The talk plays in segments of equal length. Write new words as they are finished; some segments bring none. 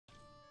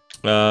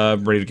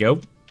Ready to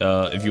go?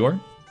 If you are.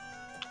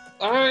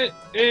 I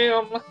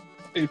am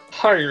a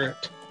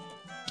pirate.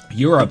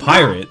 You're a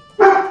pirate?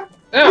 Yeah,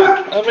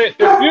 I mean,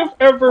 if you've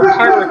ever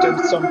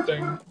pirated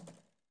something,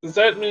 does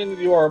that mean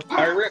you are a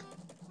pirate?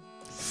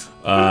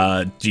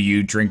 Do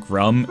you drink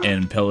rum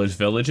and pillage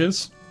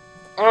villages?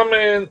 I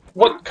mean,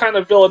 what kind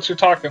of village you're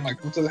talking?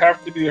 Like, does it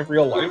have to be a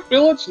real-life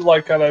village?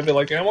 Like, can I be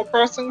like Animal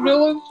Crossing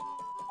village?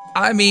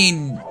 I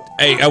mean,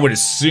 I would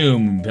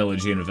assume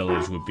pillaging a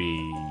village would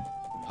be,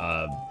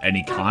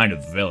 any kind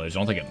of village. I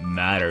don't think it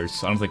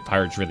matters. I don't think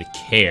pirates really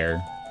care.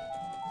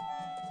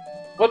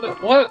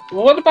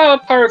 What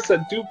about pirates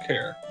that do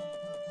care?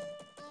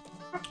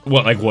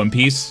 What, like One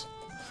Piece?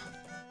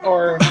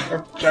 Or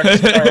Jack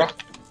Sparrow?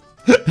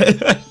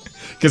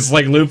 Because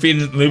like Luffy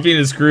and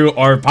his crew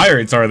are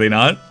pirates, are they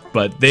not?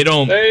 But they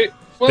don't. They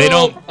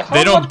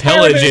don't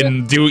pillage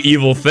and do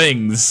evil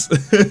things.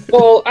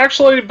 Well,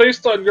 actually,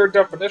 based on your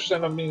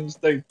definition, it means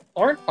they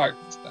aren't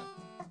pirates then.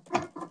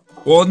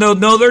 Well,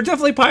 no, they're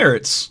definitely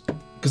pirates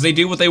because they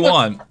do what they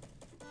want.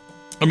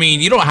 I mean,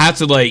 you don't have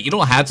to like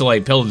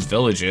pillage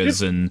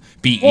villages and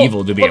be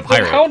evil to be a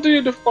pirate. How do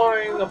you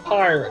define a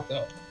pirate,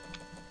 though?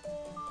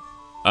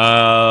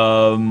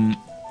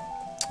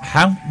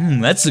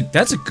 That's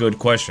a good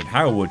question.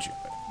 How would you?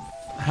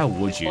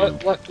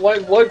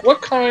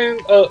 What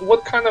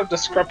kind of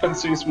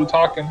discrepancies we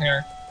talking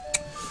here?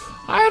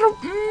 I don't.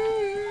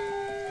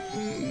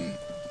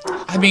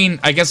 I mean,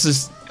 I guess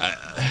this.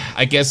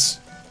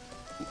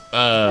 You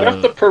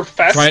have to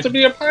profess to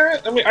be a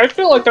pirate. I mean, I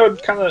feel like that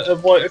would kind of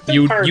avoid.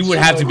 You would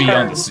have to be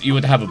on this. You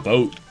would have a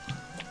boat.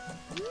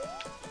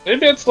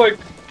 Maybe it's like,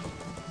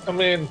 I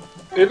mean,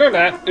 the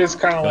internet is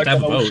kind of like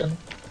an ocean.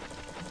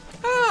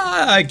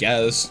 I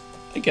guess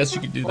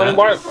you could do that. I mean,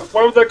 why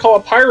would they call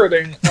it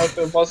pirating if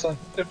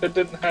it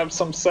didn't have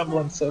some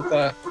semblance of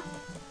that?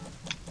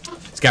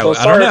 Scott, so sorry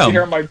I don't know. if you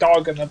hear my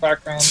dog in the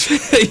background.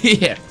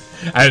 Yeah.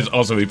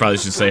 Also, we probably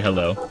should say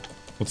hello.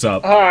 What's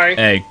up? Hi.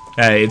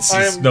 Hey, it's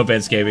No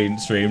Bandscaping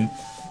stream.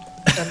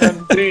 And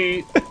then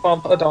B,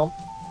 Bump a Dump.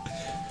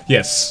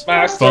 Yes.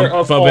 Master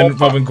of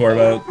Fubbin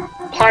Corbo.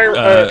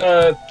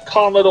 Pirate,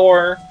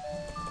 Commodore.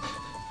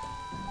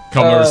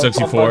 Commodore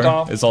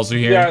 64 is also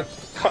here. Yeah.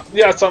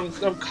 Yes, I'm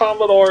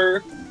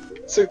Commodore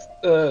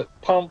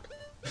Pump.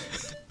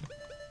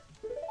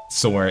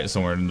 Somewhere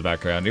in the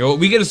background.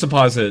 We get to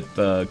deposit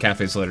the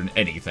cafe slater in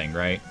anything,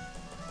 right?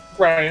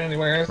 Right,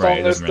 anywhere. As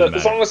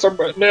long as our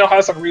mail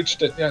hasn't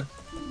reached it yet.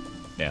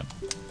 Yeah.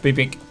 Beep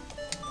beep.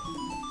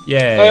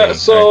 Yay.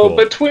 So cool.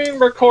 between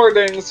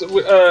recordings,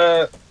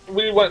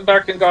 we went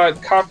back and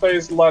got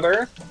Cafe's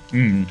letter.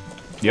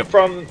 Yep.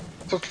 From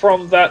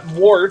that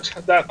wart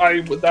that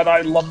I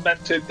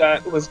lamented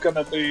that was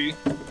gonna be.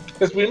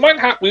 Because we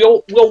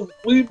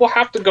will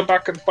have to go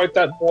back and fight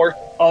that wart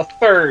a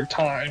third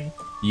time.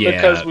 Yeah,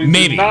 because we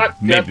maybe, do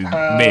not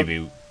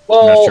maybe.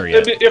 Well, not sure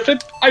yet.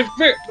 I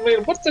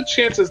mean, what's the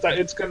chances that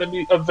it's going to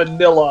be a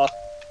vanilla,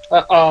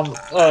 pendant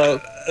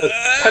of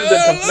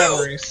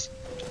memories?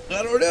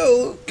 I don't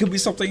know. Could be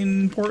something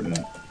important.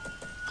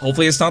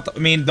 Hopefully, it's not. I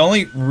mean, the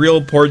only real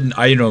important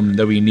item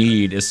that we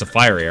need is the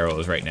fire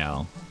arrows right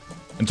now,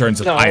 in terms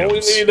of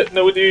items. We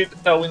need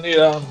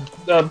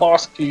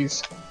boss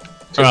keys.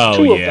 Two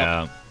of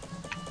them.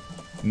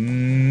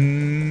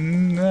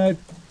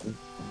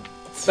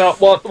 No,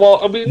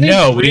 well,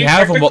 we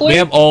have them.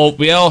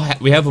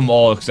 We have them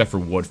all except for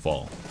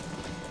Woodfall.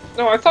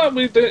 No, I thought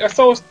we did. I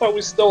thought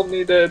we still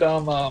needed two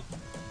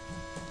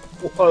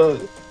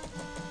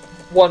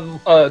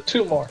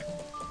more.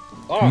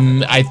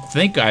 Oh. I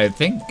think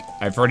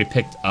I've already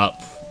picked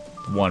up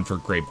one for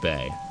Great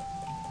Bay.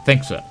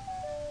 Think so.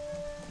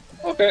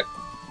 Okay.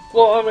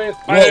 Well, I mean,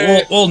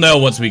 we'll know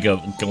once we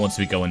go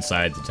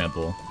inside the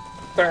temple.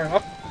 Fair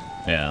enough.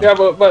 Yeah. Yeah,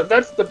 but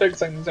that's the big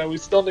thing is that we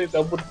still need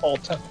the Woodfall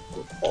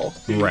temple.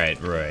 Right.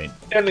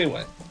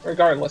 Anyway,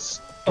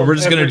 regardless. But we're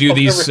just gonna do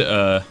these.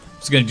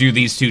 Just gonna do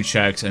these two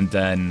checks, and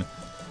then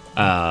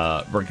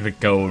we're gonna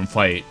go and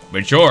fight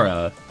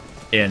Majora,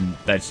 and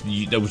that's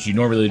what you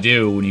normally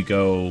do when you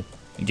go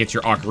and get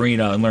your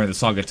ocarina and learn the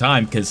Song of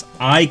Time. Because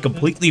I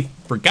completely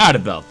forgot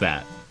about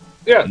that.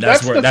 Yeah, and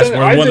that's where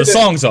one of the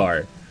songs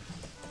are.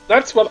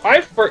 That's what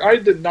I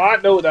did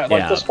not know that.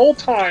 Like this whole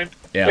time,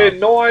 I had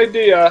no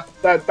idea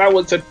that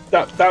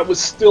was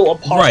still a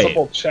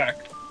possible check.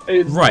 I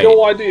had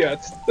no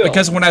idea.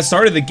 Because when I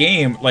started the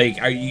game, like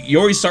you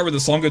always start with the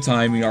Song of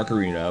Time and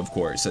Ocarina, of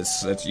course.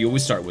 That's you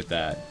always start with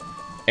that.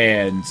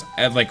 And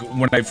like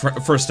when I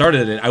first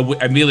started it, I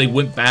immediately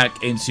went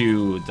back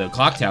into the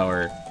clock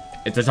tower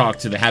to talk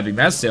to the Happy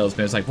Mask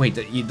salesman. It's like, wait,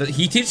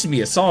 he teaches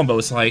me a song, but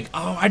it's like,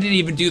 oh, I didn't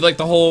even do like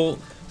the whole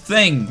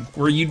thing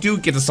where you do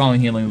get the song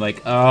healing.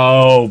 Like,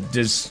 oh,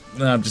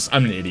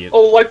 I'm an idiot.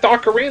 Oh, like the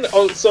ocarina.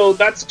 Oh, so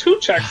that's two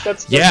checks. I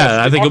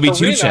think it'll be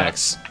two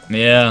checks.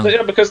 Yeah.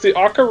 Yeah, because the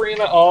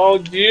ocarina. Oh,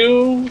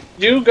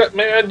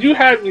 you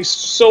had me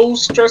so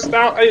stressed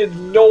out. I had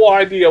no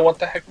idea what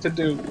the heck to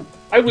do.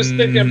 I was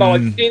thinking about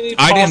like any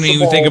possible I didn't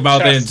even think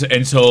about chest. it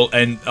until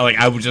like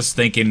I was just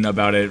thinking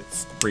about it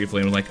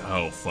briefly and was like,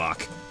 oh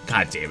fuck,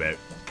 god damn it.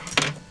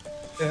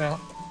 Yeah.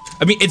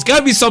 I mean, it's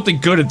gotta be something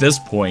good at this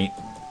point.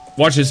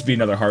 Watch this be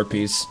another heart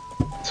piece.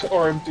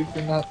 Or a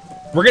deeply nut.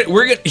 We're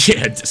gonna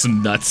yeah,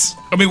 some nuts.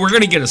 I mean, we're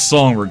gonna get a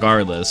song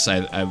regardless,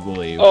 I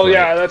believe. Oh but...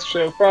 yeah, that's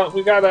true.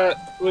 We gotta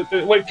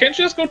wait. Can't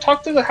you just go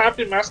talk to the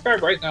happy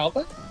mascot right now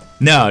then?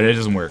 No, it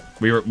doesn't work.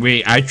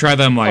 I tried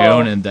that on my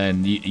own, and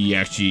then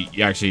I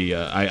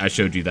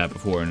showed you that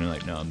before, and you're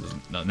like, no,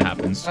 nothing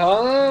happens.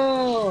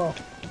 Oh.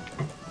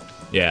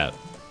 Yeah.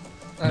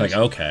 Like,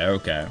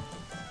 okay.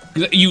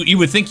 You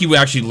would think you would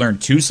actually learn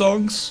 2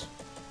 songs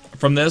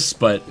from this,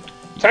 but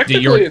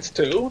technically it's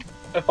 2.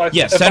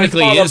 Yes,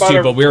 technically it is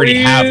 2, but we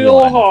already have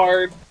one.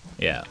 Hard.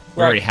 Yeah,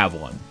 we already have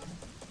one,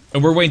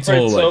 and we're waiting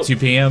till what, 2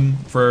 p.m.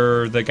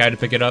 for the guy to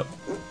pick it up.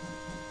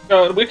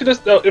 No, we can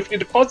just if you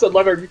deposit a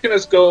letter, you can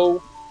just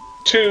go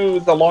to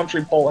the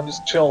laundry pole and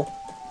just chill.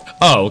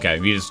 Oh, okay.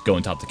 You just go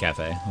and top the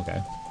cafe.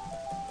 Okay.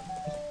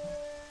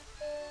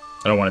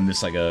 I don't want to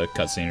miss like a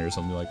cutscene or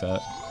something like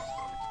that.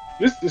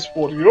 This is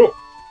for you.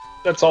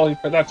 That's all.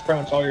 That's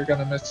pretty much all you're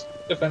gonna miss,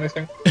 if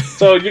anything.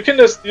 So you can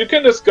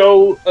just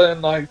go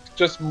and like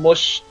just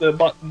mush the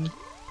button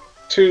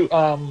to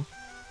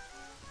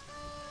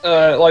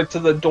like to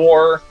the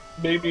door.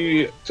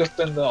 Maybe just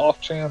in the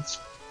off chance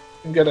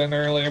you can get in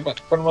earlier, but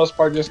for the most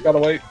part, you just gotta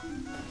wait.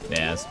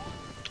 Yeah. So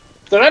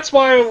that's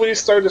why we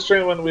started the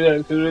stream when we did,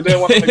 because we didn't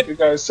want to make you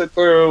guys sit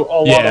through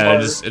a lot of our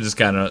it just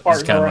kind of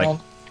like,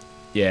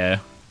 yeah.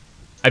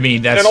 I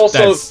mean,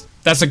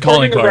 that's a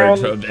calling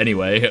card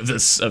anyway of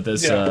this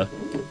yeah.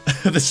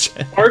 this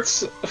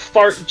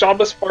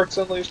Jabba's Farts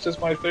Unleashed is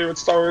my favorite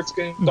Star Wars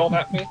game. Don't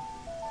at me.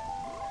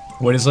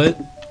 What is it?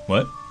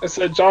 What? I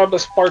said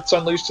Jabba's Farts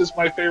Unleashed is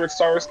my favorite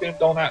Star Wars game.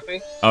 Don't at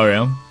me. Oh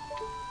yeah.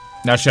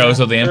 Now Shadows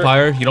of the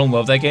Empire. You don't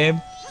love that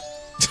game?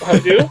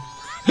 Have you?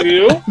 Do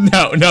you?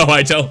 No,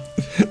 I don't.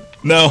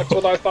 No. That's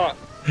what I thought.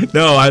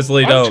 No, I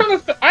absolutely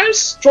don't. I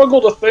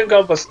struggle to think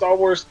of a Star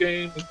Wars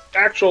game,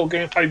 actual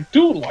game I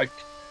do like.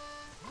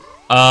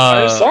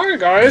 I'm sorry,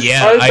 guys.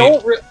 Yeah,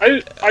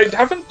 I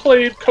haven't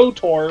played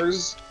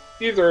KOTORs,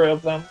 either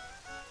of them.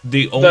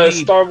 The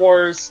Star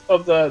Wars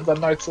of the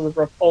Knights of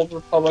the Old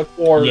Republic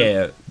War.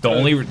 Yeah, the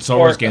only Star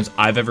Wars games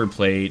I've ever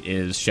played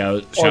is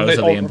Shadows of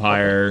the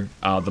Empire,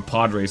 the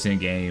pod racing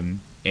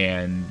game,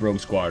 and Rogue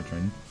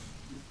Squadron.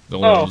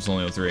 There's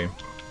only 3,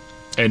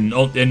 and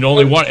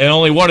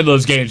only one of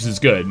those games is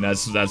good, and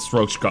that's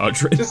Rogue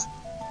Squadron.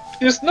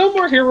 Is No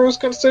More Heroes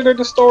considered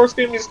a Star Wars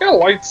game? He's got a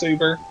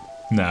lightsaber.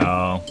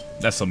 No,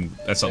 that's something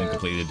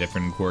completely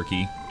different and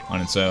quirky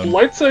on its own.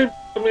 Lightsaber.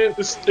 I mean,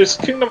 is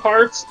Kingdom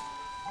Hearts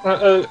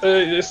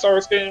a Star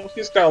Wars game?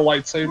 He's got a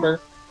lightsaber.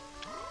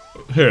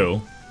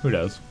 Who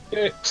does?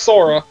 Yeah,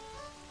 Sora.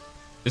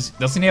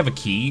 Doesn't he have a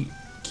key?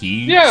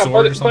 Yeah,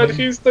 sword but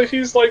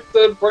he's like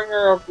the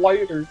bringer of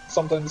light or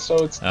something.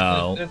 So it's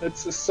and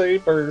it's a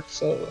saber.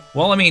 So.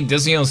 Well, I mean,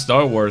 Disney owns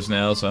Star Wars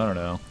now, so I don't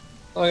know.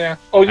 Oh yeah.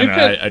 Oh, you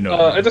could. I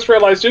know. I just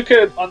realized you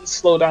could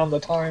unslow down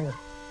the timer.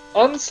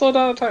 Unslow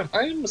down the time.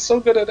 I'm so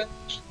good at it.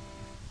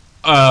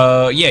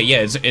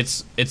 Yeah.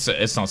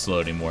 It's not slow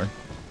anymore.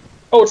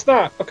 Oh, it's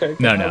not. Okay.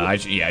 No. I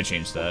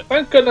changed that.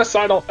 Thank goodness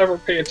I don't ever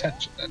pay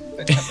attention.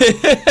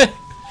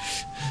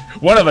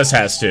 One of us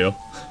has to.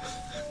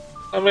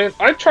 I mean,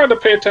 I try to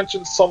pay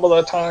attention some of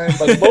the time,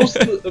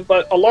 but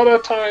but a lot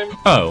of the time.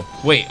 Oh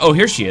wait. Oh,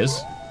 here she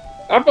is.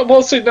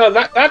 Well, see, no,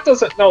 that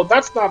doesn't. No,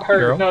 that's not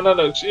her. Girl?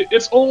 No.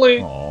 It's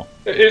only.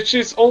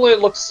 She's only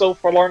looks so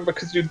forlorn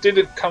because you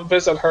didn't come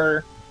visit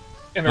her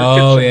in her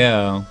kitchen. Oh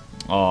yeah.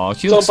 Oh,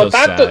 she looks so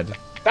sad.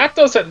 That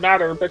doesn't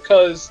matter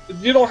because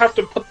you don't have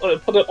to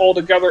put it all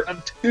together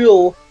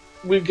until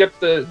we get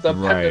the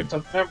pendant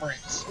of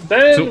memories.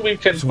 Then we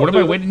can. So what am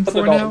I waiting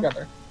for now?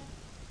 Together.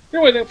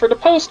 You're waiting for the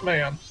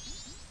postman.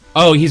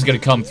 Oh, he's gonna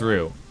come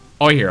through.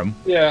 Oh, I hear him.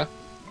 Yeah.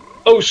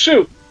 Oh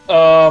shoot.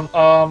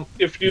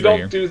 If you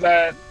don't do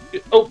that.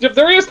 Oh,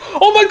 there he is!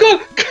 Oh my god!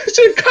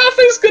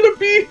 Kafei's gonna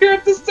be here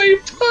at the same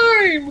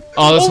time!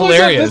 Oh, that's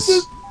hilarious.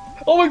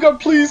 Oh my god,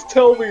 please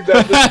tell me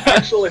that this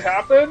actually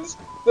happens.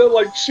 That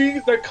like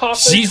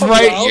Kafei. She's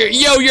right here.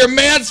 Yo, your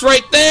man's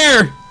right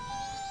there!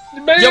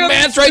 Your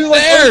man's right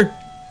there!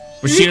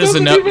 But she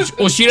doesn't know.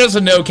 Well, she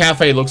doesn't know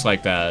Kafei looks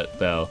like that,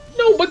 though.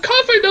 No, but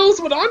Kafei knows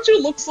what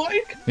Anju looks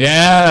like.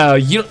 Yeah,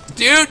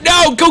 dude,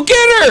 no, go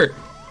get her!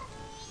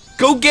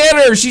 Go get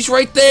her! She's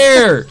right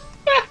there!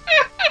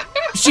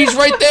 She's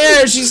right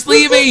there! She's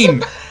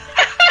leaving!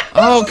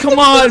 Oh, come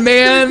on,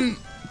 man!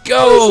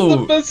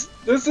 Go!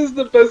 This is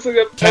the best thing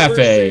I've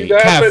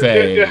ever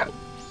seen happen.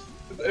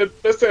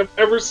 Best thing I've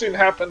ever seen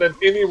happen in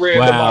any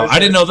randomizer. Wow, I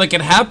didn't know that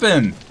could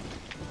happen!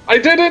 I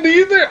didn't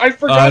either! I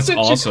forgot that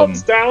awesome. she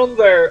comes down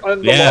there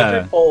on the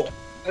laundry pole.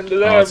 And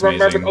then I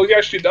remembered, oh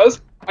yeah, she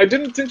does? I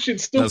didn't think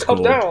she'd still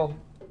come down.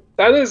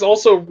 That is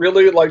also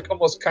really, like,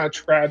 almost kind of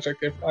tragic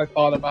if I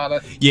thought about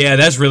it. Yeah,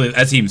 that's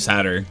even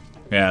sadder.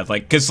 Yeah,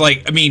 like, cause,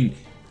 like, I mean,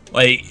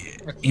 like,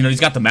 you know, he's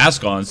got the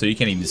mask on, so you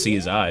can't even see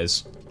his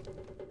eyes.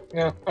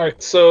 Yeah,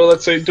 alright, so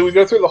let's see, do we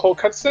go through the whole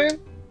cutscene?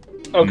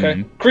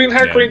 Okay. Green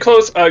hat, green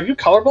clothes, you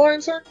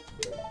colorblind, sir?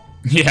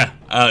 Yeah,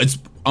 it's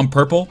on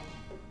purple.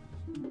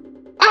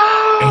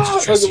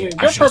 trust you.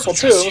 You're purple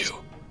too.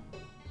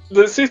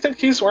 Does he think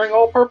he's wearing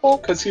all purple?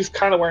 Because he's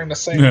kind of wearing the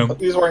same. Yeah.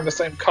 He's wearing the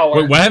same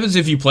color. Wait, what happens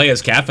if you play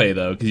as Cafe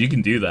though? Because you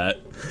can do that.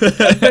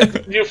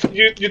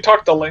 you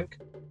talk to Link.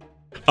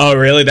 Oh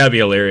really? That'd be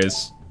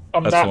hilarious.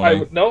 I'm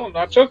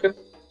not joking.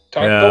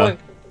 Talk to Link.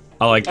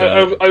 I like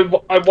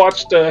that. I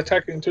watched the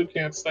Attacking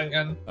Toucans thing,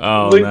 and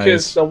Link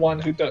is the one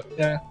who does.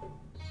 Yeah.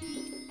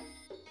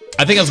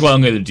 I think that's what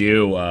I'm going to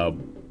do.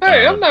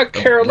 Hey, I'm not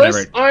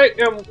careless. I'm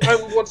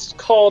what's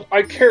called.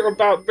 I care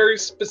about very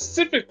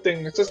specific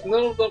things. Just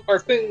none of them are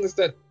things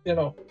that you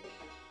know.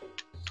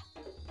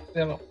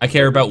 I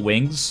care about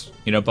wings.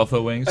 You know,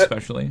 buffalo wings,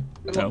 especially.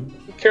 No.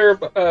 Care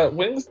about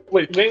wings.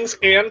 Wait, wings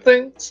and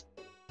things.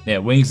 Yeah,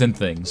 wings and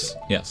things.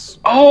 Yes.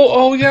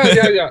 Oh,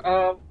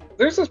 yeah.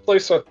 There's this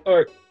place.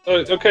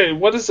 Okay,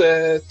 what is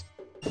it?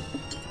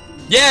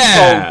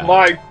 Yeah! Oh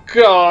my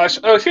gosh!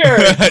 Oh, here!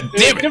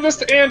 Damn give this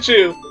to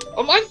Anju!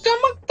 I'm not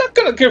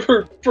gonna give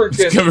her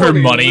freaking give her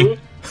money.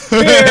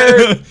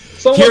 Here!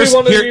 Somebody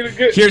wanted me to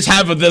get... Here's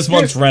half of this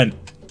month's rent.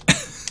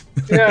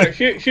 Yeah,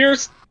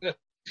 here's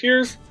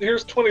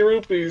 20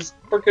 rupees.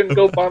 Freaking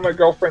go buy my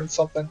girlfriend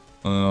something.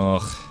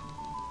 Ugh.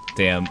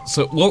 Damn.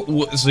 So,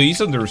 so you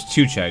said there was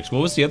 2 checks.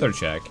 What was the other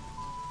check?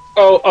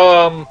 Oh,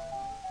 on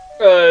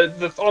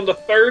the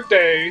 3rd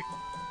day,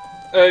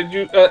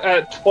 you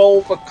at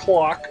 12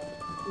 o'clock,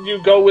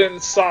 you go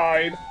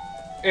inside,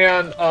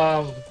 and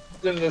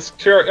then this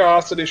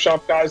curiosity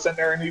shop guy's in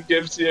there, and he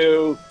gives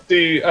you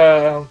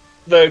the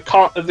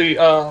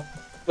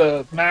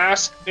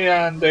mask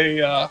and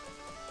the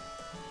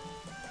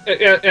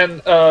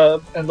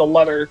and the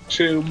letter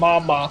to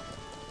Mama.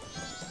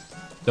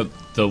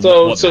 So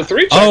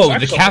 3 checks. Oh,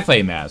 actually. The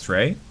cafe mask,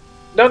 right?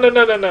 No. No,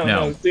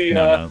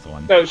 the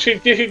one. No, he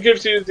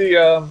gives you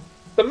the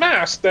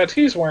mask that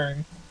he's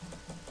wearing.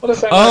 What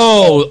is that?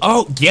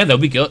 Oh, yeah, that'll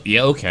be good.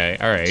 Yeah, okay,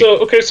 all right.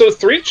 So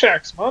 3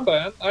 checks. My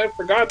bad. I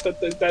forgot that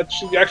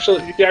he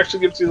actually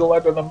gives you the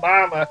letter to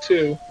Mama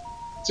too.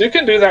 So you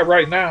can do that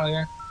right now.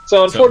 Yeah.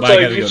 So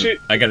unfortunately,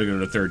 I gotta go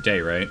to the 3rd day,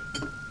 right?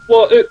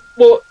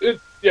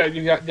 Yeah,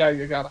 you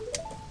got it.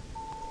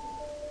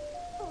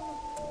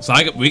 So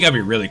we gotta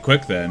be really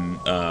quick then,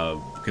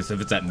 because if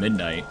it's at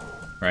midnight,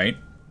 right?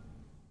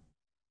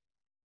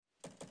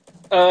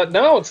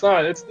 No, it's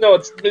not. It's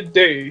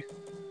midday.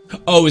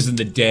 Oh, it's in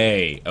the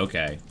day.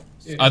 Okay.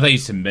 Yeah. I thought you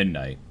said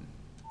midnight.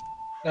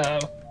 No,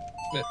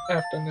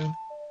 afternoon.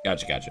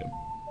 Gotcha. I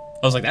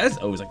was like, that's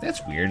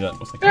weird. I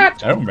was like, I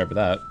don't remember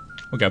that.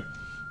 Okay.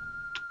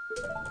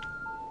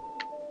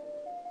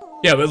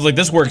 Yeah, but like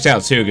this works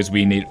out too because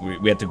we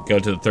have to go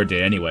to the 3rd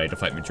day anyway to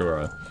fight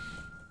Majora.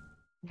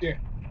 Yeah.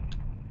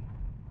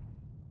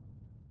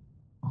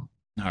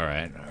 All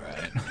right.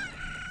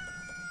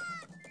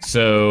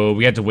 So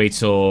we have to wait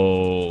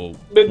till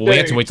midday. Well, we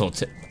have to wait till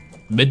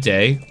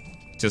midday,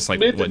 just like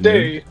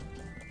midday.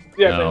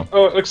 Yeah. No.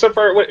 Oh, except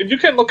for you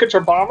can look at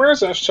your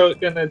bombers and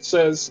it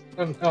says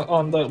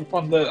on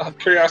the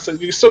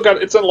curiosity you still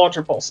got it's in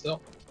launcher pulse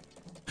still.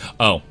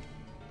 Oh.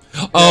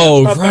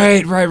 Oh,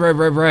 right.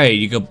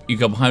 You go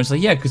behind. It's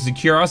like, yeah, because the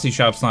curiosity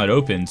shop's not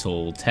open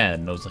till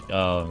 10. I was like,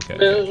 oh, okay.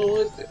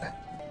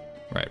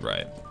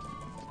 Right.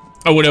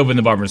 I would open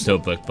the Barber's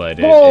Notebook, but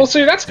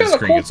see, that's kind of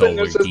the cool thing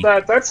is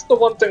that's the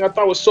one thing I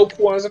thought was so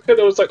cool as a kid.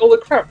 It was like, holy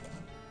crap,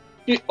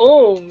 he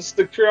owns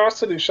the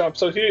curiosity shop.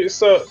 So I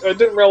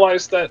didn't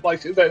realize that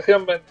that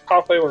him and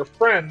Cafe were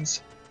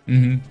friends.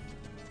 Mm-hmm.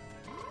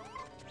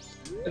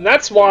 And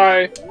that's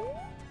why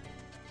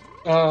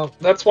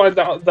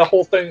the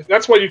whole thing.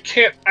 That's why you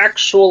can't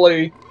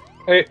actually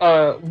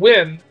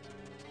win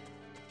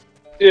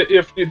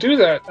if you do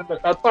that. And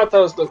I thought that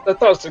was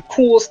the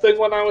coolest thing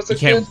when I was a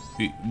kid.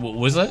 What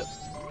was it?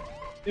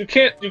 You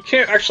can't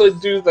actually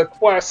do the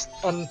quest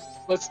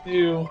unless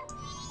you.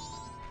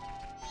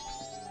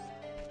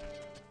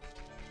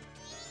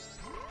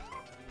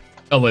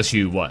 Unless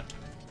you what?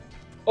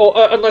 Oh,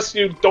 unless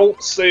you don't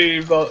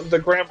save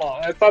the grandma.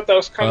 I thought that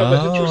was kind of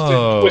an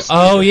interesting twist.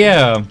 Oh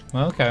yeah.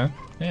 Okay.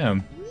 Yeah.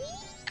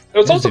 It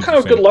was also kind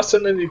of a good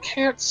lesson, and you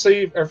can't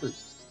save everything.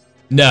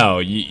 No,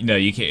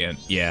 you can't.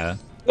 Yeah.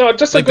 No,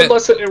 just a good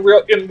lesson in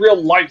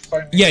real life. I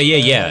mean,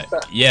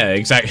 yeah,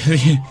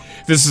 exactly.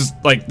 This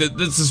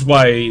is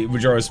why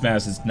Majora's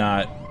Mask is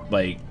not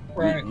like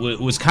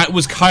was kind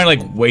of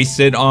like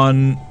wasted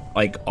on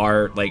like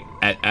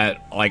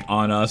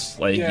on us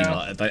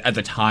at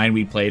the time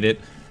we played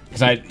it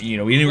because we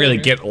didn't really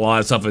get a lot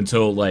of stuff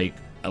until like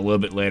a little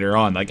bit later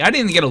on. Like I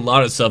didn't get a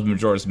lot of stuff in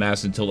Majora's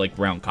Mask until like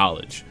around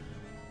college.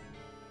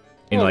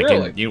 And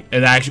really?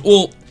 And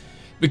actually,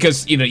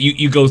 because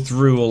you go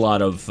through a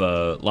lot of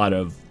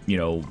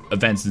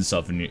events and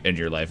stuff in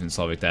your life and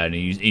stuff like that, and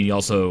you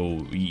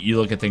also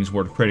look at things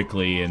more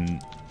critically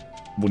and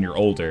when you're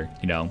older,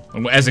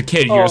 as a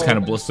kid you're just kind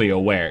of blissfully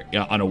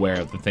unaware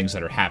of the things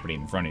that are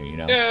happening in front of you,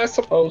 Yeah, I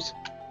suppose.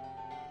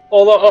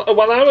 Although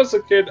when I was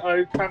a kid,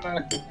 I kind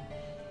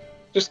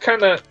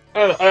of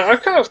I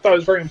kind of thought it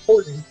was very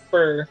important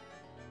for.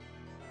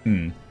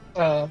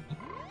 I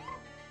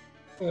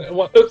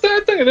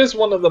think it is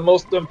one of the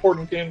most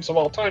important games of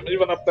all time,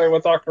 even up there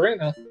with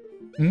Ocarina.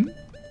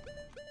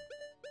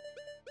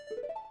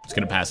 Just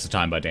gonna pass the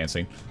time by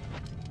dancing.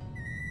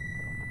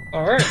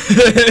 All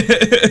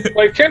right.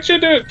 Like, can't you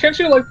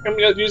like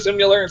use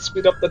emulator and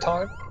speed up the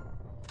time?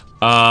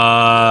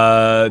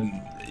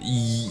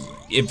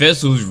 If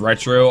this was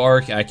retro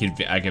arc, I could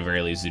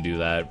very easily do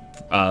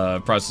that.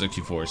 Process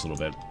 64 is a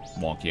little bit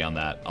wonky on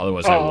that.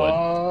 Otherwise, I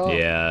would.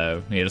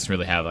 Yeah, he doesn't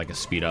really have like a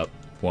speed up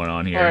one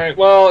on here. All right.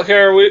 Well,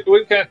 here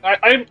we can.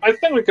 I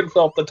think we can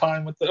fill up the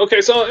time with it.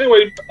 Okay. So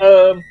anyway,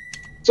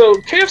 so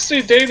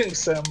KFC dating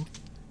sim.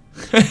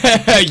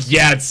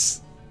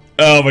 Yes.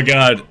 Oh my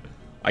god.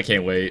 I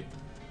can't wait.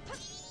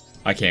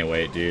 I can't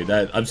wait, dude.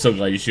 I'm so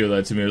glad you showed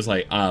that to me. It was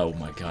like, oh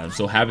my god, I'm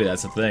so happy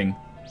that's a thing.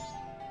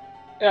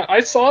 Yeah,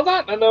 I saw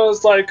that and I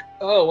was like,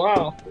 oh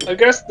wow. I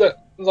guess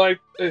that like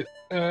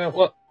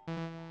what.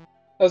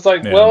 I was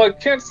like, well, I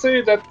can't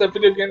say that the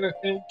video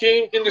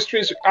game industry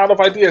is out of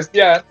ideas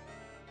yet.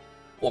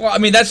 Well, I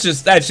mean, that's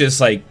just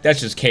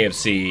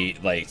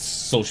KFC like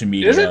social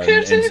media is it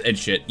KFC? And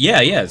shit. Yeah,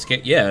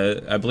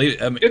 I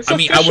believe. I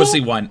mean, I would say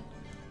one.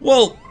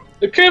 Well,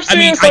 the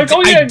KFC is like,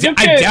 oh yeah,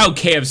 I doubt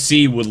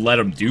KFC would let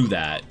him do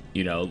that.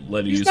 You know,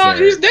 let him use their...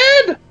 He's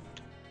dead.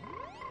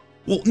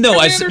 Well, no,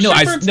 I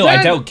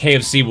doubt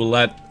KFC will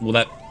let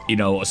you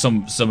know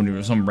some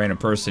random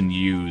person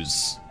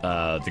use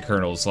the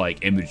Colonel's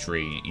like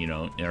imagery, you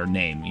know, or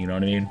name. You know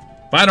what I mean?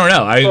 But I don't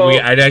know.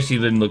 I actually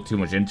didn't look too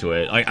much into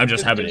it. I'm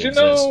just happy it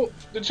exists.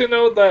 Did you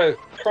know that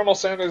Colonel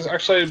Sanders is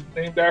actually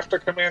named after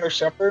Commander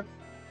Shepard?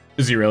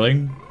 Is he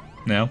really?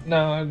 No.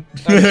 No.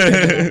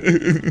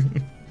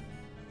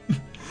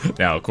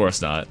 No, of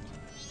course not.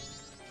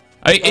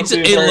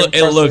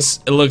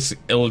 It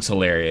looks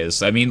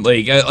hilarious. I mean,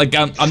 like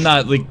I'm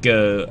not like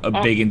a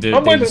big into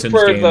dating Sims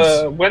for games.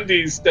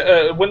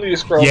 The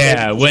Wendy's girl.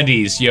 Yeah,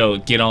 Wendy's, yo,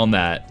 get on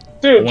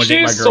that. Dude,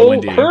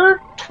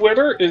 her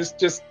Twitter is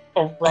just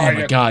a riot. Oh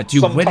my god,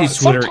 dude, Wendy's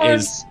Twitter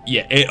is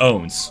it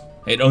owns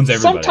everybody.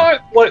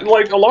 Sometimes,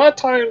 like a lot of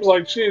times,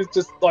 like she's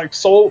just like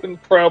so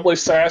incredibly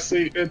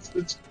sassy. It's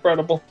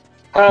incredible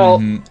how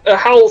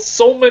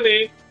so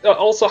many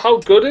also how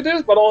good it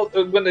is, but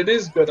when it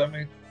is good, I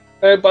mean.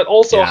 But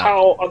also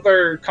how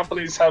other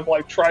companies have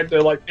like tried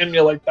to like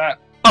emulate that.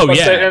 Oh but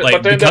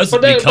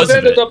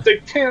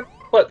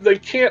they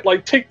can't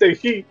like take the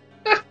heat.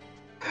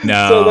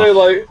 No. So they're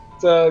like,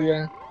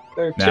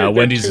 yeah.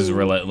 Wendy's is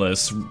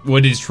relentless.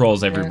 Wendy's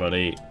trolls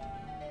everybody.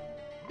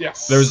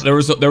 Yes. There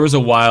was a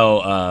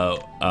while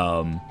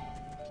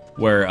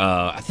where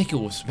I think it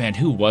was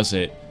who was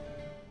it?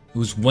 It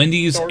was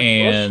Wendy's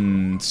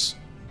and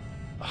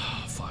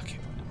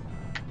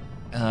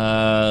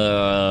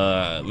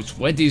it was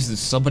Wendy's and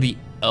somebody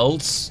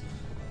else.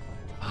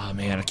 Oh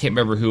man, I can't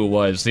remember who it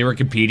was. They were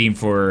competing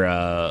for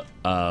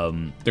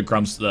the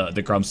Grumps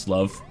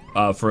Love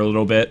for a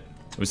little bit.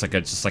 It was like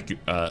a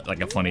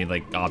funny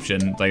like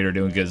option that you're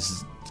doing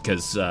because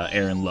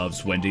Aaron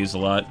loves Wendy's a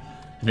lot.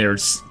 And they were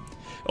just,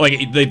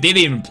 like they didn't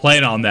even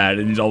plan on that,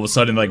 and all of a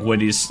sudden like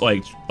Wendy's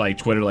like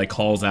Twitter like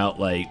calls out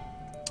like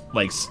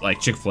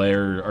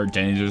Chick-fil-A or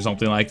Denny's or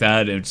something like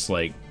that. And it's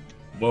like.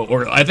 Well,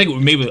 or I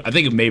think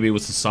maybe it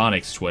was the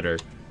Sonic's Twitter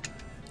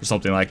or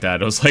something like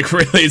that. It was like,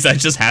 really, is that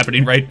just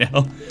happening right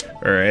now?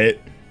 All right,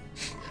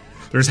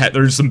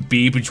 there's some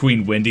beef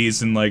between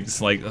Wendy's and like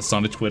a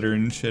Sonic Twitter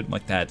and shit. I'm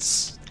like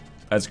that's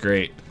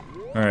great.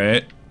 All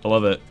right, I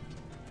love it.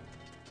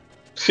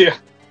 Yeah,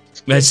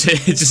 it's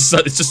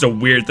just a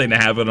weird thing to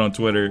happen on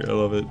Twitter. I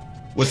love it.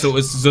 So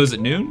is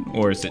it noon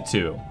or is it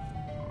 2?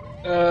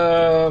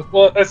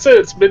 Well, I said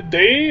it's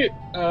midday.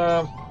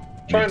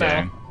 Try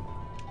now.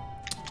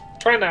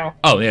 Try now.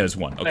 Oh, yeah, it's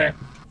 1. Okay. There.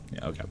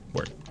 Yeah, okay.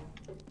 Word.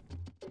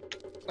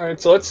 Alright,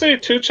 so let's see.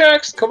 2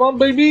 checks. Come on,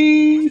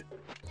 baby.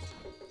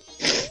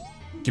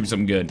 Give me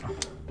something good.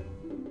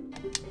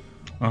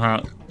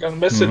 Got a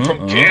message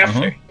from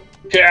Cafe.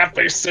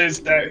 Cafe says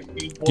that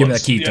he wants give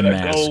that key to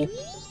Mask. Go.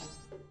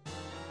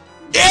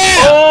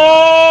 Yeah!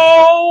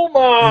 Oh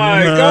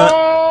my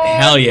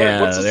god! Hell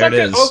yeah! What's the there second?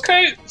 it is.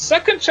 Okay,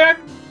 second check.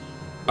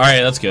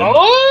 Alright, that's good.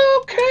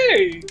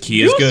 Okay.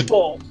 Key is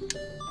useful.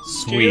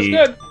 Sweet. Key is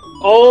good.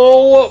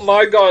 Oh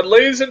my god,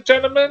 ladies and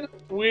gentlemen,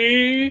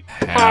 we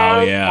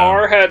have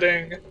our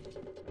heading.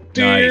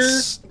 Dear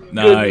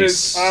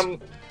goodness,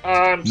 I'm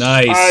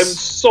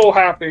so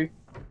happy.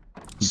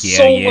 Yeah,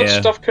 so much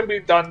stuff can be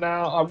done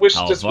now. I wish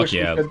we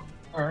could.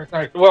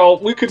 Alright, well,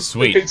 we could.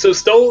 Sweet. Okay, so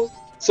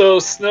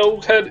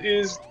Snowhead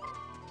is.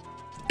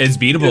 It's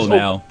beatable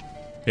now.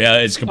 Yeah,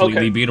 it's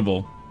completely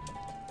beatable.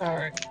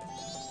 Alright.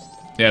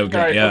 Yeah,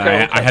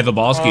 okay. I had the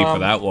boss key for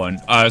that one.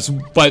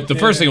 But the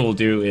first thing we'll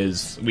do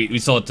is we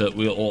still have to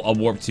I'll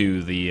warp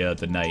to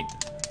the night.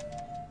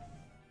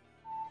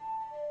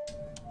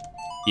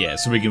 Yeah,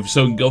 so we can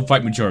go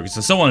fight Majora because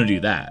I still want to do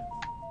that.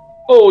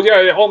 Oh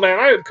yeah. Oh man,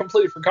 I had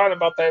completely forgotten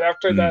about that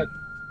after that.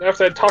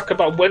 After I talk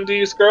about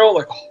Wendy's girl,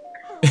 like. Oh.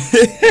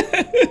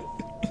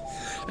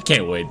 I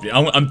can't wait.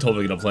 I'm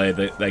totally gonna play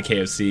that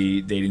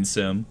KFC dating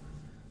sim.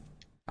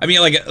 I mean,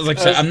 like I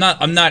said,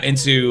 I'm not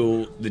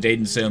into the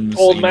dating sims.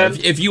 Old men.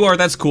 If you are,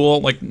 that's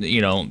cool. Like,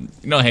 no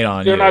hate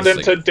on you. You're not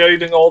into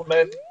dating old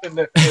men and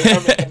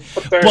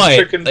put their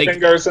chicken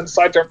fingers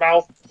inside their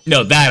mouth.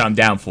 No, that I'm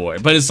down for.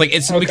 But it's like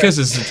because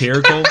it's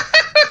satirical.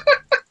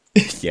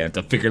 Yeah,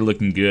 the figure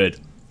looking good.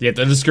 Yeah,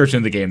 the description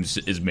of the game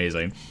is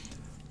amazing.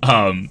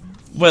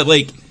 But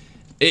like,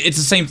 it's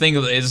the same thing.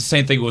 It's the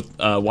same thing with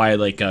why I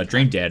like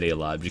Dream Daddy a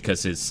lot,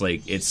 because it's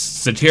like it's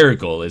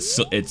satirical. It's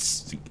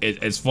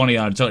funny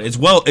on its own.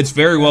 It's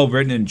very well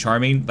written and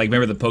charming. Like,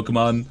 remember the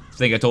Pokemon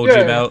thing I told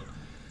you about?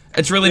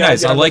 It's really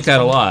nice. I like that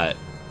a lot.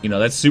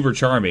 That's super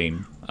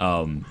charming.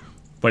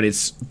 But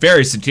it's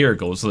very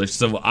satirical.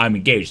 So I'm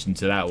engaged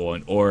into that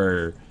one.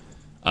 Or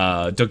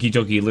Doki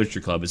Doki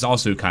Literature Club is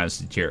also kind of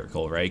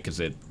satirical, right?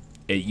 Because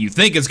you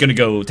think it's gonna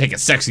go take a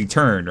sexy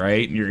turn,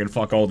 right? And you're gonna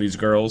fuck all these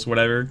girls,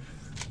 whatever.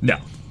 No,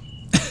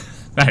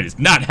 that is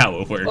not how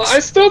it works. Well, I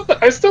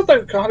still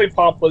think Honey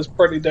Pop was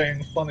pretty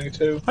dang funny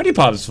too. Honey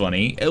Pop is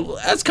funny.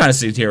 That's kind of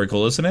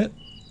satirical, isn't it?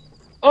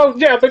 Oh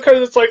yeah,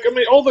 because it's like, I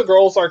mean, all the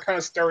girls are kind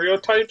of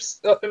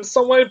stereotypes in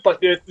some way,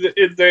 but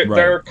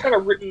they're kind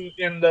of written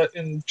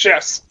in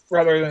jest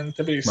rather than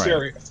to be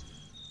serious.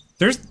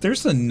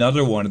 There's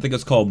another one. I think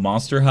it's called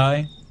Monster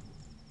High.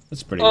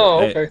 That's pretty.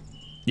 Oh, okay.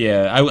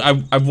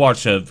 Yeah, I've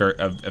watched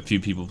a few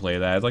people play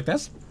that. I was like,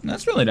 that's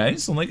really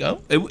nice. I'm like,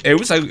 oh, it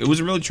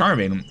was really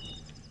charming.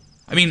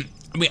 I mean,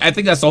 I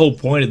think that's the whole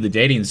point of the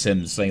dating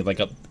sims thing.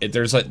 Like,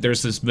 there's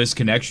this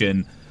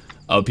misconnection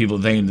of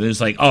people thinking there's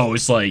like, oh,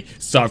 it's like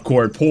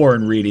softcore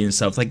porn reading and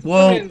stuff. Like,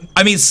 well,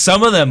 I mean,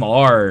 some of them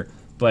are,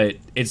 but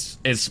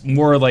it's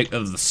more like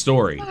of the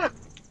story.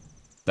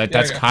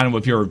 That's kind of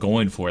what people are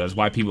going for. That's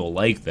why people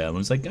like them.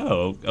 It's like,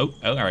 oh,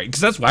 all right,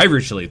 because that's what I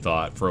originally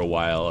thought for a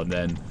while, and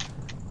then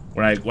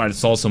when I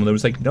saw some of them,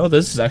 it's like, no,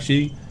 this is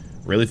actually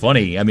really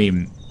funny. I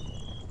mean,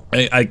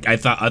 I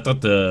thought I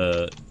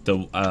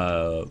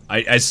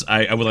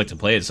would like to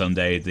play it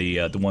someday.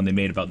 The one they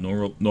made about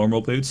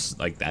normal boots,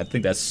 like, I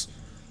think that's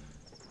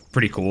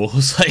pretty cool.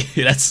 It's like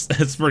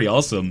that's pretty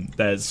awesome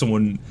that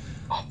someone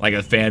like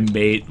a fan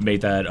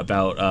made that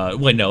about.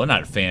 Wait, no,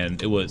 not a fan.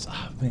 It was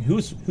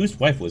whose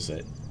wife was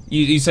it?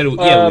 You said it,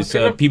 yeah, it was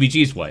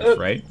PBG's wife,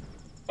 right?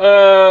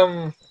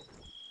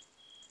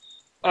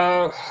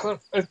 I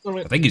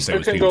think you said it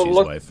was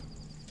PBG's wife.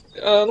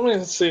 Let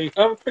me see.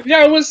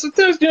 Yeah, it was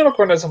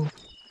unicornism.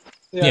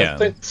 Yeah, I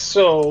think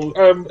so.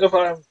 If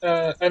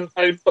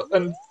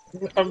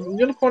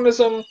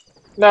unicornism.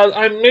 Now,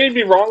 I may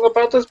be wrong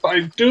about this, but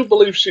I do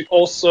believe she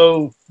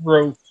also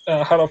wrote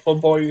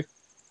Boyfriend.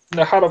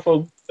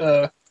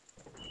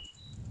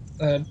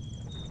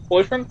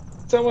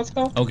 Is that what's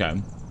called?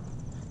 Okay.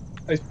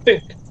 I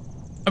think.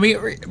 I mean,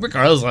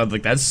 regardless, I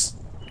think that's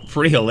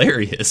pretty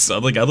hilarious. I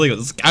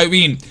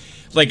mean,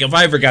 like, if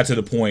I ever got to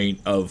the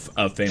point of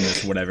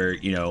famous, whatever,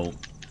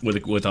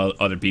 with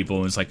other people,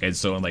 and it's like, and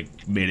someone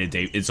like made a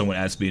date, and someone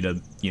asked me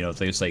to, if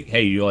they was like,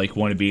 hey, you like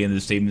want to be in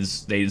this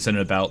statement they sent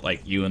about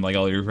like you and like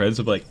all your friends,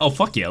 I'd be like, oh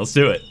fuck yeah, let's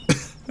do it.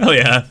 Oh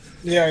yeah.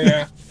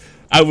 Yeah.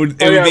 I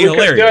would. It would be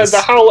hilarious.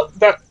 The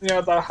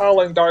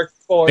Howling Dark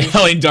Boys.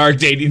 Howling Dark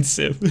dating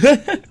sim.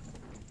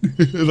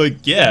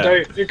 Like,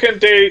 yeah. You can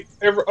date.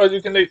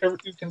 You can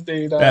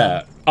date.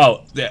 Yeah.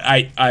 Oh,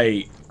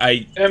 I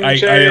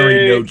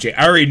already know.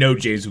 I already know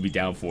James would be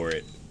down for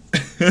it.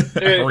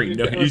 I already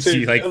know. You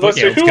see, like, let's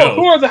see,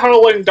 who are the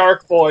Howling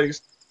Dark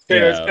Boys? Okay,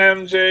 there's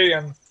MJ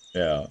and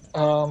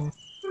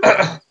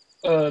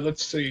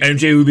let's see.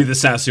 MJ would be the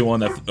sassy one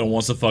that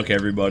wants to fuck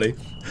everybody.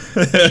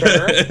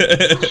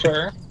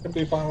 Sure, could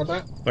be fine with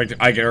that. Like,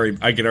 I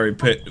could already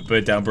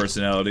put down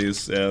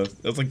personalities. Yeah,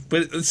 it's like,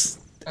 but it's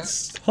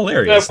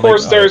hilarious. And of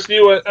course, there's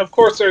you. Of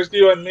course, there's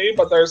you and me,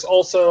 but there's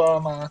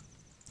also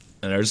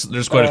and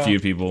there's quite a few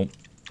people.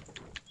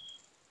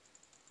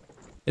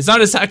 It's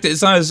not as active.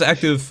 It's not as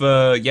active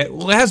yet.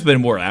 Well, it has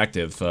been more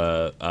active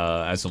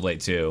as of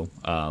late too,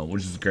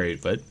 which is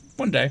great. But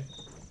one day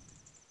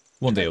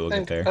we'll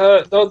get there.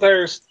 Though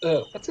there's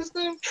what's his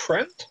name?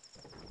 Trent.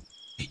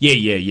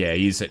 Yeah.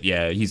 He's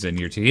in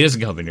here too. He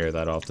doesn't come in here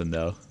that often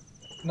though.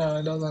 No,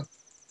 he doesn't.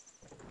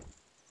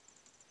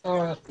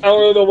 I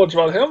don't know much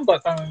about him,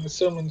 but I'm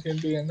assuming he'd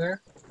be in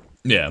there.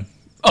 Yeah.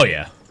 Oh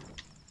yeah.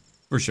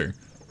 For sure.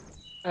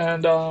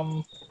 And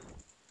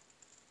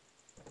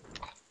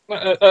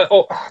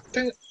I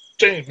think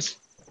James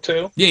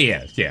too.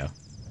 Yeah.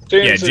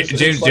 James would be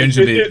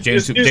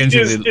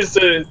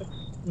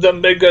the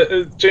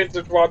mega. James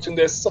is watching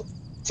this.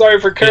 Sorry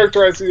for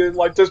characterizing it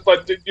like this,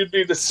 but you'd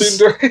be the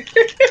tsundere.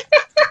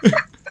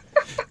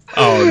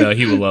 Oh no,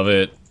 he would love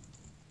it.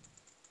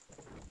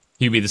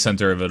 He'd be the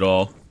center of it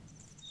all.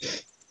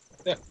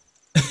 Yeah,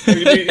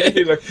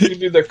 you'd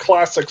be the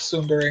classic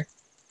tsundere.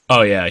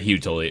 Oh yeah, he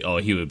would totally. Oh,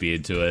 he would be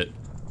into it.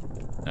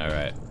 All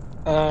right.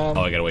 I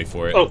gotta wait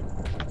for it. Oh,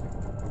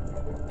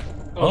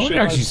 I've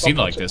actually seen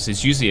it like this.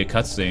 It's usually a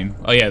cutscene.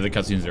 Oh yeah, the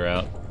cutscenes are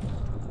out.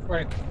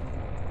 Right.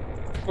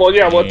 Well,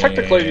 yeah. Well,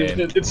 technically,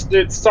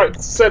 it's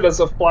set as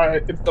a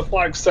flag. The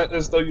flag's set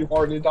as though you've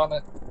already done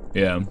it.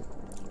 Yeah,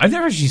 I've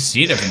never actually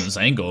seen it from this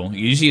angle.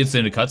 Usually, it's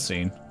in a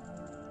cutscene.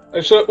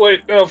 I should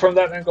wait. No, from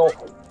that angle.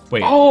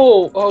 Wait.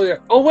 Oh yeah.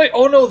 Oh wait.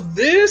 Oh no,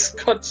 this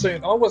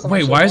cutscene. Oh, wasn't.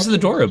 Wait, why is the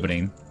door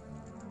opening?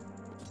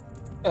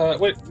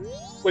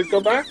 Wait,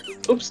 go back.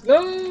 Oops,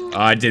 no.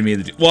 I didn't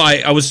mean to. Well,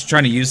 I was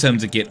trying to use him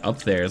to get up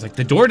there. It's like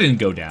the door didn't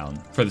go down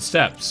for the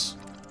steps.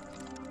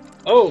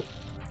 Oh.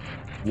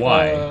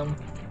 Why?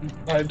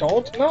 I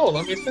don't know.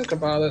 Let me think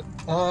about it.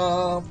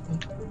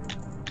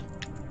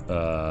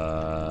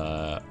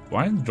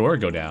 Why did the door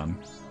go down?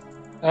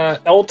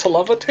 L to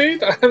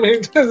levitate? I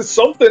mean, there's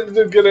something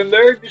to get in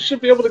there. You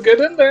should be able to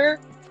get in there.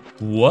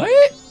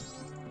 What?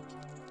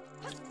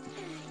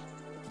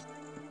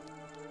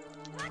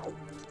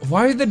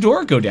 Why did the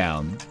door go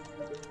down?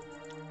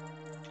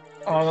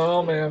 I don't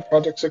know, man.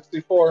 Project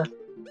 64.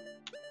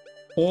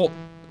 Well,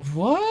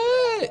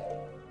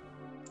 what?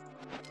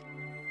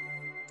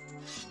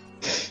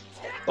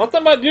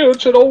 Nothing about you.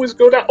 It should always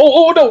go down.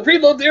 Oh no!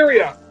 Reload the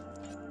area.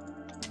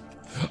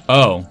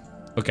 Oh,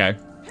 okay.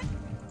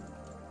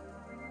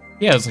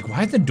 Yeah, it's like,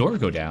 why did the door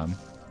go down?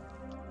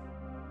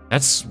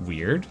 That's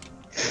weird.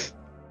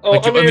 Oh,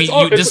 like, I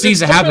mean, this needs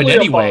to happen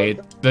anyway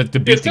to beat the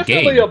game. It's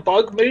definitely a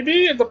bug,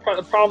 maybe. The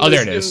problem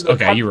there it is.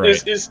 Okay, you're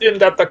right. Is in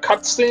that the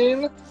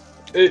cutscene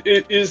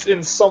is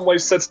in some way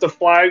sets the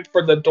flag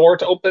for the door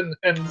to open,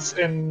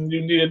 and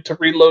you needed to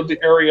reload the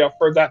area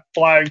for that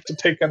flag to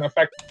take an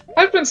effect.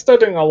 I've been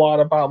studying a lot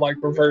about like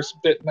reverse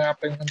bit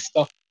mapping and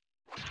stuff,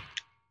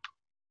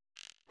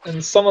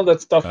 and some of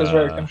that stuff is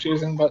very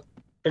confusing, but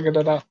figured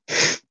it out.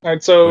 All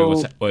right,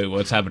 so wait,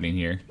 what's happening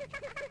here?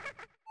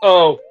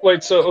 Oh,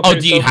 wait, so okay. Oh,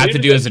 do you have to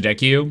do as a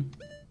Deku?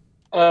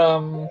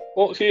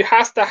 Well, he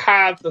has to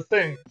have the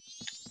thing.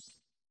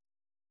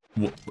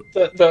 He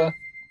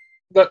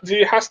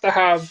has to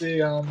have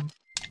the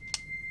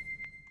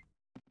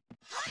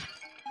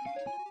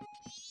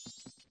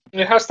He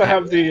has to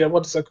have the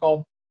what is it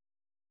called?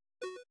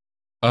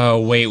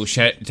 Oh wait,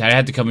 did I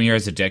have to come in here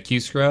as a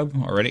Deku scrub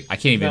already? I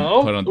can't even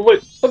put on.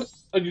 Wait,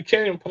 you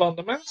can't even put on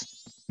the mask?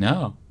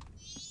 No.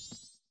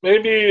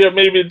 Maybe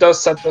it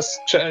does set this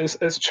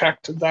as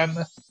checked then,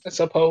 I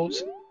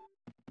suppose.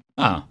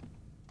 Oh.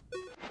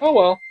 Oh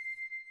well.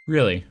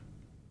 Really?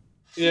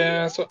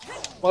 Yeah, so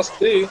must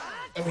be.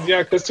 I mean,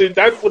 yeah, because see,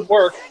 that would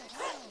work.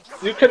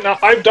 You can.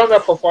 I've done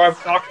that before.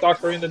 I've knocked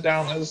Ocarina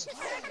down as.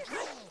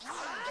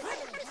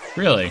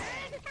 Really?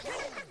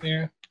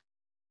 Yeah.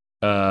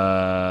 No,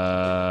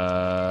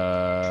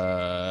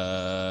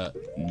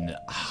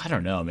 I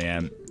don't know,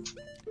 man.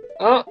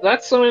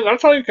 That's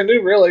that's all you can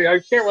do, really.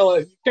 You can't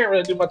really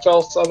do much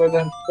else other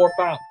than warp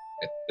out.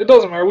 It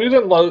doesn't matter. We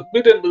didn't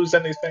lose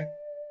anything.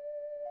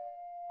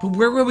 But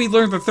where will we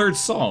learn the third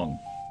song?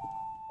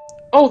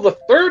 Oh, the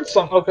third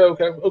song. Okay.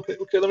 Let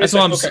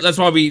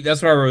me.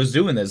 That's why I was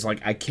doing this.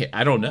 Like, I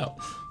don't know.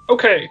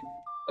 Okay.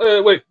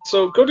 Wait.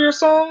 So go to your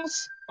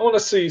songs. I want to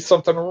see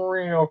something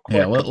real quick.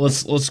 Yeah.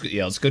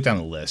 Let's go down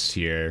the list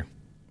here.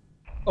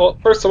 Well,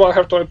 first of all, I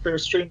have to wait for your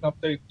stream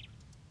update.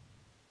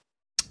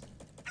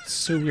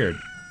 So weird.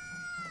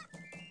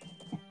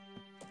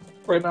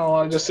 Right now,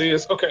 all I just see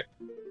is okay.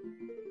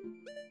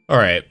 All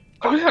right.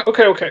 Oh yeah.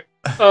 Okay.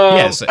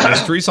 Yes.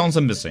 There's 3 songs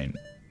I'm missing.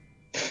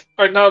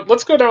 All right. Now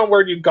let's go down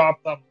where you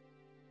got them.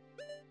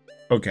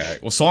 Okay.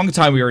 Well, Song of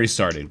Time we already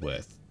started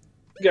with.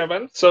 Yeah,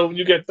 man. So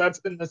you get that's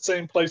in the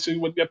same place you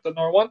would get the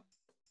normal one.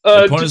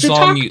 You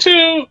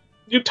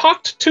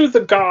talked to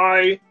the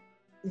guy,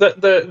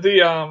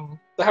 the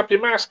Happy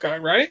Mask guy,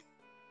 right?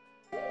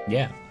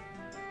 Yeah.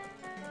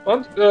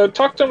 Well,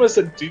 talk to him as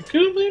a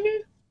Deku,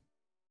 maybe?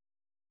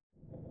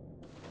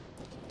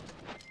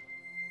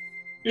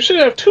 You should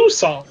have 2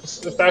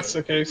 songs, if that's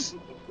the case.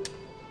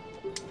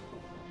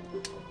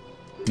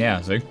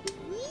 Yeah, see?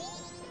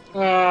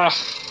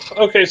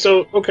 Okay,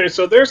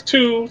 so there's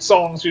 2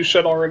 songs you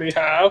should already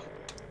have.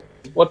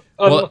 What?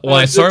 Well,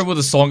 I started with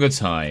a Song of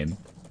Time.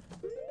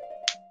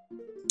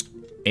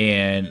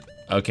 And,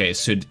 okay,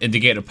 so to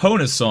get a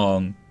Epona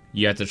song,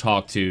 you have to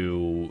talk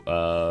to,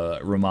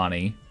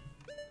 Romani.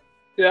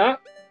 Yeah?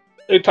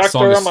 They talk to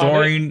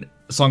Romani.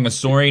 Song of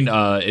Soaring,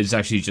 is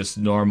actually just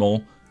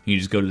normal. You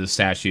just go to the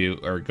statue,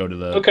 or go to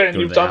the... Okay, and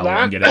you've done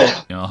that? And get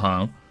it.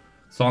 Uh-huh.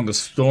 Song of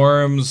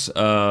Storms,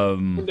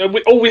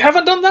 we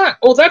haven't done that!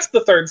 Oh, that's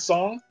the 3rd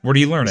song. Where do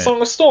you learn it? Song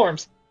of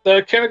Storms.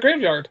 The Canna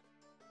Graveyard.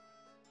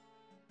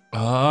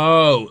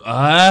 Oh,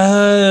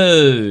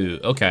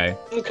 okay.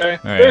 Okay,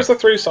 right. There's the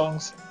 3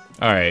 songs.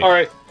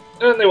 Alright.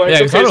 Anyway,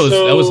 yeah, okay, that was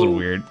a little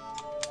weird.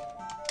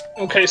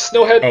 Okay,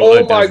 Snowhead.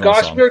 Oh my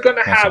gosh, we're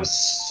gonna have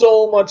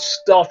so much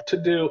stuff to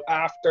do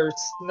after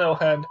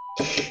Snowhead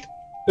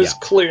is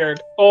cleared.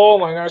 Oh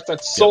my gosh,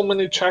 that's so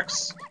many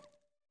checks.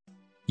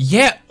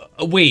 Yeah.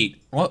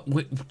 Wait. What?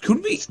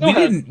 Couldn't we? We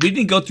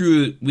didn't go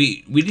through.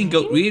 We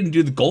didn't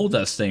do the gold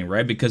dust thing,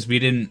 right? Because we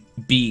didn't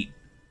beat.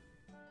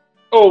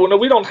 Oh no,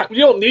 we don't. You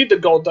don't need the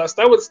gold dust.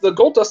 The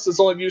gold dust is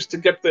only used to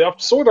get the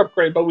sword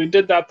upgrade, but we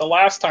did that the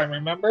last time.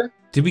 Remember?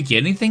 Did we get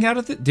anything out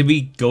of it? Did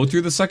we go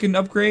through the second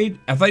upgrade?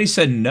 I thought you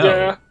said no.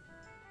 Yeah.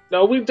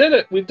 No, we did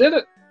it. We did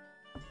it.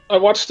 I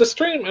watched the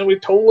stream and we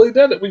totally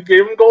did it. We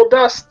gave him gold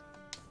dust.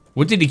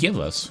 What did he give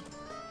us?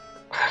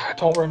 I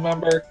don't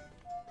remember.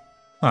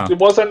 Huh. It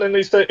wasn't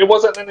anything. It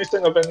wasn't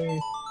anything of any.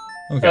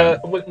 Okay.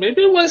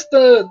 Maybe it was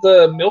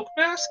the milk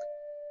mask.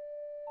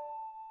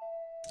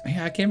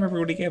 Yeah, I can't remember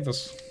what he gave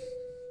us.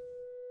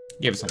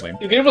 He gave us something.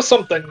 He gave us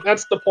something.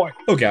 That's the point.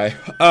 Okay.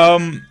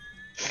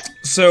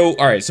 So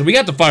all right. So we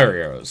got the fire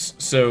arrows.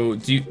 So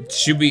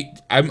should we?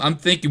 I'm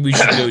thinking we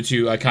should go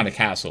to a kind of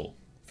castle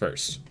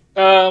first.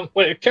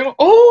 Wait.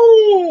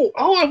 Oh,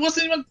 I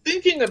wasn't even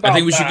thinking about. I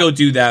think we should go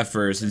do that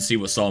first and see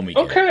what song we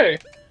get. Okay.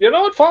 You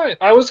know what? Fine.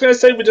 I was gonna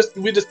say we just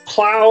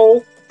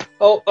plow.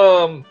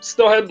 Oh,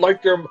 still had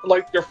like your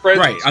friend.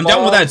 Right. I'm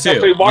down with that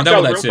too. We walked I'm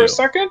down out with that for a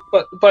second,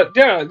 but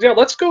yeah.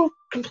 Let's go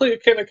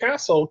complete King of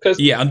Castle because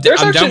I'm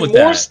actually down with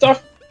more that.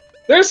 stuff.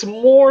 There's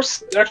more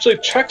actually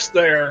checks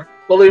there,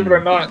 believe it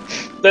or not,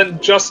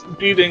 than just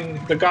beating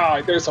the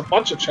guy. There's a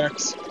bunch of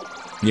checks.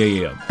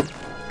 Yeah.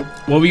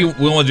 Well, we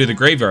want to do the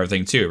graveyard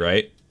thing too,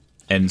 right?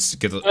 And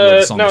get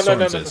the song no.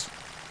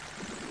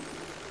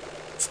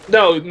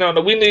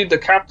 We need the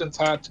captain's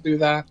hat to do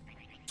that.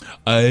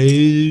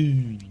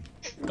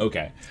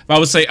 Okay. But I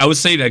would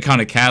say that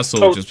kind of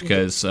castle just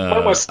because. I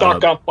want to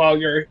stock up while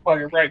you're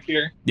right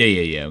here.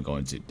 Yeah. I'm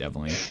going to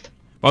definitely.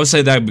 But I would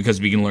say that because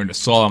we can learn the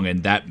song,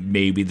 and that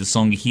may be the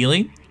song of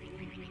healing.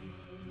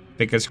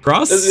 Fingers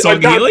crossed. Song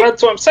of healing.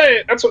 That's what I'm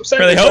saying.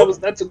 Really hope?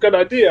 That's a good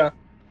idea.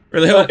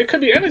 Really hope. It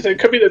could be anything. It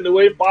could be the New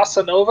Wave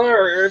Bossa Nova,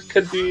 or it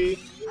could be.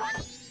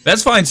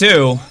 That's fine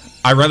too.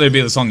 I'd rather it be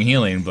the song of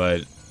healing,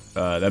 but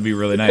that'd be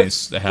really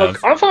nice to have.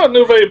 Look, I found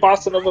New Wave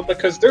Bossa Nova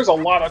because there's a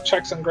lot of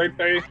checks in Great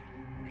Bay.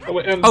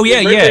 And oh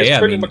yeah.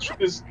 Pretty much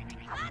is.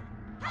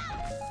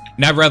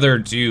 And I'd rather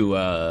do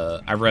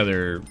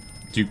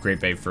Great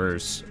Bay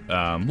first.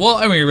 Well,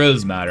 I mean, it really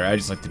doesn't matter. I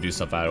just like to do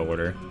stuff out of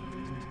order.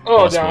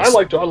 Oh yeah, I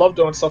love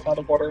doing stuff out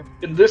of order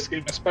in this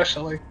game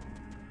especially.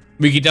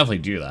 We could definitely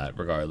do that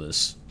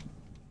regardless.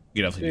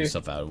 You can definitely do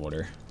stuff out of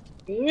order.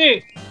 Yeah.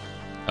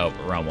 Oh,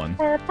 round one.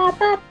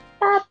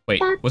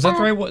 Wait, was that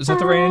the right one? Is that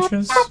the right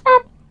entrance?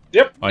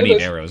 Yep. Oh, I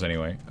need arrows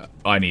anyway.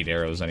 I need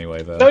arrows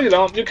anyway, though. No, you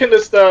don't. You can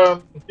just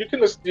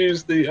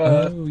use the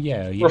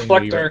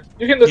reflector. Right.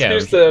 You can just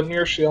use the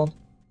mirror shield.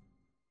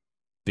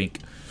 Bink.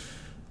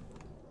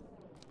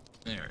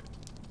 There.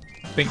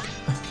 Bink.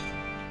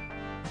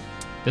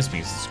 This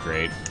piece is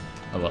great.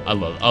 I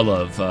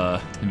love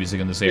the music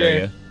in this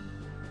area.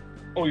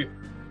 Oh yeah.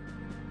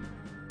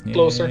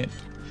 Closer.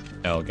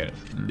 Oh, I'll get it.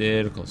 A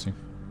little closer.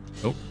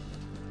 Oh.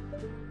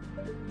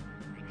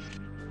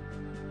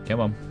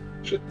 Come on.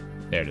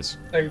 There it is.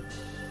 There.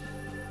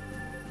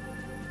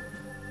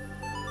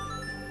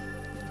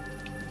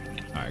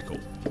 Alright, cool.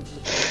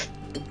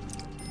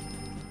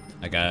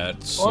 I got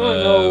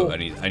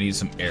I need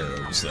some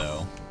arrows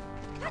though.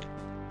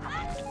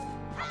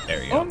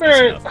 There you go. I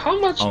wonder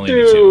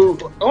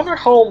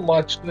how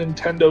much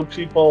Nintendo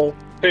people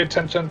pay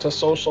attention to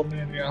social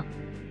media.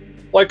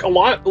 Like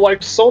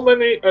so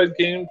many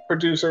game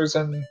producers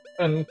and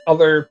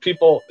other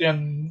people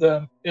in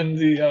the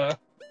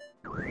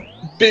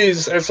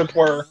biz, as it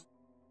were,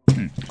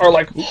 are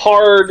like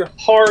hardcore.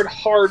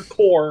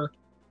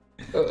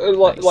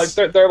 Nice. Like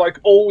they're like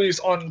always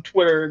on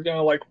Twitter. You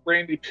know, like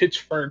Randy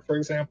Pitchford, for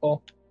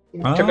example.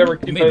 Can never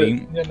keep maybe.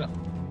 it. You know.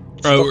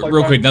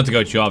 Real quick, not to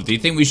cut you off. Do you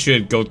think we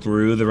should go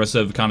through the rest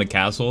of kind of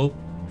castle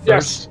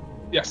first?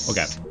 Yes.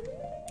 Okay.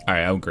 All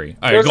right, I agree.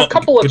 All right, There's a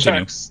couple of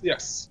checks.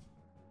 Yes.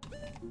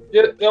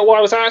 Yeah. Well, I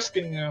was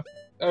asking how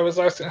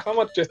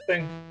much do you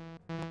think?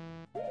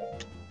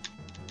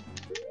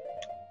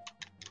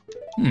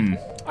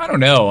 I don't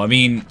know. I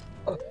mean,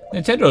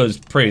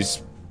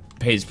 Nintendo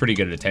pays pretty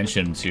good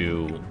attention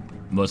to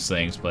most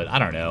things, but I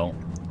don't know.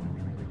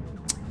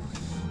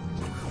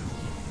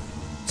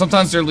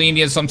 Sometimes they're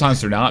lenient,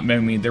 sometimes they're not. I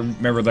mean,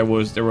 remember there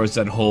was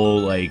that whole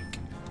like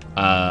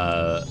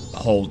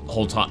whole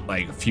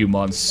like a few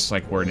months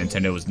like where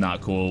Nintendo was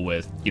not cool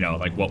with, you know,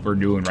 like what we're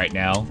doing right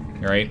now,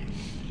 right?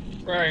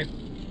 Right.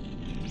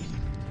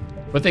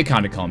 But they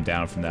kind of calmed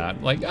down from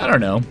that. Like, I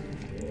don't know.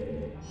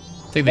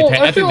 I think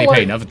they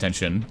pay enough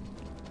attention.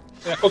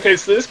 Yeah, okay,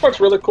 so this part's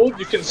really cool.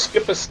 You can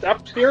skip a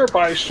step here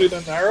by shooting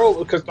an arrow,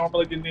 because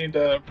normally you need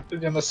to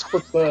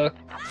split the,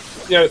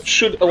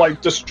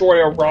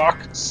 destroy a rock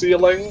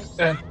ceiling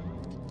and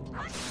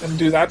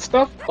do that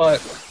stuff,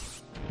 but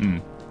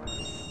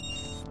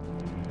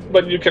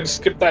you can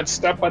skip that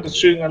step by just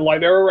shooting a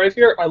light arrow right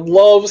here. I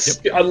love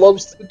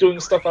doing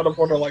stuff out of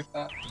order like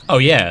that. Oh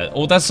yeah,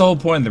 well that's the whole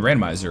point of the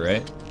randomizer,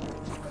 right?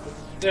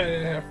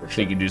 Yeah, for sure.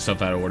 So you can do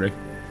stuff out of order.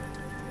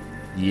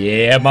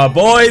 Yeah, my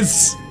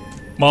boys!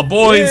 My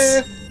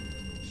boys!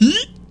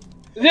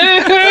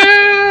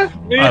 Yeah!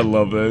 I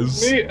love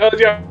this. Me and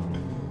the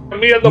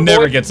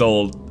Never boys. gets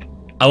old.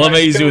 I love how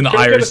he's doing the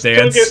Irish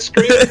stance.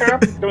 Can we get a screen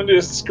cap? Can we do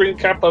a screen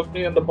cap of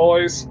me and the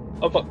boys?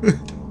 Oh,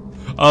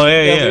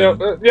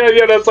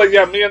 yeah. That's like,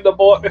 me and the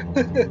boy. Me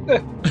and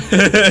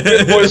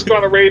the boys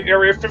going to raid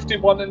Area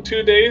 51 in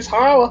 2 days.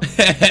 Holla!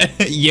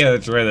 Yeah,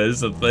 that's right. That is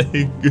the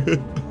thing.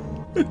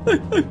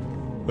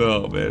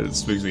 Oh, man.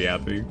 This makes me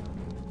happy.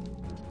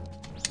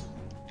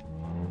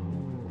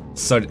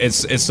 So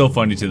it's still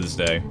funny to this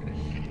day.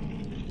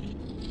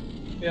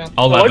 Yeah.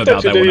 I'll laugh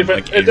about that when I'm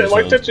like 8 years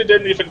old. That you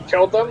didn't even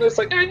kill them. It's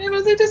like, you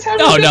know, they just have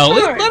no,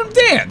 let them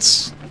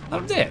dance. Let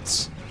them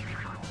dance.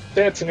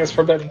 Dancing is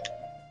forbidden.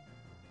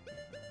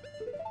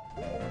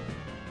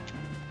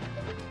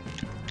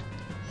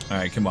 All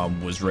right, come on,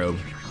 Wizrobe.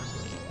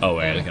 Oh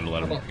wait, I gotta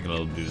let him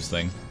do this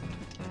thing.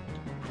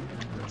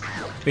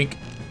 Bink.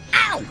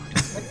 Ow!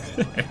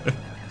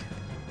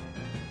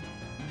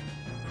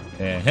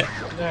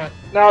 Yeah.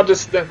 Now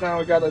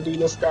we gotta do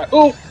this guy.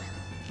 Ooh.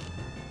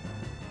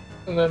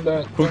 And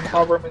then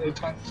however many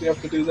times you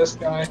have to do this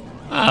guy.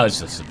 Oh, it's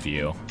just a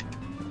few.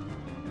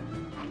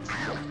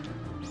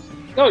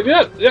 No,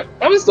 yeah.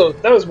 That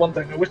was one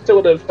thing. I wish they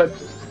would have had.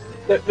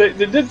 They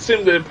did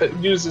seem to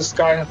use this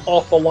guy an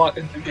awful lot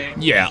in the game.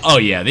 Yeah. Oh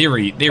yeah. They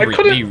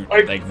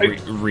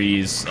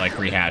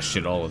rehash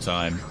shit all the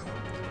time.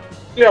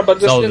 Yeah, but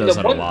just in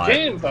the one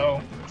game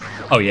though.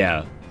 Oh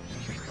yeah.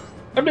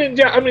 I mean,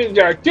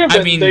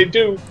 given they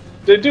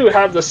do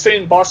have the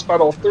same boss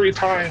battle 3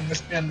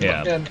 times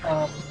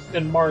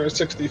in Mario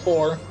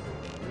 64.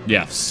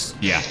 Yes.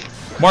 Yeah.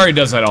 Mario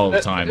does that all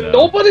the time though.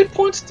 Nobody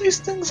points these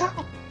things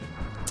out.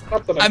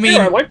 Not that I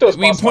like those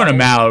we point them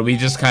out. We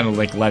just kind of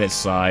like let it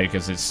slide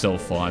because it's still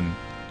fun.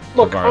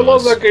 Look, regardless. I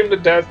love that game to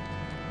death.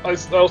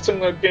 I'll sing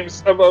the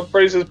game's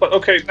praises, but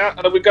okay, now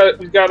we gotta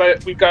do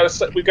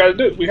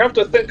it. We have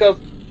to think of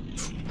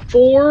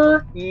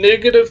 4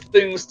 negative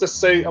things to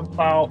say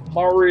about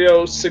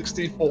Mario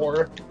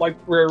 64, like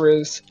Rare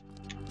is.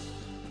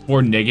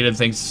 4 negative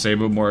things to say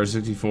about Mario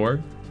 64?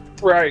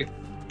 Right.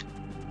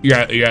 You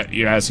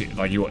ask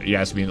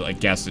me like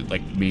guess it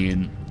like me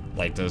and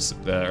like this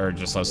or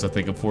just us to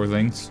think of 4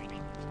 things.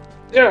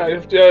 Yeah, you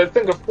have to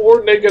think of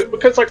 4 negative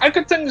because like I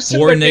could think of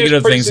 4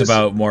 negative things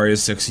about Mario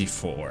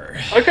 64.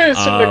 I could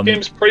sing that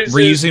game's praises.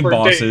 Reusing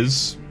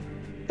bosses.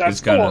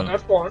 That's one.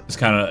 It's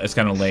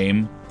kind of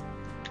lame.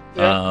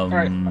 Yeah,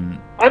 right.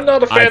 I'm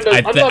not a fan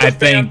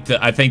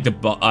I think the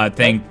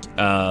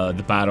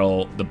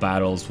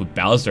battles with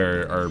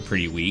Bowser are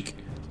pretty weak.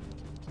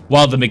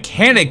 While the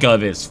mechanic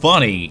of it's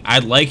funny, I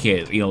like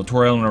it. You know,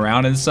 twirling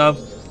around and stuff.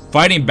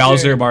 Fighting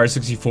Bowser in Mario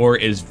 64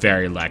 is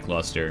very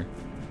lackluster.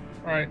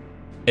 Right.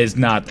 It's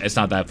not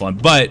that fun,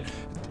 but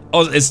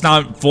it's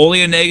not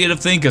fully a negative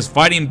thing because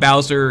fighting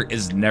Bowser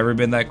has never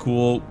been that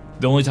cool.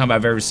 The only time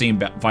I've ever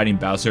seen fighting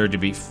Bowser to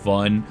be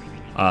fun.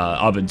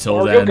 Up until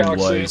Mario then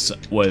Galaxy.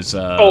 was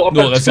up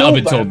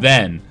until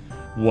then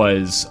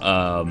was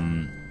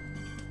Mario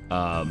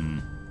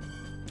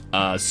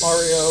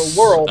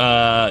World.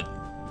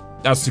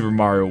 Not Super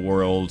Mario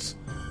World.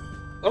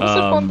 That was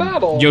a fun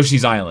battle.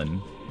 Yoshi's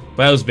Island,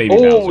 but that was Baby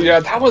Bowser. Oh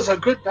yeah, that was a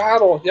good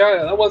battle.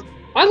 Yeah, that was.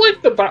 I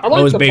like the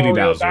Baby Mario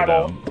Bowser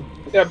battle. though.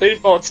 Yeah,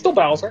 it's still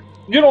Bowser.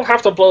 You don't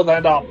have to blow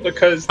that up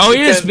because. Oh,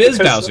 it is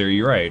Bowser.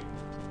 You're right.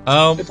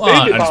 It's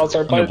Baby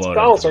Bowser, but it's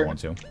Bowser.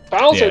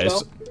 Bowser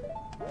though.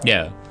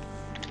 Yeah.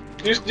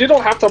 You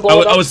don't have to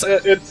blow it up. It's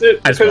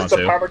because it's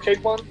a powder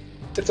cake one.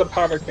 It's a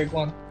powder cake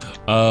one.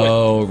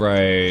 Oh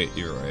right,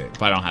 you're right.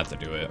 But I don't have to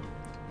do it.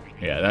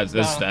 Yeah,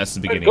 that's the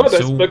beginning.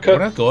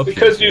 So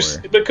because you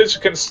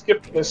can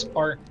skip this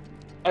part.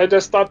 I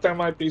just thought there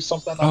might be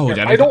something up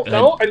here. I don't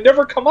know. I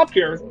never come up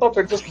here. I thought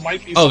there just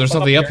might be. Oh, there's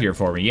something up here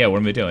for me. Yeah,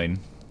 what am I doing?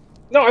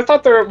 No, I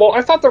thought there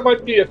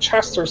might be a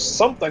chest or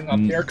something up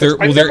here.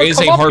 There is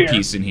a heart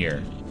piece in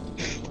here.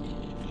 It's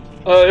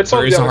on the other side.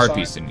 There is a heart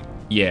piece in here.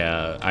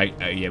 Yeah,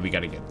 yeah, we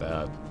gotta get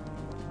that.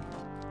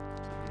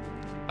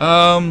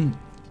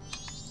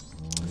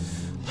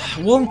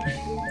 Well,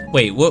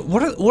 wait,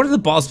 what are the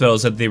boss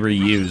battles that they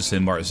reused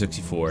in Mario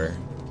 64?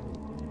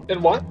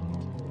 In what?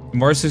 In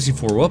Mario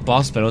 64, what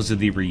boss battles did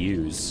they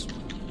reuse?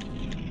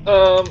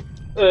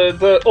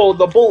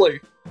 The bully.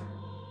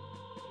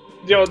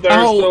 You know,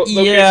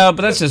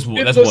 but that's one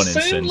instance. In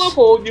the same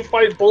level, you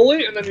fight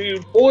bully, and then you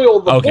boil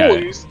the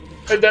bullies.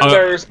 And then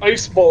there's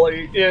Ice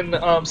Bully in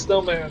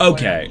Snowman.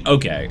 Okay,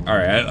 all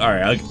right.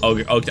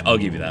 I'll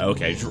give you that.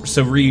 Okay,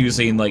 so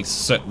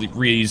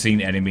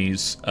reusing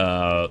enemies.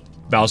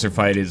 Bowser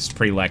fight is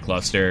pretty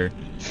lackluster.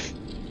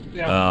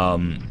 Yeah.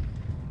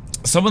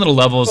 Some of the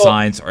level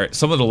designs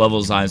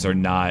are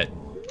not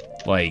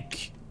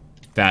like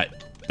that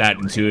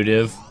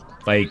intuitive.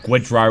 Like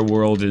Dry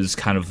World is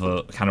kind of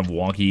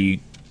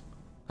wonky.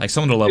 Like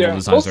some of the level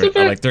designs are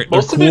like they're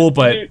cool,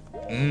 but.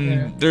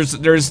 There's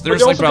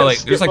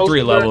like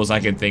 3 levels I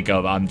can think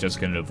of I'm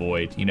just gonna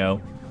avoid, you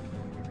know?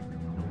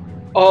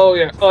 Oh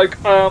yeah, like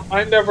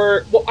I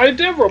never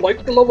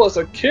liked the level as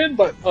a kid,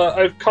 but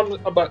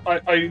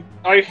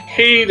I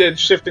hated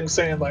shifting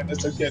sand line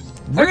as a kid.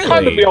 Really? I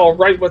kind of be all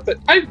right with it.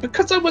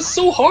 Because it was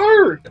so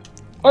hard.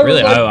 I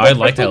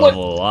liked that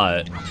level a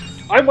lot.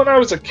 When I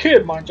was a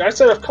kid, mind you, I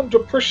said I've come to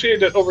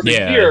appreciate it over the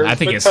years. I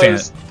think it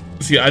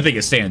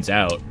stands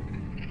out.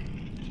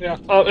 Yeah,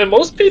 and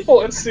most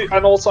people,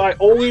 and also I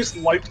always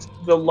liked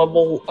the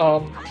level,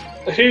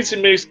 the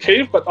Hazy Maze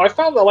Cave, but I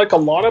found that like a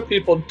lot of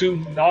people do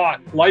not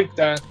like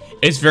that.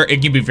 It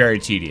can be very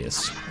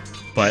tedious,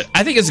 but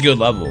I think it's a good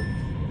level.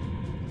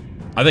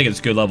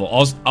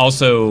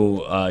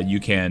 Also, you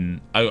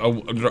can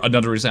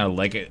another reason I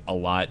like it a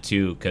lot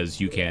too, because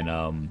you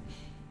can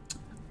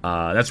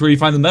That's where you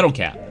find the metal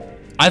cap.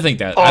 I think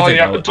that. Oh,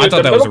 I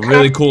thought that was a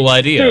really cool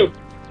idea. Dude,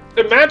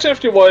 imagine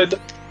if you would,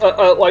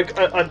 like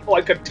a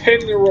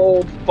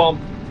 10-year-old bump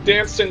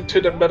dancing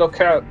to the metal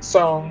cap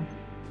song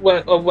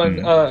when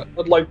that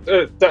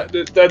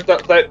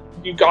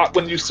you got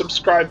when you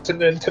subscribed to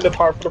Nintendo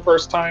Power for the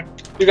first time.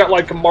 You got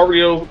like a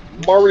Mario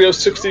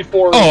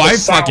 64. Oh, I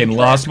fucking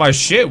lost my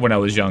shit when I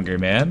was younger,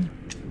 man.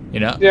 You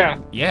know? Yeah.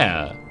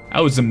 Yeah. That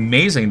was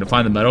amazing to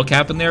find the metal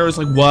cap in there. It was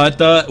like, what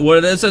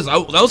is this?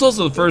 That was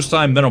also the first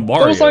time Metal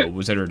Mario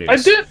was introduced. I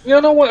did, you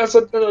know what, as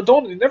an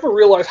adult, you never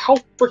realized how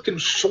freaking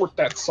short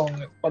that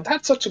song is. But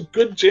that's such a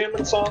good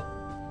jamming song.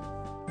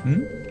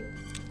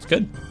 It's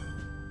good.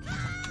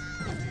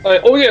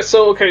 Oh yeah,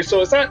 so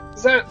is that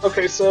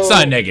okay? So it's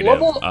not negative.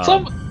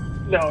 some of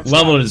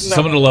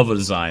the level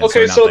design.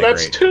 Okay, so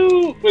that's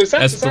great. 2.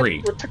 That's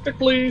 3. We're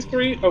technically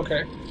 3.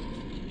 Okay.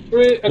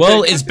 3. Okay.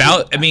 Well, is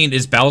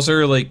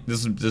Bowser like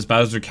does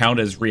Bowser count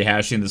as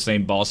rehashing the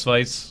same boss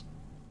fights?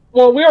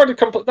 Well, we already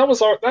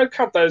I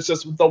count that as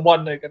just the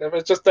one negative.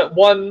 It's just that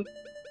one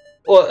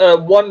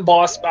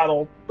boss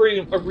battle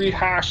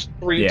rehashed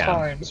 3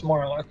 times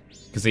more or less.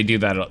 Because they do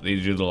that. They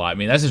do it a lot. I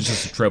mean, that's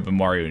just a trope in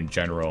Mario in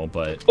general,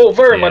 but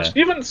very much.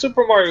 Even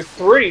Super Mario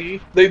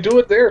 3, they do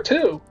it there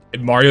too.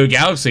 In Mario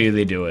Galaxy,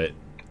 they do it.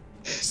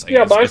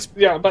 But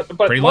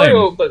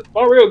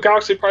Mario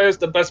Galaxy probably has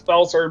the best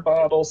Bowser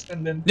battles,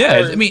 and then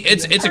I mean,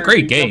 it's a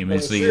great game.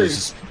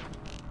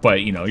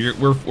 But you know,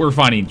 we're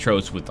finding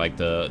tropes with like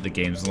the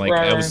games. Like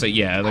I would say,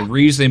 like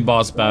reusing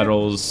boss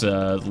battles,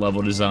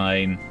 level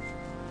design.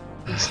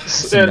 And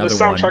the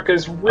soundtrack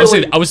is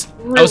really. I would say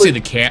the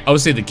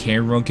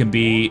camera run can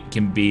be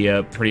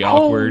pretty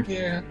awkward. Oh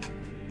yeah.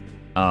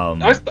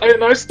 I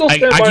still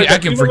stand by that. I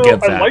can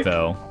forgive that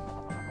though.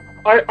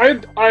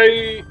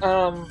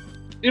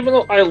 Even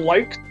though I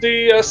like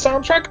the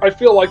soundtrack, I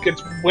feel like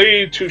it's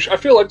way too. I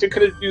feel like they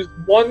could have used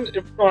 1,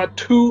 if not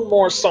 2,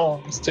 more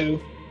songs to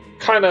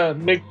kind of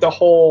make the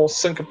whole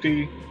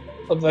syncope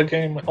of the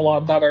game a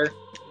lot better.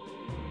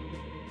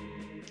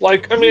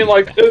 Like, I mean,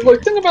 like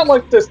think about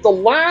like this: the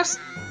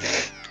last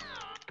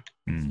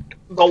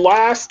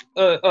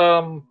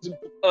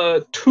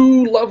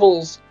 2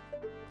 levels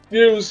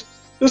use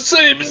the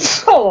same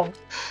song.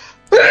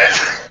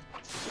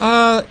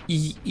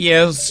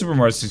 Yeah, Super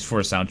Mario 64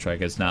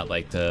 soundtrack is not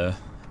like the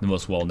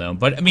most well known,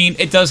 but I mean,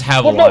 it does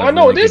have a lot of I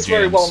know really it is good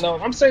very jams. well known.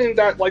 I'm saying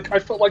that like I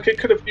felt like it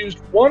could have used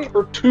 1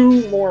 or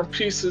 2 more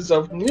pieces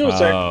of music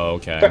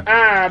to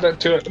add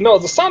to it. No,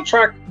 the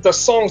soundtrack, the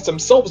songs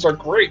themselves are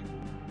great.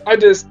 I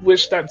just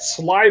wish that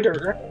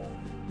Slider,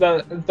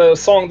 the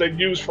song they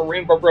used for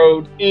Rainbow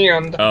Road,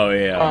 and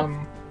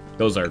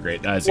those are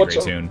great. That's a great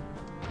tune.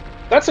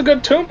 That's a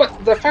good tune,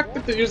 but the fact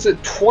that they use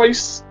it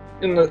twice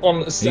on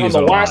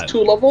the last 2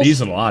 levels, these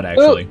a lot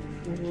actually,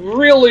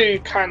 really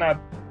kind of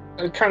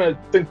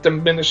think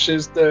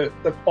diminishes the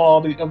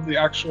quality of the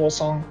actual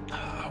song.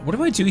 What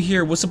do I do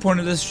here? What's the point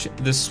of this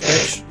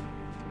switch?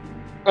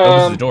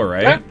 Opens the door,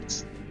 right?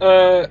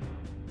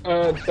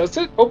 Does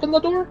it open the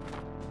door?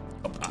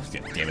 Oh,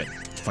 damn it.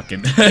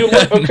 Fucking... you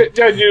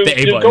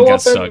go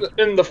up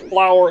in the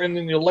flower and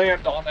then you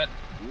land on it.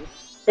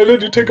 And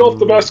then you take off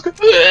the mask.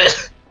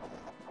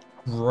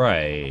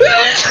 Right.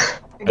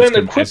 Then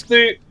equip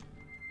the...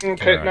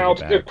 Okay, now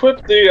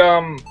equip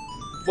the,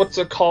 what's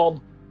it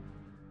called?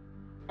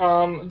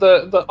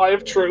 The Eye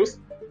of Truth.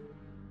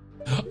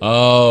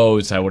 Oh,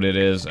 is that what it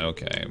is?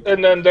 Okay.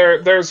 And then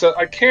there's a...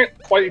 I can't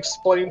quite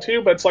explain to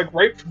you, but it's like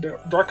right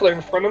directly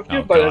in front of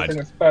you, but I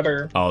think it's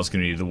better. Oh, it's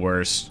gonna be the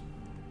worst.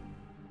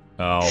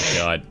 Oh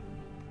god.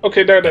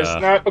 Okay, there it is.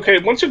 Now, okay,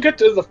 once you get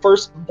to the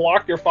first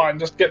block, you're fine.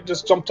 Just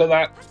jump to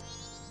that.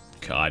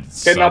 God.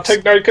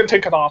 Okay, now you can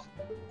take it off.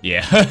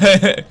 Yeah.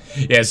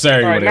 Yeah.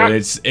 Sorry, right, whatever.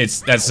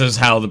 That's just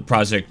how the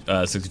Project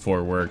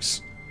 64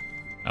 works.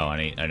 Oh,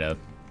 I know.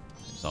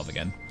 It's off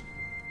again.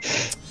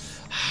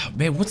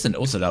 Man, what's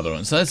another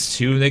one? So that's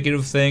 2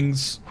 negative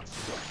things.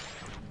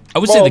 I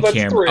would say the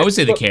camera. 3. I would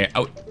say the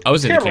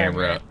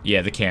camera.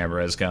 Yeah, the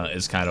camera is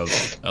kind of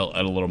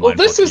a little. Well,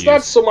 this is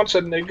not so much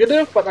a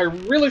negative, but I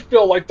really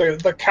feel like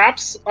the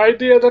caps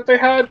idea that they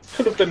had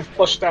could have been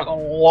fleshed out a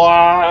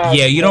lot.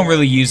 Yeah, you don't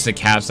really use the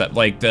caps that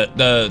like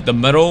the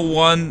metal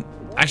one.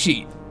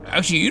 Actually,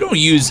 you don't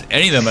use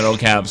any of the metal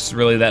caps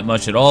really that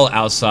much at all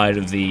outside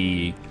of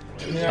the.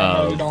 Yeah,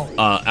 no, you don't.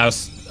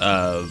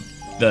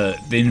 The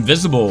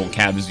invisible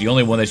cap is the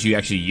only one that you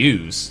actually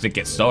use to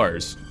get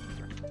stars.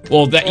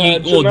 Well,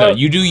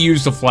 you do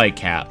use the flight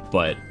cap,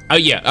 but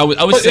yeah, I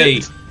would say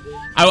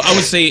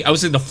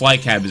the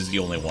flight cap is the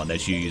only one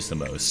that you use the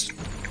most.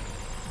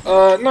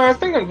 No, I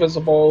think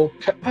invisible.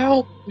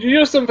 Well, you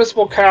use the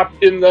invisible cap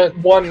in the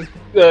one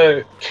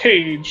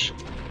cage.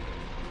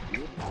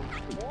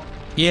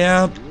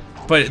 Yeah,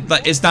 but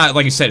it's not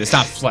like you said. It's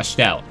not fleshed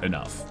out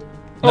enough.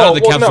 None of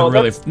the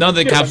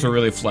caps are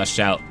really fleshed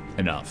out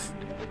enough.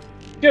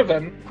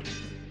 Given.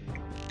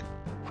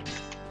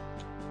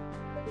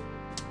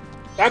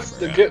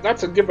 That's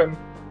a given.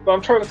 But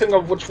I'm trying to think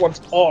of which ones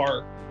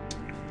are.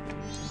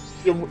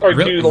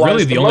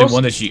 Really, the only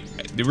one that you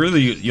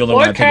really the only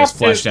one I think is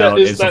fleshed out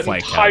is the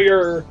flight cap.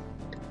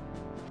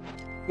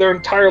 Their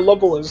entire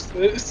level is.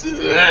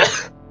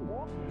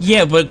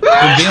 Yeah, but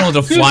being able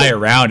to fly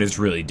around is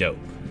really dope.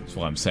 That's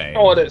what I'm saying.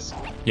 Oh, it is.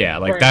 Yeah,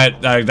 like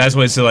that's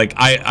what it's like.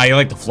 I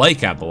like the flight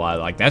cap a lot.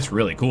 Like that's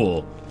really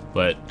cool.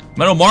 But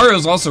Metal Mario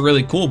is also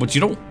really cool, but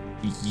you don't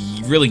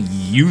really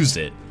use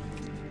it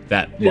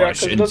that much. Yeah,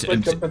 because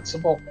it's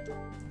invincible.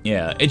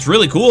 Yeah, it's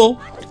really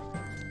cool.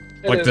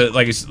 Like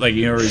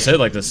you already said,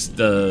 like the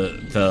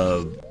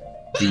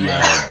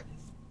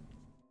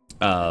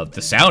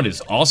sound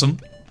is awesome.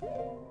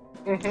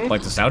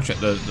 Like the soundtrack,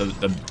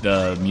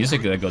 the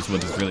music that goes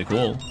with it is really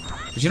cool.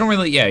 But you don't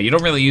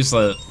really use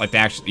the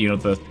actual,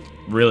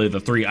 the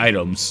 3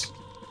 items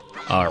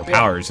or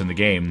powers in the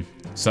game.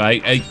 So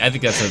I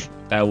think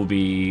that would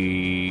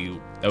be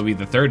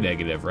the third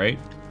negative, right?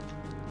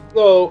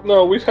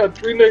 No, we've had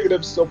 3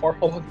 negatives so far.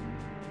 Hold on.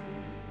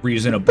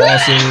 Reason of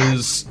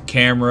bosses,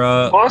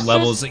 camera,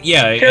 levels,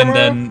 yeah, camera,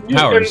 and then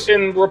powers.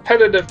 And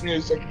repetitive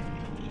music.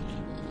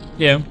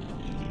 Yeah.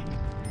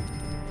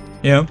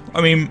 Yeah, I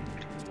mean,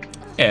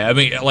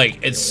 like,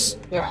 it's...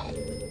 Yeah.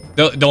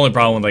 The only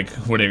problem, like,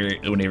 whenever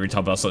you talk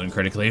about something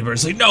critically, but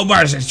it's like, no,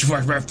 Mario 64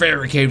 is my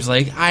favorite game. It's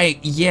like,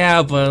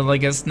 yeah, but,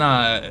 like, it's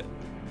not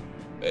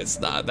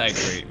that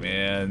great,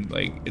 man.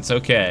 Like, it's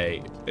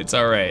okay. It's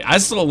alright. I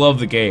still love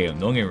the game,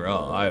 don't get me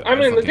wrong. I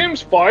mean, the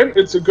game's fine.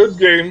 It's a good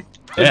game.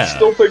 Yeah. I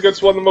still think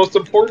it's one of the most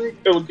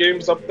important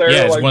games up there.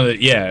 Yeah, it's one of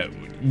the,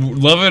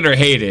 love it or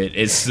hate it,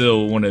 it's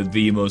still one of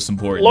the most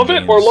important Love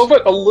games it or love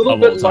it a little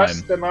bit less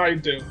time. than I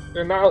do.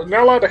 You're not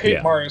allowed to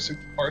hate Mario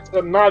 64. It's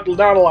not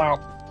allowed.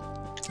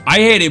 I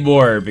hate it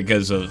more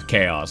because of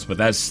chaos, but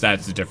that's a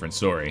different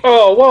story.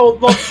 Oh well,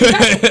 that's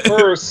a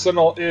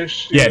personal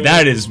issue. Yeah,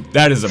 that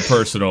is a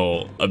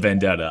personal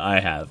vendetta I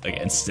have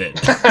against it.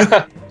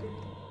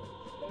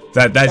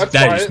 That's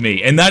just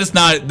me, and that's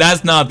not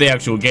the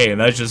actual game.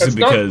 That's just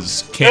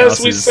because chaos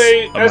as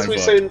we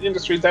say in the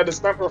industry, that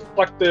is not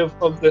reflective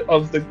of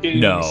the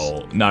game.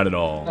 No, not at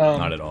all.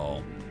 Not at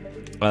all.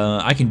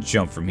 I can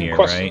jump from here,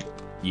 right?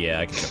 Yeah,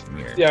 I can jump from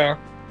here. Yeah.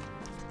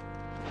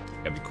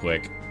 Gotta be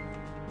quick.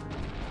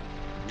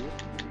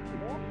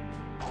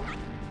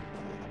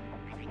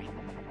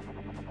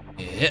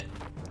 Yeah.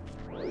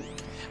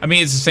 I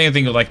mean, it's the same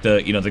thing with like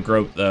the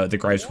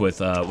gripes with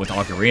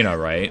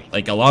Ocarina, right?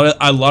 Like a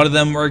lot of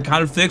them are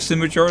kind of fixed in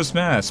Majora's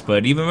Mask,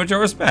 but even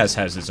Majora's Mask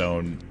has its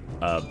own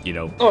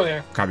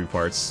copy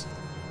parts.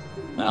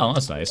 Oh,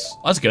 that's nice.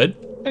 That's good.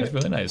 That's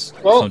really nice.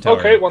 Well,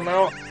 okay,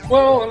 well,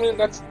 I mean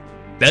that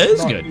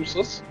is good.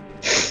 Useless.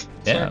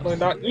 Yeah. Certainly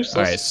not useless.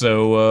 All right,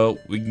 so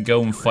we can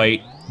go and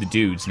fight the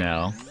dudes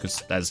now,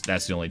 because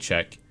that's the only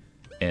check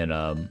in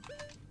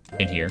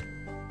here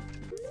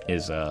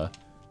is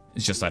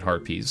it's just that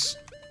heart piece.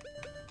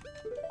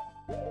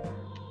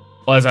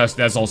 Well,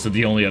 that's also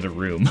the only other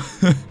room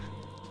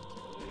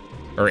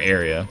or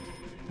area.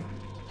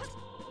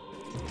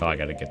 Oh, I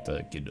gotta get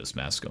this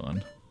mask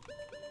on.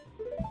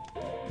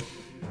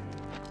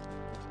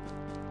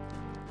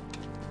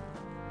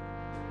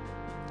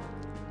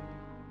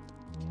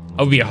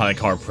 I would be like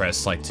hard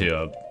pressed, or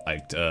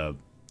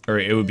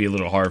it would be a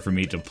little hard for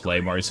me to play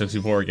Mario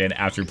 64 again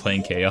after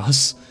playing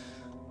Chaos.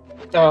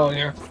 Oh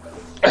yeah.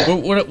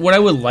 What I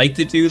would like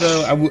to do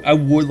though, I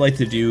would like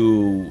to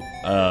do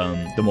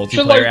the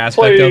multiplayer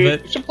aspect of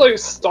it. You should play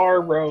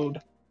Star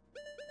Road.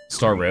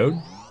 Star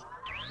Road?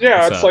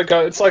 Yeah,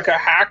 it's like a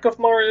hack of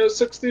Mario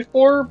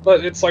 64,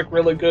 but it's like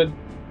really good.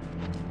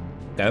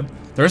 Okay.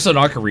 There's an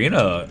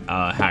Ocarina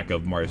hack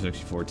of Mario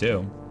 64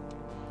 too.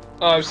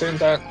 Oh, I've seen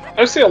that.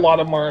 I see a lot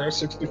of Mario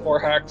 64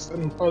 hacks,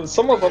 and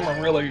some of them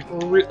are really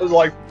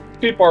like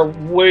people are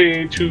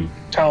way too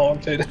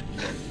talented.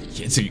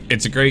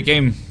 It's a great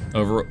game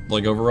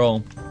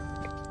overall.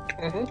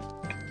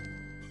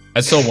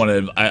 I'm still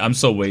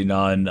waiting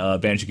on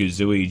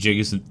Banjo-Kazooie,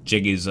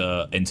 Jiggy's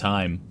in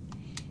Time.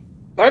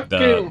 That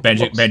game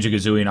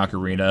Banjo-Kazooie and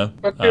Ocarina.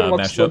 That game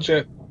looks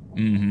legit.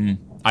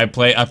 I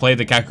played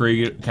the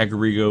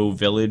Kakariko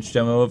Village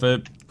demo of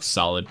it.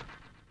 Solid.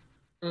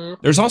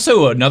 There's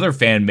also another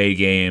fan-made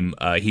game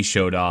he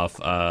showed off.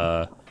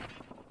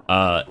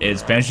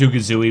 It's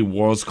Banjo-Kazooie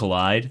Worlds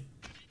Collide.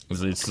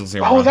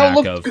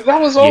 That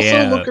was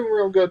also looking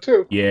real good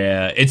too.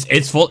 Yeah,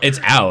 it's full. It's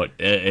out.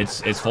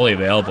 It's fully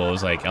available. It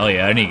was like, oh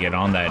yeah, I need to get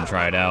on that and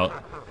try it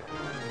out.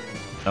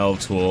 Oh,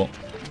 it's cool.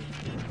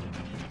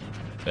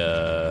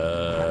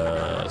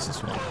 What's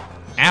this one?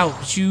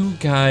 Ouch! You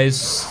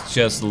guys,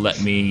 just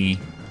let me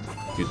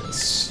do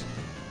this.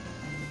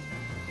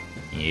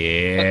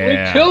 Yeah. Let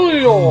me kill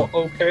you.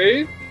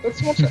 Okay,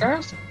 that's what you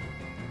ask.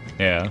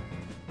 Yeah.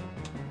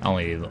 I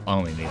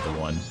only need the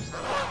one.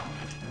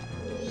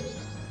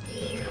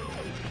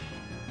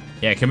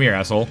 Yeah, come here,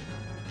 asshole.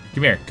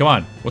 Come here, come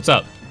on. What's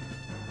up?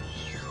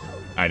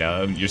 I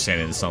know, you're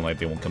standing in the sunlight,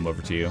 they won't come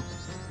over to you.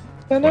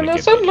 And in the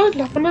sunlight,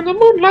 laughing in the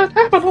moonlight,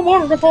 having a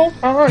wonderful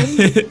time.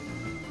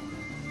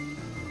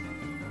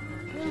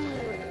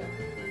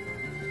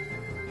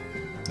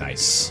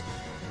 Nice.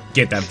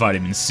 Get that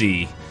vitamin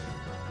C.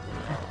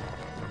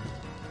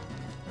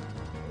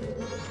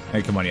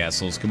 Hey, come on, you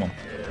assholes. Come on.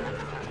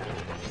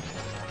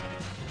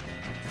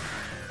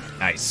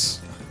 Nice.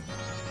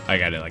 I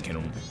got it. I hit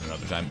him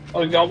another time.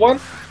 Oh, you got one?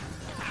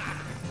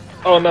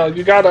 Oh no,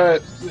 you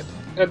gotta.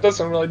 It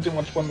doesn't really do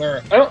much when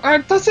they're.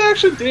 Does it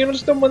actually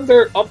damage them when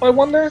they're up by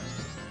one there?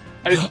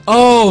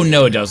 Oh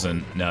no, it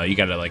doesn't. No, you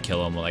gotta like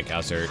kill them like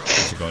as they're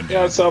going down.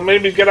 Yeah, so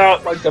maybe get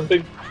out like a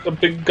big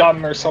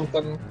gun or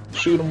something.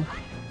 Shoot them.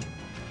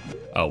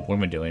 Oh, what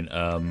am I doing?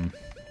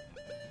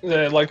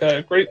 Yeah, like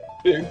a great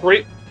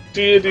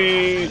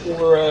deity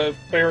or a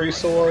fairy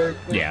sword.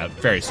 Yeah,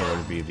 fairy sword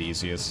would be the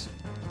easiest.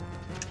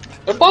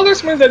 It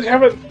bothers me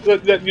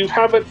that you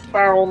haven't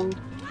found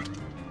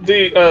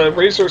the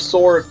razor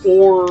sword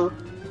or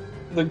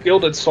the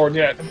gilded sword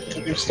yet.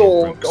 You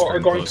still are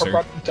going to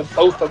run into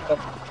both of them.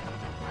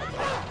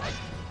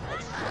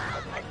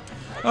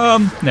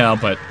 No,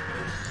 but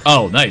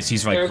oh, nice.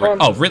 He's right.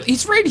 Oh, really?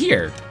 He's right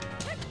here.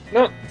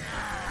 No.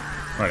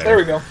 Whatever. There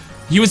we go.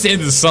 He was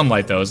into the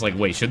sunlight though. It's like,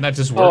 wait, shouldn't that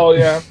just work? Oh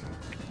yeah.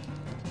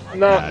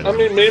 No, I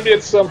mean maybe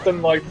it's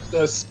something like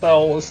the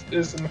spell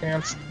is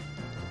enhanced.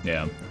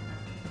 Yeah.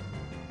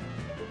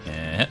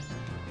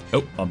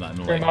 Oh, I'm not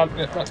in the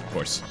light. Of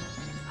course.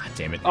 God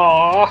damn it.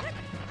 Aww.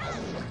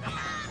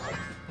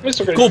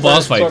 Cool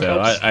boss fight though.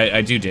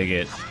 I do dig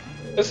it.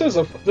 This is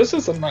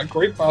a not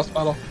great boss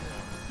battle.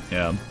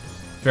 Yeah.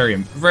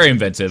 Very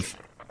inventive.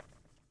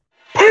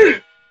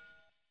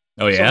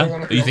 Oh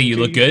yeah? You think you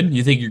look good?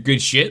 You think you're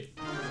good shit?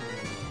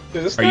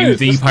 Dude, are you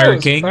the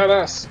Pirate King?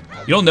 Badass.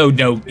 You don't know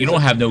you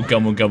don't have no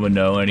gumma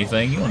no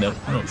anything. You don't know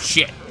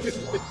shit.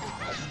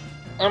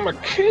 I'm a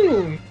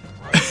king.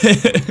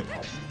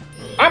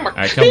 I'm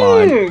a king! Come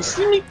on.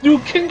 See me do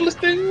kingless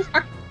things?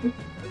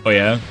 Oh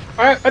yeah?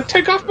 I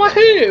take off my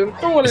head and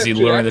throw it at you. Is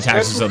he lowering the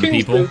taxes of the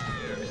people?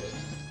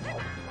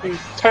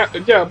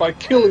 Yeah, by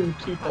killing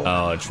people.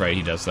 Oh, that's right,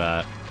 he does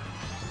that.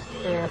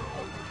 Yeah.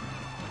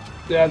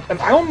 Yeah, and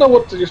I don't know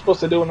what you're supposed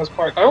to do in this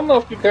part. I don't know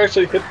if you can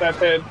actually hit that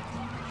head.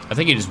 I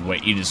think you just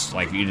wait, you just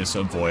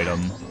avoid him.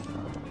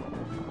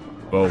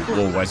 Whoa,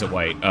 why is it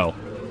white? Oh.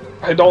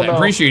 I don't know. I'm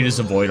pretty sure you just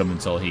avoid him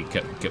until he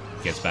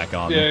gets back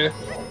on. Yeah.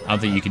 I don't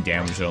think you can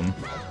damage him.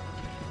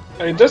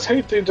 I just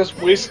hate to just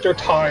waste your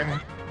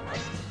time.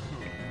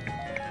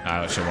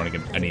 I actually want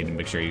to I need to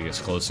make sure he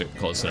gets close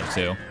enough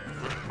too.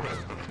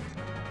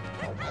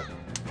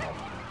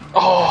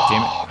 Oh,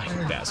 damn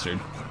it, you bastard.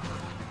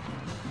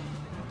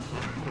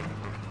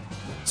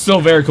 Still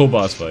a very cool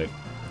boss fight.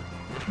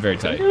 Very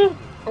tight.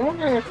 I'm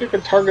wondering if you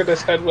can target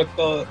his head with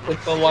the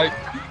light.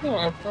 No,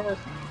 I've never.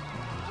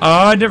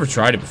 I never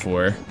tried it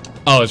before.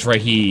 Oh, that's right.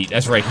 He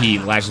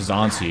latches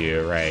onto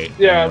you, right?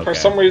 Yeah, okay. For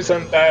some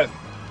reason that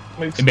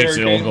makes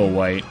it all go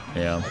white.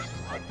 Yeah.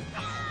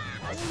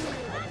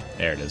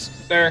 There it is.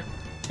 There.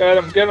 Get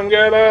him! Get him!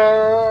 Get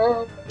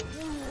him!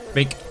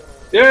 Make.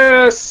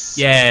 Yes!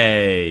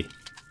 Yay!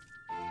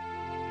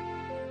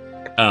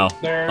 Oh.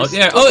 There's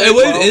yeah. Oh,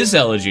 it is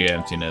Elegy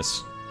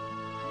Emptiness.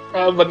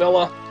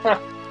 Vanilla. Huh.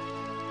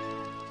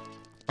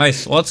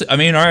 Nice. Well, I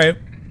mean, all right.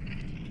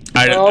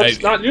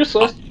 It's not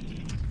useless.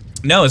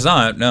 No, it's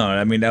not. No,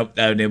 I mean that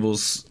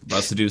enables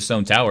us to do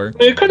Stone Tower.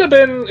 It could have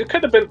been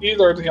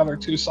either of the other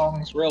two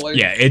songs, really.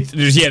 Yeah,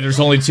 there's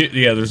only two.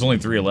 Yeah, there's only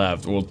 3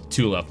 left. Well,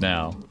 2 left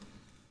now.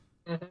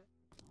 Mm-hmm.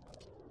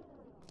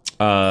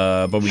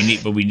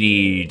 But we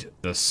need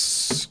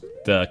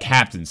the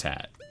captain's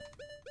hat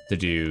to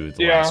do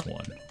the last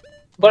one.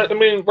 But I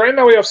mean, right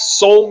now we have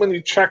so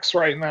many checks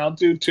right now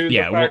due to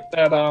the fact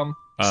that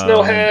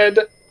Snowhead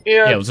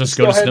and let's just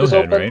go to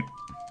Snowhead, right?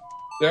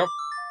 Yep.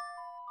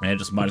 Man,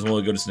 just might as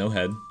well go to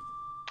Snowhead.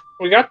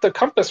 We got the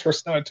compass for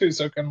Snowhead too,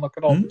 so we can look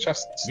at all the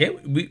chests. Yeah,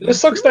 we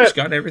sucks that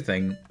got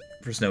everything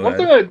for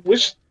Snowhead.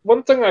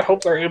 One thing I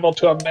hope they're able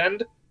to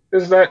amend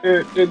is that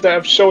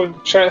of showing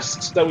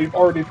chests that we've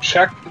already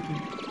checked in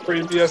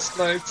previous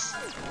nights.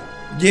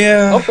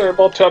 Yeah. I hope they're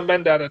able to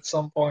amend that at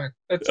some point.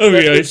 Nice. I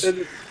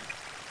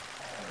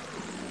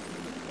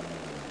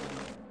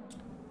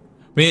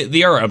mean,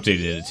 they are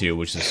updated it too,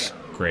 which is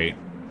great.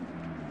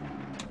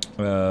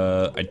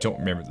 I don't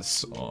remember the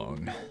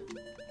song.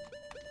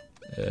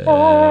 Okay.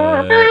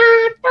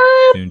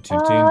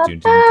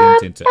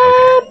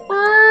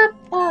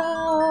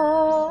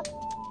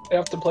 You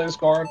have to play as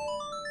guard.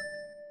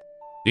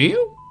 Do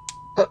you?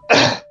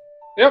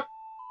 Yep.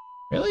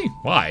 Really?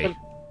 Why?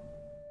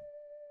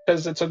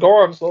 Because it's a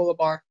Goron's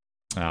lullaby.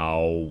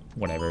 Oh,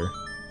 whatever.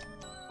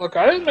 Look,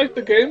 I didn't make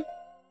the game.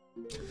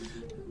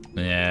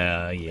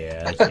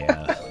 Yeah.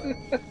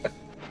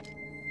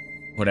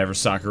 Whatever,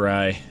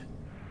 Sakurai.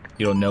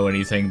 You don't know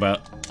anything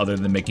about other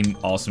than making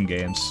awesome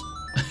games.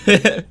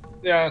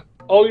 Yeah,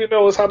 all you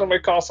know is how to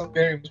make awesome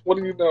games. What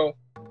do you know?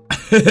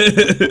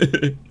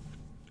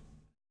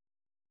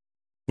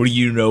 What do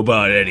you know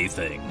about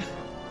anything?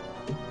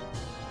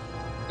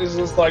 This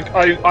is like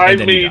I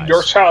made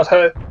your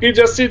childhood. He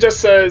just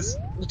says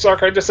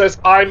Sakurai just says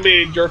I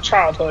made your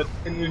childhood,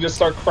 and you just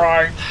start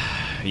crying.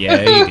 Yeah,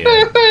 he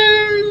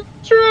did.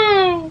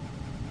 True.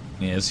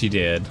 Yes, he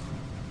did.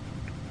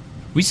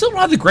 We still don't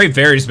have the Great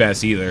Fairies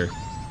Mass either.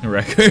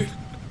 Record.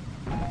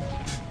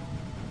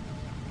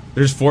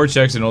 There's 4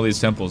 checks in all these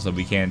temples that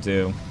we can't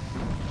do.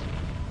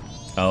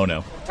 Oh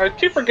no. I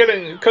keep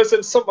forgetting because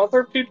in some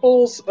other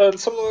people's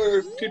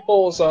randos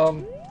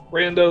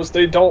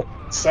they don't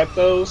set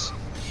those.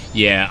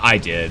 Yeah, I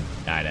did.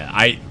 I know.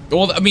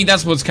 Well, I mean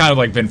that's what's kind of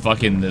like been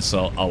fucking this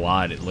a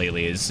lot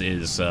lately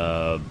is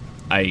I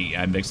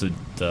mixed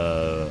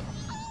the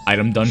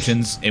item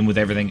dungeons in with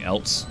everything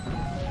else.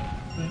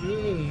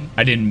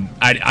 I didn't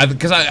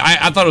because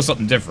I thought it was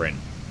something different.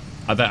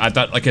 I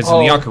thought like in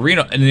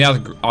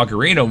the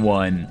Ocarina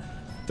one,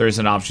 there's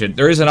an option.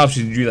 There is an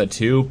option to do that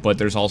too, but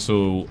there's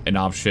also an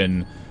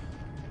option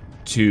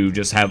to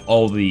just have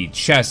all the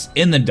chests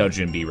in the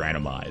dungeon be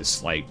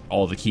randomized, like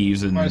all the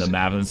keys and the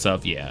map and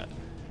stuff. Yeah,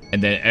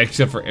 and then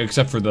except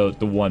for the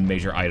one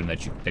major item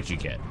that you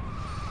get,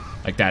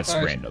 like that's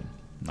random.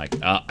 Like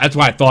that's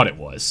why I thought it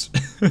was.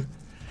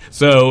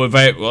 So if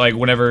I like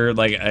whenever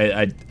like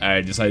I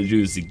decide to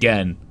do this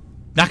again,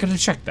 not gonna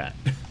check that.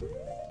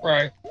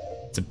 Right.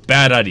 It's a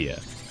bad idea.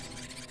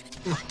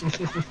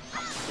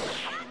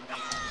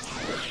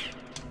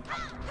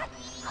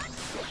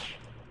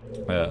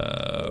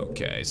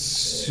 Okay,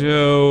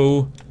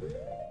 so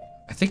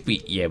I think we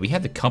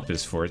had the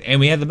compass for it, and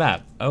we had the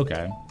map.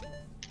 Okay.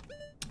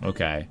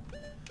 Okay.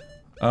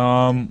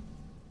 Well,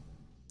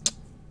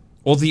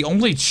 the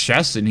only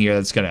chest in here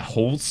that's gonna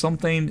hold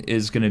something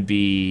is gonna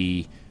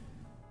be.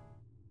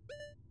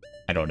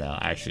 I don't know.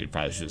 Actually,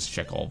 probably should just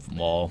check all of them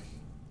all.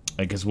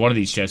 Because one of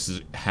these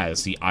chests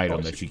has the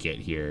item that you get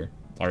here,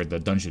 or the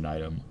dungeon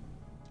item.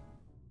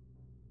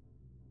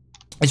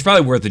 It's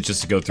probably worth it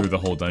just to go through the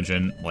whole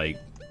dungeon, like,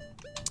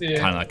 kind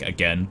of like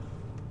again.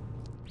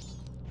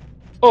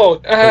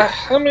 Oh,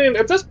 I mean,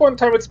 at this point in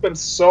time, it's been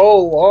so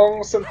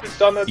long since we've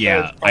done it.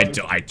 Yeah, I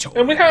don't.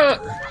 And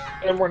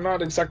we're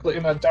not exactly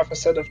in a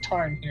deficit of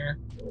time here.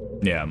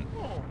 Yeah.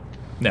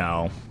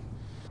 No.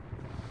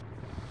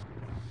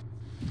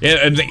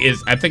 Yeah,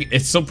 I think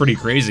it's still pretty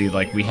crazy.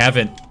 Like we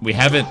haven't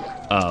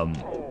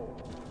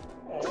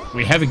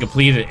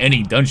completed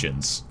any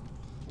dungeons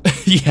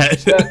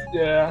yet.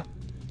 Yeah.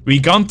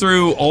 We've gone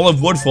through all of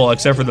Woodfall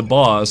except for the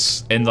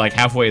boss and like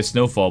halfway of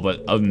Snowfall,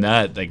 but other than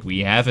that, like we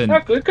haven't.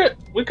 Heck, we could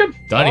done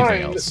find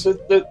anything else.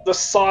 the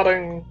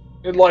sodding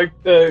like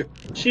the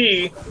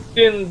key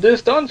in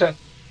this dungeon.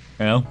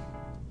 Yeah.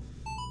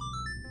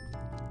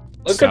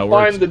 We could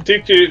find the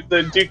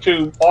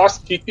Deku boss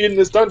key in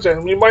this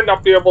dungeon. We might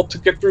not be able to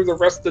get through the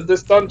rest of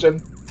this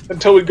dungeon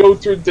until we go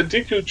through the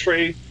Deku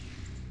tree.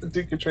 The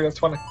Deku tree, that's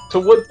funny.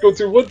 Go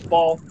through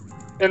Woodfall,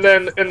 and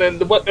then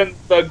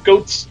the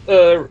goat's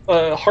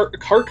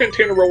heart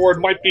container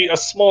reward might be a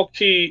small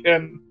key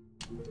in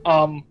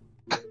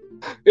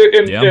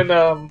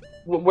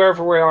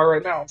wherever we are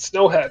right now, in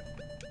Snowhead.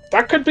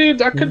 That could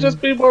just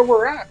be where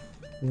we're at.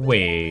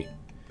 Wait,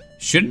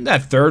 shouldn't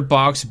that third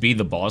box be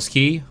the boss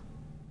key?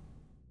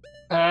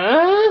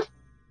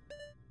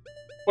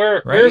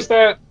 Where's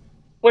that?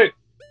 Wait,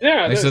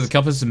 yeah. Next to the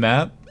compass and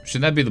map?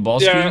 Shouldn't that be the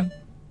boss key?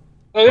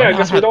 Oh yeah, I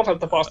guess we don't have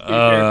the boss key here.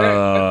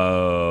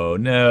 Oh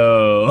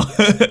no.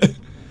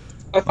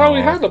 I thought we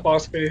had the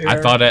boss key here.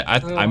 I thought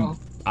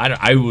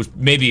I was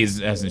maybe it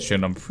hasn't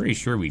shown. I'm pretty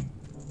sure we've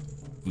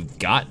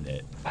gotten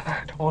it.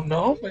 I don't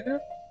know, man.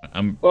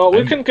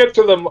 We can get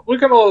to the we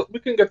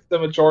can get to the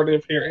majority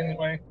of here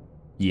anyway.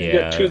 Yeah.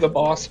 Get to the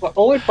boss. But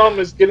the only problem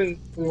is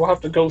we'll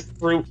have to go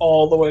through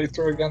all the way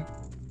through again.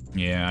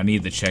 Yeah, I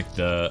need to check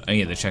the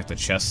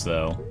chest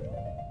though.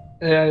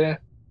 Yeah,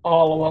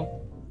 all of them.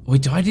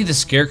 Wait, do I need the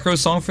Scarecrow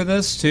song for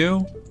this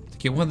too? To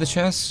get one of the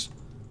chests?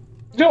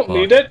 You don't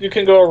need it. You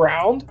can go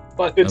around,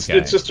 but it's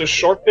just a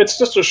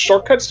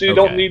shortcut, so you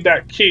don't need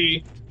that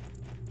key.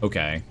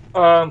 Okay.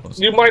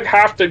 You might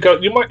have to go.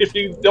 If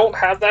you don't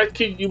have that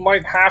key, you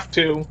might have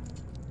to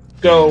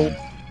go.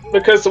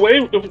 Because the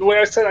way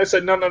I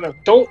said no,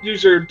 don't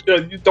use your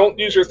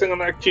thing on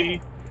that key.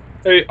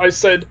 I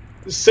said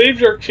save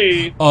your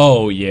key.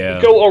 Oh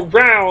yeah. Go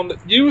around.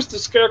 Use the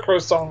Scarecrow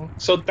song.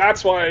 So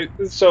that's why.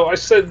 So I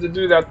said to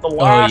do that the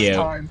last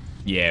time.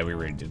 Yeah, we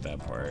already did that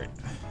part.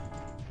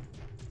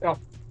 Yeah. All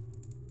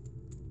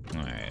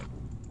right.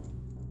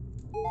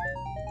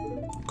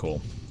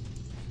 Cool.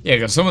 Yeah,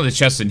 because some of the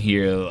chests in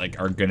here like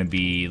are gonna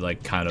be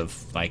like kind of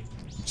like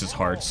just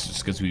hearts,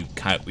 just because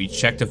we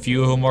checked a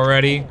few of them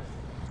already.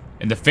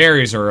 And the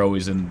fairies are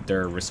always in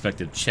their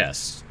respective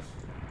chests.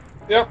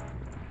 Yep.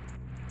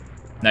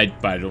 But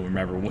I don't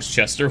remember which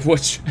chest or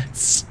which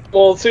chests.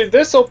 Well, see,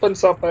 this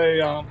opens up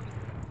a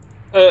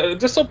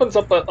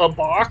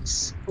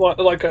box,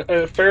 like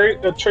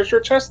a treasure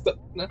chest.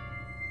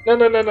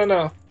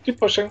 No. Keep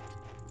pushing.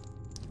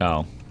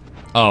 Oh,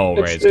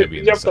 right. It's gonna be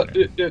in the center.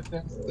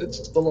 It's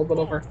just a little bit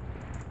over.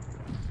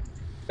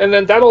 And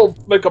then that'll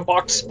make a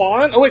box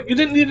spawn. Oh wait, you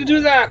didn't need to do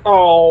that.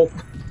 Oh.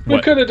 We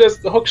could have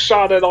just hook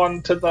shot it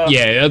onto the.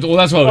 Yeah, well,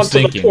 that's what I was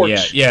thinking.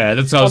 Yeah,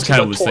 that's what I was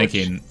kind of was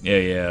thinking.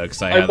 Yeah,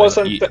 because I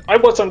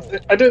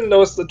didn't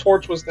notice the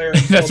torch was there.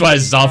 That's why I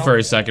saw for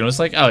a second. I was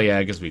like, oh yeah,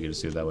 I guess we could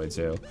just do it that way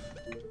too.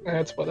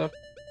 That's whatever.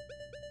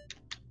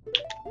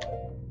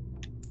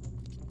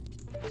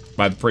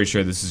 But I'm pretty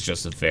sure this is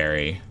just a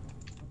fairy.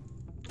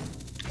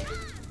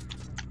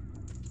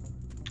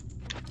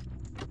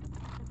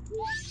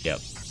 Yep.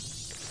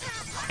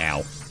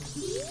 Ow.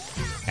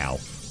 Ow.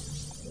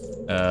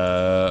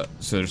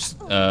 So there's,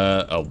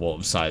 oh, well,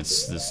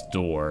 besides this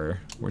door,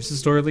 where's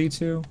this door lead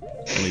to?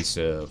 At least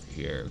over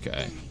here,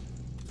 okay.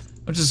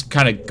 I'm just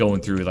kind of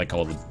going through, like,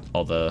 all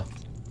the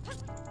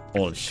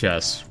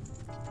chests.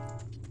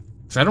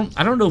 So I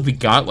don't know if we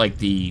got, like,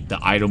 the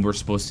item we're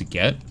supposed to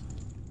get.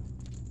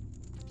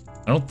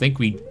 I don't think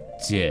we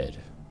did.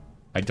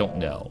 I don't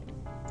know.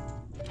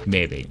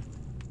 Maybe.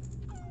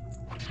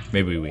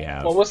 Maybe we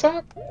have. What was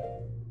that?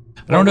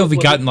 I don't know if we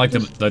gotten like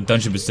the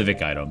dungeon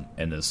specific item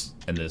in this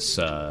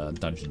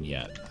dungeon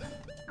yet.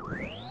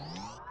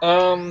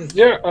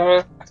 Yeah,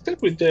 I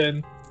think we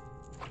did.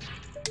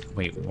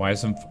 Wait, why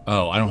isn't?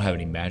 Oh, I don't have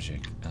any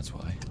magic. That's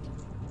why.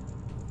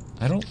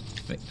 I don't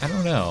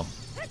know.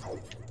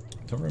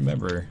 Don't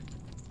remember.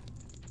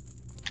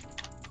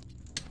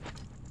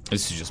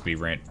 This should just be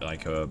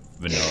like a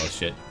vanilla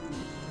shit.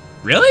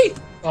 Really?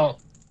 Oh. I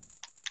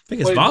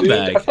think it's bomb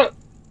bag.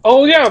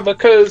 Oh yeah,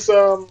 because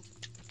oh,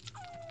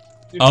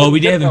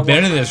 we haven't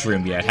been in this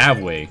room yet,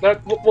 have we?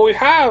 Well, we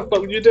have,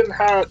 but you did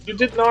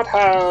not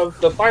have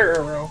the fire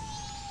arrow.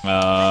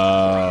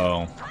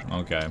 Oh,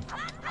 okay.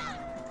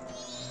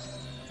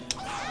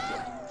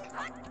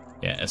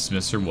 Yes,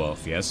 Mr.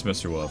 Wolf. Yes,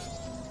 Mr. Wolf.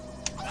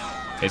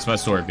 It's my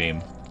sword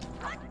beam.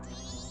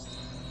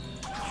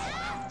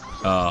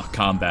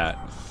 Combat.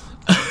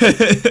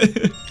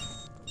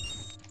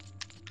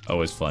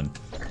 Always fun.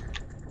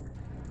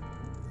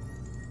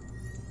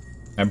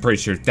 I'm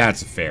pretty sure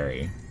that's a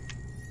fairy.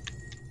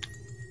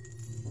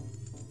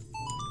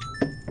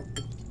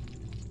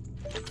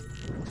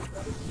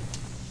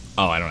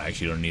 Oh, I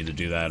don't need to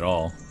do that at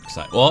all.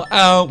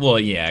 Well,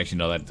 yeah, actually,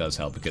 no, that does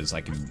help because I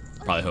can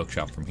probably hook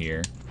shot from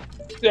here.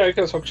 Yeah, you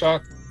can hook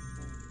shot.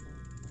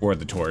 Or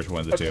the torch,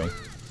 one of the two.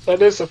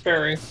 That is a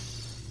fairy.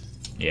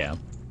 Yeah.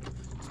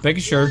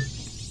 Making sure.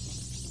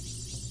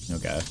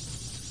 Okay.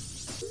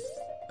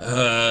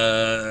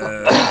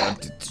 I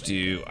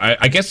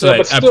guess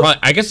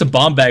I guess the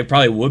bomb bag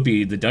probably would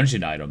be the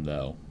dungeon item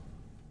though.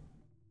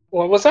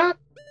 What was that?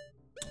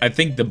 I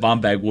think the bomb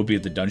bag would be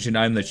the dungeon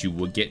item that you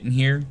would get in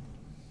here.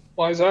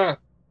 Why is that?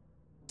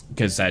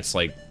 Because that's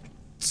like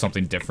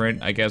something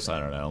different, I guess. I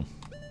don't know.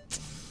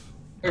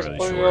 There's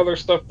plenty of other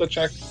stuff to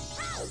check.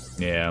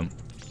 Yeah.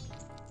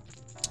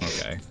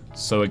 Okay.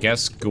 So I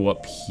guess go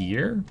up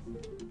here.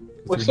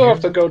 We still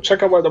have to go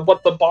check out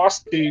what the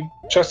boss key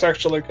chest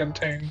actually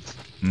contains.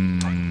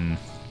 Hmm.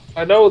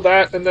 I know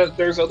that, and then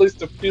there's at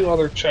least a few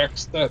other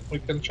checks that we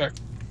can check.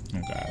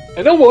 Okay.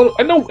 I know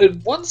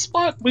in one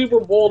spot we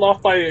were rolled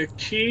off by a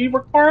key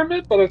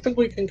requirement, but I think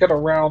we can get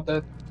around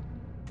it.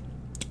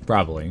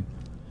 Probably.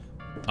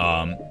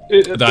 Was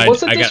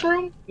it this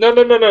room?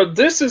 No.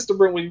 This is the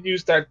room we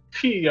used that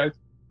key, I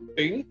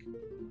think.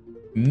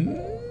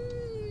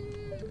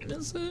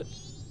 Is it?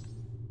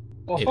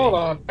 Well, hold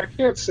on. I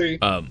can't see.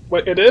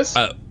 Wait, it is?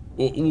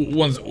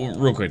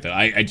 Real quick though.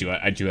 I do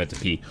have to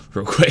pee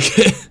real quick.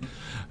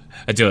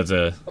 I do have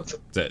to.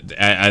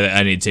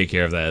 I need to take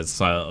care of that.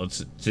 So I'll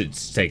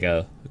just take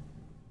a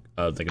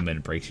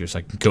minute break here so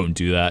I can go and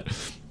do that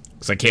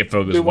because I can't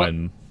focus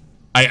when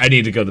I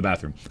need to go to the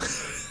bathroom.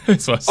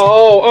 So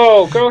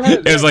go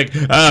ahead. It's like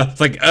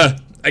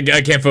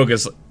I can't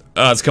focus.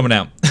 It's coming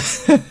out.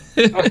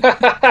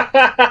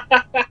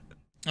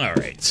 All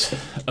right.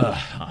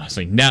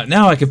 So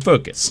now I can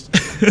focus.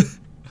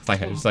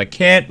 I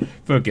can't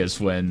focus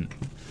when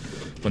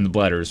the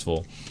bladder is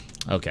full.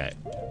 Okay.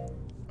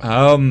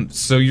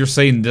 So you're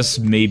saying this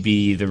may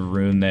be the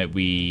room that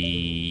we...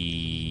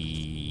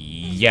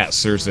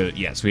 Yes,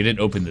 yes, we didn't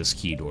open this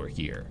key door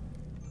here.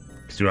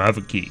 So I have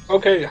a key.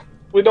 Okay,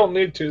 we don't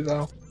need to,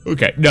 though.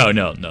 Okay, no.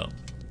 And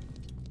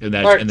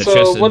Alright, so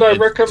chest, what I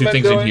recommend two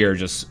things doing... in here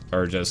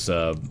are just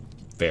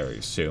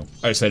berries, too.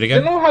 Alright, say it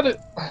again. You know how to...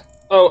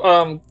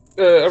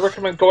 I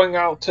recommend going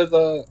out to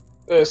the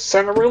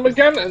center room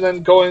again, and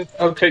then going...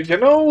 Okay, you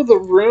know the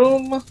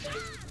room...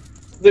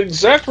 The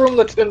exact room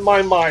that's in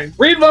my mind.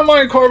 Read my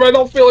mind, Corb. I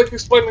don't feel like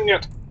explaining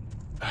it.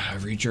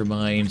 Read your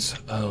mind.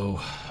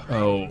 Oh,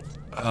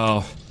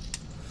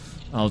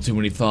 too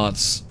many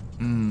thoughts.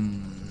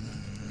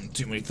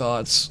 Too many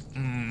thoughts.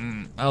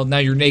 Oh, now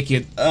you're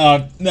naked.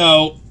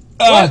 No.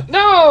 What?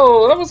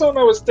 No, that was what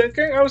I was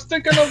thinking. I was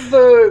thinking of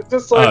the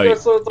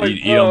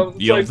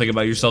you don't think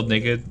about yourself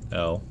naked?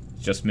 Oh,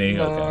 just me.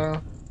 Okay.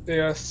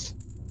 Yes.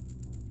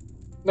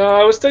 No,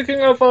 I was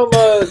thinking of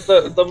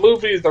the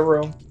movie The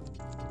Room.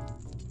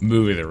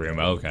 Movie The Room.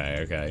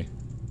 Okay.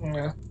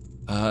 Yeah.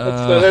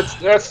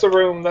 That's the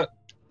room that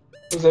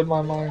was in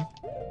my mind.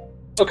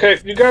 Okay,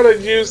 you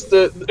gotta use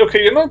the...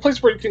 Okay, you know the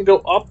place where you can go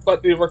up,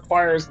 but it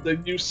requires the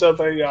use of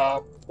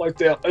a, like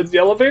the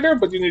elevator,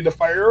 but you need a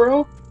fire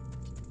arrow?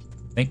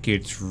 I think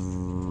it's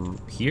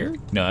here?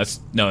 No,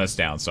 that's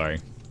down, sorry.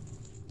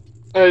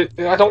 I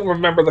don't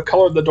remember the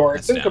color of the door.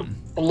 That's I think down.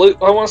 Blue...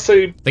 I want to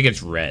say... I think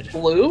it's red.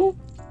 Blue?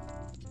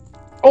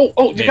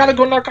 Oh, you gotta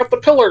go knock out the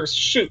pillars!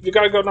 Shoot, you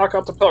gotta go knock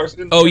out the pillars.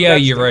 Oh, yeah,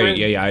 you're right.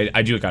 Yeah,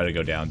 I do gotta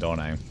go down, don't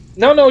I?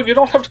 No, you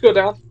don't have to go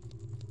down.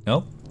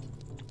 No?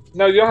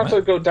 No, you don't have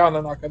to go down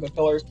and knock at the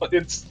pillars, but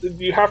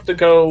you have to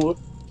go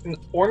in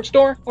orange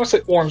door. I want to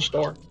say orange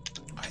door.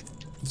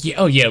 Yeah.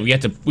 Oh yeah. We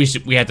had to push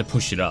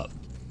it up.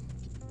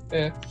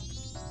 Yeah.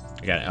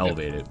 I gotta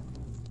elevate it.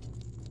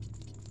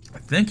 I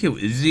think it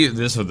was either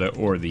this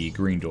or the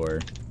green door.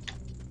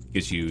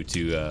 Gets you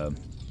to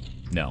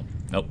no.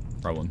 Nope.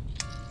 Wrong one.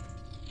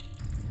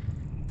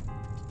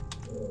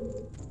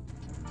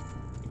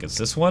 I guess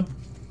this one?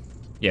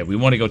 Yeah, we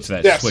want to go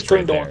to that switch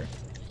right there.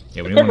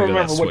 Yeah, we want to go to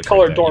that switch what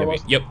color right door there.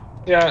 was. Yep.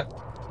 Yeah.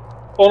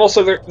 Well,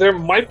 also there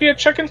might be a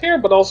check in here,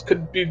 but also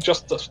could be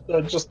just the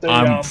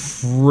I'm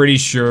pretty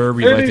sure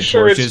we like the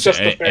torches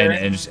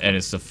and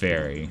it's the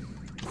ferry.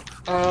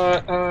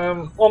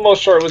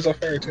 Almost sure it was a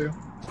ferry too.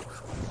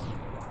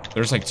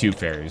 There's like 2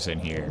 ferries in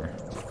here.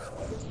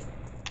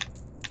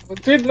 I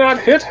did not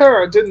hit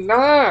her. I did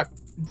not.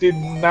 Did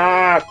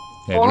not.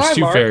 Yeah, there's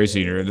 2 ferries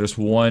in here. There's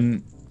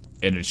one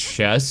in a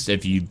chest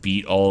if you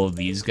beat all of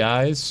these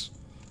guys.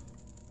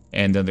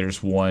 And then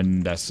there's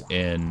one that's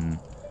in...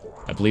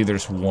 I believe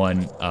there's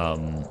one,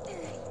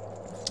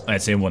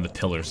 I'd say one of the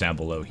pillars down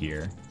below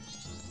here.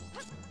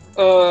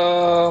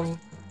 No.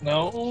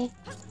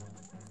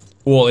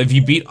 Well, if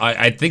you beat...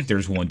 I think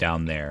there's one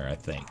down there, I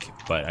think.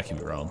 But I can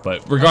be wrong.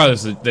 But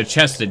regardless, the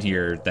chest in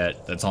here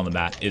that's on the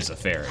map is a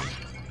ferry.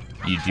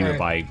 You do it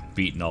by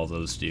beating all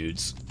those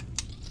dudes.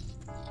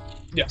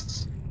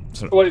 Yes.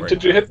 So, wait,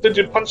 did you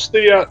punch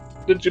the,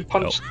 did you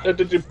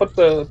put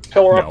the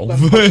pillar up? No.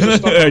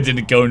 I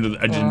didn't go into the,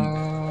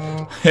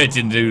 I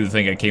didn't do the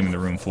thing I came in the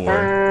room for.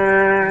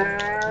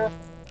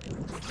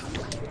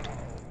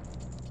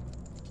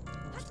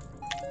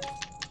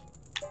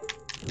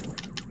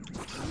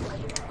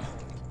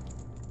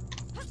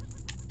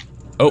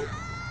 Oh.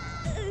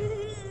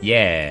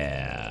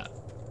 Yeah.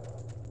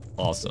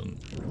 Awesome.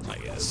 I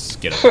guess.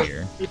 Get up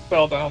here. You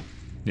fell down.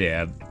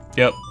 Yeah.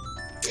 Yep.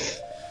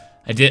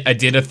 I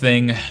did a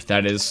thing.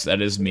 That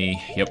is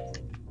me. Yep.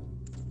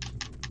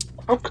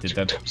 How could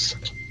you do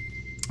such?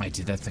 I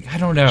did that thing. I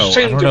don't know.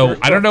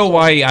 I don't know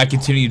why I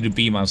continue to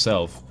be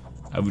myself.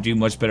 I would do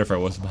much better if I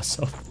wasn't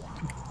myself.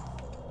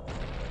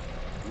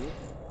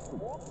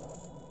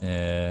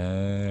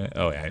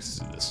 Oh yeah, I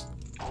see this.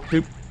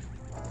 Boop.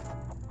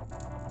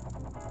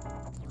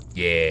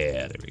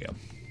 Yeah, there we go.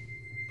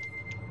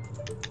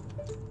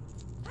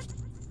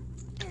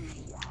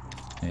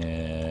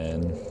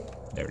 And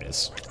there it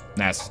is.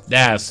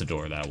 That's the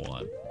door that I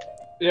want.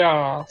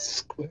 Yeah.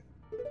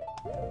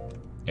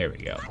 There we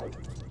go.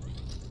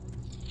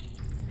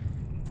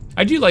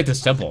 I do like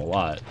this temple a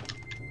lot.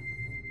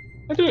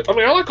 I do. I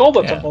mean, I like all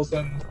the temples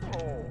in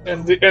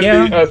the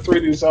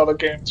 3D Zelda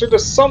games. Or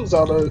just some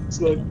Zelda.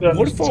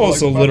 Waterfall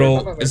is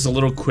a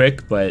little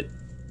quick, but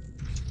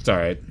it's all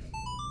right.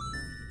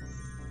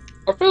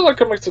 I feel like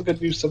it makes a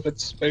good use of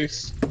its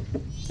space.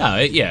 No,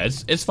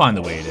 it's fine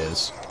the way it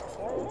is.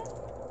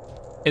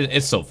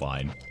 It's so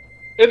fine.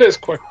 It is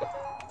quick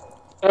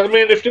though. I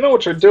mean, if you know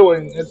what you're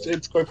doing,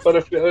 it's quick. But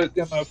if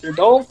if you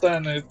don't,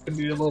 then it can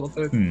be a little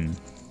bit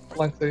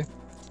lengthy.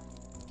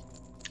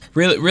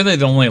 Really,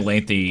 the only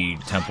lengthy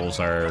temples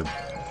are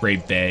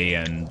Great Bay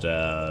and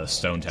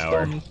Stone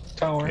Tower. Stone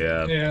Tower.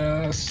 Yeah.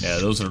 Yes. Yeah,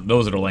 those are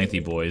the lengthy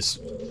boys.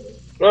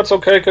 That's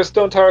okay, because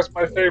Stone Tower is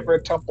my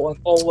favorite temple in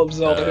all of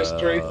Zelda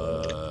history.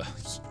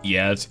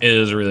 Yeah, it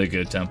is a really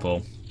good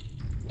temple.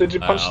 Did you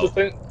punch the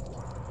thing?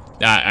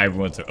 I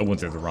went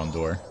through the wrong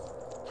door.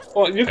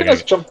 Well, you can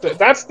just jump.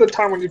 That's the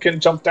time when you can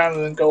jump down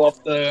and then go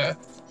up the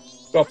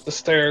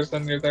stairs.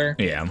 Then you're there.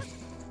 Yeah.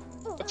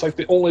 That's like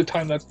the only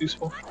time that's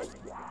useful.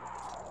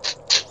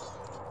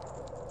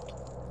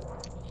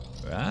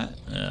 Right?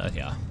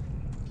 Yeah.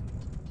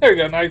 There you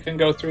go. Now you can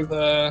go through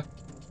the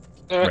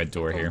red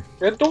door here.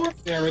 Red door?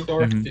 Yeah, red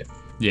door. Mm-hmm.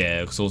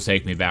 Yeah, because it'll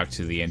take me back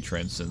to the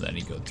entrance, and then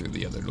you go through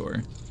the other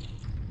door.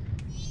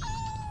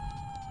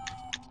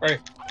 Right.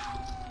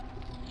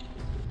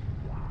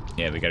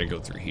 Yeah, we gotta go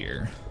through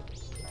here.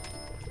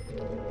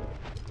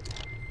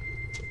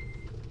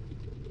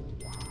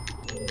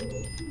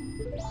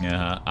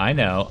 Yeah, I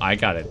know. I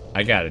got it.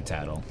 I got it,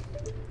 Tattle.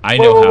 I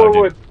know how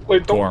to.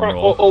 Wait, don't cry.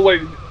 Roll. Oh,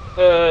 wait.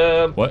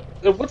 What?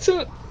 What's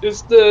it?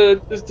 Is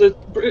the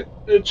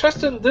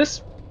chest in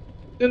this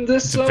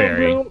it's a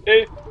ferry. Room?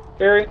 A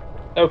ferry?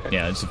 Okay.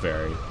 Yeah, it's a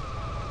ferry.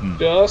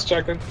 Just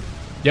checking.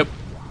 Yep.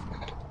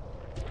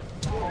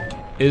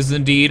 Is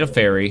indeed a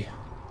ferry.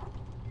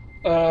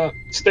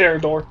 Stair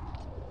door.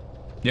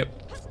 Yep.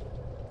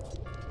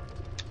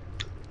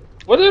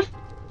 What if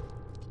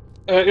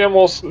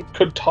animals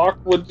could talk?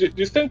 Do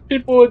you think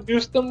people would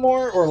use them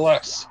more or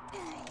less?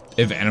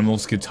 If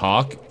animals could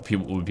talk,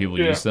 would people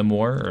use them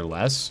more or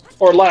less?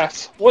 Or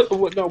less?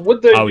 No,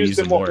 would they use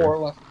them more or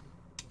less?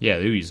 Yeah,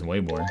 they would use them way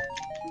more.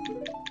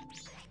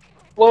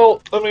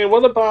 Well, I mean,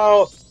 what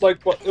about a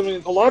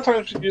lot of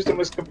times you use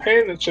them as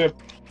companionship,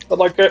 but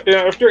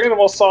if your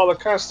animal saw the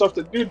kind of stuff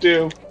that you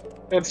do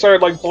and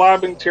started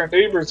blabbing to your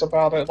neighbors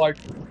about it,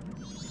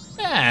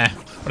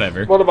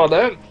 whatever. What about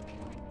that?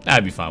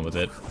 I'd be fine with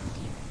it.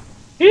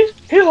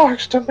 He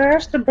likes to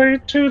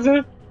masturbate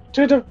to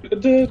to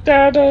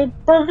the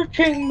Burger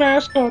King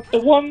mascot, the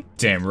one.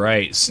 Damn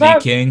right,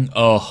 Sneak King.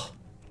 Oh,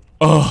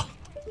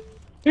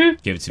 give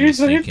it to me, Sneak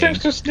King. He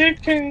thinks the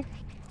Sneak King,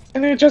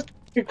 and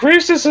he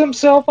greases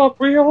himself up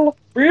real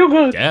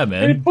good. Yeah,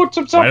 man. And he puts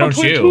himself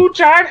between two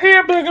giant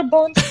hamburger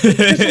buns.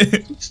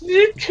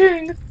 Sneak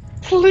King,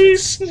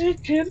 please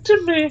sneak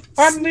into me.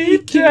 I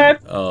need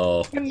that.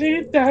 Oh, I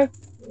need that.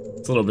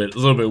 It's a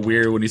little bit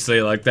weird when you say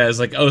it like that. It's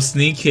like, oh,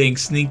 Sneak King,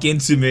 sneak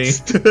into me.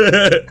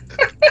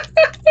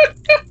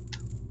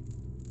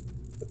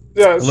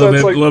 Yeah, so a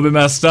little bit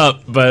messed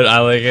up, but I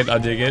like it. I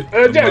dig it.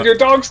 Yeah, your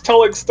dog's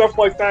telling stuff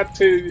like that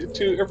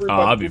to everybody.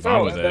 Oh, I'd be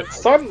fine with it.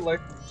 Suddenly,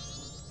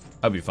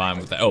 I'd be fine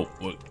with that. Oh,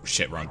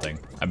 shit, wrong thing.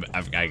 I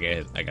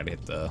gotta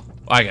hit the.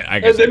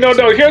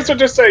 No. Here's what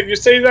you're saying. You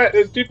say that,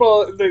 and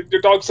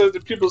your dog says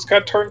that people's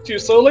kind of turn to you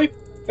slowly,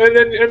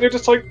 and you're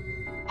just like,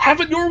 have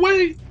it your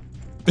way.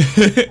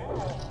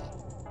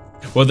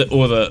 Well,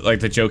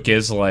 the joke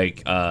is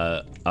like,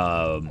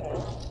 I'm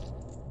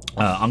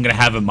gonna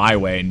have it my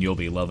way, and you'll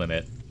be loving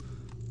it.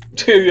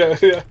 Yeah.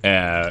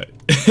 I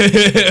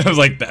was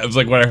like,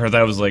 when I heard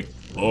that, I was like,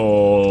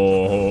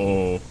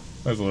 oh,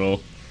 that's a little.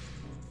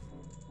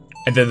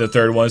 And then the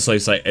third one's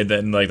like,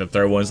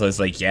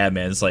 yeah,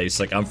 man, it's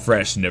like I'm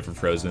fresh, never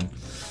frozen.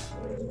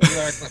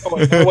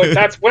 Exactly. Oh, wait,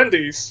 that's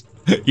Wendy's.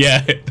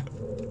 Yeah.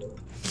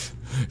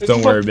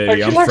 Don't worry,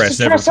 baby, I'm fresh,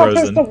 never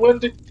frozen.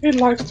 He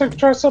likes to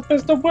dress up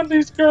as the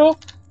Wendy's girl.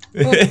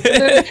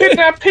 And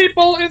kidnap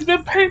people and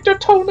then paint their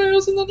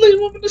toenails and then leave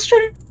them in the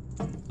street.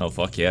 Oh,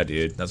 fuck yeah,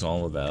 dude. That's all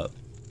I'm about.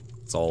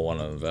 That's all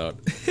I'm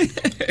about.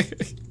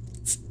 The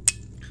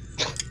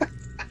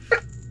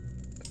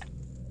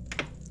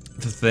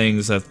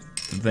things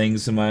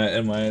in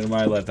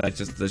my life that's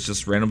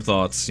just random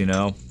thoughts, you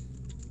know,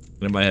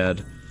 in my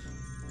head,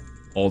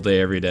 all day,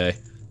 every day.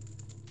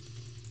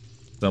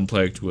 That I'm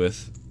plagued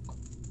with.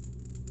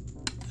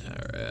 All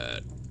right,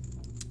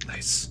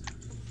 nice.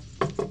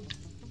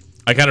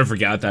 I kind of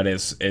forgot that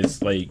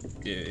it's like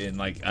in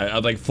like I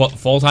like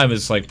fall time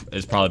is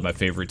probably my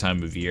favorite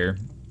time of year.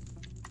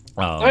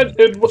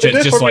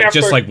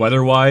 Just like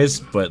weather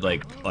wise, but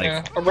like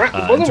yeah,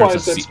 weather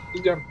wise,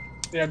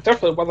 yeah,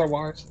 definitely weather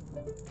wise.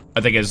 I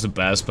think it's the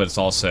best, but it's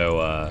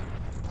also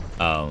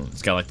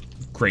it's got like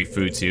great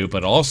food too,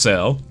 but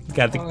also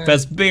got the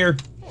best beer.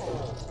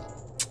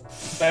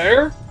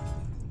 Bear?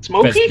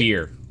 Smoky? Best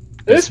beer.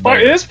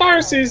 It is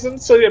fire season,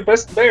 so yeah,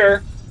 best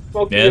bear.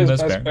 Smoky is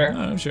best bear.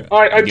 Oh, sure.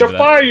 Alright, I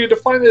defy you to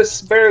find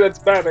this bear that's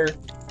better.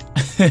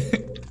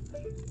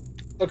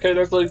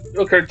 Okay,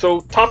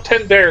 so top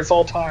 10 bears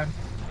all time.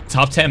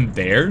 Top 10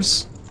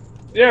 bears?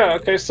 Yeah,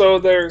 okay, so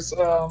there's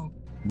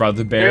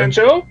Brother Bear.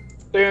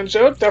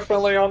 Banjo,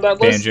 definitely on that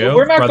list. Banjo,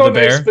 we're not Brother going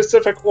Bear. in a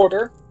specific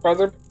order.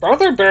 Brother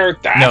Bear,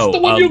 that's the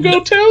one you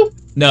go to?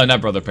 No,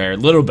 not Brother Bear.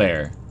 Little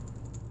Bear.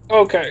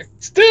 Okay.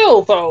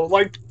 Still though,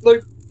 like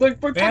we're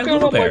talking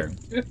about Bear.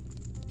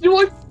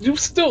 would you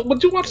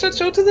watch that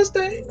show to this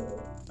day?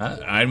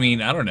 I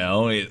mean, I don't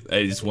know.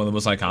 It's one of the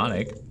most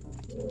iconic.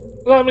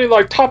 No, I mean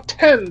like top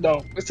 10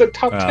 though. It said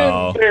top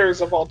 10 bears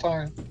of all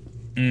time.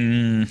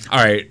 All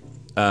right.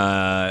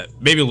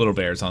 Maybe Little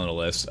Bear's on the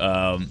list.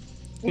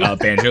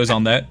 Banjo's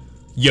on that.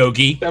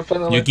 Yogi.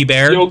 Definitely. Yogi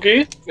Bear.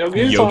 Yogi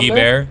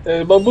Bear.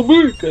 Yep.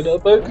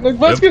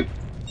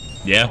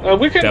 Yeah.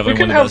 We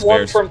can have one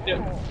bears. From.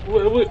 Yeah,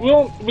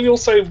 we'll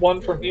say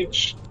one from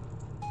each.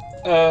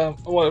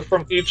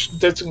 From each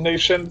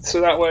designation, so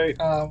that way.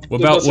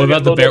 What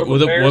about the bear?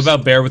 What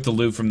about Bear with the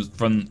loot from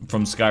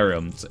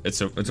Skyrim?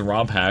 It's a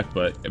ROM hack,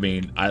 but I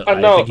mean, I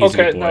think he's a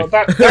good boy. No,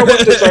 that one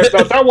deserves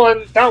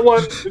that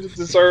one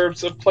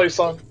deserves a place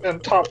in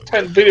top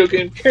 10 video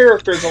game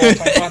characters of all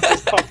time, not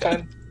just top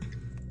 10.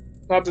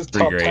 Not just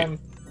top 10.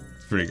 It's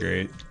pretty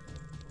great.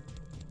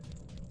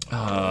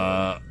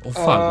 Well,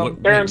 fuck.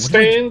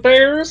 Berenstain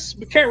Bears.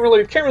 We can't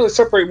really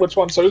separate which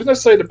one, so we're gonna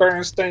say the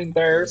Berenstain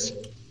Bears.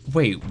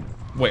 Wait.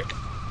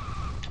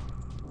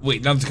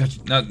 Not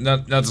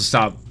to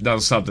stop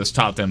this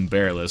top 10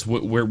 bear list.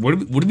 What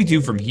do we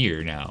do from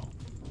here now?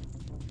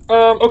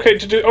 Okay,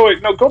 oh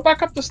wait, no, go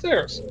back up the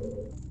stairs.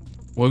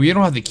 Well, we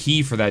don't have the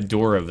key for that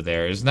door over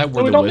there. Isn't that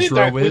where the list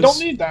row is? We don't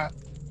need that.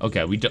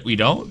 Okay, we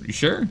don't? You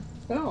sure?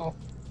 No.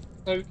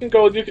 You can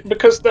go,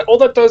 because all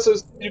that does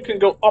is you can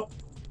go up.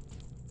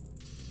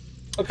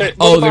 Okay.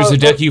 Oh, there's a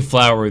Deku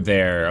flower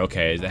there.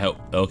 Okay,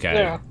 okay.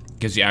 Yeah.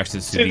 Gives you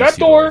access to see these that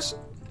door? doors.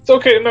 It's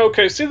okay. No,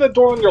 okay. See the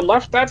door on your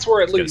left? That's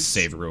where it leads.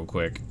 Save it real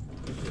quick.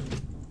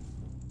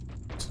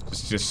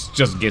 Just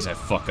in case I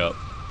fuck up.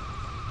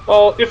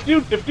 Well, if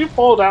you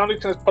fall down, you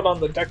can just put on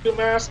the Deku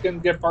mask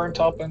and get burnt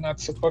up, and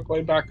that's a quick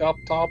way back up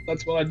top.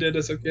 That's what I did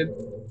as a kid.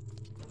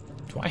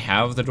 Do I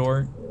have the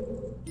door?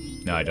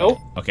 No, I don't. Nope.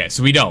 Okay,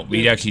 so we don't.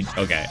 We actually.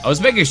 Okay, I was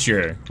making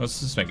sure. Let's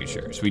just making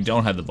sure. So we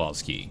don't have the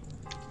boss key.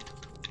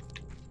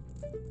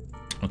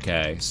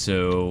 Okay,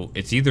 so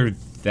it's either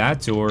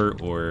that door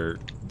or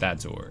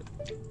that door,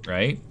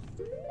 right?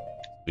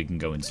 We can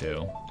go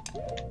into.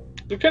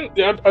 You can.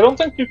 Yeah, I don't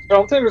think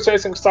there's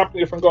anything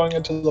stopping you from going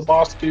into the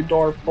boss key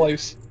door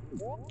place.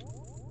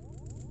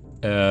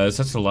 Is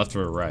that the left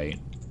or right?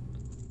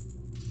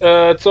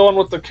 It's the one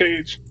with the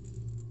cage.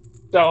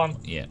 That one.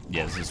 Yeah,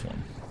 it's this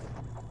one.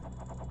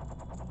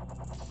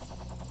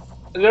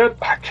 And then,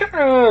 I can't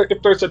remember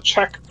if there's a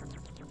check.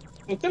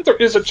 I think there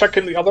is a check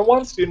in the other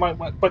ones, so you might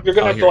want, but you're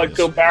gonna have to like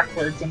go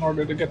backwards in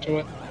order to get to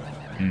it.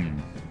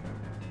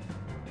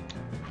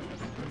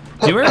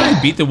 Do you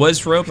ever beat the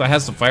Woods rope that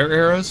has the fire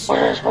arrows?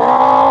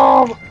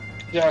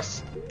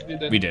 Yes, we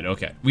did. We did,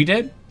 okay. We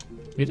did?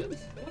 We did?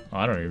 Oh,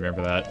 I don't even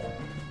remember that.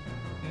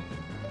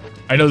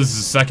 I know this is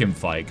the second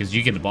fight, because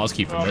you get the boss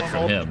key from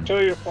him. I'll show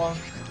you one.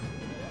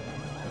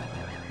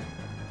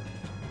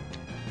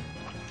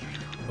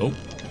 Oh.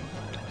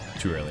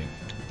 Too early.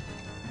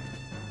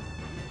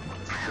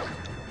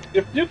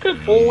 If you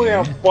could only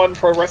have one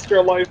for the rest of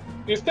your life,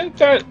 you think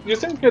you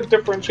could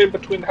differentiate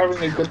between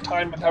having a good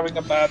time and having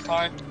a bad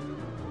time?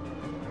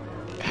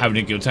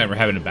 Having a good time or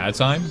having a bad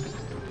time?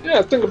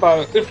 Yeah, think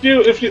about it. If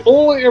you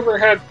only ever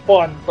had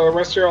fun for the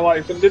rest of your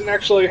life and didn't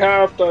actually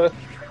have to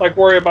like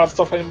worry about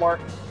stuff anymore,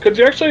 could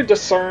you actually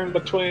discern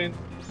between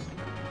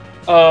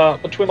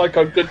like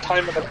a good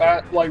time and a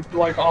bad,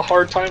 like a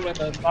hard time and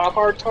a not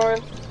hard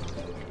time,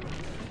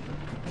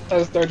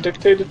 as they're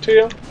dictated to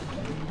you?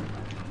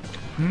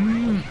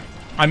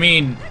 I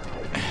mean,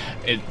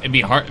 it'd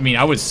be hard. I mean,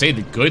 I would say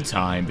the good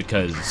time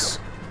because,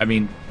 I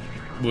mean,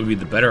 would be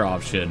the better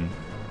option.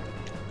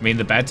 I mean,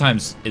 the bad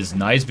times is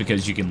nice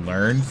because you can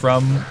learn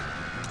from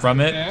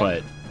it, yeah.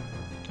 But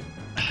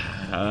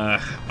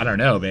I don't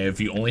know, man. If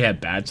you only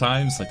had bad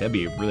times, like that'd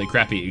be a really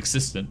crappy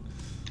existence.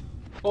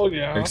 Oh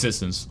yeah. Or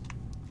existence.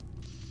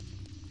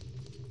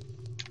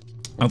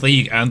 I don't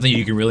think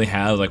you can really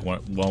have like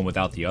one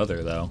without the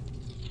other though.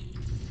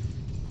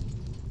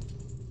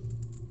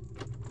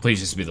 Please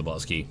just be the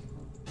boss key.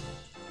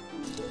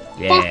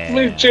 Yeah. Fuck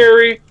me,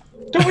 Jerry.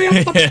 Do we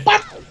have the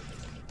button?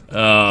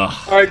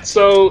 Alright,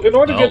 so in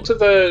order to get to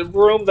the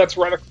room that's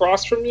right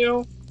across from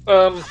you,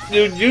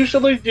 you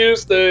usually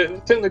use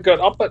the thing to get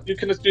up, but you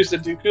can just use the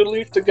Deku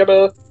leaf to get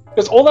a...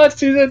 Because all that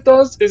season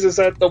does is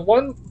that the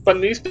one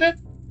beneath it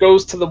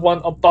goes to the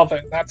one above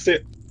it. That's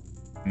it.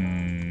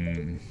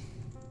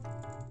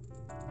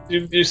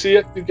 You see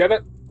it? You get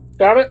it?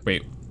 Got it?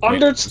 Wait.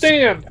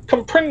 Understand.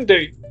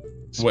 Comprende.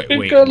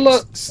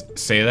 Wait.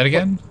 Say that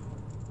again?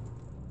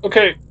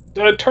 Okay.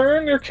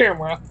 Turn your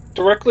camera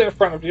directly in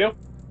front of you.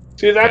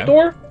 See that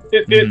door?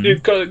 You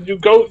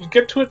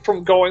get to it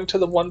from going to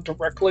the one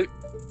directly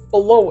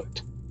below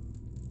it.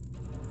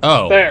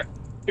 Oh. There.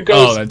 It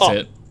goes that's up.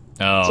 it.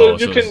 Oh. So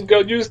you can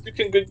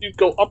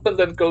go up and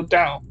then go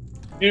down.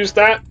 Use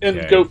that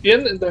and go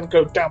in and then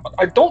go down. But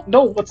I don't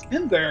know what's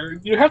in there.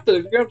 You have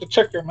to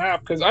check your map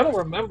because I don't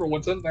remember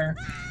what's in there.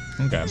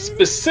 Okay.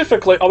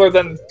 Specifically, other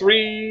than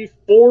 3,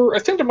 4, I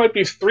think there might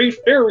be 3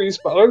 fairies,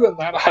 but other than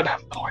that, I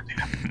have no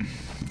idea.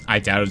 I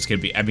doubt it's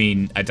gonna be. I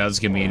mean, I doubt it's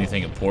gonna be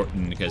anything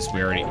important because we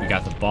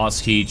got the boss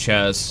key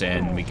chest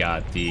and we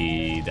got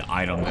the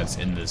item that's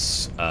in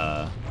this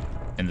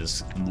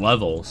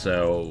level.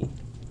 So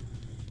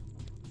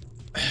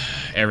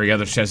every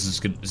other chest is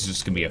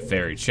just gonna be a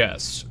fairy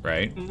chest,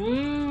 right?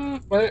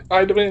 I'm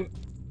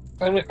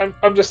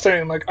just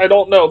saying, like, I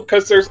don't know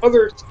because there's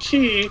other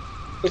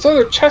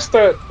chests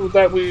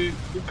that we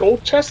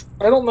gold chests.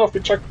 I don't know if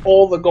we checked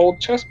all the gold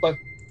chests, but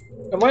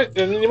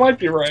you might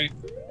be right.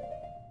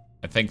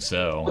 I think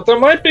so. But there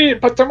might be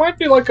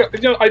like a,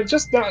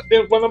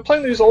 when I'm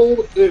playing these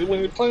old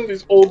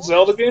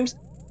Zelda games,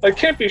 I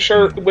can't be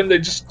sure when they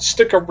just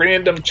stick a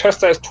random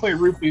chest that has 20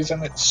 rupees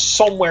in it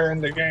somewhere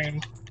in the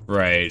game.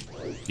 Right.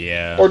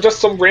 Yeah. Or just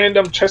some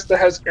random chest that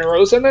has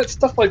arrows in it,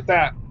 stuff like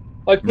that.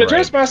 Like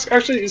Majora's Mask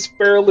actually is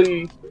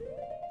fairly.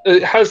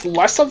 It has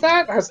less of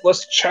that. It has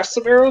less chests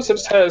of arrows. It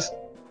just has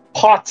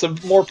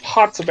more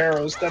pots of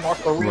arrows than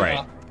Ocarina.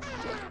 Right.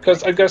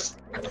 Because I guess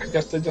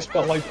they just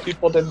felt like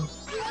people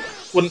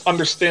wouldn't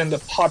understand the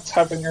pots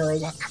having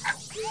arrows on.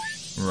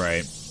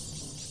 Right.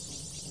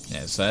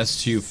 Yeah, so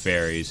that's 2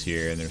 fairies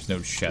here, and there's no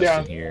chest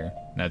in here.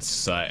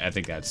 That's I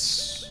think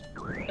that's.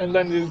 And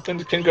then you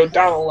can go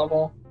down a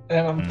level,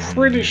 and I'm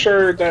pretty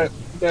sure that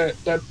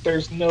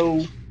there's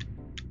no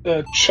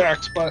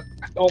checks, but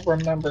I don't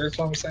remember. Is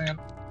what I'm saying.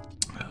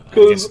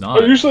 Because I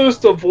usually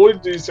just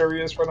avoid these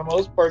areas for the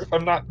most part if I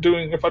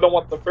don't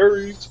want the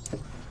fairies.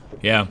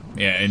 Yeah,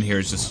 and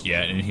here's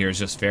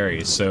just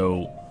fairies.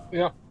 So.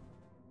 Yeah.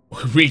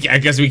 I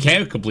guess we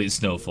can't complete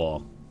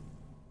Snowfall.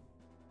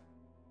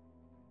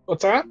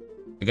 What's that?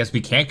 I guess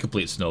we can't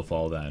complete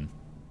Snowfall then.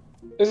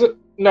 Is it?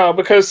 No,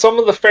 because some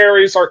of the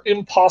fairies are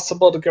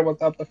impossible to get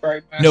without the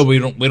fairy mask. No, we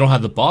don't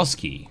have the boss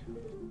key.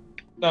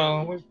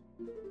 No,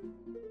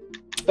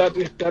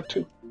 that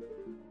too.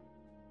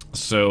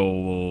 So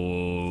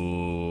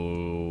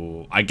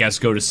I guess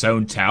go to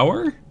Stone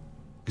Tower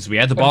because we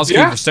had the boss key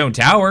for Stone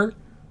Tower,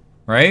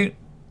 right?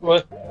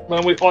 But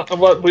we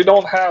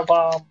don't have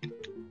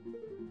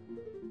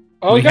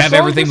we have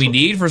everything we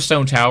need for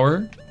Stone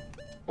Tower.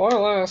 More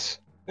or less,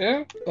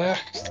 yeah.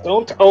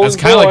 Stone Tower. That's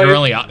kind of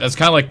like That's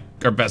kind of like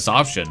our best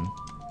option.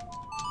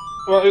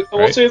 Well,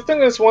 see, the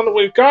thing is, one that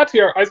we've got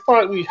here, I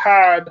thought we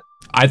had.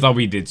 I thought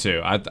we did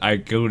too. I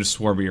could have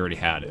swore we already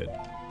had it.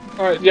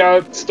 Alright,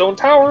 yeah, Stone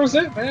Tower is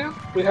it, man.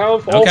 We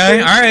have all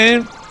okay,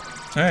 alright.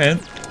 I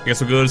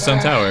guess we'll go to Stone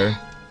Tower.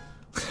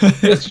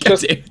 It's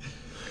just...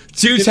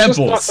 Two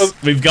temples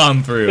we've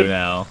gone through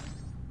now.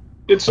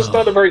 It's just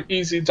not a very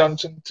easy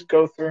dungeon to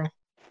go through.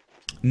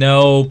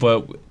 No,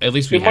 but at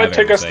least we have might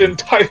take us the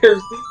entire...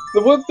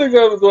 The one thing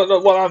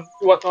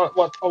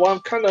what I'm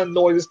kind of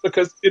annoyed is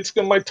because it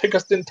might take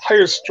us the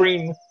entire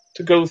stream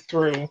to go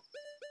through.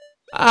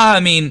 I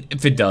mean,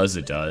 if it does,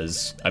 it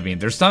does. I mean,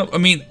 there's not... I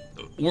mean,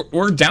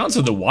 we're down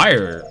to the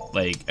wire,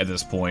 like, at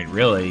this point,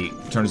 really,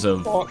 in terms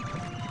of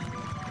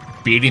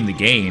beating the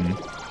game.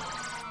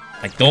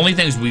 Like, the only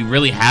things we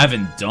really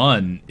haven't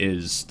done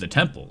is the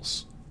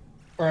temples.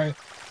 Right.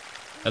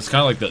 That's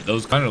kind of like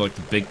those kind of like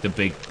the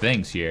big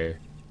things here.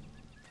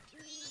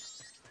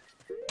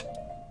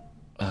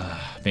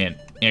 Man,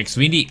 yeah, 'cause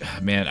we need,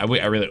 man, I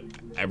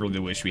really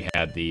wish we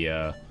had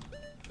the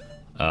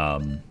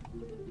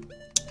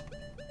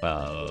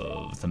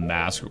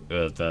mask,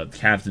 the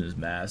captain's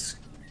mask,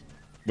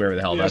 wherever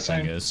the hell that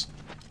thing is.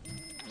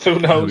 Who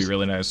knows? That would be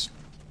really nice.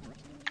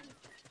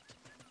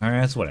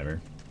 Alright, that's whatever.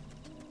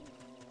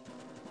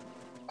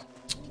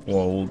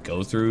 We'll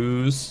go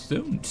through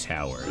Stone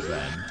Tower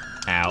then.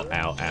 Ow,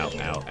 ow, ow,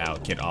 ow, ow.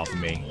 Get off of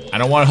me. I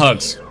don't want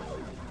hugs.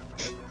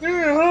 Give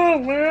me a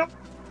hug, man.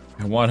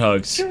 I want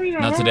hugs.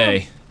 Not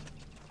today.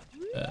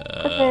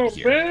 Come on,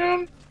 here.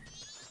 man.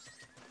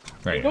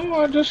 Right.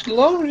 Oh, I just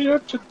love you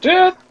to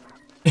death.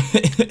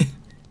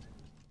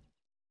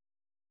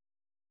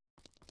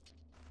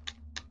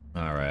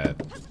 Alright.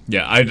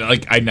 Yeah, I don't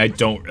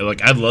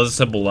like, I'd love to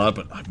simple up,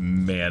 but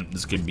man,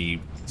 it's gonna be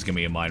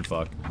a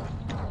mindfuck.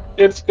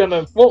 It's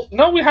gonna... Well,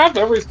 no, we have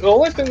everything. The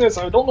only thing is,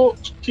 I don't know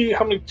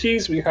how many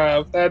keys we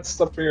have. That's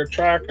up for your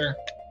tracker.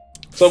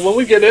 So when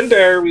we get in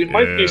there, we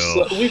might be...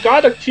 We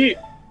got a key...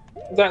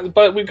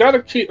 But we got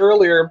a key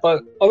earlier,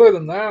 but other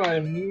than that, I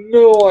have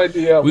no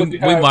idea. We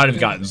might have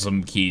gotten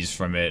some keys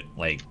from it,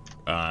 like,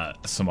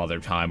 some other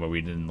time where we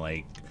didn't,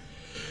 like...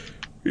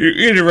 You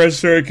need to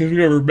restart because we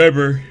don't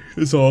remember.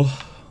 That's all.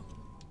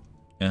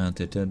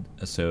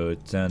 So,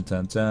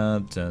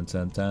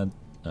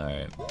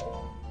 alright.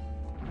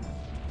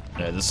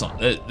 Yeah, this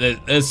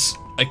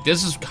like,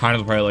 this is kind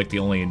of probably like the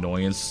only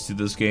annoyance to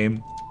this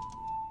game.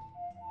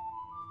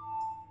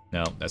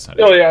 No, that's not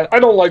it. Oh yeah, I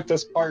don't like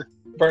this part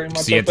very much.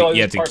 So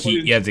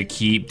you have to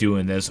keep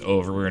doing this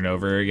over and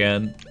over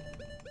again.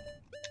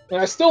 And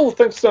I still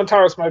think Stone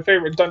Tower is my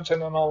favorite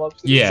dungeon in all of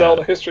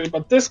Zelda history,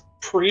 but this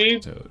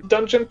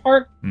pre-dungeon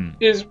part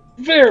is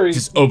very,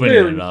 just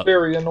opening it up.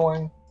 Very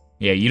annoying.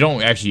 Yeah, you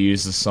don't actually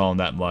use the song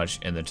that much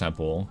in the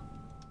temple.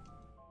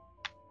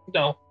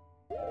 No.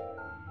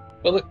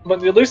 But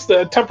at least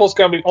the temple's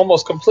gonna be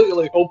almost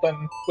completely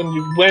open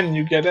when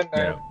you get in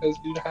there, because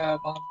you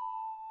have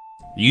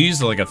You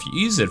use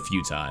it a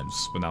few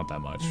times, but not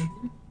that much.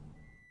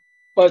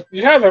 But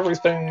you have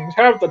everything. You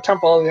have the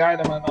temple, the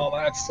item, and all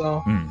that.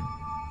 So.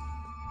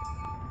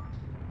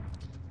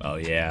 Oh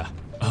yeah.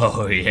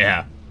 Oh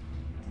yeah.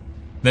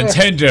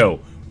 Nintendo,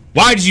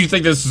 why did you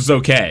think this was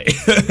okay?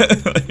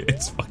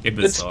 It's fucking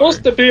bizarre. It's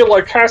supposed to be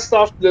like cast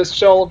off this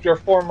shell of your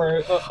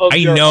former.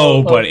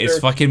 But it's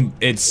fucking.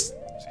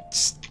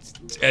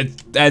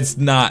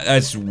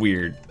 That's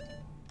weird.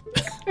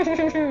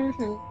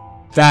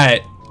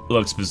 That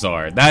looks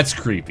bizarre. That's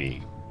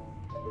creepy.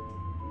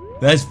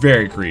 That's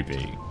very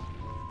creepy.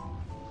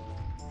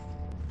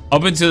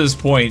 Up until this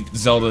point,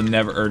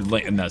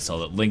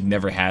 Link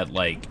never had,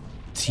 like,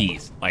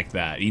 teeth like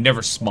that. He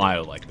never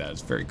smiled like that.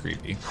 It's very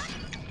creepy.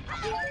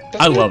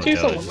 I love it,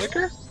 though.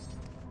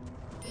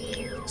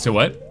 So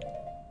what?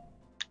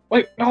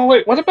 Wait, no,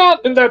 wait. What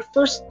about in that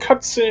first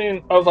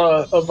cutscene of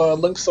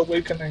Link's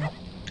Awakening?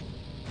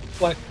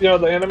 Like, you know,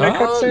 the anime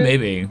cutscene?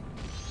 Maybe.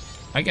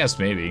 I guess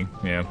maybe.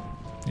 Yeah.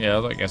 Yeah,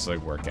 I guess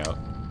it'd work out.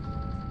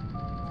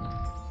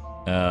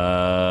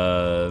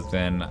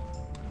 Then...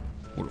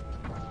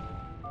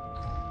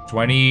 Do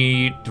I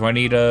need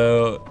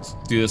to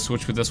do the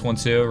switch with this one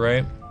too,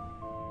 right?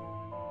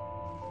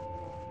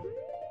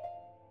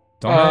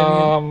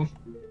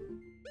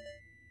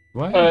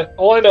 What?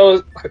 All I know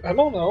is... I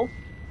don't know.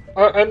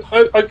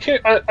 I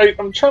can't...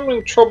 I'm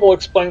having trouble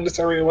explaining this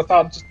area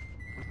without just...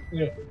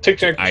 You know,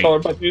 taking a controller,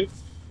 but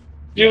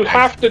you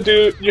have to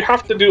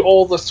do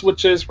all the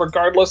switches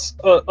regardless.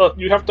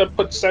 You have to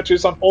put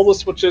statues on all the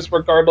switches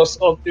regardless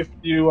of if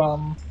you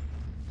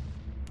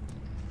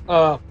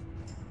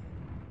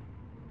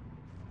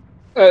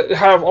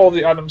have all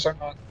the items or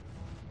not.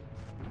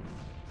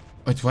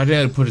 Wait, do I need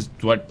to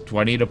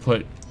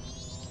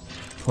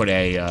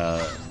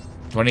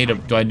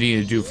do I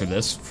need to do for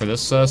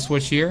this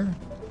switch here?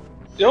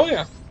 Oh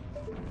yeah.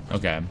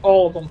 Okay.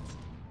 All of them.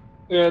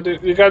 Yeah,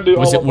 dude, you gotta do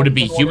all of them. Would it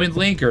be human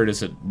Link, or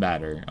does it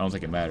matter? I don't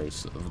think it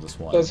matters for this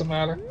one. Doesn't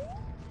matter.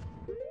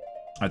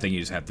 I think you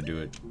just have to do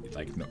it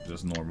like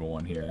just normal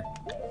one here.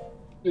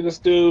 You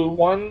just do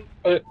one.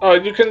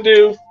 You can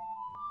do.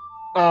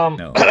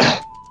 No.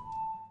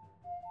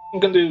 You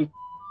can do.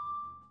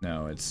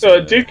 No, it's.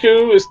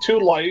 Deku is too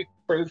light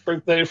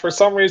for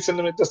some reason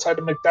they decided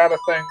to make that a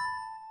thing.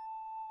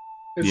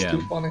 It's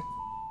too funny.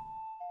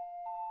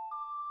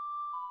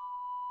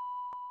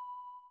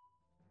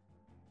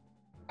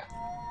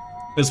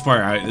 This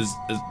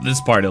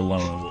part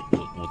alone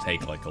will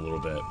take like a little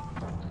bit.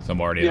 So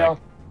I'm already like,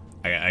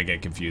 I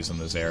get confused in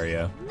this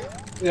area.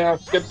 Yeah,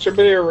 get your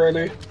beer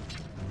ready.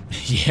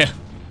 Yeah.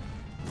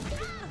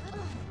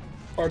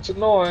 Part's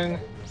annoying.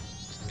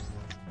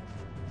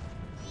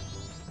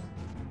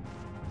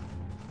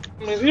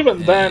 I mean,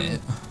 even then,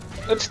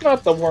 it's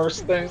not the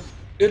worst thing.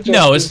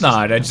 No, it's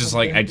not. I just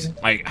like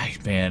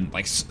man,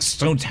 like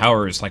Stone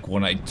Tower is like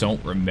when I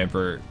don't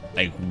remember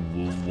like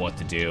what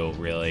to do.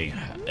 Really,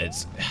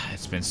 it's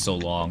been so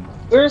long.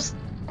 There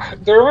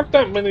aren't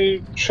that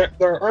many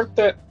there aren't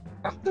that.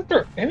 I don't think there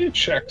are any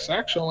checks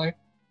actually.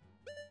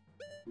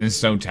 In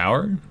Stone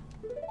Tower?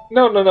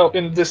 No.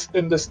 In this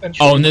entry.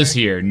 Oh, in this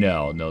here?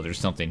 No,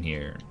 there's nothing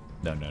here.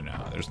 No.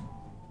 There's.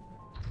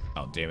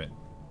 Oh, damn it!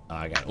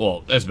 I got it.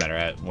 Well, that's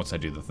better. Once I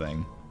do the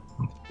thing.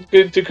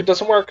 It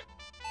doesn't work.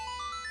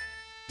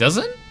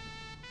 Doesn't?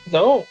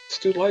 No, it's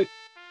too light.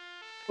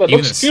 But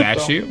even the cute,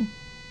 statue? Though.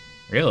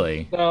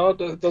 Really? No,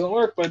 it doesn't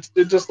work. But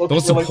it just looks.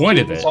 What's really the point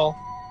cute of it?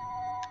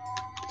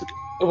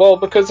 Well,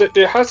 because it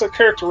has the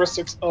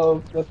characteristics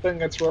of the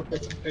thing it's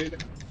representing.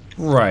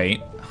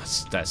 Right.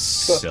 That's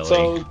silly.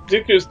 So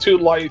Deku's too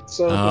light,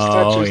 so the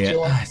statue's too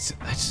light.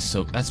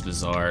 That's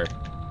bizarre.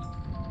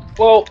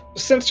 Well,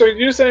 since you're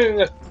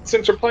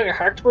playing a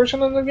hacked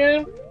version of the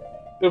game,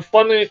 the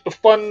fun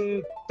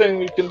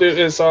thing you can do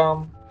is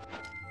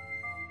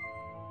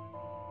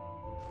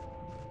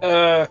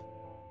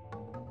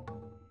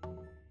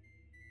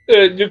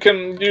you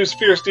can use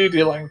fierce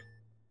dealing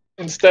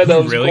instead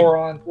of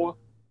Goron. Well,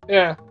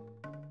 yeah.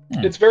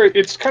 It's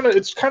kind of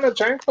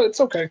jank, but it's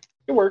okay.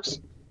 It works.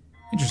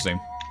 Interesting.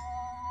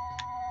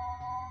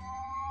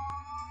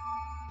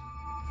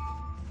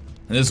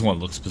 And this one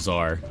looks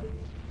bizarre.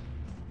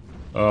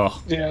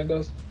 Oh. Yeah, it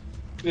does.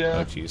 Yeah.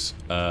 Oh, jeez.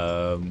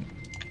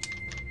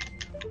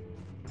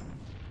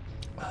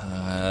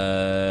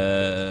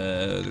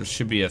 There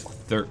should be a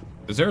third.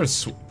 Is there a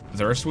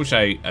switch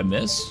I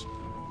missed?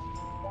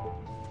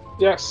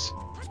 Yes.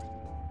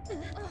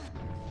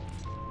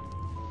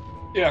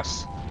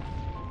 Yes.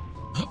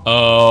 Oh,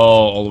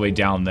 all the way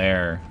down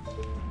there.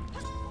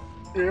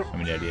 Yep.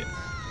 I'm an idiot.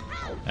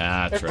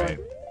 That's right.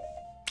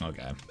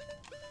 Okay.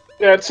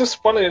 Yeah, it's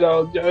just funny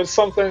though. Yeah, it's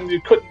something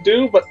you couldn't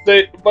do, but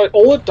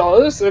all it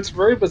does, it's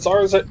very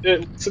bizarre, is that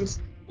since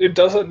it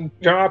doesn't,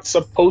 you're not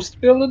supposed to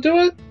be able to do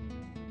it.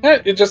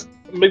 It just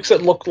makes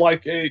it look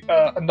like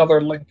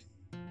another Link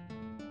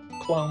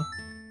clone.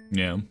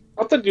 Yeah.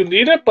 Not that you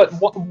need it, but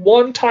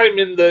one time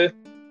in the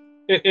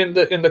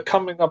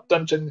coming up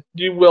dungeon,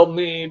 you will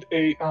need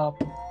a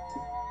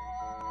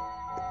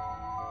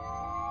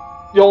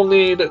you'll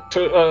need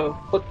to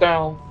put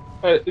down.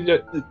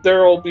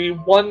 There will be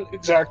one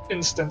exact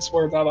instance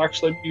where that'll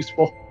actually be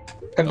useful,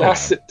 and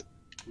that's it.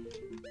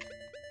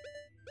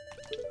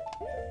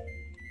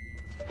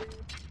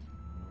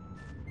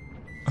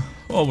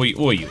 Well,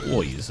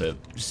 we'll use it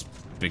just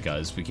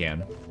because we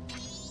can.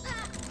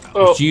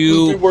 Oh,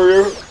 be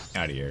wary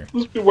out of here.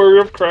 Just be wary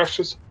of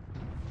crashes.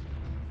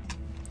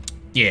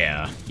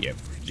 Yeah.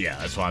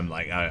 That's why I'm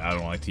like, I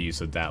don't like to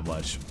use it that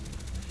much.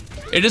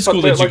 It is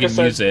cool that you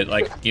can use it,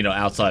 like, you know,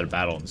 outside of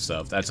battle and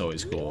stuff. That's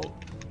always cool.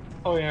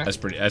 Oh yeah. That's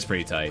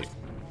pretty tight.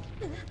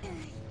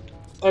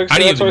 Like I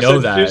didn't even know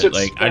that.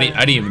 Like, I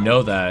didn't even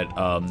know that.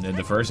 In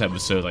the first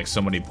episode, like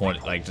somebody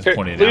pointed out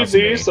to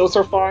me. Those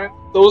are fine.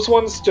 Those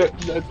ones, you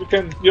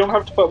don't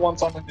have to put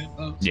ones on the game.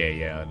 Those.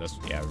 Yeah.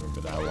 I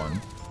remember that one.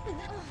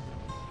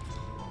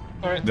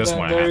 All right. This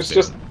one there's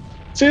just.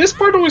 See, this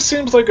part always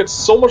seems like it's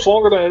so much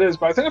longer than it is,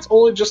 but I think it's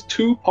only just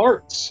 2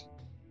 parts.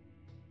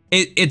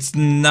 It's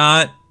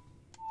not.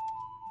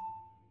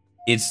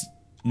 It's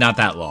not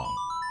that long.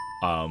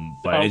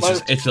 But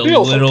it's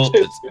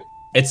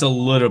a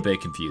little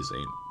bit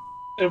confusing.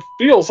 It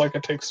feels like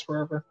it takes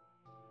forever.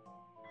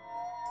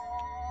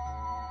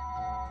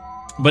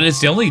 But it's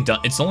the only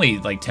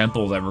like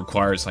temple that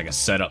requires like a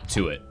setup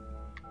to it.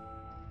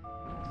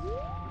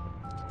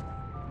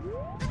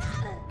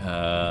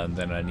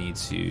 Then I need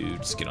to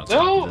just get on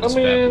top of this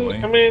bad boy.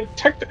 I mean,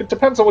 it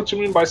depends on what you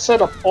mean by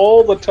setup.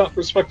 All the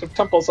respective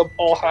temples have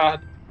all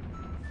had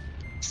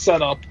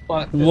setup,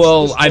 but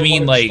well, I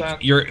mean, like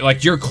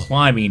you're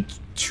climbing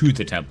to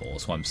the temple.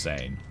 Is what I'm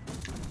saying.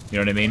 You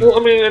know what I mean? Well,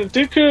 I mean, in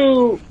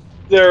Deku,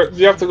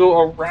 you have to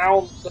go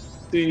around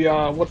the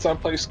what's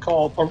that place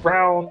called?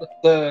 Around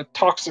the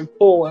toxic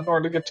pool in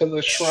order to get to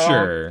the shroud.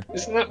 Sure.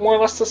 Isn't that more or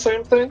less the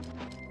same thing?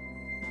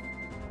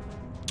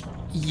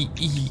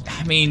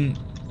 I mean,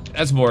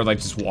 that's more like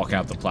just walking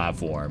out the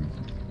platform.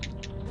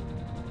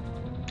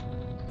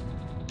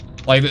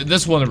 Like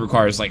this one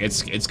requires like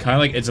it's kind of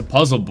like it's a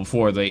puzzle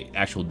before the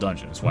actual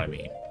dungeon. Is what I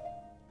mean.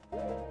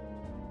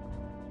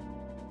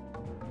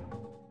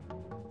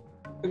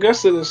 I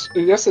guess it is.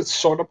 I guess it's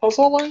sort of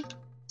puzzle-like, I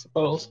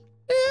suppose.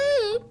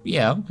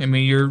 Yeah, I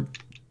mean, you're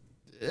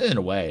in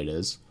a way it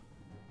is.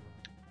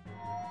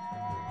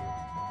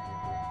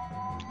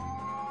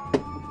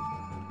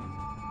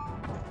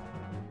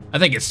 I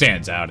think it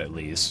stands out at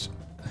least.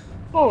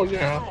 Oh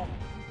yeah.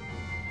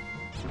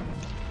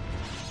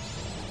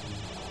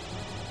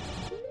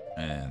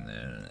 And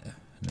then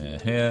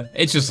yeah,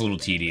 it's just a little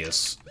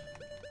tedious.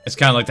 It's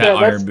kind of like that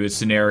Iron Boot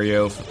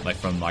scenario, like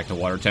from like the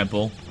Water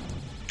Temple.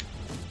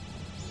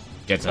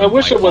 I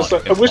wish it was.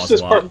 I wish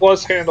this part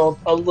was handled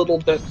a little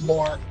bit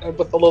more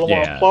with a little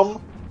more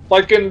plum.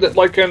 Like in the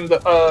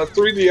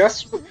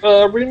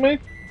 3DS remake,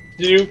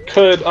 you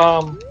could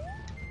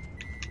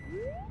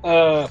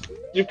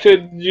you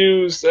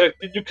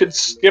could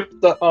skip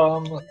the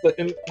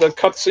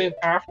cutscene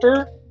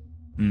after.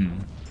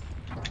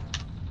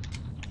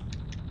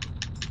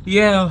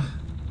 Yeah. I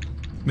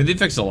mean, they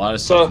fixed a lot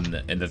of stuff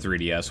in the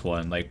 3DS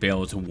one, like being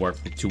able to warp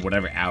to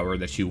whatever hour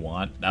that you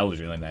want. That was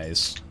really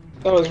nice.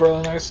 That was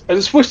really nice. I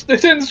just wish they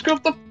didn't screw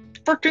up the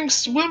freaking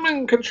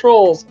swimming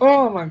controls.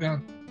 Oh my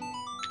god.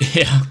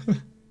 Yeah. I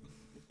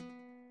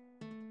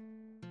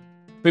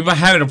mean, by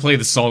having to play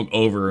the song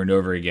over and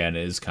over again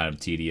is kind of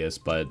tedious,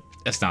 but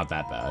it's not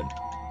that bad.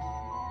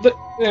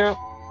 Yeah.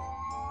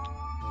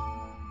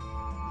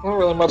 Not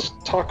really much to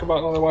talk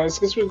about otherwise.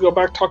 I guess we go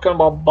back talking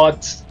about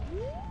butts.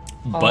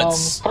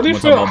 Butts. How do you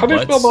feel? How do you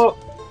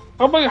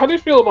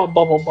feel about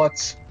bubble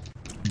butts?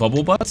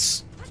 Bubble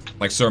butts?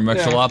 Like Sir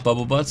Mix-a-Lot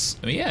bubble butts?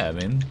 I mean, yeah,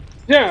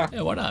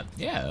 yeah, why not?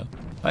 Yeah,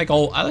 I like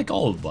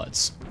all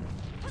butts.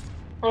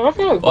 I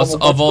feel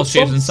like of all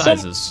shapes and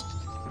sizes.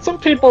 Some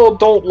people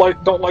don't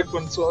like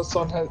when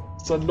someone has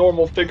a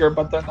normal figure,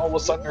 but then all of a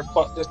sudden their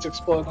butt just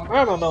explodes.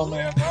 I don't know,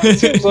 man. It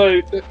seems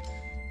like.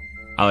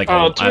 I like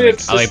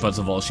butts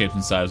of all shapes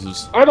and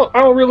sizes. I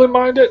don't really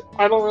mind it.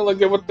 I don't really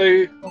get what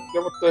the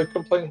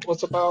complaint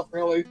was about,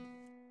 really.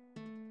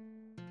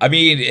 I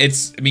mean,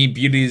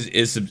 beauty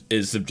is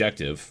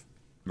subjective,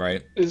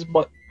 right? It's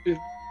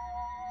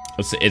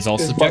all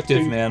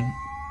subjective, man.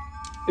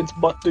 It's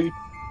butt deep.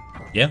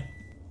 Yeah.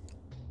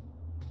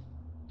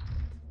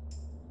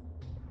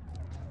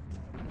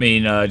 I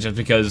mean, just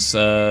because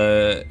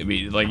like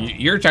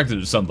you're attracted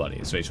to somebody,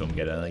 is basically what I'm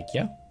getting at. Like,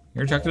 yeah,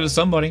 you're attracted to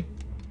somebody.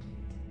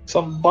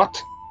 Some butt.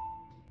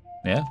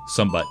 Yeah,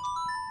 some butt.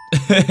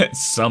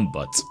 Some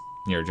butt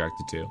you're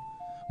attracted to.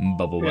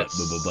 Bubble butt,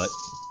 bubble butt.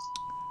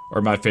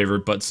 Or my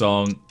favorite butt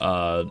song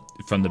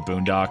from the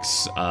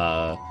Boondocks,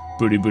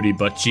 Booty Booty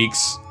Butt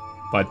Cheeks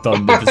by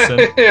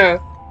Thundernificent. Yeah.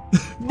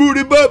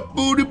 Booty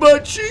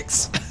butt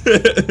cheeks.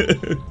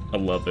 I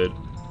love it.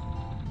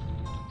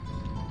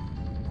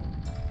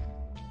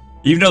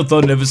 Even though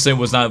Thundernificent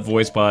was not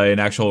voiced by an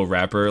actual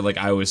rapper, like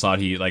I always thought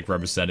he like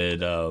represented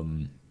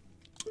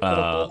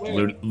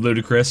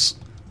Ludacris.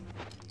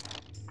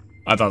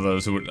 I thought that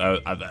was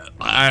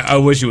I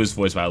wish he was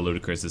voiced by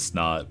Ludacris. It's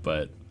not,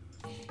 but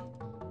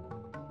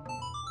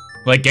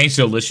like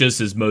Gangstalicious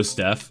is Mos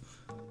Def.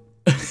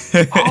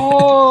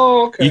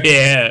 Oh, okay.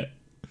 Yeah,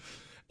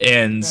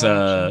 and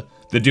the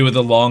dude with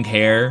the long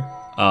hair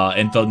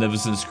in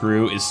Thundernificent's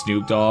crew is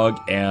Snoop Dogg,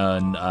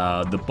 and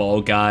the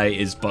bald guy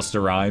is Busta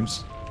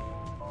Rhymes.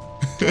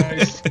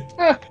 Nice.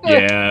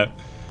 Yeah,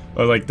 I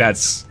was like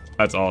that's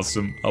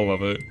awesome. I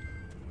love it.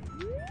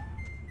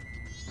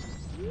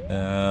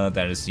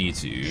 That is need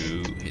to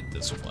hit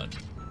this one.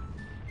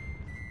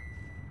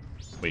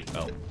 Wait,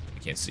 oh, I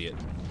can't see it.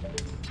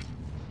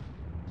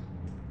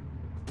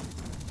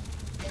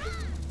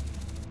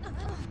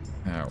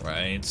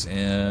 Alright,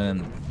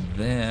 and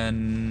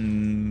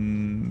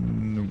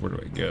then where do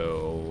I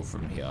go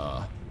from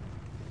here?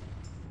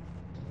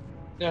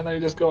 Yeah, now you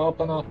just go up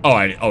and up. Oh,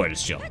 I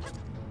just jump.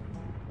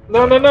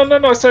 No,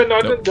 I said no,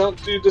 nope.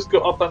 Don't you just go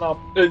up and up.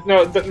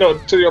 No,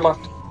 to your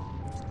left.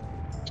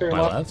 To your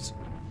left?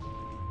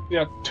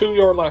 Yeah, to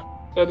your left.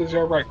 That is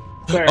your right.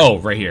 There. Oh,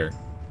 right here.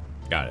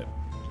 Got it.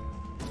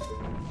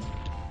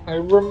 I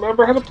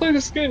remember how to play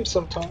this game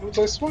sometimes,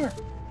 I swear.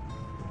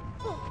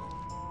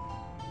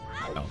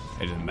 Oh,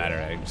 it doesn't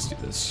matter, I can just do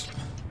this.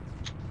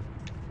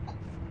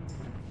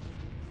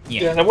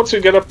 Yeah, and then once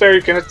you get up there,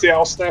 you can hit the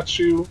owl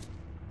statue.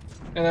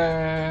 And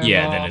then,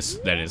 yeah,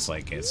 then it's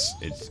like it's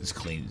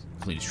clean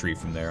street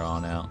from there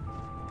on out.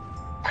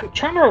 I'm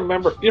trying to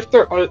remember if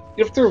there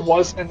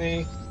was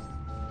any.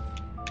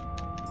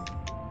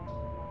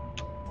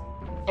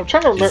 I'm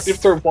trying to remember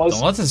if there was.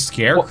 Don't let the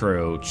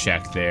scarecrow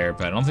check there,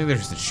 but I don't think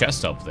there's a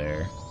chest up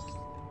there.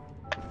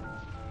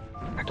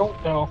 I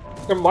don't know.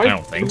 There might. I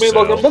don't think so.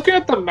 so. Look, I'm looking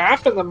at the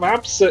map, and the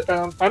map's.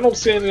 I don't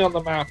see any on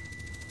the map.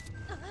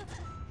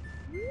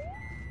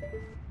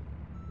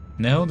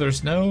 No,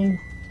 there's no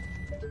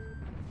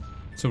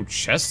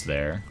chest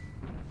there.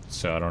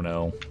 So I don't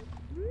know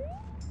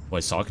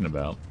what he's talking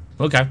about.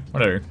 Okay,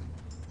 whatever.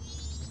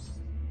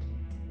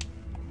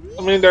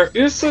 I mean, there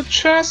is a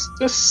chest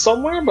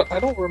somewhere, but I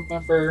don't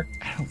remember.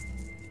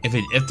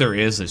 If there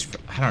is,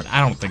 I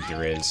don't think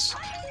there is.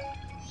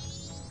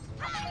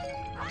 I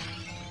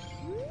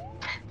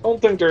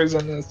don't think there is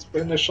in this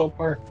initial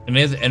part. And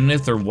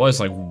if there was,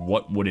 like,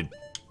 what would it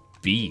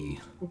be?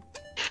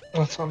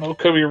 I don't know.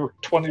 Could be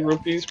 20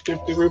 rupees,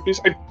 50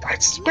 rupees. I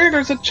swear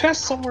there's a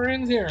chest somewhere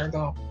in here,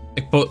 though.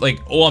 But like,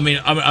 oh, I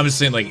mean, I'm just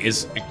saying, like,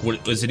 is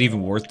it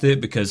even worth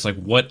it? Because like,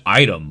 what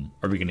item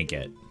are we gonna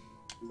get?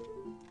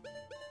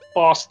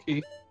 Boss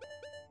key.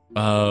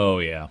 Oh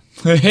yeah,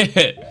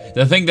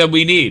 the thing that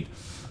we need.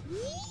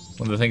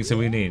 One of the things that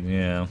we need.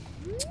 Yeah.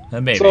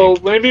 Maybe. So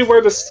maybe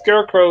where the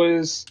Scarecrow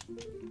is,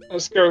 a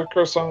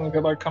Scarecrow song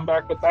could like come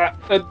back with that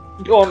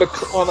on a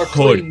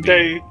clean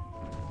day.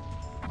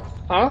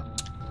 Huh?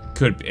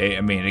 Could be.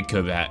 I mean, it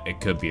could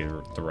be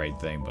the right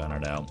thing, but I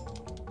don't know.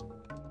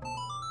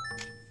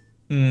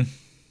 Hmm.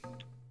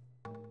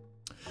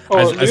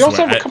 Oh, we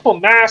also have a couple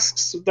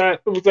masks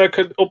that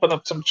could open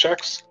up some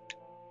checks.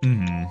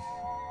 Mm-hmm.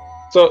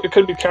 So it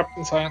could be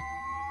Captain's Hat.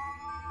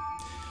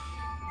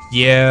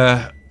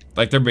 Yeah,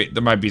 like there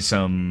might be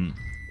some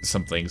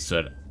things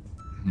that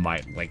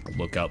might like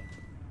look up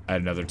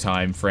at another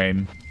time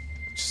frame.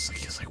 Just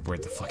like it's like, where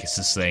the fuck is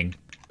this thing?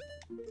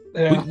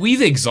 Yeah.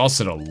 We've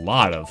exhausted a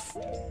lot of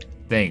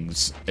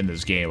things in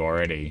this game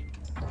already.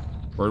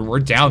 We're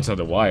down to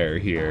the wire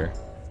here.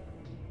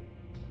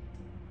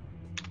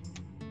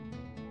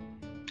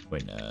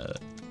 Wait,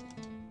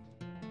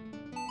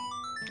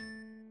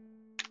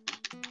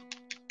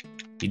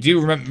 you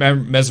do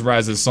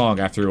mesmerize this song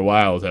after a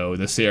while, though, in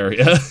this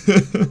area.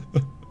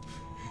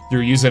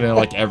 You're using it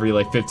like every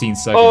 15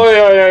 seconds. Oh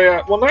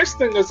yeah. Well, nice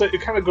thing is that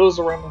it kind of goes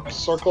around in a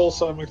circle,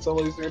 so it makes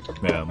it easier to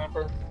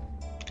remember.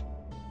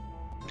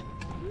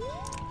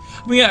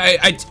 I mean,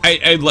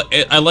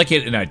 I like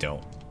it and I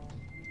don't.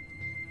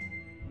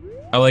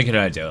 I like it and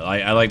I don't.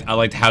 I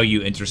liked how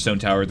you enter Stone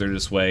Tower through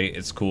this way.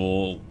 It's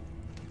cool.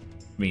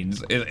 I mean,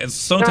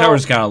 Stone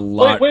Tower's got a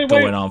lot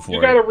going on for it.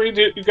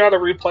 You gotta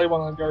replay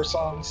one of your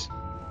songs.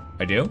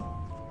 I do?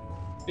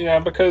 Yeah,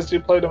 because you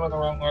played them in the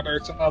wrong order.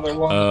 It's another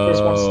one.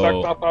 There's one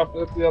stacked up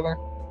after the other.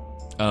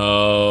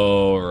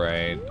 Oh,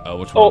 right.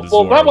 Which one?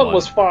 Well, that one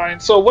was fine.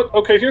 So what?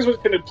 Okay, here's what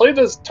you can do: play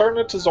this, turn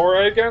it to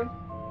Zora again,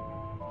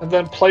 and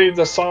then play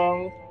the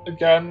song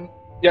again.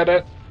 Get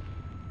it?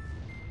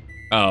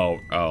 Oh.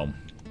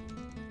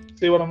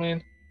 See what I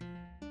mean?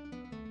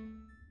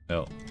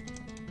 Oh.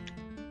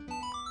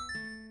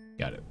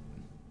 Got it.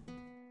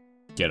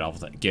 Get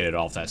it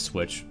off that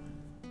switch.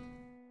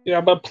 Yeah,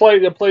 but play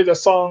the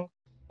song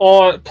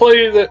on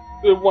play the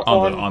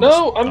on.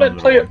 No, I meant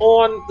play it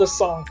on the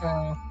song.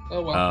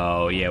 Oh well.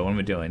 Oh yeah, what am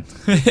I doing?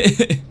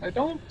 I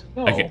don't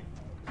know. Okay.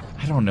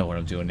 I don't know what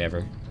I'm doing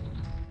ever.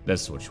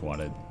 That's what you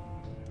wanted.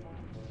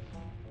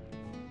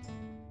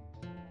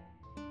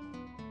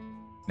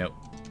 Nope.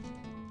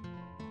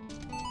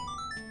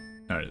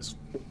 There it is.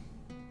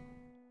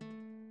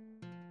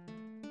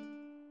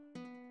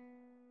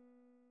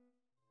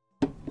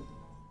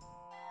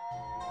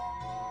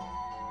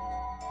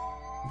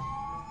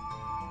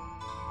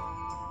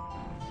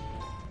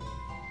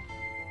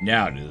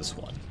 Now to this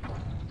one.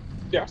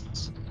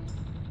 Yes.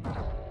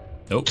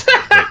 Nope.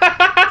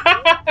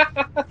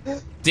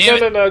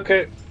 Damn it. No,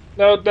 okay.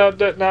 No,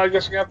 I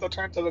guess you have to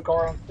turn to the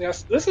Goron.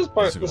 Yes, this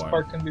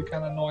part can be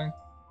kind of annoying.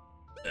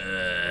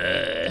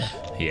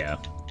 Yeah,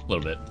 a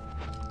little bit.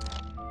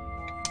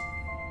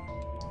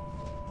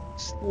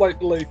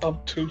 Slightly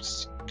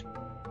obtuse.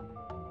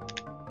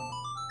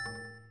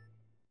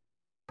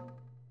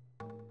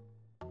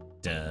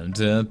 Dun,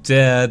 dun,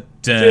 dun,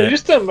 dun. Yeah, you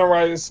used to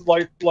memorize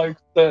like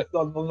the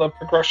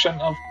progression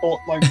of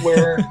like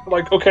where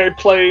like okay,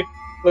 play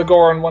the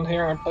Goron one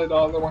here and play the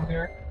other one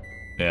here.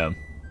 Yeah.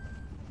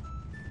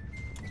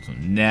 So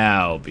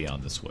now be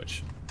on the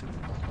switch.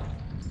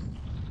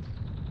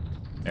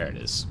 There it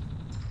is.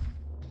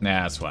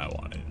 Nah, that's what I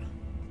wanted.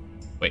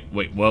 Wait,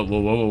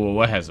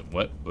 what has it?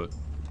 What?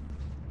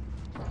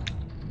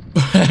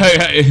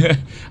 I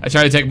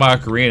tried to take my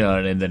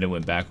ocarina and then it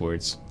went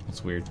backwards.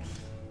 That's weird.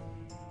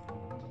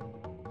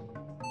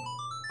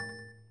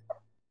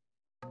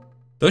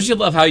 Don't you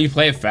love how you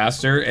play it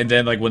faster and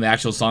then like when the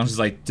actual song is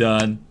like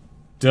dun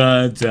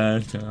dun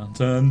dun dun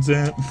dun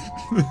dun.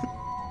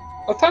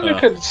 I thought you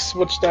could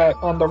switch that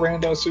on the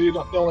rando so you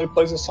only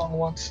plays the song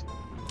once.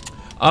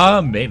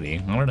 Maybe.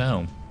 I don't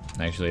know.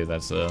 Actually,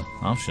 that's an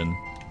option.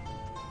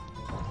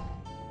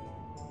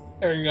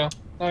 There you go.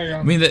 There you go.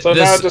 I mean, so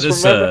now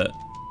just remember.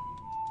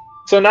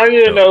 So now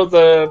you know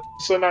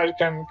so now you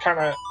can kind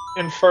of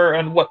infer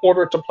in what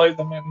order to play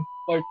them in.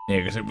 Like, yeah,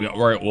 because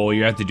well,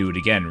 you have to do it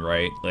again,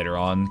 right? Later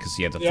on, because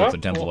you have to flip the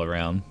temple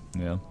around.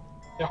 Yeah.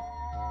 Yeah.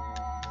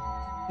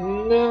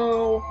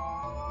 No.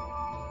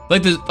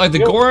 Like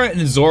the Gora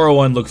and Zora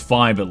one look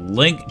fine, but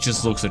Link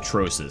just looks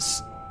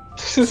atrocious.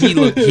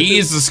 He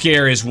is the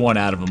scariest one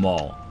out of them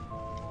all.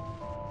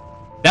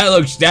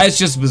 That's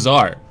just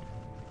bizarre.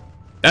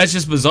 That's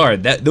just bizarre.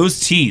 Those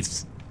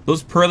teeth,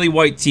 those pearly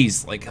white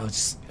teeth, like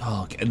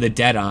and the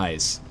dead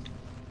eyes.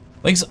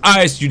 Link's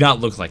eyes do not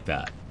look like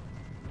that.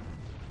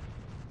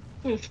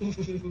 This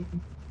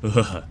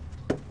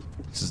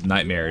is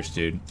nightmarish,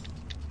 dude.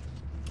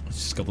 It's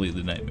just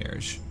completely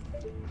nightmarish.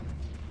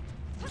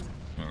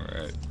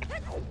 Alright.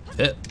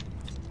 Hit.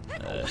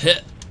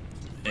 Hit.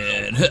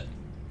 And hit.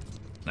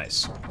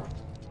 Nice.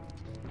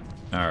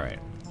 Alright.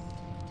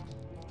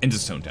 Into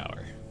Stone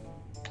Tower.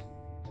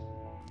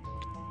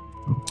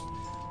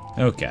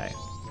 Okay.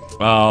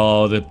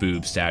 Oh, the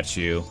boob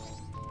statue.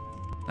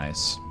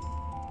 Nice.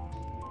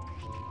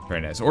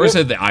 Very nice. Or is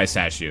it the eye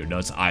statue? No,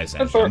 it's the eye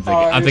statue.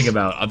 I'm thinking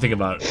about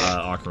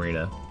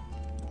Ocarina.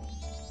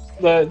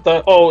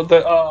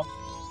 The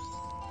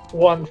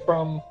one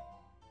from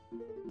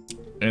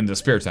In the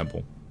Spirit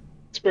Temple.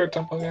 Spirit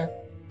Temple, yeah.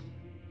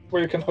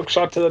 Where you can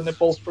hookshot to the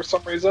nipples for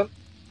some reason.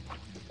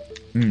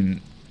 Hmm.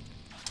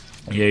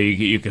 Yeah,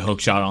 you can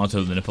hookshot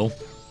onto the nipple.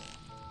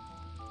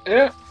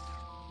 Yeah.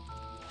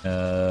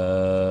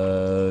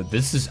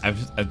 This is...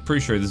 I'm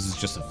pretty sure this is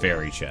just a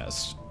fairy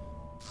chest.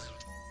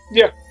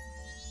 Yeah.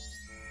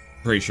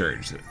 Pretty sure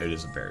it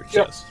is a fairy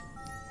chest.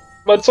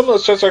 But some of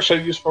those chests are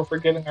actually useful for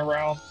getting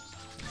around.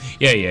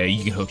 Yeah,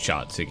 you can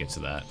hookshot to get to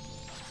that.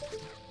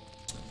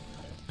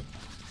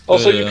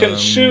 Also, you can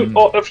shoot.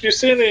 If you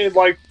see any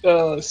like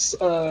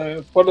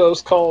what are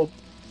those called?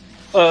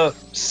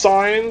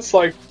 Signs,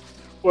 like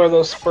where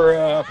those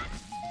for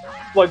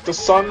like the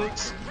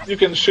suns. You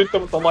can shoot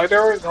them with the light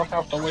arrow. You don't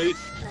have to wait.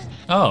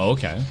 Oh,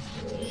 okay.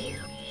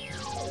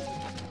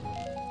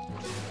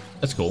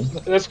 That's cool.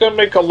 It's gonna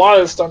make a lot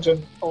of this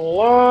dungeon a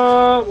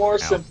lot more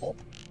simple.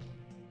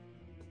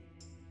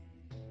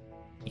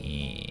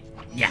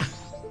 Yeah.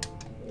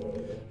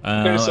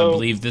 Okay, so I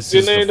believe this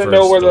is the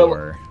first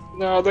door.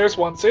 No, there's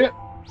one. See it?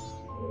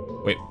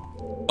 Wait.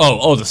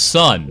 Oh, the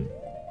sun.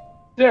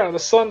 Yeah, the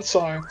sun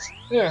signs.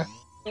 Yeah.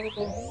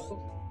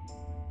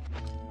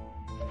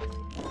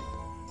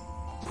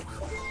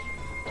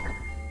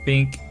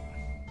 Pink.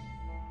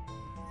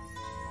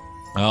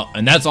 Oh,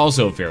 and that's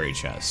also a fairy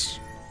chest.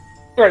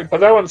 Right, but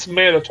that one's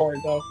mandatory,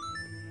 though.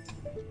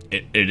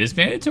 It is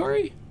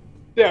mandatory?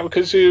 Yeah,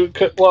 because you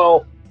could,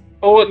 well...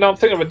 Oh, no, I'm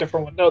thinking of a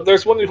different one. No,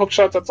 there's one you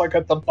hookshot that's, like,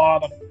 at the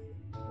bottom.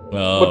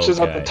 Oh, which is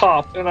at the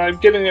top, and I'm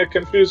getting it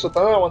confused with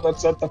another one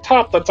that's at the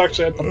top that's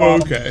actually at the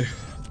bottom. Okay.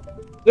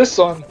 This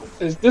one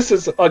is...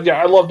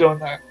 yeah, I love doing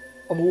that.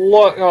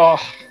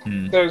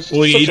 There's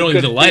well, you don't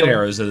need the light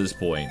arrows at this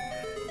point.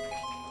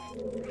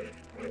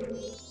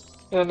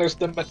 And there's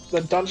the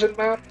dungeon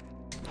map.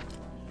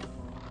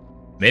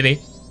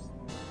 Maybe.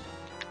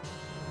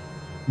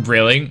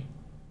 Really?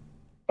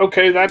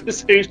 Okay, that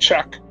is a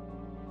check.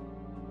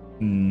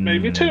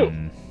 Maybe two.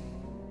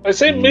 I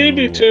say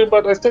maybe two,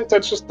 but I think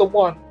that's just the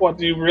one. What,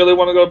 do you really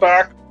want to go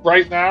back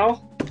right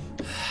now?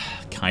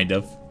 Kind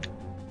of.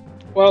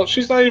 Well,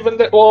 she's not even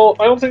there. Well,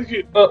 I don't think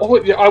you...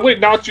 wait,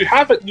 now that you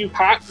have it, you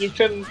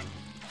can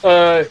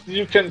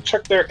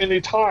check there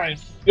anytime.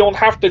 You don't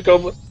have to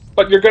go...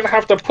 But you're gonna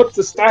have to put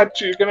the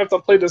statue, you're gonna have to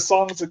play the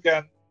songs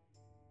again.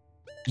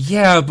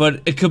 Yeah,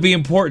 but it could be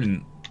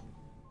important.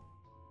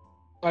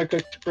 Like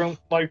the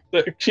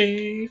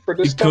key for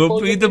this temple?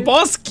 It could be the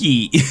boss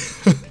key.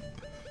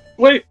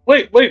 Wait,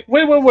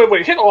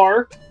 hit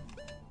R.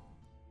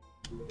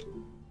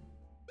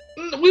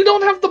 We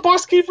don't have the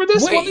boss key for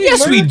this one either.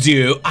 Yes, we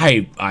do.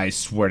 I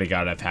swear to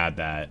God, I've had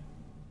that.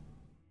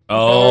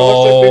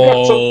 Oh.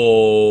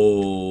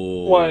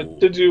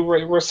 What? Did you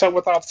reset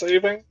without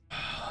saving?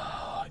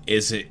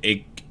 Is it?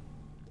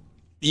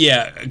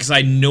 Yeah, because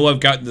I know I've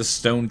gotten the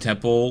stone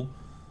temple,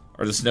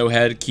 or the snow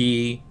head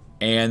key,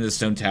 and the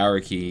stone tower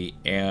key,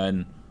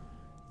 and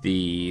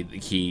the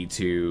key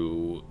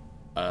to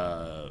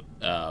a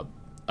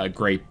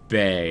Great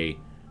Bay.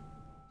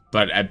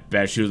 But I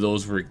bet you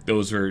those were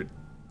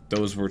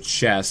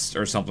chests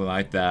or something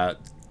like that.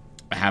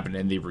 Happened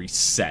and they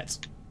reset.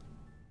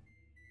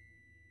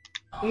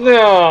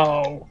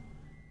 No.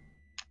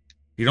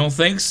 You don't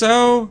think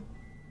so?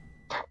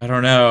 I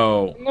don't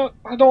know. No,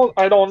 I don't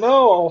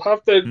know. I'll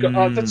have to.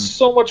 That's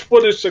so much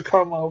footage to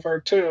come over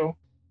too.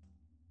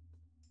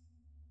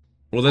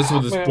 Well, that's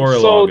what the spoiler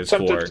log is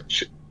for.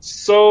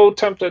 So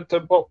tempted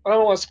to. Well, I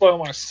don't want to spoil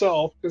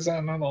myself because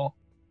then it'll.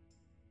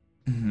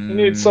 We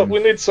need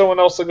someone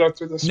else to go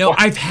through this. No,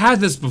 I've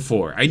had this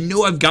before. I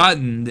know I've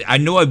gotten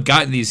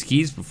these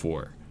keys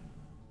before.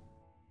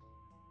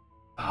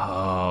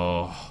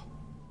 Oh.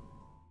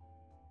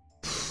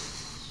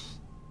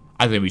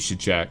 I think we should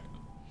check.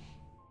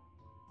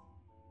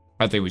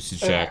 I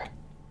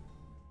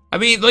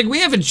mean, like, we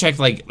haven't checked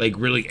like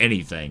really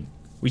anything.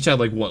 We checked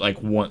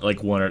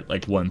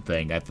one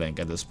thing, I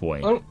think, at this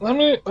point. Let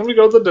me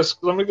go to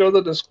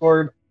the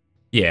Discord.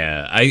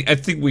 Yeah, I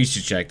think we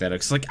should check that,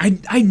 because like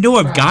I know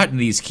I've gotten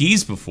these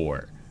keys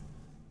before,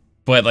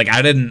 but like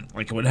I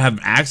wouldn't have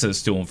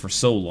access to them for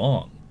so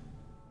long.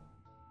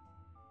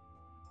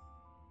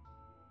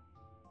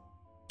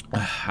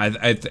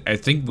 I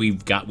think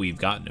we've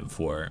gotten it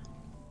before.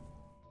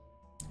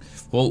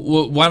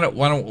 Well, why don't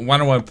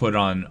I put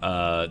on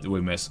the way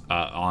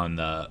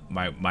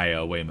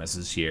my way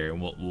message here,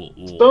 and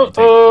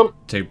we'll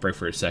take a break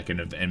for a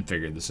second and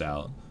figure this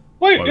out.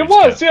 Wait, it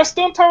was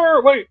Stone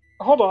Tower. Wait,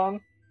 hold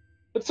on.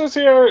 It says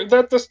here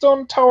that the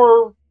Stone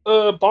Tower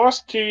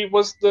boss key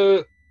was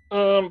the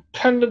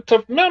Pendant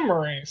of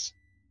Memories.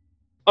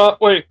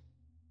 Wait.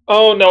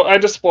 Oh no, I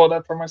just spoiled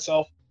that for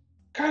myself.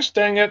 Gosh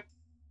dang it!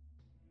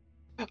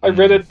 I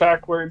read it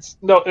backwards.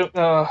 No,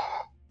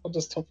 I'll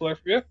just hopefully I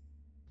forget.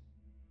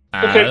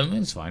 Okay.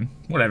 It's fine.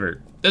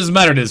 Whatever. Doesn't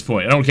matter at this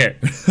point. I don't care.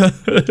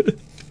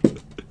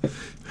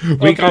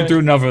 We've gone through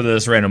enough of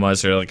this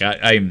randomizer. Like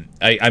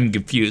I'm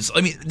confused.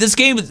 I mean, this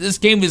game is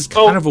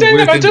kind of a weird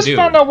thing to do. I just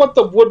found out what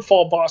the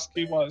Woodfall boss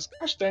key was.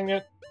 Gosh dang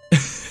it.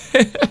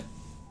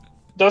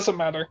 Doesn't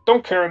matter.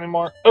 Don't care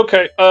anymore.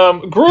 Okay,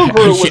 Gru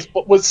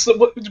was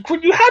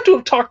you had to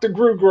have talked to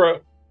Gru.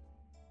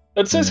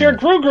 It says here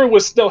Gru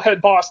was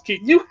Snowhead boss key.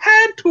 You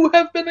had to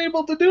have been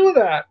able to do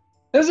that.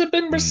 Has it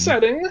been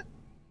resetting?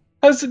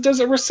 Does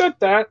it reset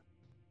that?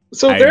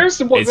 So there's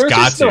your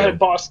Snowhead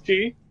boss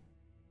key.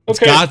 Okay, it's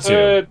got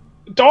to.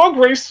 Dog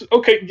race.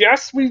 Okay,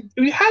 yes, we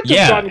had to.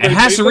 Yeah, it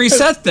has to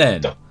reset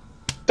then.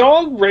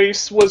 Dog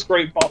race was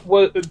great.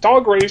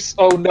 Dog race.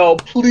 Oh no!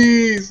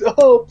 Please,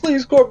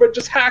 Corbin,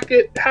 just hack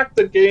it. Hack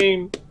the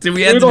game. Did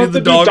we have to do the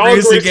dog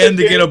race again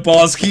to get a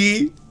boss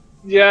key?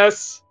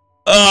 Yes.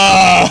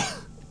 And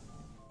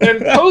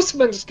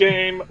Postman's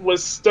game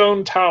was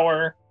Stone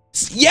Tower.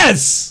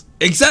 Yes,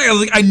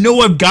 exactly. I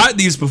know I've gotten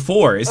these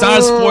before. It's not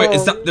a spoil.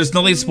 It's not. There's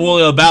nothing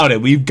spoiler about it.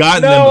 We've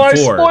gotten them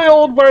before. No, I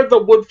spoiled where the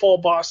Woodfall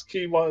boss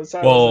key was.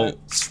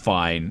 It's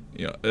fine.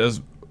 You know,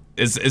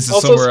 it's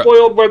also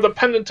spoiled where the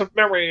Pendant of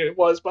Memory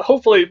was, but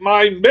hopefully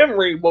my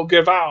memory will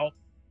give out.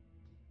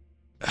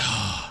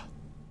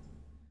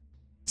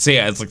 So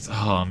yeah, it's like,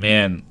 oh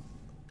man,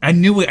 I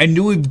knew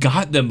we've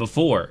got them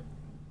before.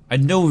 I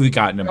know we've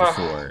gotten them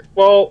before.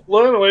 Well,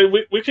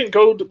 anyway, we can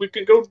go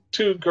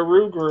to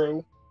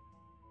Guru.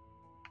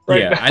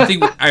 Right now.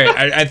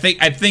 I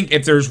think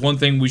if there's one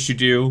thing we should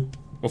do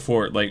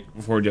before we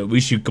do it, we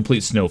should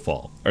complete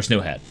Snowfall or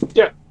Snowhead.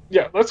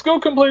 Yeah. Let's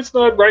go complete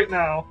Snowhead right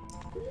now.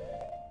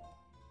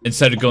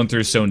 Instead of going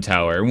through Stone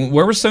Tower.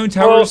 Where was Stone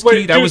Tower's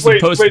key? That was the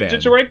Postman. Wait,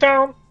 did you write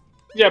down?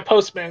 Yeah,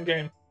 Postman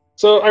game.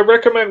 So I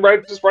recommend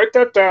just write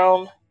that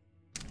down,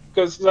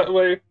 because that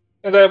way.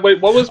 And then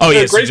what was? Oh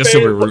yes, just so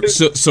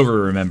we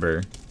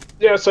remember.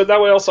 Yeah, so that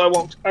way also I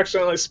won't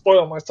accidentally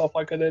spoil myself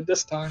like I did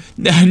this time.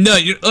 No,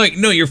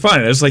 you're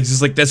fine. It's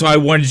like that's why I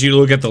wanted you to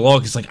look at the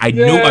log. It's like I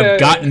know I've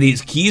gotten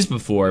these keys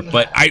before,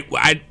 but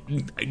I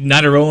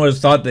not everyone has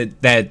thought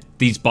that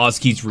these boss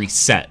keys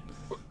reset.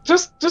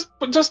 Just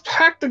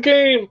hack the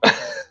game. We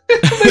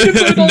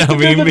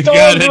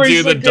gotta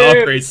do the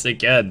dog race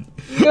again.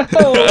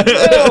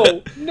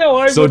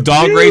 No. So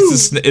dog race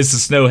is the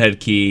Snowhead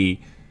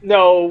key.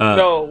 No.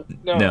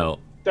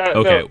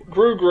 Okay.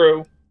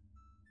 Gru.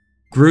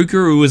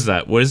 Gru was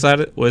that? What is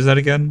that? What is that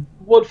again?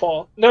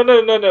 Woodfall. No.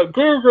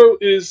 Gru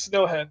is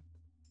Snowhead.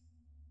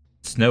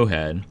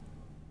 Snowhead.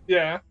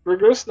 Yeah, Gru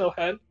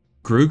Snowhead.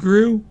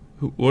 Gru?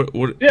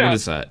 What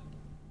is that?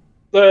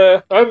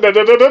 They're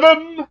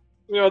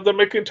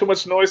making too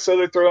much noise, so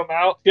they throw him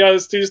out. Yeah,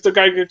 he's the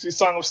guy who gives you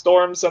Song of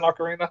Storms and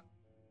Ocarina.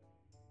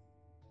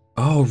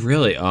 Oh,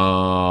 really?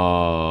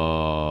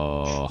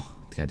 Oh,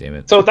 god damn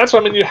it! So that's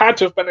what I mean. You had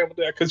to have been able to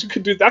do that because you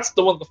could do. That's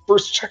one of the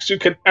first checks you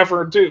could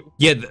ever do.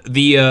 Yeah,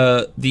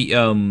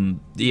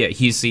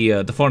 he's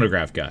the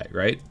phonograph guy,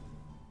 right?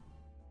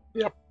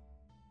 Yep.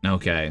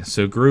 Okay,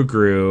 so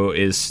Gru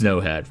is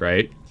Snowhead,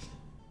 right?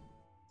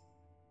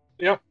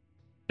 Yep.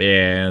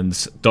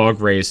 And Dog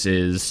Race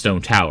is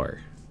Stone Tower.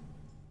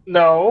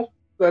 No,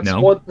 that's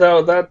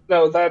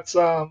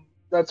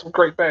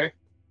Great Bay.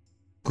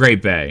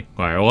 Great Bay.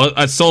 All right, well,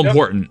 that's so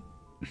important.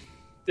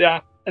 Yeah,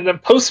 and then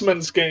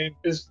Postman's game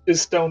is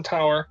Stone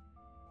Tower.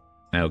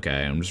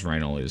 Okay, I'm just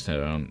writing all these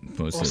down.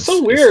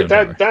 So weird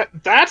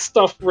that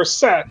stuff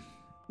reset.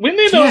 We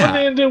need to know what we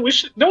need to do.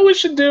 We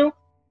should do.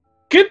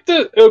 Get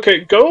the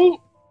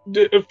go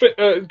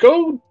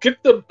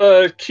get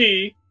the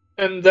key,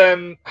 and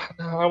then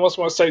I almost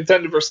want to say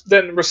then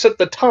reset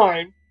the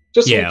time.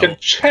 Just so we can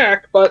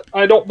check, but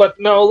I don't. But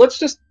no, let's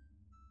just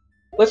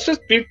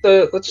beat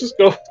the. Let's just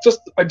go.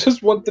 I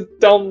just want the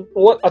down.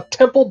 What a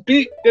temple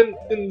beat in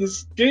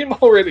this game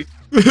already.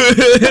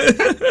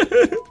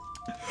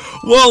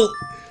 Well,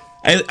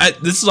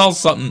 this is all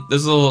something.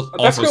 This is also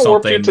that's gonna something.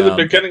 Warp you to the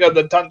beginning of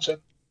the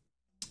dungeon.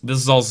 This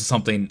is also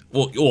something.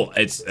 Well,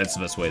 that's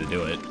the best way to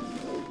do it.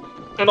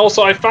 And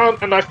also, I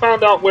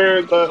found out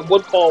where the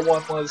Woodfall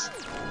one was.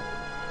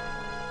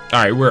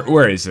 All right,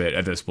 where is it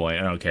at this point?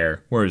 I don't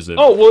care. Where is it?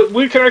 Oh, well,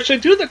 we can actually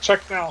do the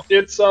check now.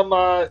 It's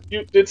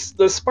it's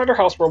the Spider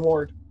House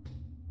reward.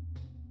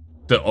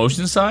 The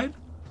ocean side?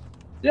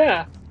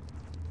 Yeah.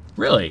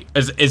 Really?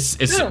 Wait,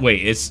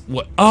 it's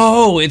what?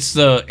 Oh, it's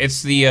the.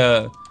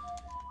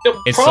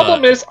 The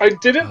problem is I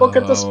didn't look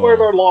at the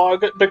spoiler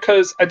log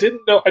because I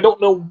don't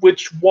know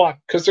which one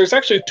because there's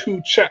actually 2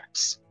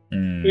 checks.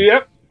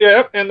 Yep,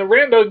 and the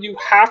rando you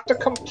have to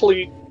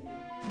complete.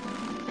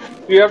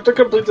 You have to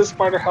complete the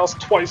Spider House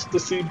twice to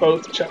see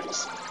both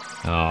checks.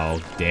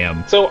 Oh,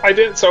 damn. So I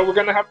didn't. So we're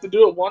gonna have to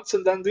do it once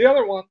and then the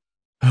other one.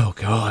 Oh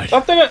God.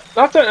 Not that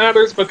it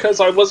matters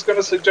because I was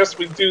gonna suggest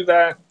we do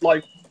that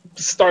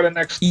start of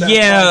next step.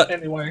 Yeah.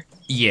 Anyway.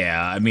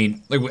 Yeah, I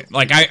mean,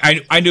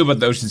 I knew about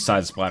the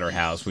Oceanside Splatter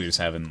House. We just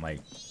haven't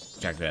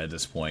checked it at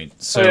this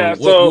point. So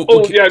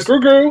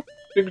Gru.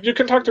 You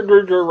can talk to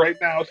Gru right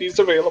now. He's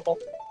available.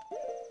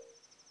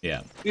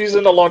 Yeah. He's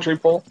in the laundry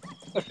pool.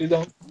 If you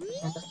don't.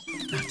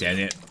 God damn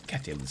it!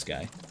 God damn this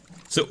guy.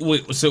 So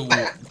wait,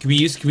 can we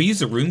use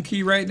the room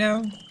key right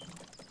now?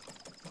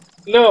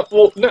 No,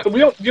 well, no,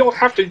 you don't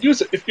have to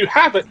use it. If you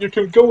have it, you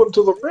can go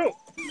into the room.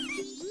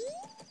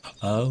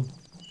 Oh.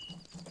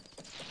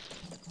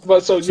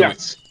 But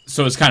yes.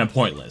 So it's kind of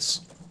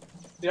pointless.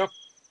 Yep.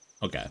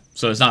 Okay,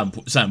 so it's not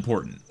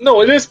important.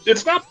 No, it is.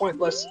 It's not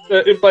pointless,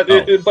 but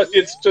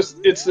it's just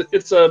it's a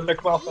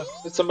McMuffin.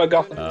 It's a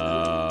MacGuffin.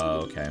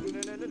 Okay.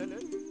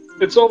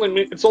 It's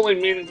only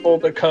meaningful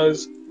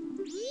because.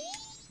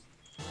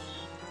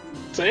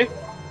 See?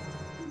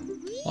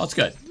 Well, that's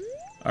good.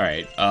 All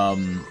right.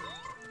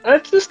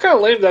 It's just kind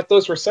of lame that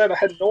those were set. I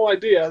had no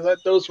idea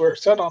that those were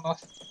set on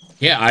us.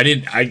 Yeah, I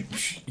didn't.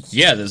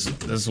 Yeah, this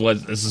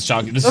is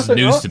shocking. This is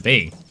news to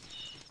me.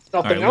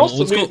 Nothing else.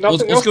 Let's go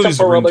use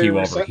the room key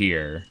over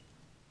here.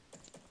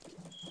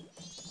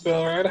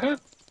 Go right ahead.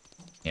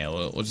 Yeah,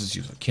 we'll just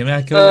use. Can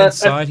I go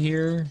inside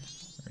here?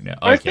 Or no?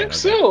 I think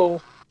so.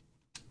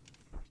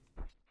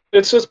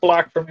 It's just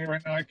black for me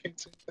right now. I can't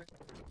see anything.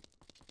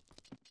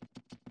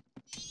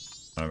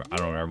 I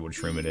don't remember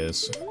which room it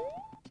is.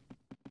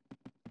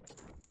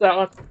 That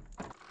one.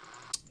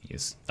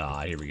 Yes.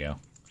 Here we go.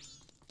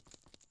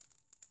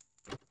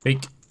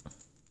 Fake.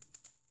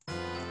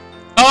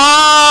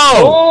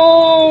 Oh!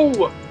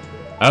 Oh!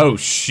 Oh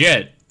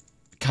shit!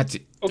 God,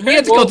 okay, we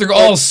have to go through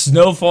all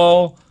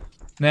Snowfall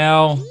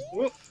now.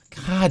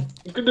 God.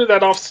 You can do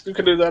that off. You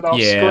can do that off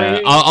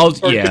screen. Or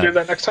you can do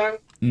that next time.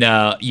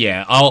 No,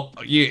 yeah.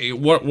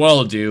 What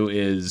I'll do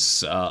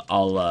is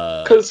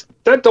I'll. Because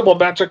that double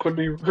magic would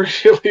be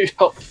really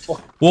helpful.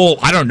 Well,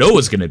 I don't know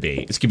what's gonna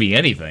be. It's gonna be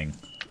anything.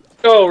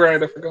 Oh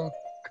right, I forgot.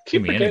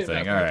 Keep forgetting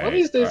anything. All right. One of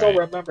these days I'll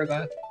remember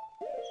that.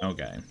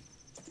 Okay.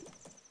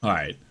 All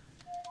right.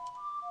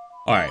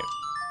 All right.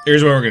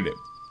 Here's what we're gonna do.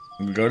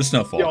 I'm gonna go to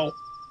Snowfall. Yo,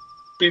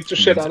 beat the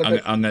shit out of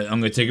it. I'm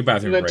gonna take a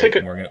bathroom break.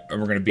 And we're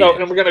gonna beat it.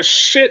 And we're gonna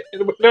shit.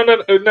 No,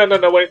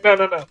 wait,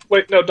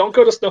 wait, no, don't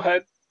go to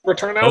Snowhead.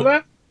 Return out of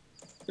that.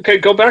 Okay,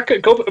 go back.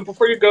 Go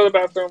before you go to the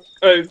bathroom.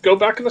 Go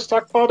back in the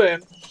stock pod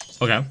in.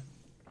 Okay.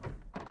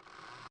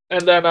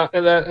 And then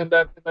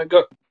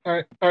go.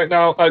 All right.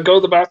 Now go to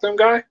the bathroom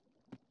guy.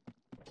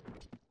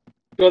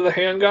 Go to the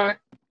hand guy.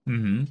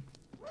 Mm-hmm.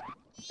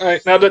 All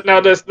right. Now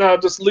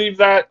just leave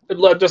that.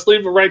 Just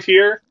leave it right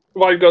here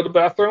while you go to the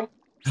bathroom.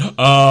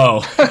 Oh.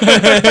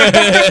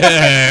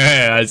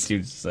 I see what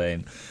you're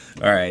saying.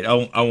 All right.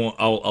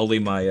 I'll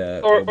leave my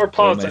or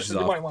pause it.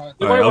 You might want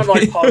to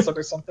like pause it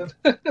or something.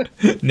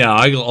 No,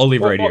 I'll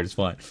leave it right here. It's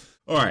fine.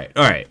 All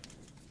right.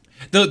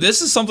 Though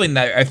this is something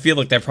that I feel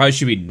like that probably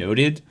should be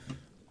noted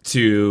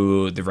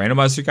to the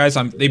randomizer guys.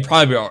 They're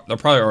probably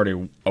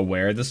already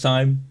aware this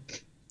time.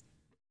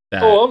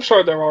 I'm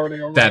sure they're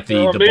already aware. That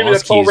the maybe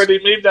boss that's keys,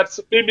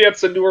 maybe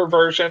that's a newer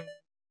version.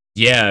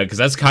 Yeah, because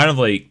that's kind of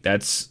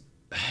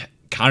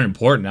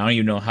important. I don't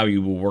even know how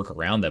you will work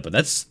around that, but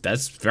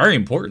that's very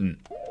important.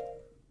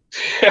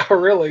 Yeah,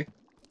 really.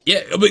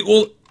 Yeah, I mean,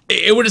 well,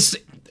 it would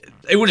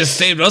have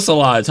saved us a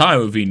lot of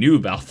time if we knew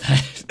about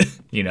that.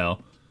 You know,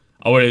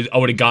 I would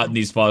have gotten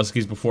these boss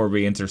keys before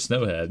we enter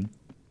Snowhead.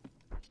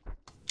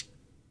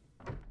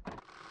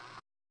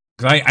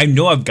 Cause I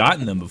know I've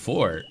gotten them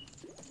before.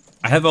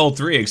 I have all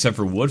three except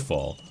for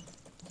Woodfall.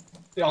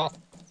 Yeah. All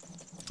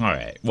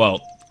right. Well,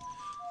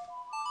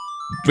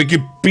 we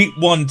could beat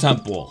one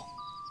temple.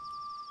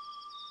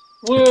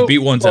 We could beat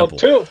one temple.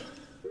 Two.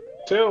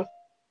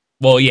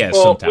 Well, yeah,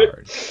 Stone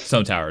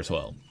Tower as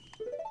well.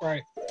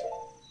 Right.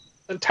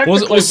 And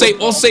technically,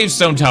 we'll save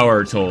Stone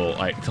Tower till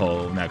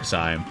next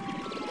time.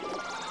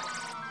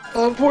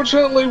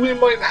 Unfortunately, we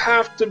might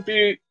have to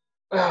beat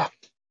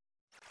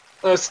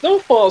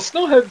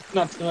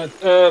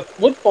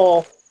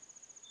Woodfall.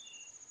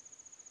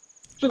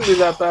 Shouldn't be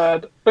that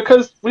bad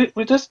because we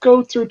just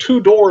go through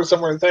 2 doors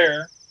and we're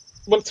there.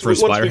 Once we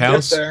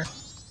get there.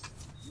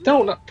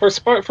 No, not for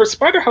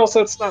Spider House.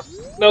 That's not.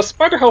 No,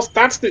 Spider House.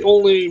 That's the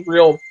only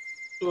real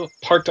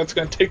part that's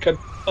going to take a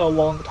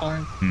long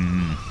time.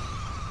 Hmm.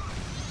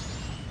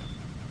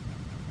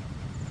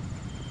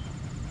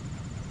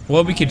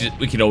 Well, we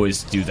could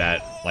always do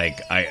that. Like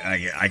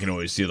I can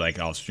always do like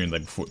off stream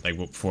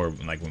before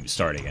when we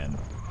start again.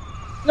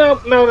 No.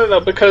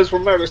 Because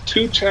remember, there's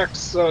 2 checks,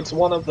 so it's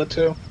one of the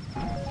 2.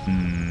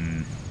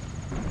 Hmm.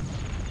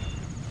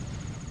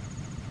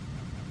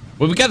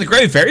 Well, we got the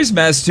Great Fairies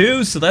Mask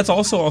too, so that's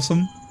also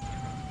awesome.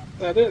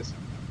 That is.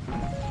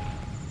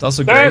 It's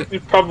also great. That you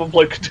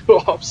probably could do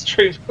off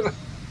stream.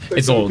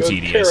 It's a little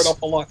tedious. Tear it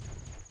up a lot.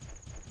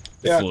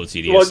 Yeah. It's a little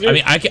tedious. Well, I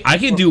mean, I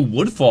can do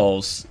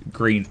Woodfall's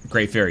Great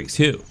Fairies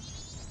too.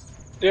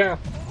 Yeah.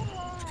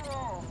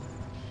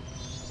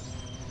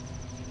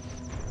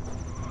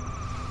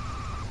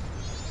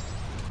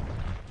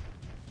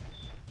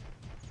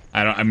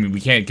 I mean, we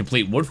can't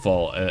complete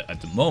Woodfall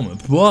at the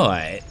moment,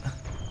 but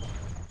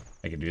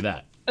I can do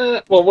that.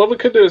 Well, what we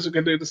could do is we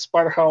could do the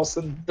Spider House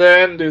and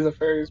then do the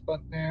fairies.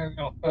 But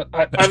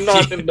I'm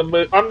not in the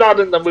mood. I'm not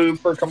in the mood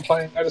for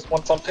complaining. I just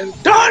want something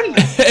done.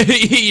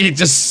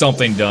 Just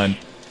something done.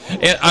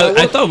 And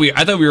I thought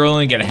we were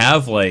only gonna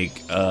have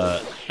like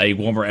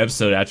one more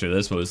episode after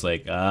this, but it was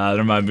like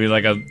there might be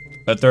like a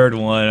third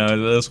one out of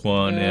this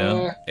one.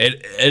 Yeah,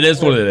 it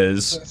is what it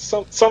is.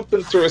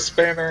 Something through a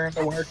spanner in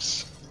the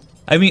works.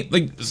 I mean,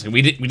 like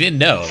we didn't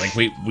know. Like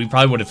we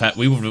probably would have had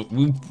we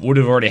would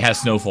have already had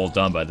Snowfall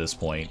done by this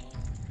point.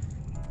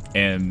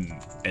 and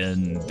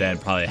then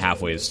probably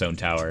halfway to Stone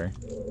Tower.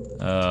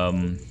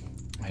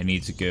 I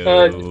need to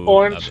go.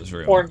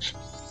 Orange.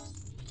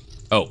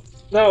 Oh.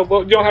 No,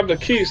 well, you don't have the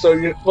key, so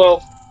you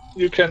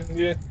can.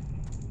 Yeah.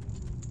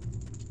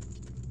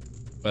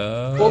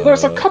 Well,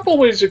 there's a couple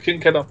ways you can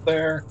get up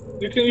there.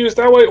 You can use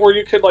that way, or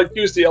you could like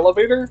use the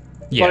elevator.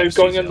 Yeah. By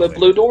going in the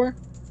blue door.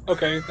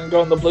 Okay, then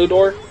go in the blue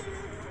door.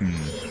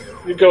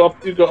 You go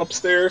up. You go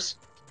upstairs.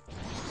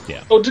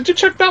 Yeah. Oh, did you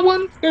check that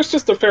one? There's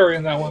just a ferry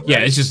in that one. Yeah,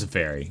 right? it's just a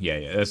ferry. Yeah.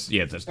 Right.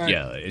 Yeah.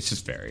 It's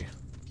just ferry.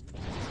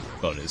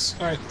 Well, it is.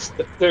 All right.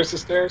 There's the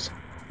stairs.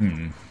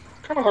 Kind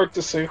of hard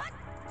to see.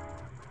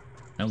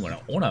 I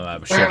want to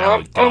have a shit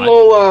I'm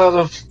all out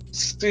of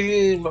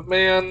steam,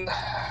 man.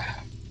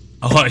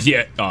 Oh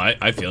yeah. Oh,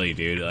 I feel you,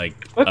 dude. Like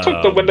I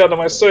took the wind out of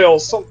my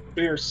sails. So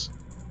fierce.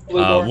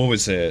 What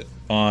was it?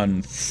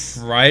 On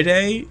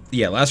Friday?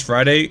 Yeah, last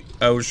Friday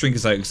I was drinking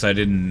because I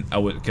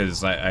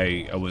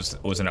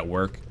wasn't at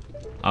work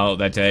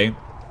that day.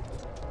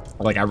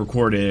 Like I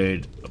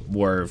recorded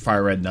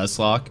Fire Red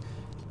Nuzlocke,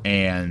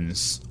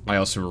 and I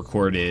also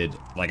recorded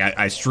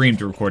I streamed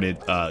and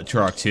recorded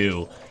Turok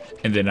 2,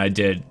 and then I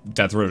did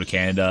Death Road to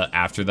Canada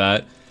after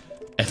that.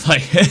 And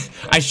like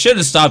I should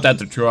have stopped at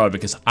the Turok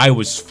because I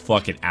was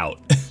fucking out.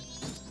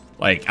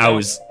 I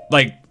was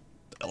like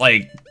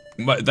I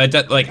love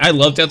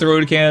Death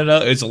Road to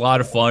Canada. It's a lot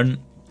of fun.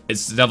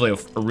 It's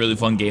definitely a really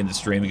fun game to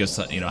stream because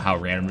how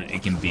random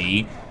it can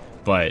be,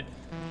 but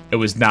it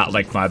was not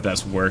like my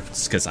best work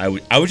because I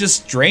was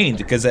just drained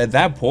because at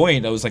that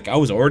point I was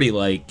already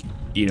 4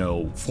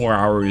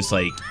 hours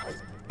or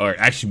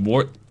actually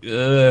more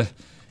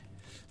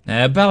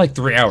about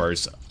 3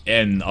 hours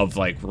of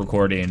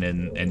recording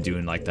and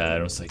doing like that.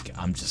 I was like,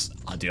 I'm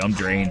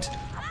drained.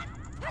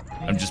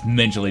 I'm just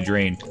mentally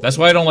drained. That's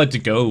why I don't like to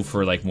go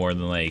for more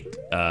than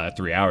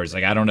 3 hours.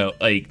 I don't know,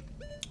 I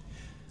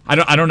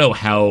don't know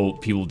how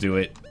people do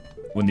it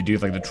when they do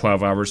the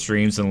 12-hour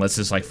streams, unless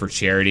it's for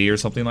charity or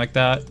something like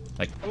that.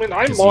 I mean,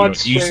 I mod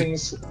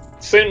streams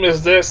same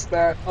as this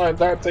that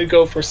they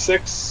go for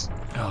 6.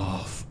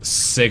 Oh,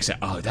 6.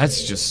 Oh,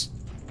 that's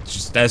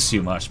that's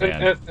too much,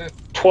 man. And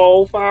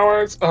 12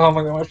 hours. Oh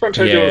my god, my friend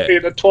tried to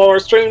do a 12-hour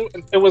stream,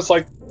 and it was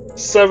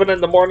 7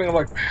 in the morning. I'm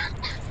like, man.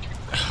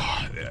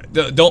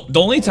 The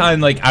only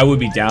time I would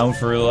be down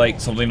for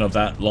something of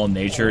that long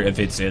nature if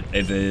it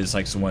is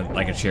someone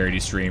a charity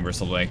stream or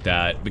something like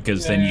that,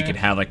 because then you can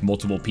have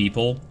multiple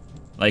people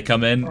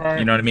come in, right.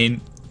 You know what I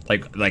mean,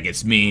 like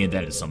it's me and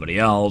then it's somebody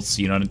else,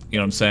 you know what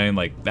I'm saying,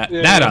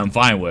 that I'm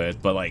fine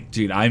with, but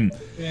dude, I'm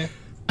 3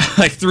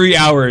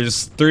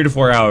 to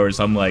 4 hours,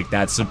 I'm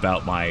that's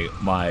about my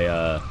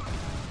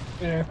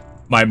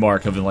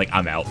mark of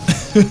I'm out.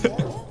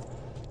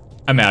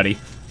 I'm outie.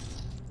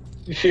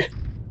 Yeah.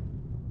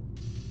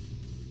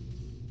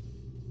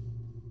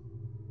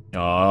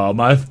 Oh,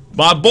 my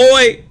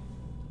boy!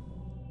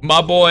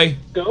 My boy!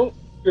 Goat?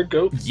 Your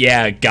goat?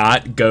 Yeah,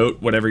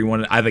 goat, whatever you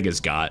want. I think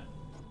it's got.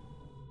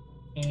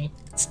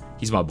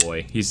 He's my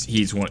boy.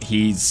 He's one of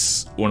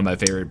my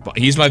favorite.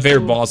 He's my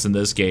favorite boss in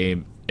this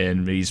game,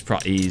 and he's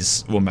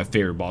one of my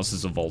favorite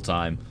bosses of all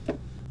time.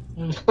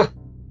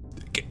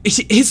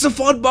 It's a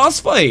fun boss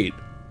fight.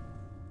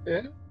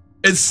 Yeah.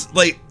 It's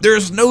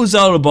there's no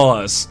Zelda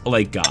boss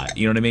like God.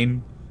 You know what I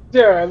mean?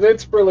 Yeah,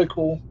 that's really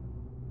cool.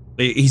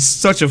 He's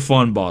such a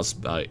fun boss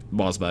battle,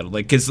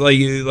 cause I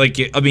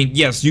mean,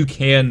 yes, you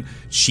can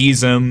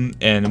cheese him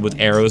and with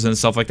arrows and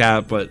stuff like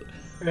that, but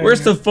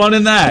where's the fun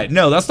in that?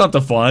 No, that's not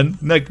the fun.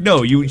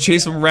 No, you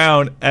chase him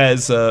around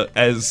as a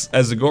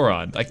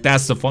Goron.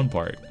 That's the fun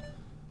part.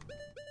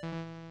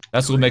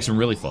 That's what makes him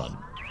really fun.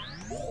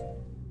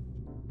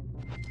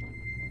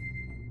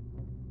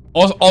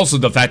 Also,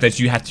 the fact that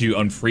you have to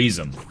unfreeze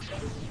him.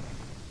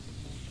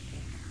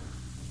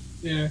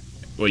 Yeah.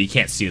 Well, you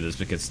can't see this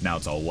because now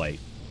it's all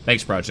white.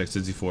 Thanks, Project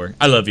 64.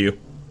 I love you.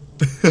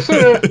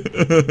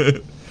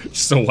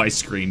 Just a white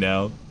screen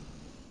now.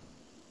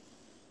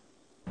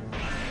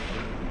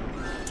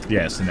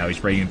 Yeah, so now he's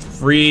breaking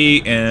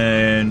free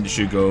and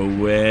should go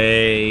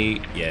away.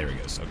 Yeah, there he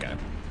goes. Okay.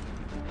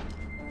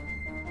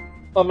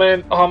 Oh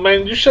man,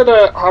 you should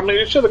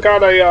have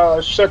got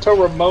a Chateau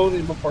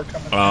Ramoni before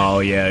coming. Oh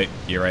yeah,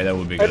 you're right. That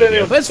would be good. I didn't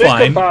even That's think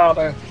fine. About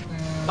it.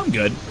 I'm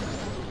good.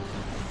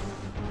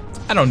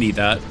 I don't need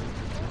that.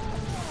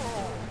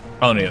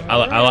 I don't need it.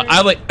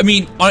 I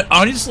mean,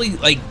 honestly,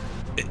 I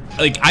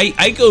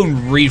go and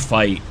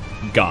refight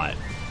God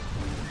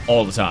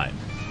all the time.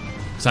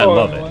 Cause I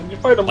love it. You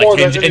fight him more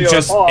than any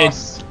other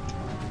boss.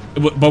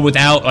 But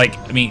without, I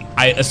mean,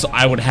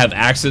 I would have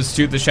access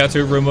to the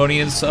Chateau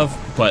Ramoni and stuff,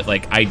 but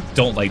I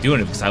don't like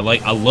doing it because I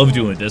love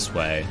doing it this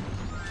way.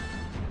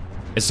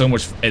 It's so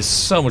much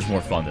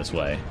more fun this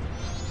way.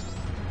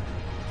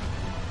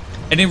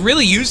 And it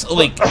really utilizes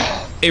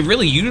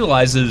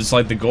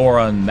the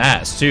Goron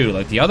mask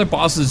too. The other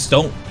bosses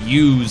don't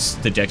use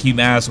the Deku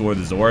mask or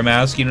the Zora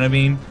mask. You know what I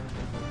mean?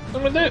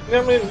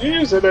 I mean, you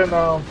use it in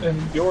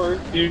York.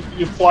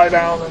 You fly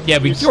down. And yeah,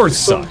 but York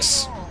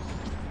sucks.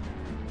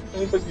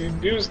 But you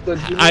use the.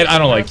 I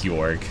don't like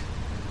York.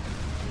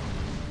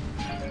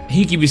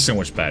 He could be so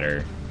much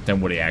better.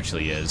 than what he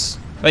actually is.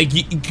 Like,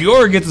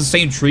 Giora gets the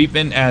same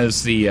treatment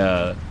as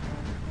the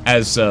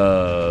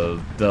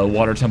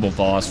Water Temple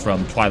boss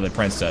from Twilight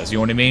Princess. You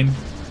know what I mean?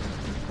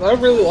 I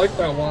really like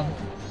that one.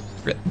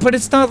 But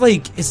it's not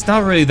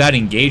really that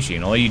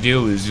engaging. All you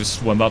do is just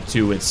swim up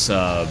to its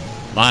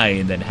line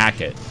and then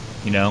hack it.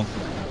 You know?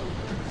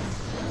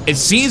 It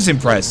seems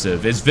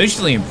impressive. It's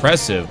visually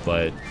impressive,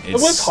 but it's... It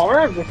was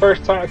hard the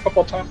first time, a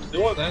couple times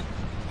doing it.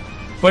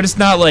 But it's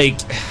not like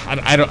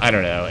I don't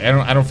know.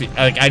 I don't feel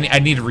like I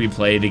need to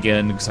replay it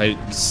again because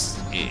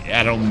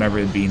I don't remember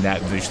it being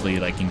that visually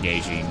like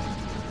engaging.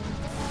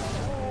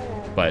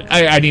 But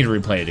I need to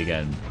replay it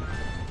again.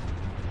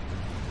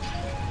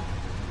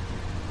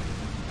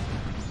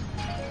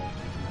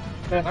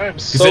 Man, I am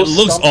so because it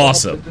looks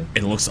awesome.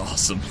 It looks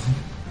awesome.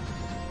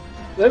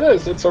 It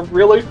is. It's a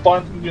really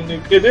fun,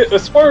 unique.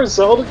 As far as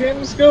Zelda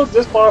games go,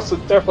 this boss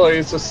definitely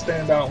is a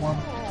standout one.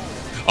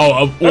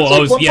 Oh, well, I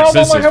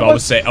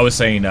was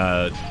saying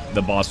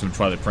the boss from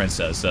Twilight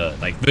Princess,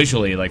 like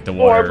visually, like the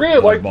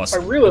water. Boss. I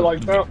really like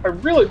that. I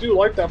really do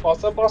like that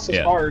boss. That boss is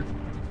hard,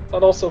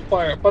 but also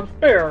fire, but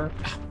fair.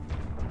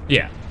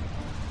 Yeah.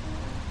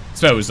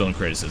 Despite his own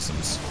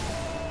criticisms.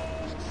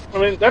 I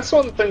mean, that's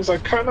one of the things I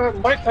kind of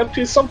might.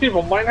 Some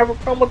people might have a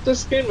problem with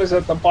this game is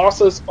that the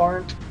bosses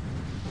aren't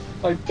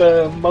like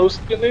the most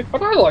unique,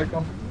 but I like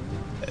them.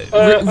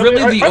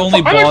 Really, the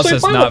only boss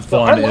that's not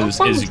fun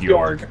is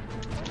Georg.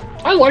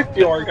 I like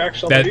Georg,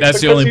 actually.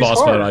 That's the only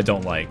boss mode I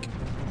don't like.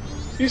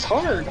 He's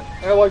hard.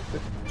 I like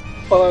it.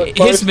 But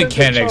his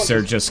mechanics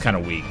are just kind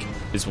of weak,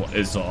 is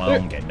all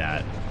I'm getting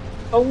at.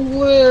 A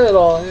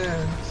little,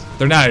 yeah.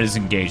 They're not as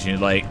engaging.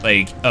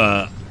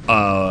 The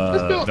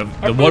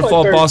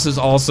Woodfall boss is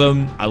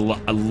awesome. I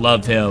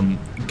love him.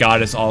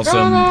 God is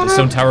awesome. The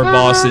Stone Tower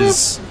boss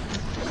is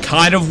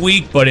kind of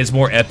weak, but it's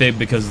more epic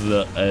because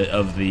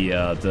of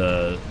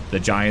the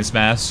Giant's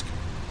Mask.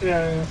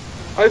 Yeah.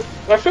 I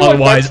feel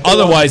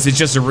otherwise it's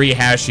just a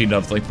rehashing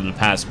of like the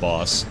past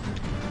boss.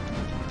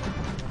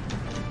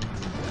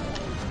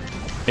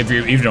 If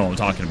you know what I'm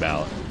talking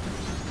about.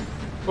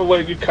 Well,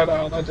 wait, you cut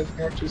out. I didn't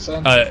hear what you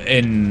said.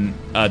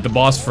 The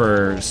boss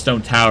for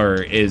Stone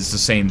Tower is the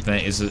same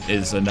thing. Is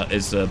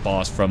the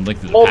boss from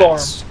Link to the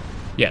Past.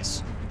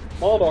 Yes.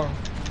 Moldorm.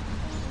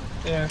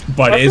 Yeah.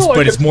 But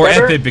it's more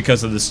epic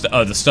because of the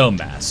Stone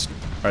Mask.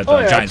 Or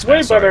the Giant's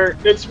Mask. Better.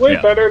 It's way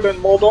better than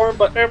Moldorm,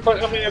 but I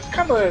mean, it's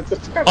kind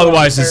of.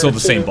 Otherwise, it's still the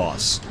same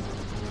boss.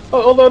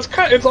 Although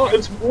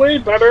it's way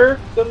better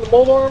than the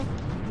Moldorm,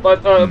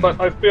 but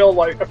I feel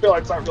like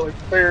it's not really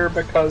fair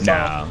because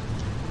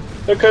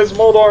because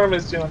Moldorm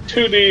is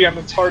 2D and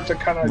it's hard to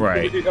kind of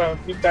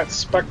meet that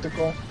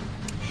spectacle.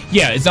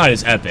 Yeah, it's not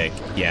as epic.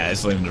 Yeah,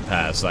 as Link to the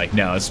Past. Like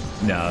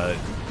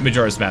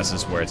Majora's Mask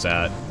is where it's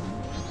at.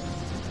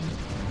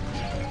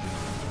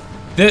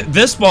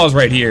 This boss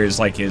right here is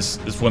like is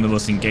one of the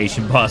most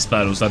engaging boss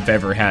battles I've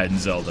ever had in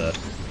Zelda.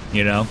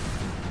 You know,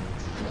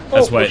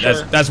 that's why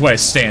it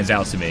stands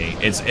out to me.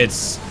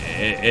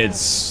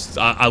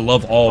 I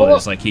love all of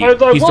this. Like he's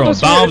throwing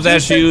bombs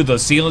at you, the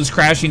ceiling's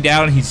crashing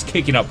down, he's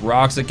kicking up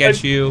rocks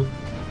against you.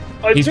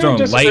 He's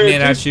throwing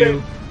lightning at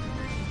you.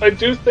 I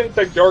do think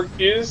that Georg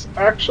is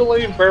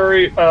actually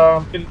very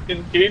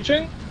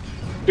engaging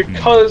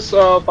because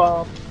of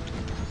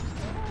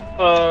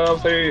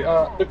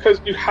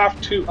because you have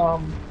to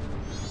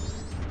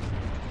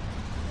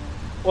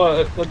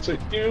let's see,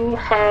 you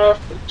have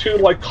to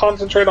like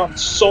concentrate on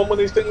so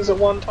many things at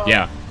one time.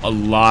 Yeah, a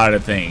lot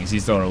of things.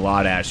 He's throwing a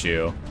lot at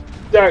you.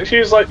 Yeah,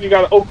 he's like, you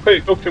gotta, okay,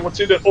 what's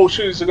he doing? Oh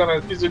shoot, is he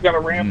gonna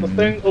ramp the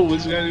thing? Oh,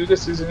 is he gonna do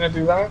this? Is he gonna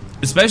do that?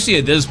 Especially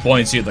at this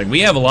point, too, like we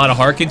have a lot of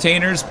heart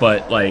containers,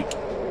 but like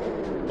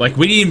we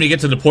didn't even get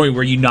to the point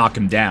where you knock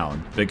him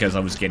down because I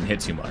was getting hit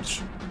too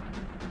much.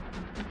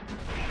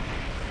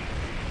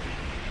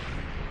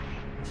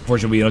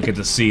 Unfortunately, we don't get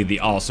to see the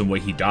awesome way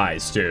he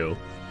dies, too.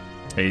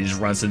 He just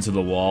runs into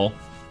the wall.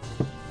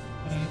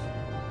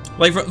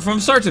 Like, from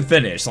start to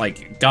finish,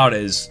 like, God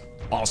is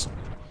awesome.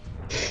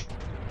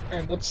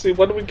 Alright, let's see,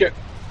 what do we get?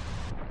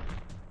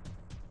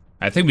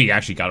 I think we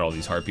actually got all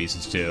these heart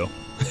pieces, too.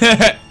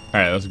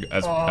 Alright,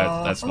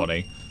 that's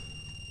funny.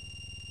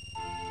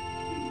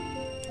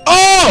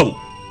 Oh!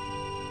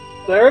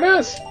 There it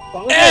is!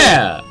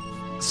 Yeah!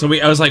 So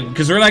I was like,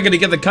 because we're not going to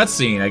get the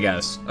cutscene, I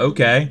guess.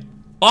 Okay.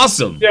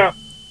 Awesome! Yeah.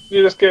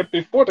 You just get it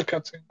before the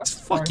cutscene.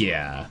 Fuck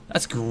yeah.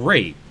 That's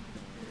great.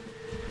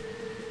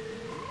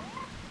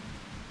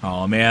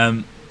 Oh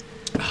man.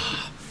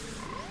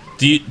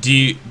 Do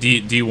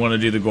you want to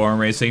do the Gorm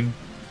racing?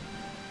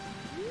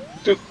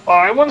 Do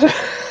I want to?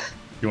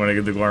 You want to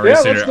get the Gorm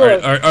racing,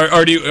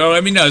 or do you? Oh,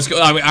 I mean, no.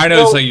 I mean, I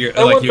know it's like you're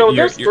like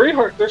there's 3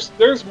 heart.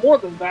 There's more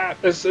than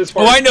that. As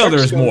far I know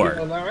there's more.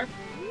 That, right?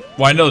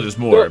 Well, I know there's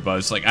more, but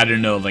it's like I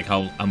didn't know like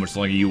how much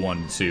longer you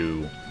wanted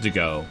to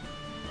go.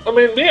 I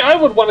mean, I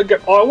would want to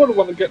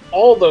get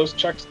all those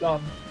checks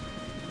done.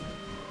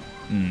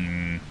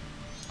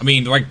 I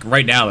mean, like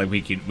right now, like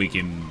we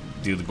can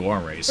do the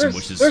Gorm race,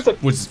 which is pretty fun.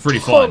 There's a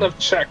ton of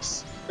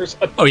checks. There's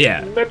a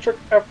metric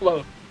F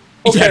load.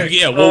 Okay,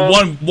 yeah. Well,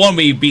 one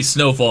we beat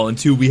Snowfall, and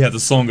 2 we have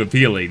the Song of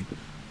Healing.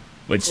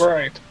 Which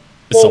right.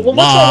 is Well, a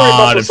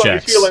lot of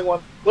checks. Healing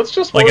one. Let's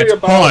just like worry a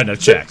about ton of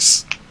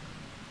checks.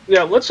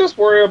 Yeah, let's just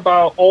worry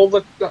about all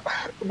the.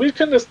 We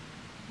can just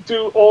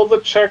do all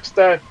the checks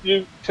that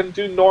you can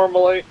do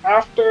normally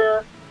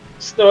after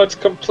it's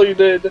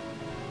completed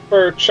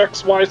for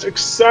checks wise,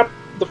 except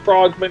the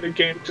frog mini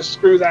game. Just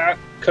screw that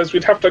because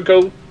we'd have to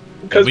go.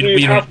 Because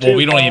we don't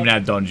even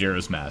have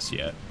Donjira's Mask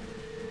yet.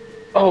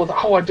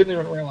 Oh, I didn't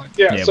even realize.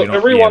 Yeah, so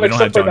we don't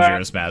have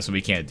Donjira's Mask, so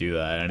we can't do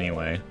that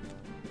anyway.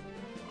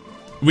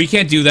 We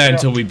can't do that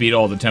until we beat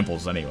all the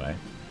temples anyway.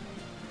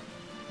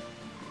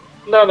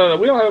 No,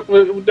 we don't have.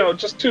 No,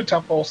 just 2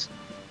 temples.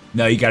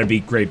 No, you gotta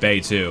beat Great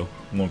Bay too.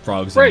 One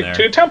frog's in there. Right,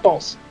 2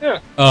 temples. Yeah.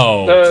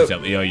 Oh,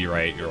 you're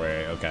right.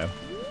 Okay.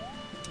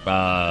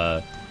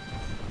 Well,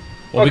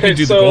 we can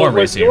do the Gorm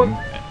Racing.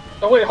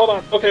 Oh wait, hold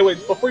on. Okay,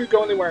 wait. Before you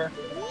go anywhere,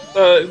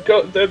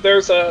 go to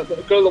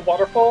the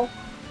waterfall.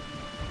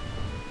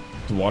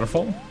 The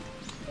waterfall?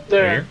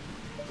 There.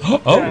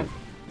 Oh. Yeah.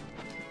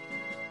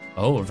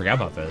 Oh, I forgot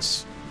about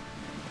this.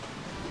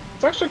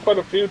 It's actually quite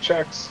a few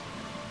checks.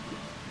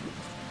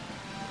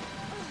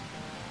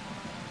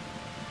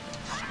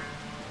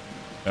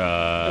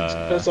 It's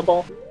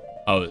visible.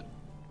 Wait,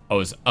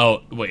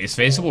 it's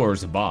faceable or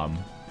is it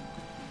bomb?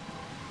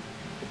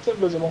 It's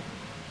invisible.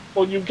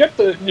 Well, you get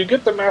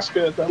the mask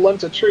the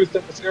lens of truth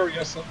in this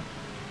area, so.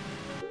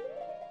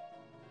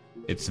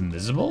 It's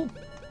invisible?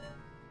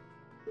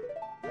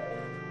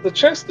 The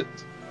chest is.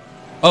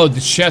 Oh, the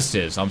chest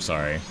is. I'm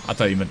sorry. I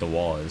thought you meant the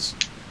wall is.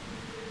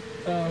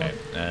 Okay.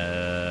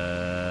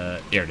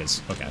 Here it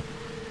is. Okay.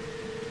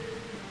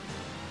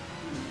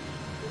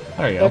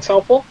 There you go. That's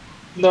helpful?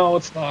 No,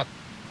 it's not.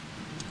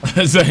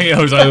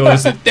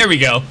 There we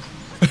go.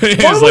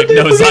 It's like,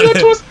 no, it's not.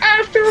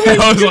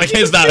 I was like,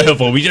 it's not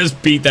helpful. We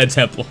just beat that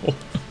temple.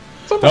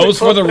 That was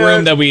for the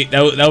room that we.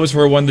 That was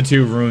for 1 to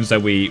 2 rooms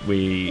that we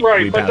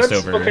passed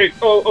over. Okay.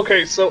 Oh,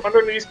 okay. So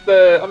underneath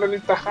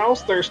the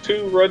house, there's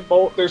 2 red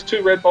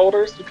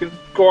boulders. You can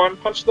go on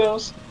and punch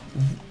those.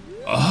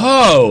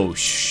 Oh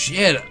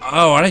shit!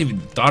 Oh, I didn't even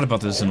thought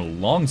about this in a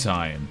long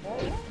time.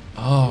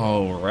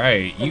 Oh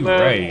right, you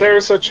right.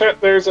 There's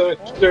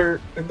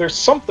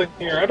something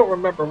here. I don't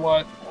remember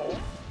what.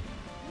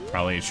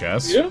 Probably a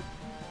chest. Yeah.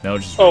 No,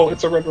 just. Oh,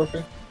 it's a red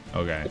rupee.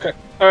 Okay. Okay.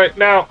 All right.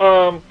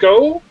 Now,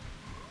 go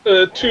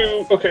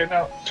to. Okay.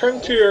 Now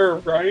turn to your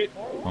right.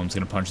 Oh, I'm just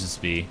gonna punch this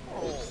bee.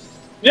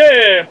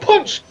 Yeah,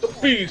 punch the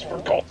bees for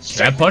God's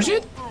sake. Can I punch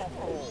it?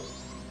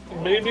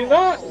 Maybe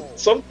not.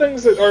 Some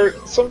things that are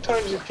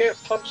sometimes you can't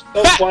punch.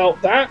 Oh, well,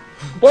 that.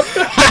 What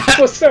the heck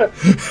was that?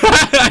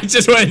 I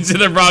just went into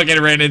the rock and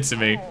it ran into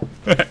me.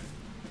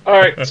 All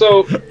right,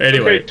 so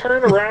anyway, okay,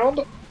 turn around.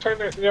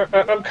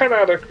 I'm kind of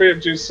out of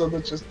creative juice, so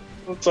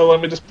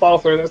let me just plow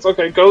through this.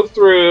 Okay, go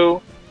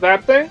through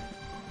that thing,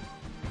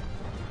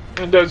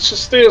 and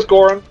just stay as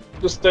Goron.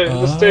 Just stay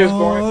as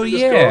Goron. Oh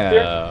yeah. Go up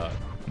here.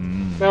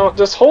 Now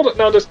just hold it.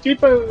 Now just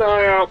keep an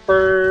eye out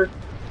for.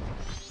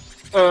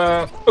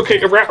 Okay,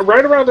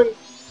 right around and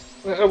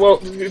well,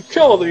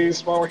 kill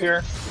these while we're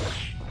here.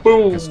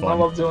 Boom! I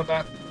love doing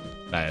that.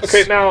 Nice.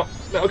 Okay, now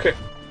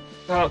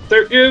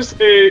there is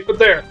a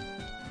there.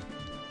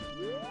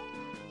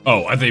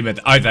 Oh, I thought you meant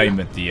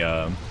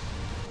the.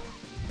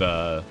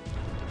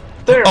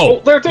 There. Oh,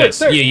 there. Yes.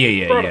 There.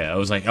 Yeah. I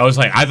was like, I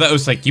thought it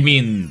was like, you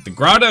mean the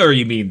grotto or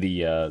you mean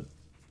the.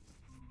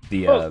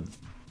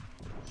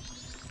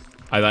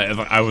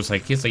 I was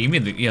like, he's like, you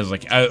mean the? Yeah, I was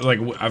like,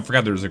 I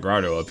forgot there was a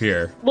grotto up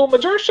here. Well,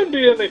 Majora shouldn't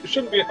be in it.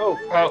 Shouldn't be. Oh,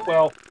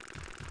 well.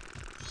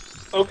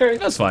 Okay.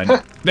 That's fine.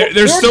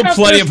 There's still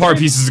plenty of hard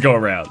pieces to go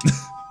around.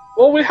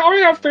 Well, we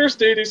already have Fierce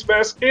Deity's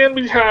Mask, and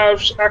we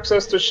have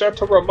access to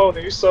Chateau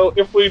Ramoni. So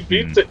if we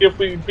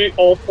beat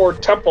all 4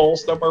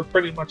 temples, then we're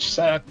pretty much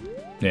set.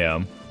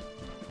 Yeah.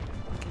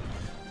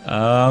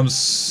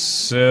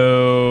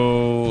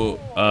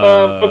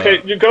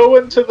 Okay, you go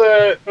into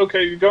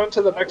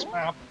the next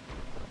map.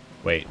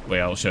 Wait,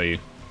 I'll show you.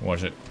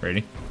 Watch it.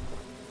 Ready?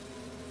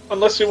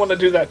 Unless you want to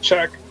do that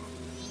check.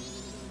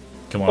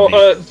 Come on,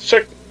 B.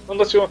 Check.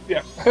 Unless you want,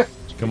 yeah.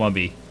 Come on,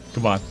 B.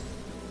 Come on.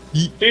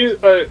 These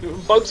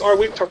bugs are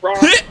weak to rock.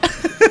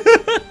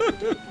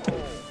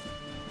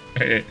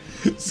 Hey,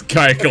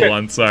 Skycle,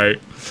 I'm sorry.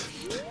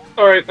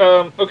 Alright,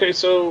 okay,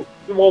 so,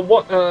 well,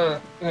 what,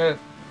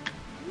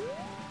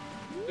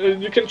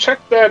 you can check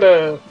that,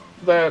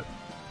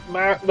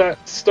 that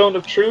Stone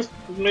of Truth.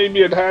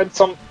 Maybe it had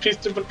some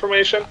piece of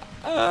information.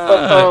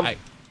 Yeah,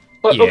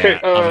 okay,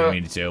 I don't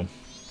need to.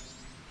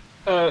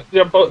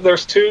 Yeah, but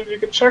there's 2 you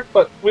can check,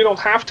 but we don't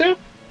have to.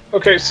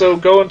 Okay, so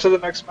go into the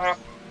next map.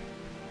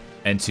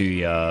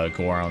 Into the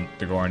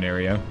Goron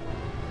area?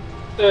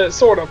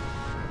 Sort of.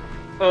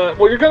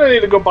 Well, you're gonna need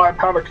to go buy a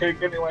powder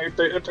cake anyway if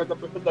they enter the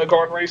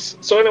Goron race.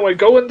 So anyway,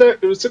 go in there.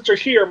 Since you're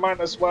here,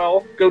 might as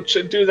well go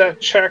do that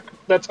check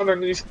that's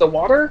underneath the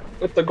water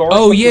with the Goron.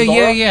 Oh,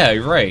 yeah,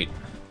 you're right.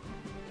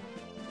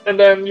 And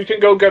then you can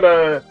go get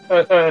a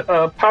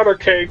powder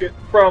keg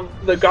from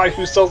the guy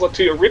who sells it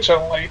to you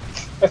originally.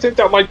 I think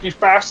that might be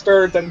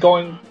faster than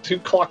going to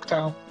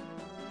Clocktown.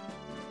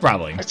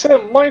 Probably. I said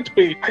it might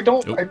be. I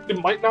don't. Nope. It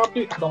might not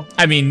be. I don't.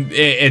 I mean,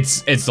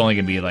 it's only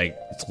gonna be like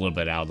it's a little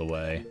bit out of the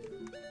way.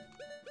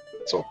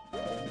 So.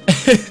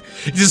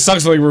 It just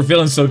sucks. Like we're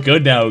feeling so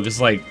good now.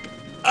 It's like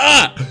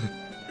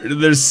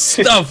there's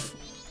stuff.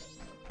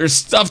 There's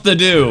stuff to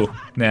do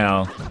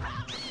now.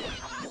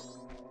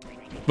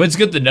 But it's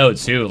good to know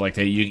too, like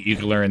that you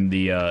can learn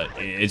the.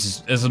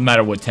 It doesn't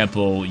matter what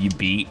tempo you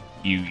beat,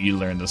 you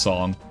learn the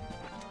song.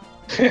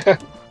 So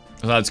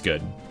that's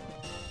good.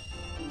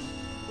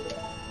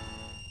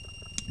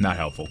 Not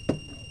helpful.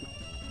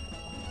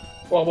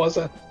 What was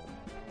it?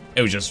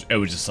 It was just.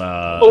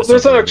 Oh,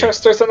 there's another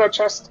chest. There's another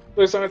chest.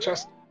 There's another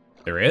chest.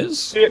 There is?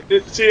 See at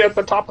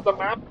the top of the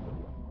map?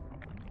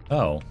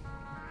 Oh.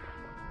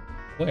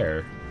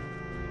 Where?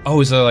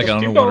 Oh, is there like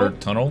an underwater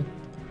tunnel?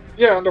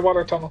 Yeah,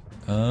 underwater tunnel.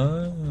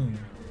 Oh.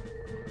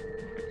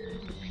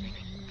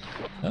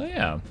 Oh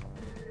yeah.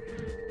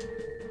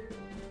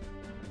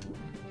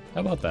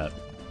 How about that?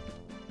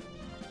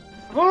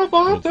 How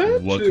about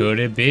that? What could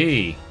it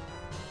be?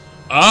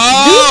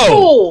 Oh!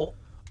 Beautiful!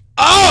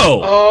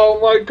 Oh! Oh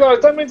my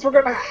god, that means we're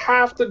gonna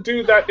have to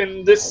do that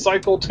in this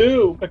cycle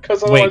too,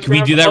 because otherwise wait, can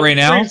we do that right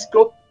now?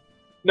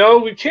 No,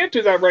 we can't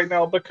do that right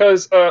now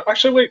because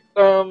actually wait,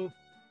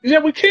 yeah,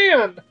 we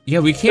can. Yeah,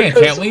 we can,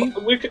 can't we?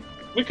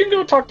 We can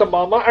go talk to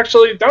Mama.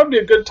 Actually, that would be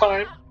a good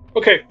time.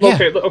 Okay, yeah.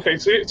 okay.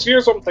 So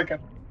here's what I'm thinking.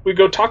 We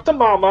go talk to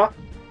Mama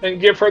and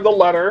give her the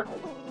letter,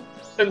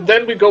 and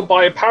then we go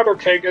buy a powder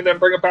keg and then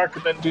bring it back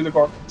and then do the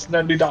garments and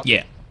then be done.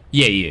 Yeah.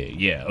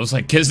 Yeah. I was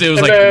like, because it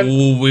was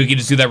ooh, we can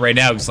just do that right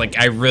now. Because like,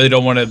 I really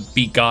don't want to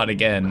beat God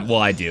again. Well,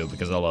 I do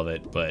because I love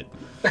it, but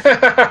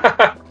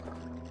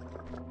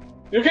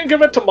you can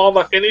give it to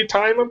Mama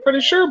anytime, I'm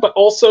pretty sure. But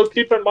also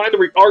keep in mind that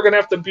we are gonna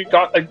have to beat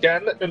God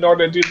again in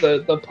order to do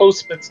the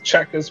postman's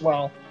check as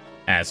well.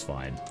 That's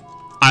fine.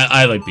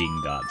 I like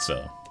beating God,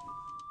 so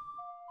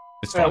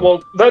it's fine.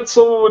 Well, that's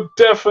what we're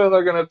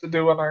definitely gonna have to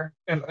do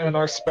in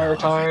our spare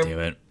time. Damn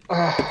it.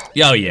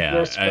 Oh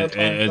yeah, it's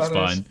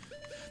fine.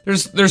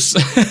 There's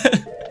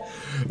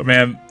oh,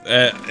 man,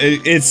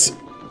 it's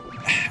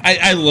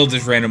I love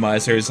this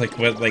randomizer. It's like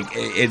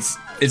it's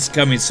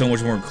becoming so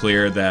much more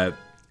clear that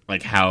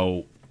like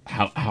how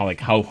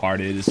hard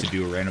it is to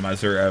do a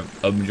randomizer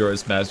of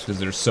Majora's Mask because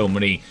there's so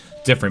many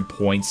different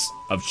points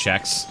of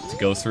checks to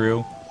go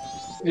through.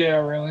 Yeah,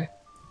 really.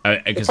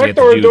 Because you have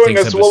to do things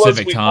at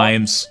specific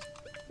times.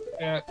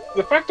 Yeah,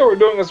 the fact that we're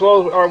doing as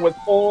well are with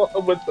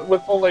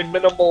only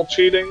minimal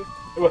cheating.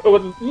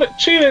 With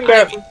cheating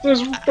that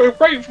there's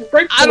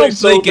right. I don't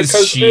think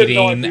it's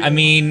cheating. I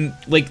mean,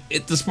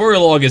 like the spoiler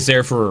log is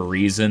there for a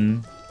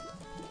reason.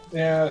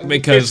 Yeah,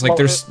 because like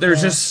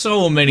there's just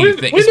so many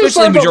things,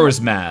 especially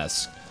Majora's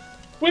Mask.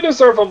 We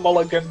deserve a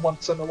mulligan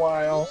once in a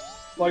while.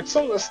 Like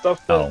some of the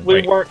stuff that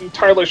we weren't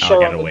entirely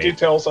sure on the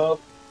details of.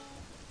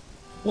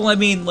 Well, I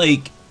mean,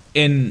 like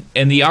in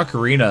the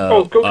Ocarina.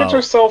 Oh, go get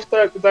yourself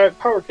that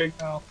power cake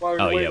now.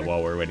 Yeah,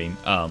 while we're waiting.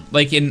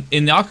 Like in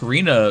the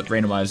Ocarina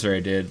randomizer I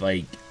did,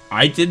 like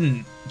I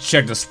didn't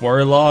check the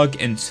spoiler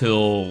log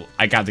until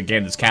I got to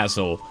Ganon's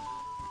castle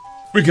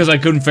because I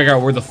couldn't figure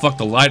out where the fuck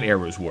the light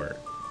arrows were,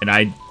 and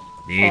I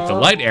need the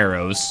light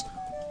arrows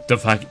to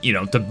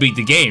to beat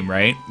the game,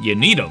 right? You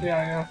need them.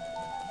 Yeah.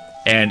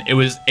 And it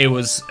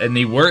was, and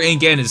they were in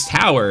Ganon's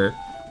tower,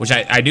 which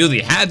I knew they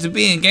had to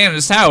be in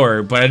Ganon's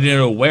tower, but I didn't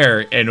know where,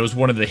 and it was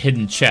one of the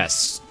hidden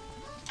chests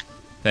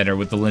that are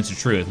with the Lens of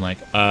Truth. I'm like,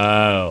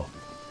 oh,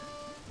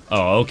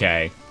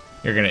 okay,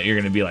 you're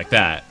gonna be like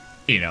that,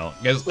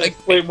 Because like,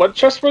 wait, what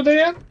chest were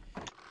they in?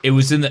 It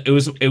was in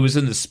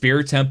the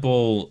Spirit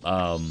Temple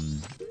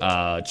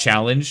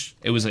challenge.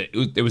 It was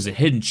a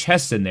hidden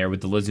chest in there with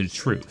the Lens of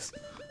Truth.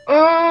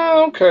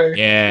 Oh, okay.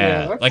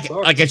 Yeah,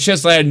 like a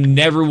chest that I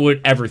never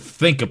would ever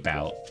think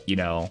about,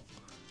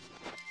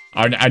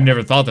 I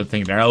never thought that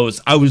thing. I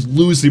was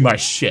losing my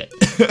shit.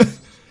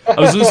 I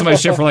was losing my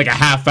shit for like a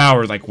half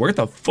hour. Like, where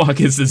the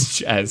fuck is this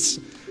chest?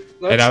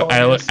 And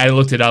I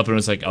looked it up and it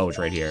was like, oh, it's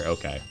right here.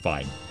 Okay,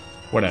 fine,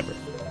 whatever.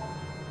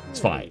 It's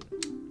fine.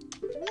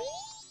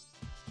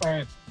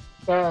 Alright.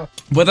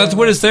 But that's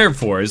what it's there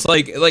for. It's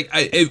like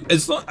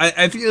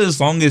I feel as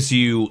long as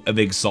you have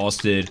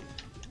exhausted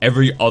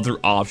every other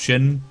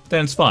option,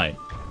 then it's fine.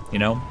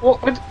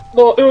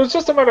 Well, it was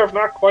just a matter of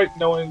not quite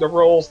knowing the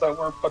rules that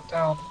were put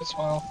down as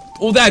well.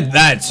 Well,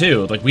 that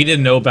too. Like we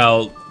didn't know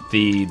about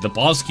the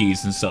boss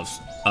keys and stuff.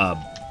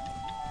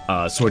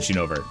 Switching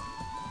over.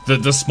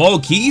 The small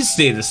keys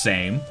stay the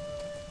same,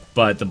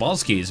 but the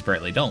boss keys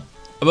apparently don't.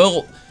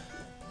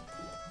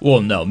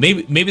 Well, no.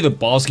 Maybe the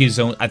boss keys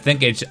don't. I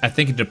think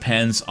it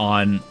depends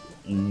on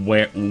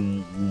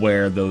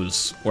where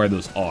those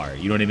are.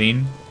 You know what I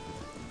mean?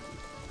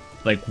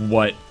 Like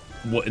what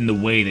in the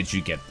way that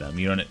you get them.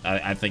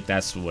 I think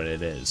that's what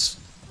it is.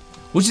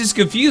 Which is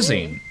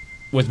confusing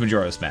with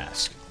Majora's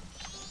Mask.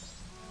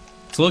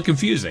 It's a little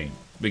confusing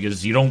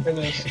because you don't.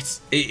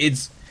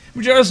 It's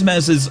Majora's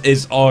Mask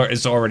is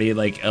already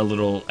like a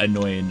little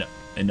annoying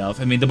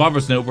enough. I mean, the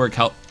Bomber's Notebook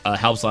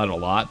helps out a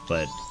lot,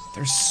 but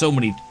there's so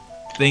many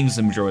things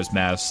in Majora's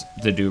Mask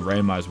to do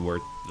randomized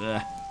work.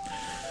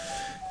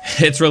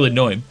 It's really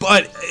annoying,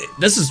 but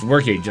this is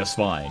working just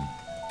fine.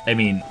 I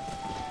mean,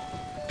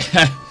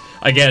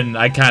 again,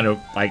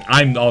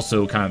 I'm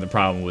also kind of the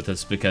problem with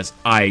this because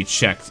I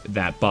checked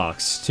that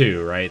box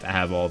too, right? I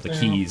have all the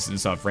keys and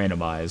stuff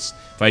randomized.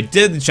 If I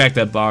didn't check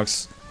that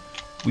box,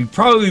 we'd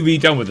probably be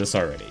done with this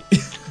already.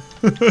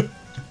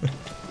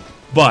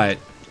 But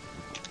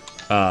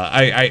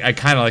I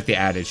kind of like the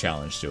added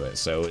challenge to it,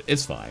 so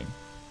it's fine.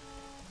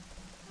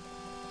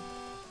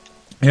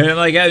 And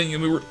like,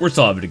 we're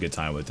still having a good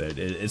time with it.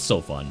 It's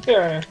still fun.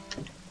 Yeah.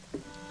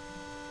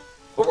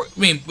 I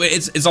mean,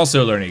 it's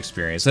also a learning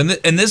experience, and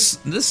this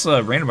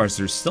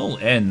randomizer is still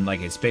in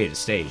like its beta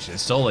stage.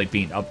 It's still like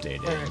being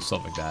updated and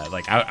stuff like that.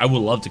 Like I would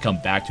love to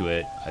come back to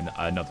it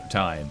another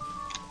time.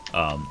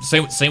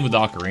 Same with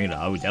Ocarina.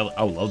 I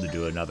would love to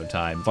do it another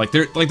time. Like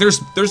there's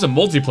a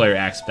multiplayer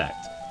aspect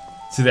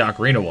to the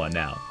Ocarina one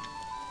now.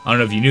 I don't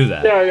know if you knew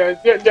that.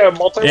 Yeah,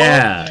 multiplayer.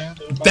 Yeah,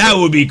 that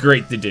would be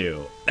great to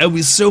do. That would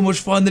be so much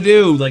fun to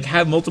do. Like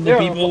have multiple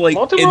people like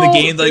in the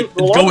game, like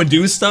go and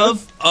do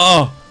stuff.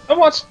 Oh. I've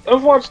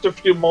watched a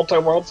few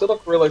multi-worlds. They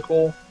look really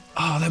cool.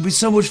 Oh, that'd be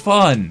so much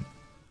fun.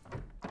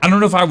 I don't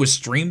know if I would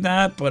stream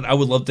that, but I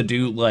would love to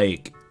do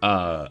like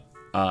I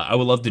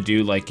would love to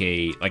do like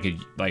do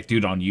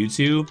it on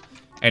YouTube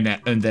and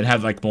then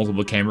have like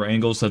multiple camera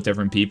angles of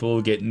different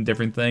people getting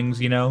different things,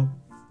 you know?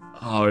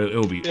 Oh,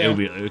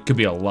 it could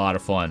be a lot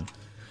of fun.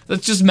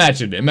 Let's just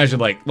imagine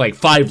like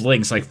 5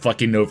 links like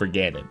fucking over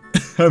Ganon.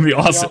 That'd be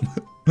awesome.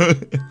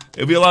 Yep.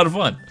 It'd be a lot of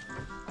fun.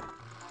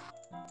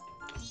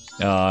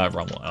 Wrong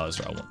one. Oh, it's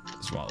wrong one.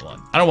 It's the wrong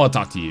one. I don't want to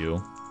talk to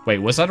you. Wait,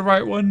 was that the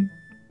right one?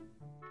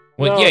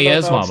 Well, no,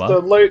 it's Mama.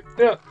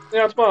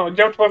 It's Mama. You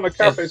have to put on the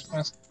cafe's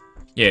mask.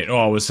 Yeah,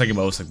 I was thinking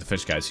about like the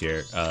fish guys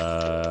here.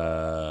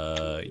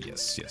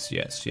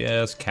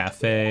 Yes.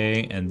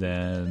 Cafe, and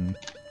then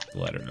the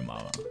letter to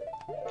Mama.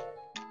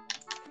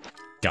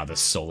 God,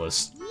 this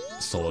soulless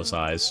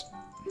eyes.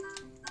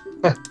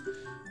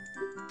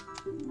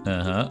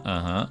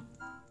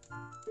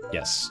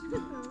 Yes.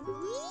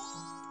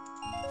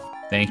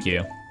 Thank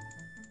you.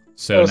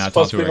 So now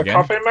talk to her again.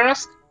 Coffee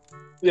mask?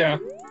 Yeah,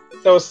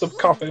 that was the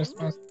coffee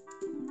mask.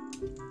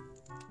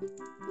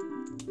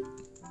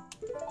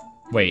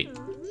 Wait.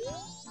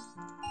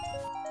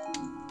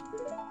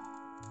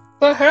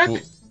 The heck?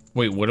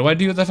 Wait, what do I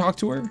do to talk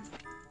to her?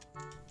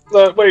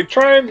 Wait,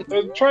 try.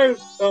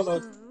 Oh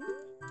no.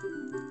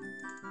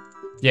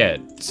 Yeah,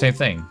 same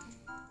thing.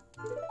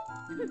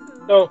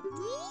 No.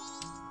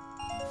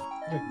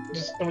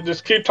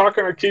 Just keep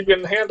talking or keep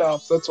getting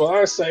handouts. That's what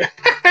I say.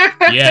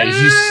 Yeah,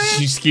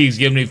 she keeps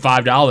giving me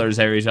 $5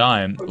 every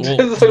time. Well,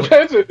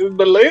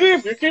 but lady,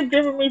 if you keep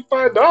giving me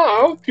 $5,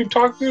 I'll keep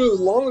talking to you as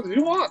long as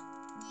you want.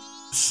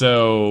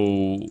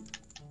 So,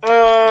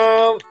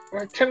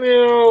 can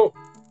you?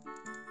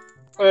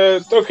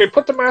 Okay,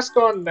 put the mask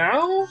on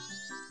now.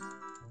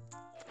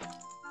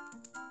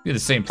 Do the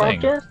same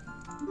thing. Doctor?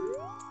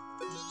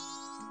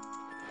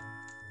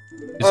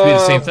 It's be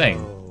the same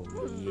thing.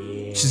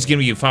 She's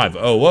giving you 5.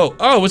 Oh, whoa.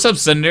 Oh, what's up,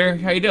 Cinder?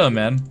 How you doing,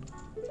 man?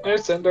 Hey,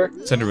 Cinder.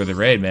 Cinder with a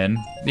raid, man.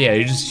 Yeah,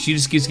 she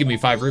just keeps giving me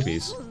 5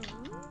 rupees.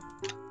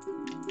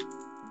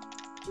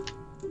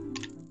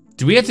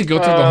 Do we have to go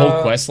through the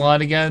whole quest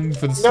line again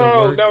for this to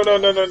work? No.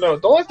 The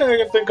only thing I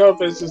can think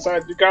of is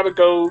that you gotta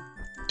go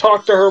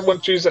talk to her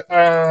when she's in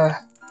the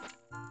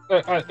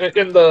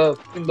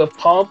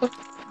pub,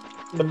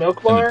 in the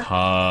milk bar. In the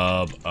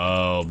pub.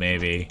 Oh,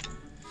 maybe.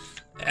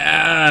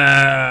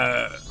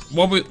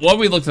 Well,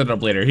 we looked it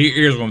up later.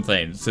 Here's one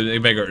thing. So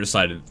Vega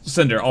decided.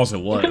 Cinder also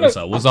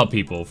what's up,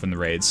 people from the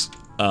raids.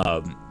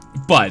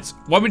 But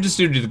why don't we just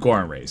do the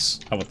Goron race?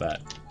 How about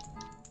that?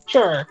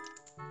 Sure.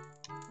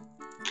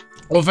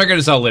 We'll figure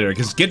this out later,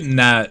 because getting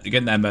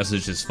that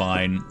message is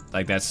fine.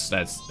 Like that's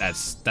not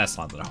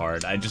that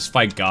hard. I just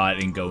fight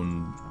God and go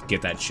and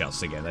get that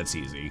chest again. That's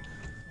easy.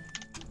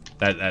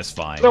 That's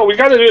fine. No, we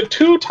gotta do it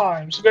 2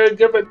 times. You gotta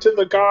give it to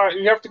the guy.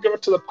 You have to give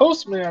it to the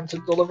postman to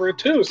deliver it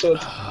too. So.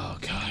 Oh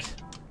God.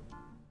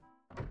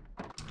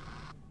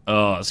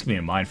 Oh, it's gonna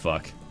be a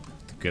mindfuck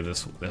to get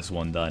this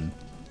one done.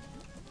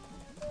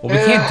 Well,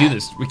 we can't do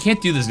this. We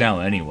can't do this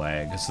now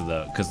anyway, because of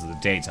the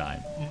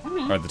daytime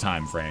or the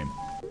time frame.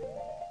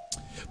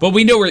 But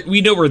we know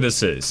where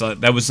this is.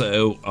 That was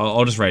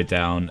I'll just write it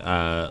down.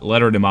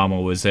 Letter to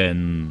Mama was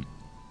in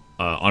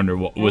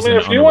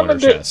underwater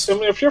chest. I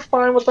mean, if you're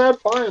fine with that,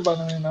 fine. But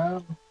I mean,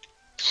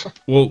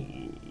 Well,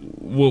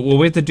 what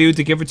we have to do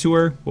to give it to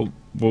her? What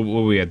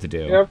we have to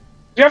do?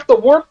 You have to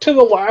work to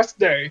the last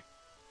day.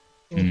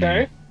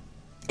 Okay.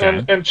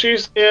 And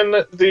she's in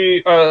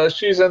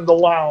the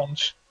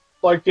lounge,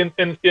 like in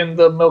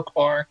the milk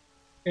bar,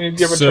 and you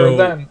give it to her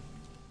then.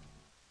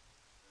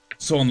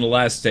 So on the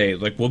last day,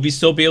 like, will we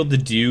still be able to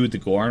do the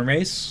Goron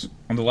race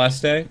on the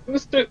last day?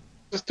 Just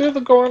do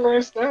the Goron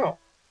race now.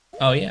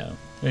 Oh yeah,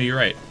 you're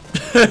right.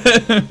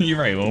 You're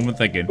right. What am I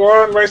thinking?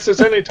 Goron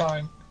races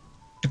anytime.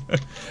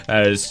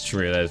 That is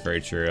true. That is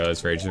very true. That is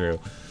very true.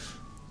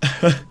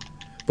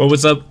 But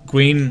what's up,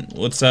 Queen?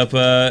 What's up,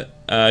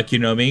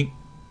 Kunomi?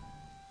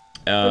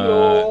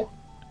 Hello.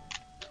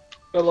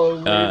 Hello,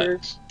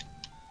 readers.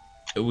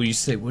 What did you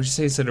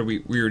say? Said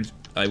we were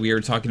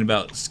talking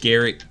about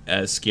scary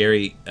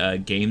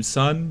games,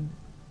 son.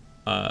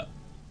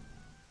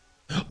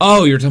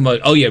 Oh, you're talking about.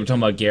 Oh yeah, we're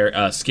talking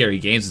about scary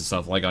games and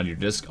stuff like on your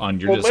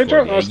Discord.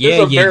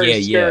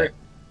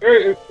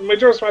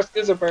 Majora's Mask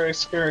is a very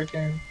scary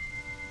game.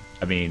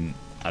 I mean,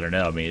 I don't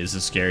know. I mean, is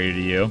it scary to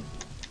you?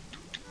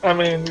 I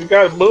mean, you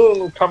got a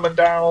moon coming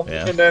down,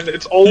 and then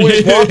it's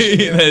always watching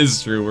you. That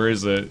is true. Where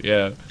is it?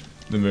 Yeah,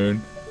 the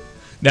moon.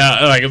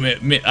 Now, like,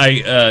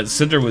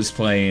 Cinder was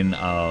playing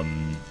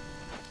the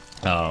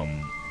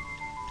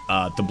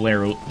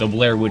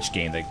Blair Witch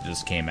game that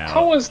just came out.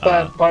 How was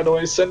that, by the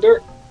way,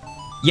 Cinder?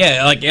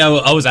 Yeah, like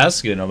I was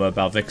asking him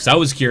about that because I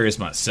was curious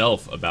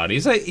myself about it.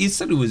 He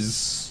said it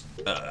was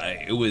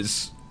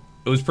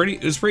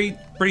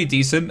pretty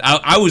decent.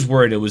 I was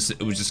worried it was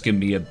just gonna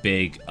be a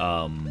big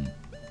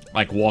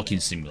like walking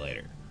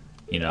simulator,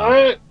 you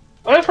know.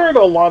 I've heard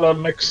a lot of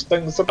mixed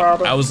things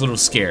about it. I was a little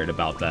scared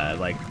about that.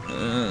 Like,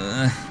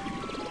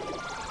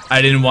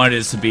 I didn't want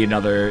it to be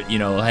another, you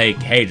know,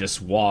 hey,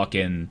 just walk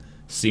and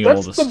see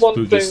all the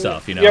spooky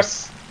stuff, you know.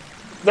 Yes.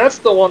 That's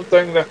the one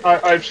thing that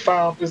I've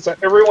found is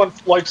that everyone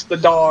likes the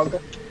dog,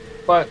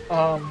 but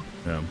I've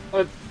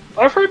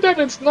heard that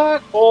it's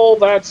not all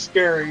that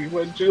scary.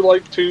 Would you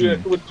like to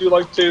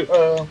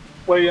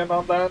weigh in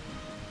on that?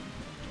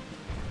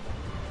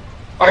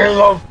 I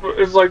love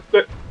it's like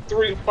the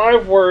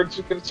 5 words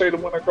you can say to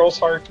win a girl's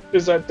heart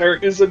is that there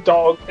is a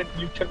dog and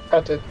you can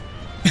pet it.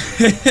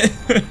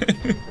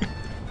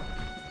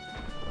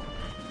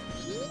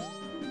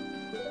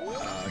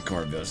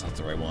 That's not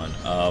the right one.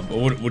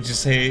 What would you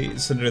say,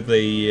 Cinder?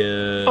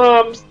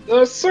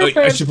 The serpent.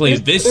 I should play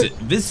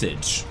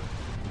Visage.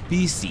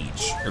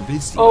 Besiege or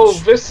Visage. Oh,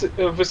 Visage.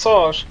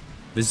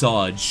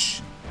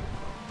 Visage.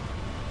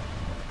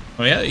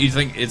 Oh yeah, you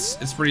think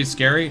it's pretty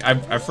scary?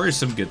 I've heard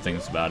some good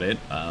things about it.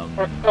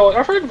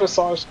 I've heard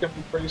Visage can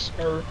be pretty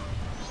scary.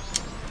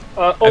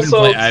 I've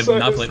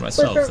not played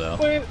myself, though.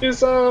 Is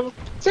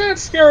that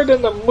scarier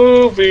than the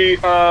movie?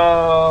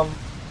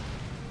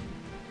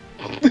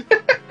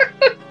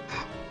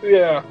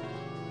 Yeah,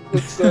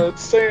 it's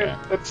saying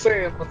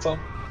what's up.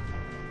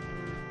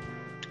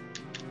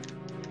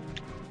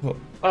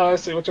 I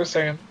see what you're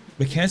saying.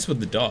 Mechanics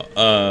with the dog.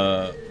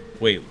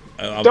 Wait.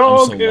 The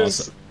dog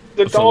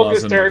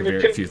is there, and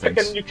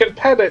you can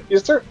pet it.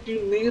 Do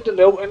you need to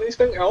know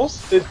anything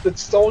else?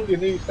 It's all you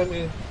need. I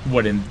mean,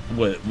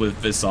 with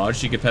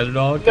Visage, you can pet a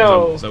dog?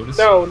 No,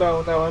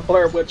 no. In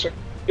Blair Witch,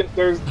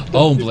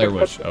 Blair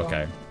Witch.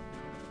 Okay.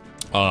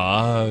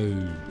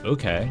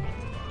 Okay.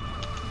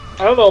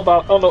 I don't know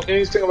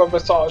anything about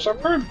Visage. I've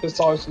heard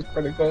Visage is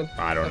pretty good.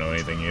 I don't know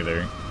anything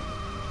either.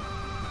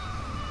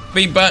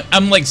 But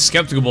I'm like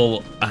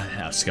skeptical.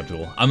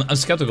 I'm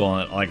skeptical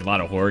on like a lot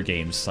of horror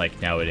games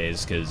like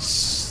nowadays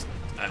because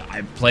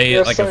I play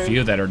a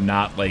few that are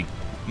not like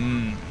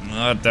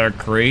not that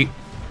great,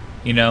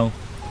 you know.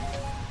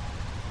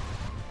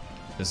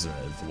 This is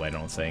the way I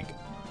don't think.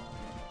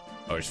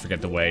 I always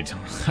forget the way.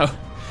 I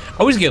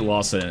always get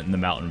lost in the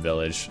mountain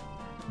village.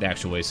 The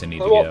actual ways I need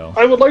to go.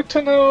 I would like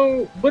to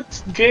know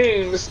what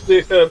games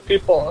the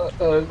people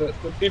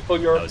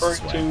you're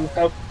referring to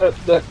have.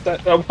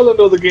 I want to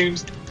know the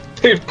games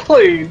they've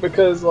played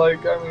because,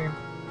 like, I mean,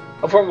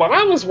 from what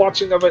I was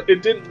watching of it,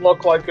 it didn't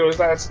look like it was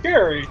that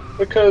scary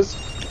because,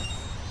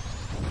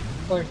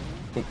 like,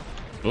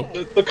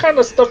 the kind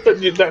of stuff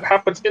that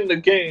happens in the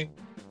game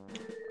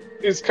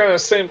is kind of the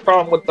same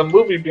problem with the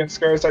movie being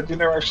scary, is that you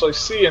never actually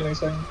see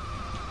anything.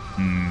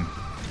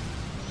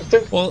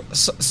 Well,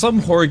 some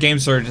horror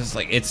games are just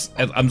like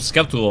I'm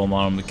skeptical on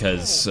them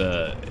because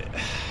they're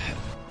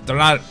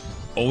not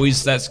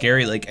always that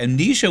scary. Like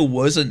Amnesia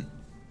wasn't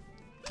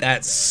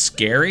that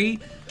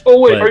scary. Oh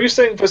wait, are you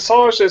saying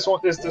Visage is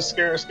the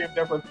scariest game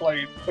ever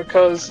played?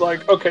 Because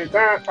like, okay,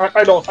 that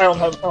I don't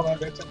have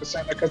anything to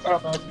say that because I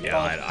don't know. Yeah,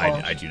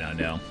 I do not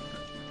know.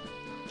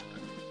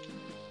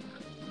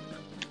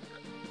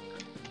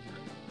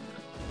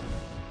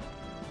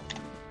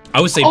 I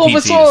would say PT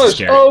is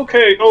scary.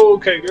 Okay.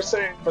 You're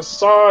saying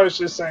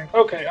Visage is saying.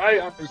 Okay,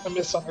 I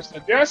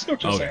misunderstood. Yeah, I see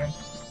what you're saying.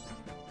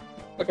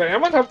 Okay, I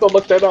might have to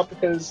look that up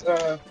because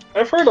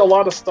I've heard a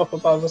lot of stuff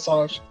about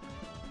Visage.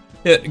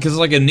 Yeah, because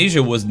like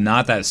Amnesia was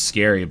not that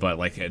scary, but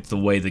like it's the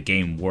way the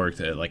game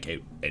worked. I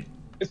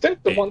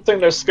think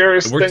the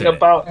scariest thing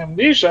about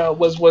Amnesia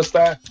was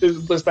that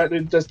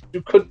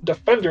you couldn't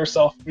defend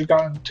yourself if you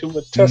got into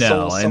a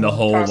tussle. No, and the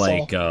whole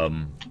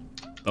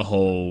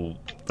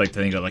like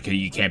thing of like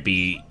you can't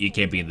be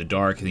in the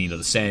dark, and you know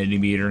the sanity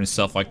meter and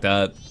stuff like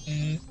that.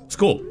 It's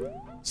cool.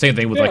 Same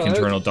thing with like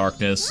Internal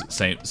Darkness,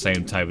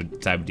 same type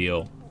of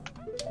deal.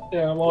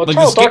 Yeah, well,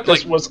 Internal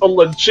Darkness was a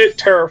legit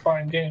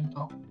terrifying game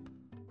though.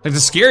 Like the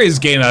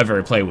scariest game I've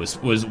ever played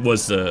was like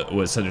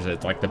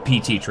the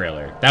PT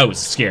trailer. That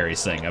was the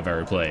scariest thing I've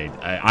ever played.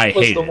 I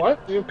hated the what?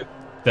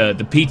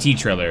 The PT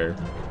trailer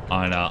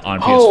on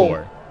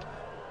PS4.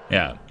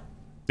 Yeah,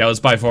 that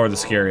was by far the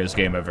scariest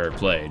game I've ever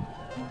played.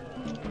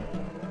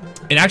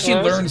 And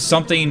actually learned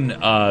something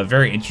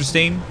very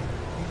interesting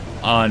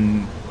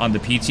on the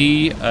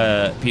PT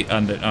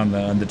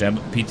on the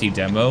demo, PT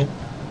demo,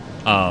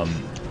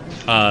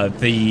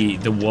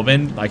 the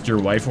woman, like your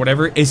wife or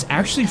whatever, is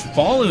actually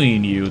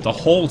following you the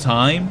whole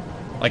time.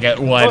 Like,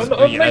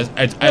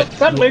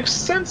 that makes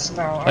sense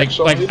now.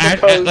 Actually,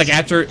 like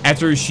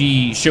after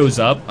she shows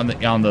up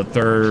on the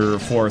third or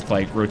fourth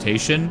like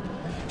rotation,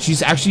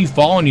 she's actually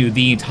following you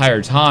the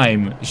entire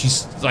time.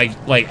 She's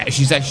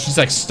she's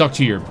like stuck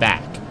to your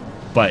back,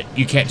 but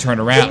you can't turn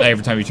around.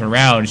 Every time you turn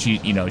around,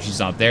 she's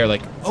not there.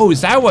 Like, oh,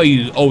 is that why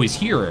you always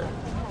hear her?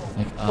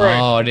 Like, oh,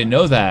 right. I didn't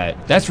know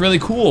that. That's really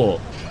cool.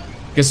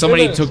 Because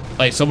somebody took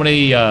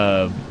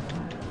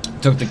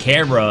the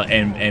camera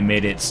and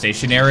made it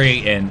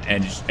stationary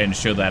and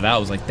showed that out. I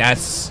was like,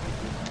 that's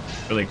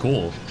really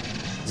cool.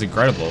 It's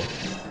incredible.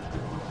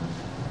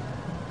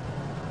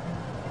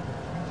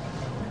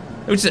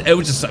 It was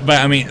just, but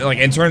I mean, like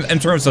in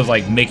terms of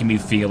like making me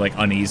feel like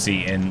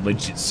uneasy and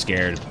legit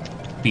scared,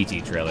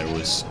 PT trailer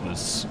was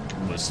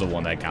the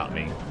one that got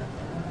me.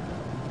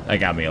 That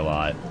got me a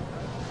lot.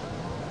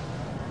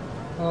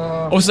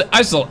 Also,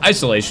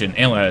 isolation,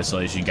 Alien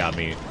Isolation got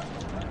me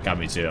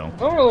too. I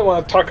don't really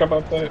want to talk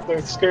about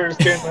the scariest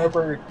game I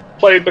ever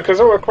played because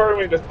it required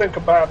me to think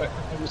about it.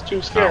 It was too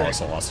scary. I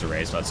also lost the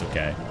race, but that's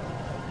okay.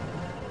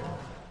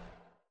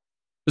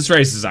 This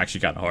race is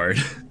actually kind of hard.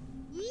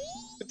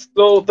 It's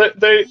though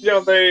the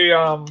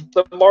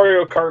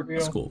Mario Kart.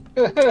 That's cool.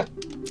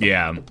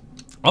 Yeah,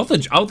 I'll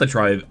have to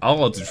try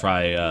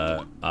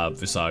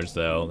Visage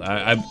though.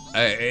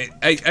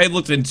 I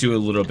looked into it a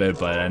little bit,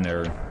 but I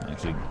never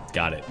actually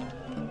got it.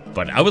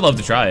 But I would love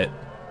to try it.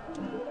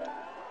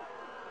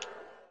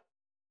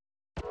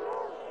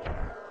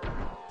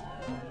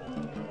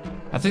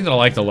 I think that I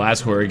like the last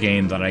horror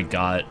game that I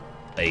got,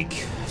 like,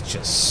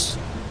 just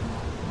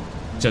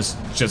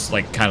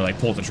like kind of like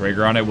pulled the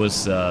trigger on it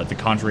was the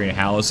Conjuring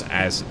House,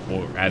 as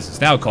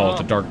it's now called,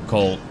 the Dark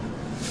Cult.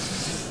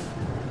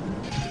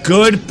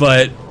 Good,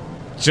 but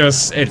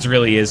it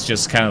really is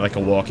just kind of like a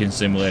walk-in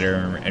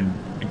simulator and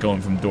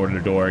going from door to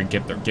door and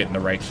getting the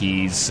right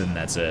keys, and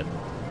that's it.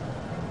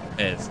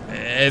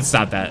 It's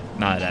not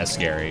that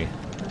scary.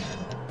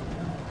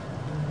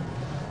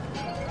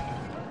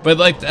 But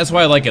like that's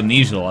why I like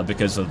Amnesia a lot,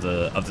 because of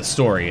the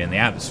story and the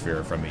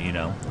atmosphere from it, you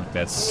know? Like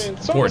that's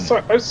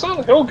important.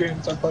 Some Hill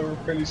games I thought were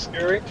pretty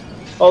scary.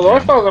 Although I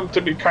found them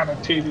to be kind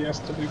of tedious,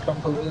 to be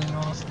completely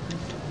honest.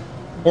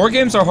 Horror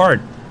games are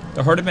hard.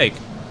 They're hard to make.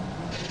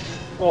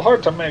 Well,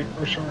 hard to make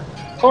for sure.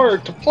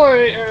 Hard to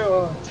play.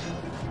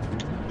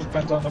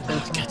 Depends on the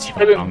person.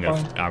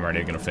 I'm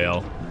already gonna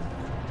fail.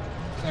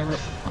 Never.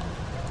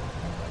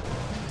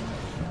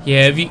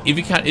 Yeah, if you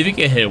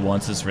get hit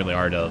once, it's really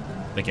hard to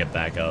get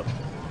back up.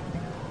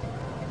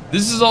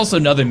 This is also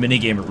another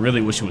minigame I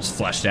really wish it was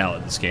fleshed out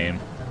in this game.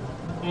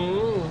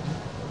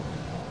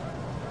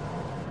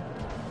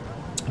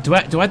 Do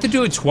I have to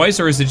do it twice,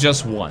 or is it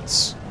just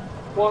once?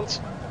 Once.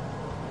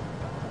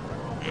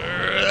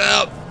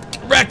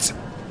 Wrecked!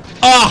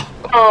 Ah!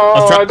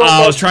 Oh,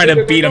 I was trying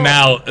to beat him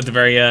out at the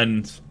very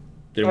end.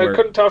 Didn't work.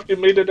 Couldn't tell if you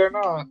made it or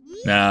not.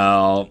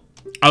 No.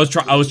 I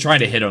was trying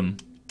to hit him.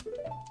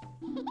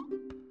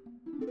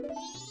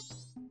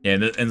 Yeah,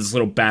 and this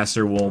little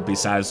bastard won't be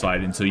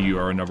satisfied until you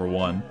are number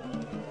one.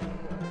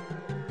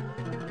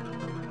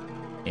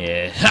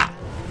 Yeah. Ha!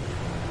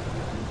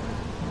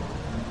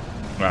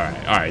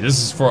 Alright, this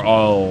is for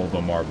all the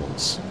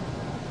marbles.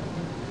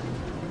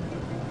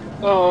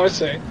 Oh, I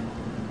see.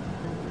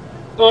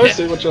 Oh, I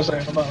see what you're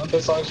saying about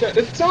Visage. Yeah,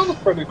 it sounds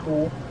pretty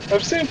cool.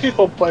 I've seen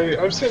people playing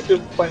Visage,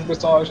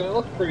 and it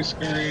looks pretty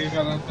scary, you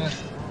gotta admit.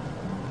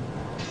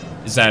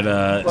 Is that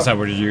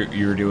what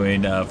you were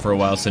doing for a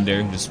while,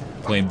 Cinder? Just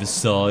playing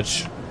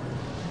Visage?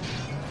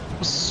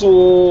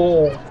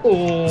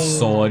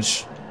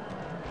 Visage.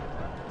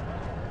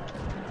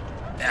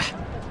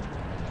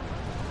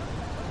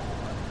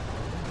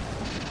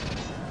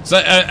 So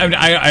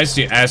I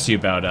asked you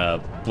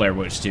about Blair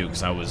Witch too,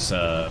 because I was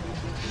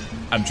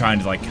I'm trying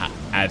to like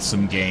add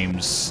some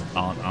games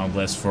on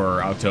list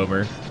for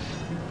October.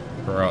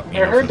 I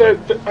heard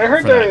that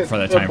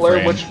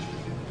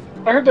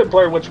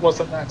Blair Witch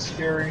wasn't that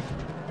scary.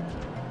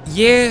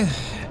 Yeah.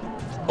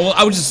 Well,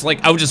 I was just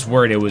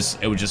worried it was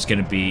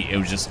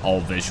just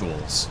all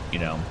visuals, you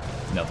know,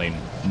 nothing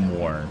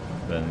more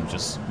than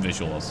just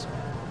visuals.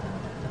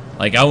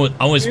 Like I was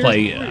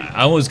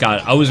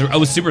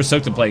super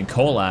stoked to play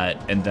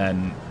Colat, and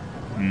then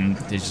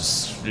it's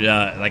just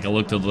like I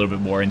looked a little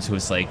bit more into it,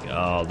 it's like,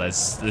 oh,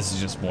 this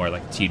is just more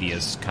like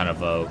tedious kind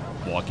of a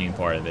walking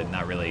part of it,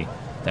 not really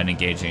that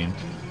engaging.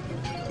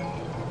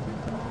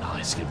 Oh,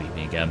 it's gonna beat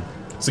me again.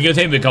 It's gonna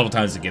take me a couple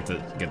times to get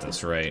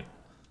this right.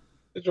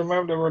 Did you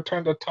remember to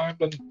return to time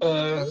to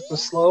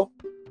slow?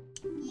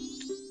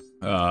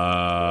 Did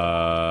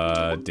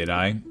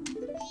I?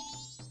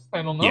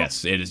 I don't know.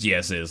 Yes, it is.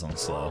 Yes, it is on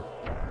slow.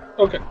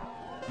 Okay.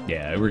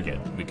 Yeah, we're good.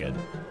 We're good.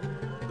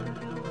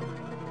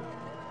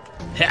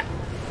 Ha!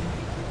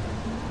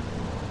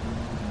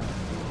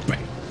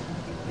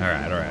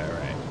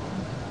 Alright.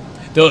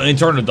 Though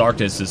Eternal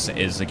Darkness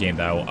is a game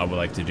that I would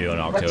like to do in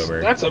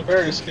October. That's a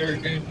very scary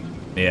game.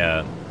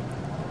 Yeah.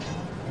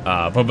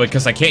 But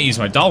because I can't use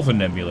my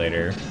Dolphin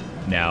emulator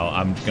now,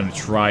 I'm gonna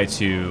try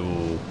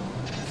to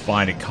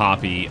find a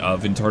copy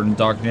of Eternal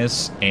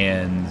Darkness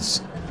and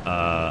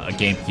a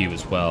GameCube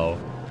as well.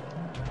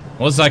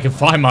 Unless I can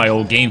find my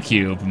old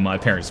GameCube in my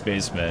parents'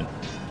 basement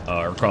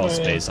or crawl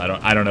space.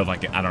 I don't know if I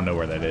can. I don't know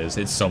where that is.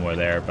 It's somewhere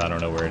there, but I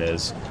don't know where it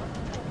is.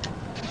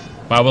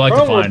 But I would like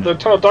to find the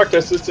Eternal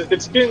Darkness.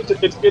 It's been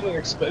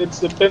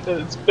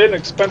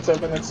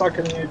expensive and it's not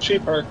getting any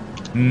cheaper.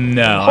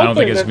 No, I don't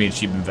think it's gonna be a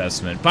cheap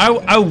investment.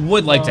 But I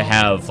would like to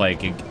have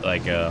like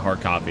a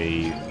hard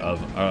copy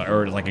of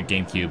or like a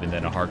GameCube and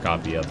then a hard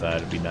copy of that.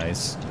 It'd be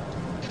nice.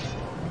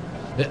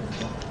 All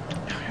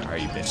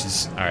right, you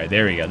bitches. All right,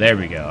 there we go. There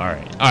we go. All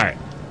right, all right.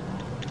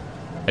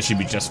 I should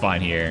be just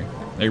fine here.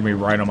 They're gonna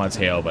be right on my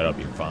tail, but I'll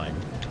be fine.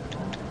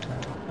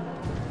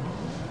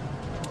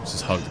 Let's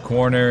just hug the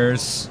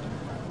corners.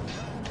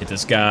 Hit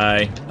this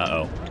guy.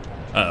 Uh-oh.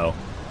 Uh-oh.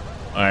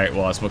 All right,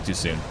 well, I spoke too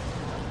soon.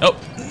 Oh,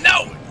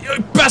 no!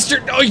 You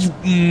bastard! Oh, you...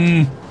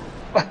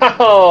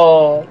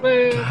 Oh,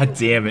 man. God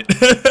damn it.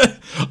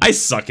 I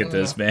suck at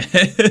this, man.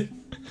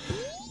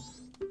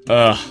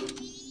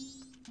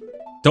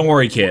 Don't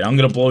worry, kid. I'm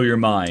gonna blow your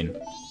mind.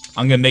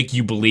 I'm gonna make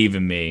you believe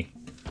in me.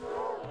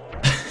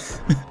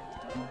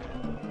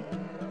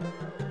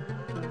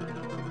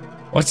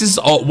 Watch this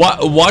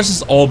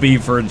all be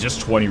for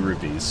just 20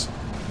 rupees.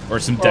 Or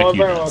some deck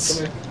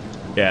units.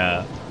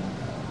 Yeah.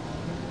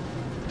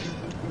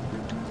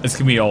 It's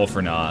gonna be all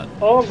for naught.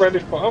 Oh, I'm ready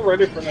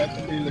for that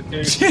to be the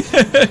case.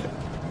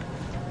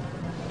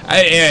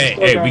 Hey,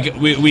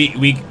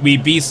 we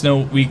beat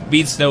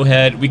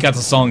Snowhead. We got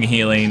the Song of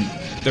Healing.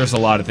 There's a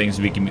lot of things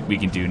we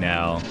can do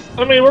now.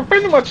 I mean, we're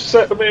pretty much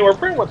set.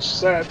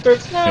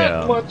 There's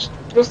not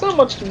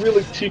much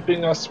really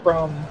keeping us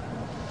from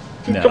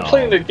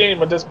completing the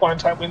game at this point in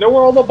time. We know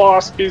where all the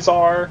boss keys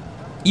are.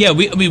 Yeah,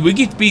 we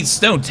get to beat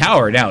Stone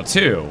Tower now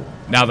too.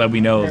 Now that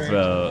we know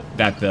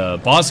that the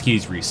boss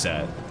keys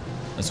reset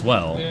as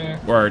well,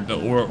 or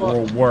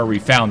where we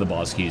found the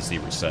boss keys they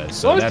reset.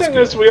 So the only thing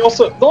is,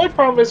 the only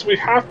problem is we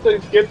have to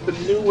get the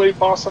new wave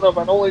boss up,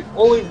 and only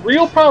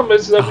real problem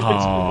is that it's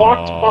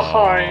locked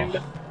behind.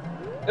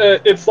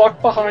 It's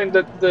locked behind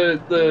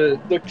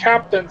the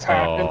captain's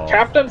hat, and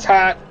captain's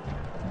hat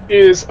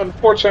is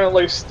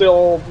unfortunately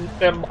still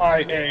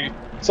MIA.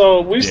 So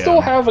we still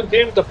have a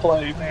game to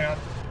play, man.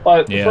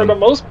 But for the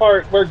most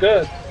part, we're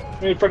good.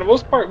 I mean, for the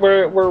most part,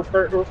 we're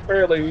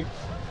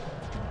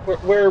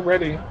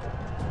ready.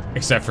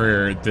 Except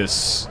for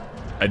this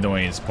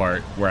annoyance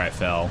part where I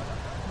fell.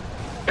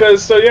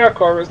 Because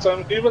Corvus.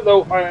 Even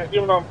though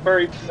I'm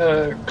very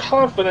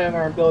confident in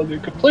our ability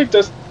to complete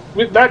this,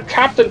 that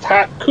captain's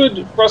hat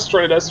could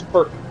frustrate us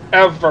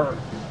forever.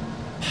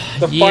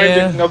 The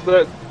finding of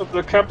the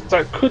captain's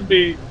hat could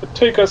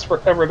take us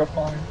forever to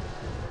find.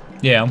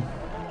 Yeah.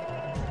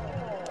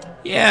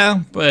 Yeah,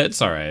 but it's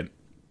alright.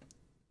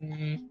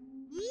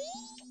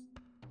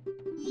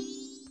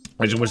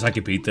 I just wish I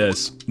could beat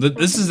this.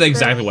 This is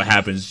exactly what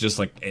happens, just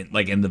like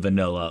in the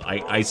vanilla.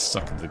 I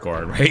suck at the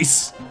guard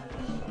race.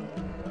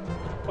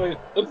 Wait,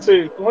 let's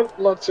see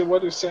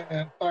what he's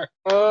saying. Alright,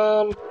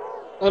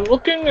 I'm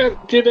looking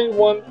at getting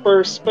one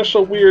for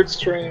special weird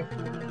stream.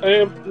 I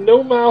have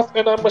no mouth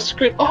and I'm a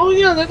scream. Oh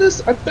yeah,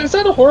 is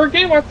that a horror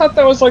game? I thought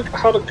that was like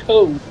how to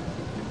code.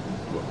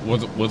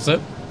 What's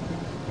that?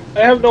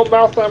 I have no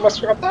mouth and I must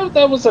scream. I thought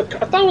that was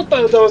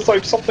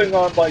like something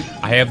on like.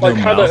 I have no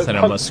mouth and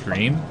I must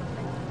scream.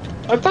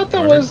 I thought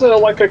that was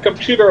like a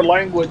computer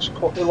language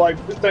like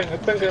thing,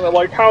 thinking of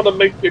like how to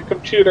make your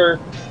computer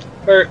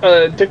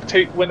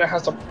dictate when it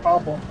has a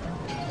problem.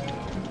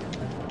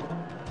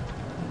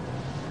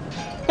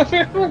 I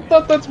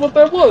thought that's what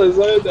that was.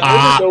 I didn't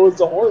know it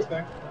was a horror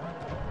thing.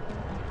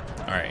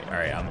 All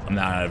right, I'm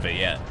not out of it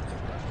yet.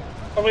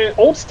 I mean,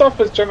 old stuff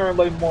is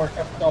generally more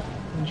effed up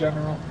in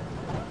general.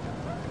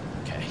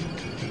 Okay.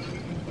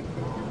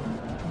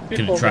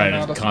 Gonna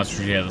try to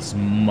concentrate as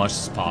much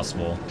as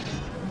possible.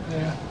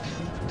 Yeah.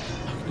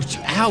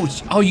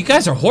 Ouch! Oh, you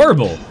guys are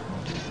horrible.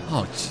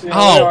 Oh,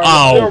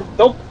 yeah,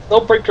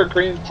 they'll break your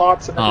green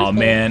pots and everything. Oh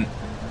man,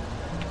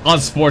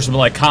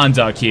 unsportsmanlike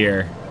conduct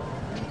here.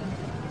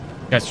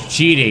 You guys are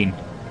cheating.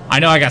 I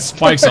know I got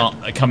spikes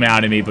coming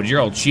out of me, but you're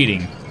all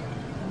cheating.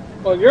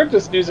 Well, you're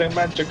just using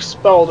magic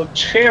spell to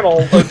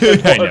channel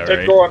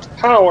Goron's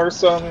power,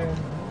 so I mean.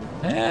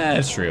 Yeah,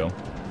 that's true.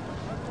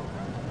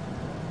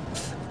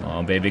 Come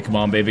on, baby! Come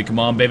on, baby! Come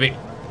on, baby!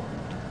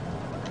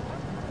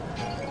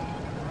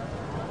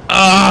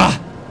 Ah!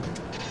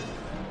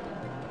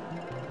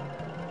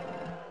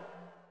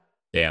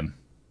 Damn.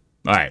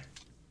 Alright.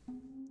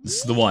 This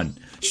is the one.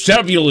 Shut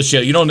up, you little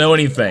shit. You don't know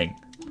anything.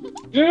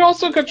 You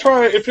also could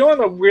try, if you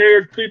want a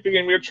weird, creepy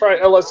game, you could try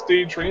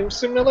LSD Dream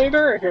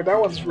Simulator. Here, that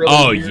one's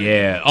really weird.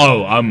 Yeah.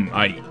 Oh,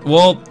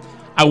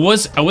 I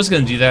was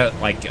gonna do that,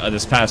 like,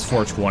 this past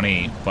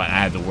 420, but I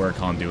had to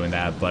work on doing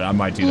that, but I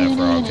might do that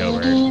for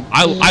October.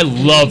 I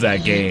love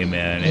that game,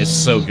 man. It's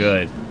so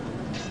good.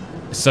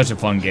 It's such a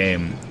fun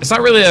game. It's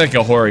not really like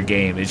a horror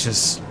game. It's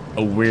just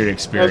a weird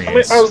experience. I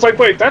mean, I was like,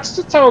 wait, that's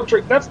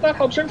not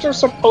how drinks are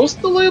supposed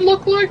to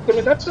look like? I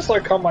mean, that's just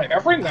like how my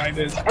every night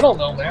is. I don't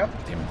know, man.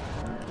 Damn it.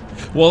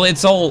 Well,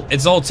 it's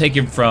all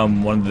taken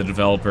from one of the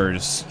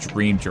developers'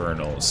 dream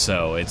journals,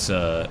 so it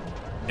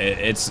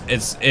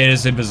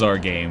is a bizarre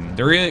game.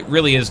 There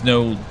really is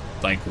no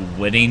like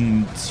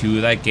winning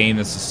to that game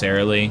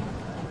necessarily.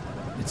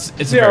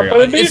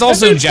 It's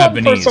also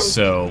Japanese,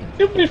 so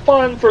it'd be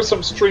fun for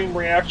some stream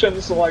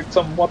reactions, like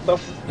some what the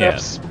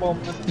f's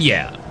moment.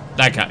 Yeah,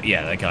 that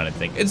kind of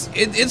thing.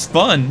 It's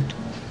fun.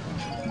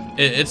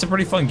 It's a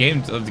pretty fun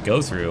game to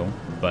go through,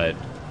 but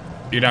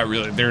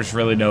there's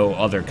really no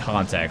other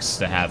context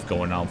to have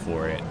going on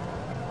for it,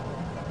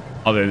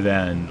 other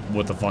than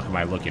what the fuck am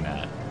I looking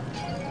at?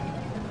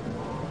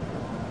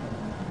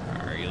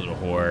 Alright, you little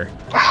whore.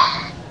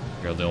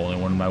 You're the only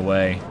one in my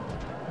way.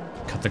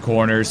 Cut the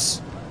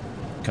corners.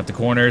 Cut the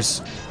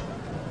corners.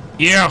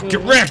 Yeah,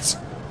 get wrecked!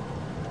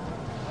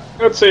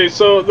 Let's see,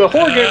 so the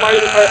horror game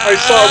I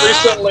saw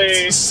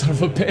recently... Son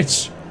of a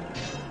bitch.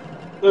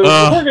 The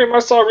horror game I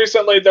saw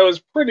recently that was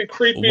pretty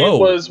creepy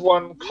was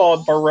one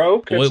called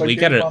Baroque. Wait, we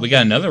got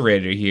another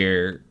raider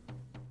here.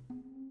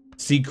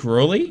 See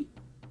Crowley?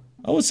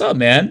 Oh, what's up,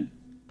 man?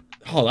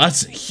 Oh,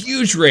 that's a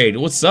huge raid.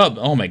 What's up?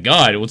 Oh my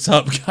god, what's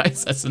up,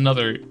 guys? That's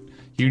another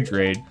huge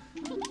raid.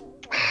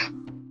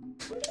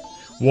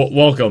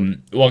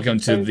 Welcome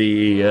to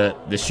the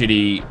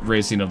shitty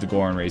racing of the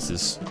Goron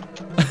races.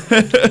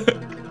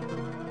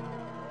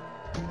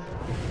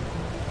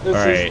 This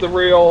is the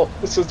real game.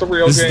 This is the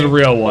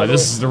real one.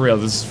 This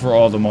is for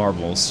all the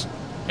marbles.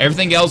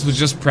 Everything else was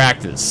just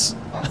practice.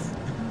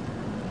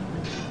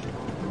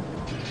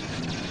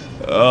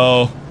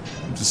 Oh,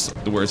 I'm just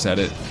the worst at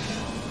it.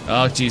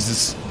 Oh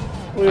Jesus.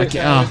 I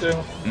can't.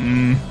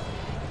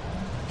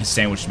 It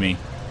sandwiched me.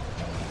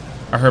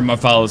 I heard my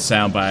follow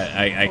sound, but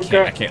I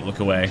can't look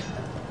away.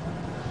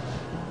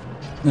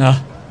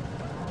 Yeah.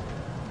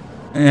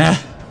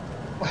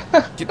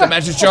 Get the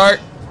magic chart.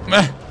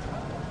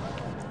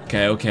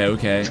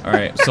 Okay. All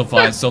right. Still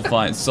fine.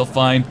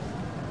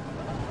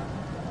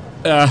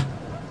 All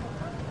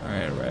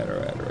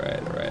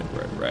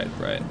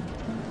right.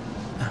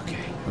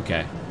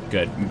 Okay.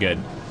 Good. I'm good.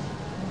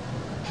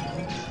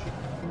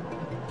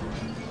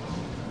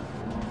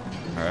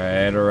 All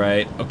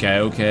right.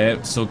 Okay.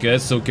 So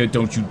good.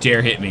 Don't you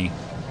dare hit me.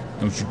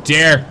 Don't you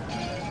dare.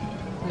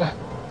 Don't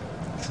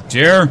you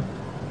dare.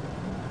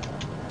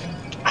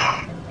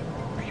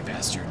 Are you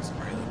bastards?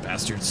 Are you little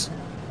bastards?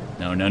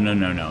 No.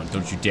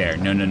 Don't you dare.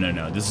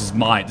 No. This is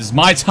my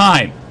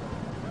time.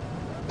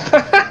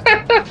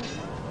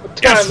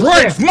 That's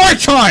right. It's my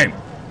time.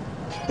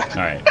 All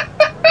right.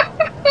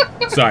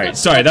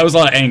 Sorry. That was a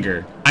lot of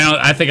anger.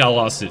 I think I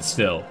lost it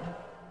still.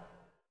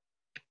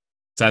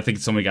 So I think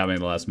somebody got me in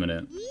the last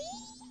minute.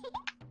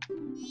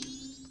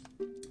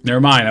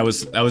 Never mind. I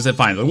was at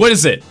fine. What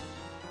is it?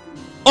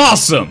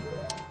 Awesome.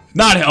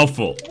 Not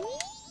helpful.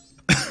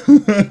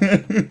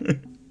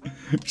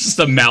 Just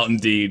a mountain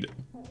deed.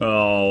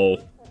 Oh,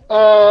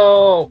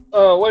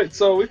 wait,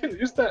 so we can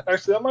use that.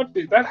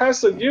 Actually, that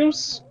has a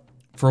use.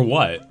 For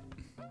what?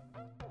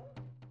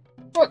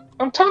 What?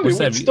 I'm telling you,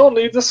 we still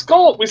need the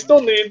skull. We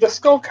still need the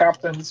skull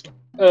captain's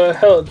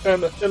head,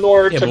 and in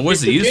order to but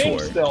what's beat it the used game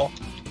for? still.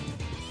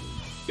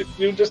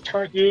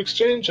 You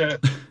exchange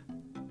it.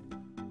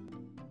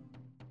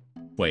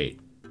 Wait,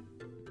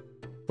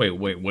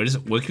 what is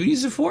it? What can we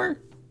use it for?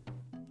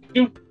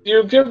 You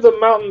give the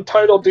mountain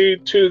title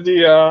deed to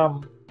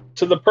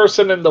the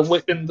person in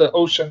the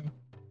ocean,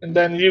 and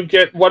then you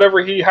get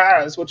whatever he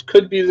has, which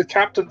could be the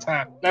captain's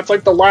hat. That's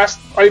like the last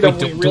item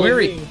we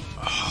really need.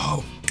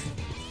 Oh,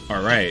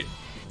 all right.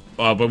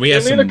 But we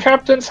have need a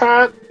captain's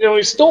hat.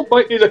 We still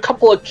might need a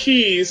couple of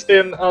keys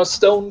in a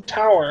stone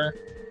tower,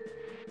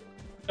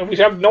 and we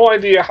have no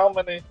idea how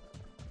many.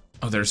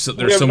 Oh, there's so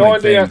many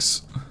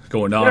things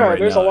going on right now.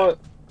 There's a lot.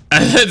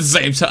 At the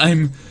same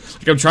time,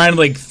 like I'm trying to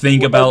like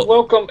think about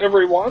welcome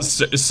everyone.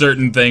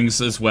 Certain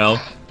things as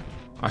well.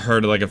 I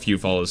heard like a few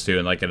follows too,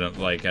 and I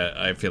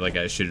feel like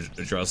I should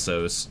address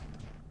those.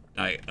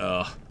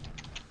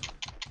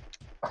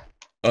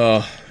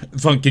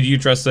 Funk, can you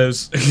address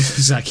those?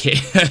 Because I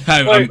can't.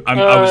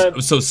 I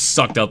was so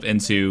sucked up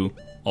into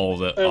all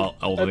the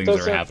things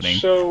that are happening.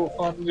 Show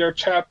on your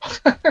chat.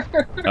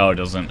 Oh, it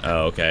doesn't.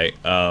 Oh, okay.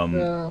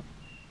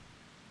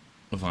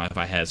 If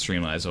I had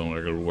Streamlabs, I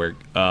would go to work.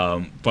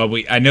 But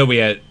I know we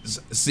had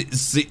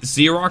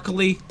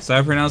Zerocally. Is that how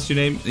I pronounce your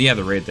name? Yeah,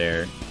 the raid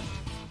there.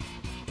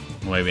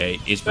 Wait,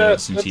 8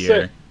 minutes into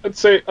here. Let's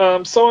say,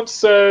 someone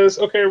says,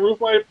 okay, remove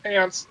my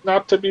pants,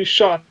 not to be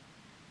shunned.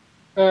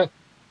 I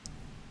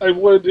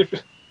would if...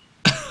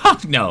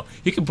 No,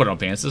 you can put on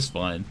pants, it's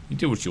fine. You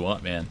do what you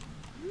want, man.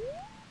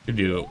 You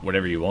do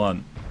whatever you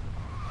want.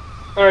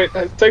 Alright,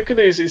 take it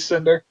easy,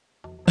 Cinder.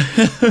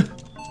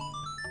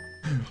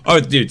 Oh,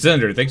 dude,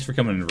 Cinder, thanks for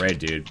coming in raid,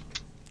 dude.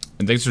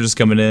 And thanks for just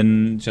coming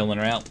in, chilling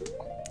around.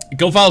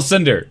 Go follow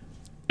Cinder.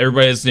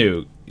 Everybody is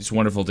new. He's a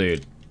wonderful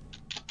dude.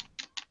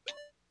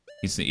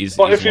 He's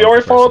well, if you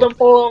already followed him,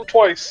 follow him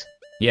twice.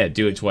 Yeah,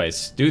 do it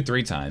twice. Do it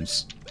 3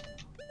 times.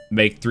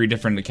 make 3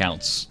 different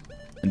accounts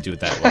and do it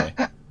that way.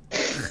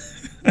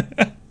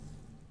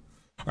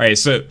 All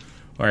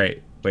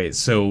right, wait.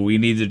 So we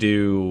need to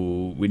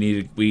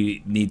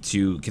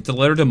get the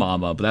letter to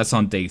Mama, but that's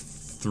on day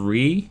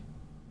 3,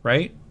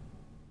 right?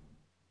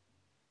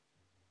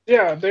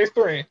 Yeah, day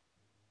 3.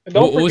 And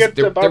don't forget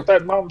about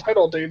that mountain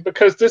title deed,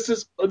 because this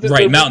is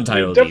mountain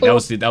title deed. That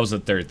was the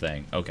 3rd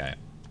thing. Okay.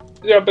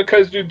 Yeah,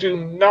 because you do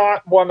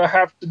not want to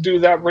have to do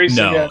that race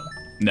again.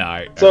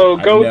 No. So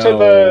go to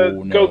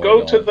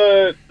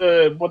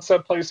the what's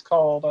that place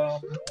called?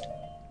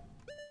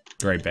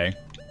 Great Bay.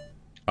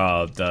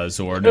 The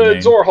Zor.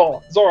 Zor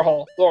Hall.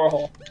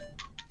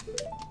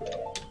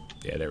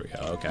 Yeah, there we go.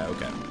 Okay.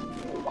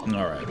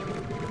 All right.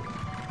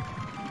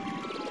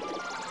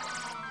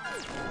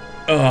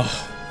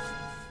 Ugh.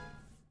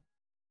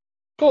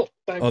 Cool.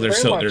 Thank you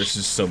very much. There's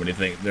just so many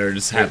things. They're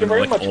just happening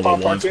like all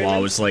at once while I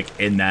was like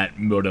in that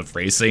mode of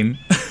racing.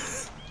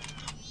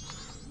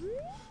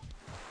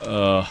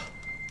 Then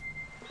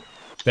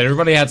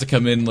everybody had to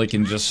come in like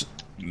and just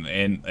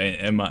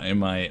in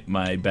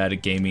my bad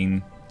at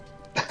gaming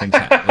thing,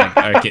 like,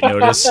 I get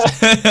noticed.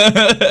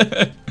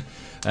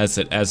 as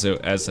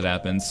it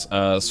happens.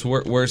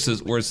 So where's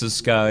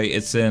this guy?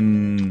 It's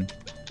in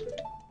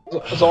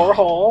Zor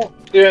Hall.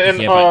 Yeah,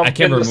 I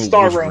can't remember which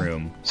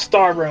room.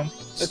 Star room.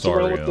 It's the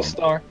room with the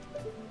star.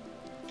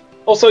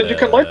 Also, you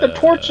can light the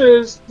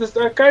torches.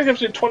 That guy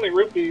gives you 20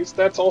 rupees.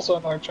 That's also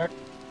another check.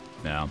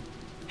 No.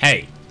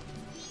 Hey,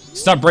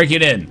 stop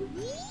breaking in.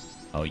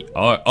 You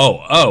want?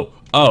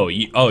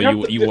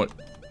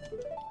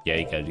 Yeah,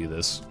 you gotta do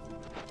this.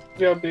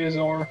 Yeah, be a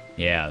Zor.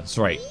 Yeah, that's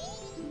right.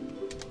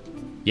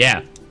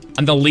 Yeah,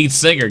 I'm the lead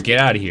singer. Get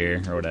out of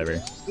here, or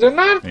whatever. You're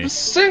not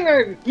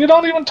singing. You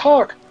don't even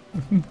talk.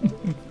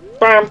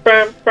 Bam,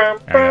 bam, bam,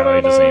 bam.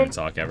 He doesn't even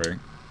talk ever.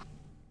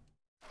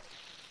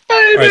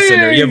 Baby! Alright,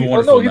 Cinder, you have a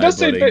wonderful night, he does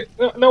buddy. say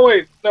no,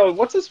 wait. No,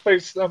 what's his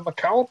face?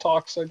 Macau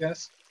talks, I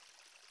guess.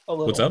 A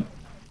little. What's up?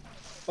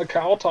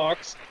 Macau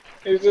talks.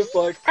 He's just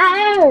like,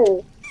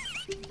 ow!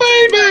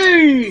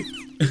 Baby!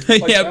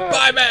 Like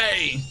yeah,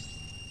 baby!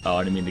 Oh,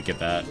 I didn't mean to get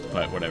that,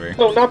 but whatever.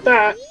 No, not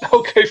that.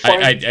 Okay,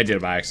 fine. I did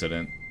it by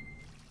accident.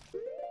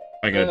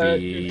 I gotta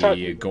be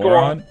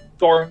Goron?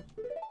 Goron.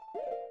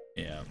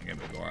 Yeah, I'm gonna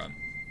be Goron.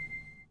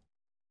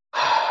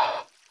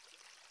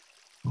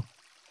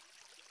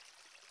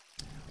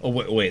 Oh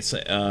wait. So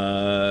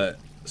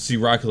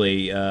Rocket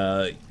League,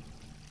 you're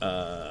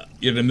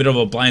in the middle of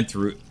a blind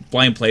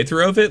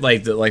playthrough of it,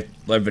 like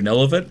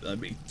vanilla of it. I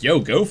mean,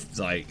 yo,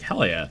 like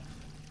hell yeah,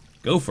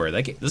 go for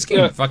it. This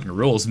game fucking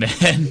rules,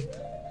 man.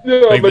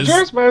 Yeah, like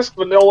Majora's Mask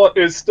vanilla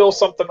is still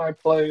something I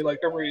play like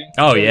every.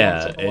 Oh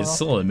yeah, it's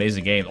still an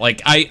amazing game.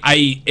 Like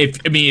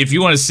if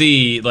you want to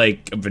see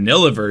like a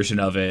vanilla version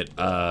of it,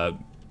 I've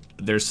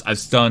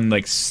done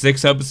like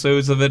 6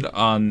 episodes of it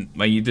on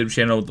my YouTube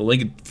channel. The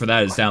link for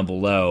that is down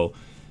below.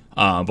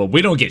 But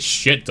we don't get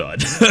shit done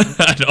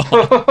at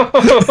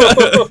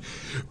all.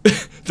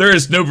 There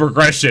is no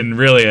progression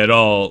really at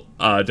all.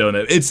 Doing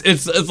it.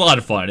 It's a lot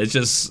of fun. It's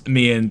just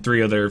me and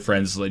 3 other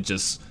friends like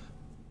just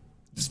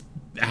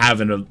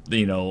having a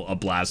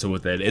blast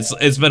with it.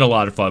 It's been a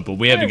lot of fun, but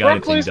we haven't got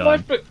anything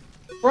done.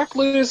 Rock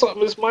Lee is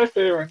my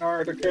favorite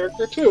Naruto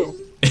character too.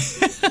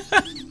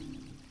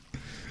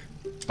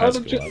 That's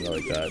cool. I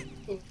like that.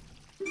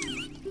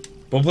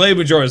 But play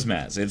Majora's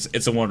Mask.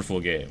 It's a wonderful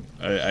game.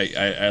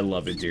 I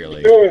love it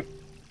dearly.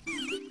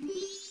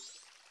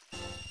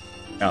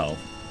 Oh,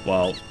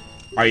 well,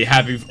 are you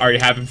happy,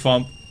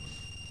 Fump?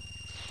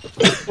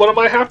 What am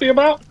I happy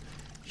about?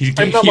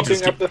 I'm not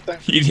looking at the thing.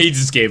 He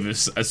just gave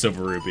us a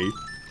silver rupee.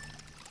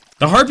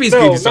 The harpies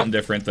could be something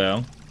different,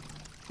 though.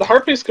 The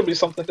harpies could be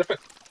something different.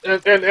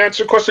 And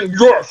answer your question,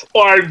 yes,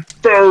 I'm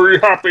very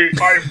happy.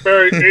 I'm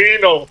very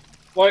anal.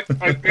 Like,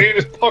 my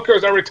anus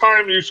puckers every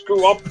time you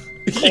screw up.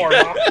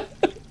 Yeah.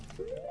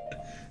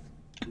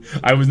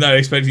 I was not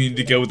expecting you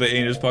to go with the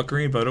anus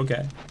puckering, but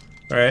okay.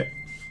 Alright.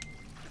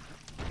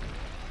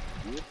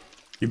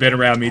 You've been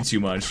around me too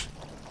much.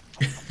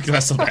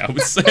 That's something I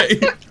would say.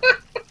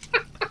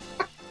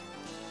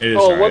 It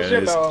is,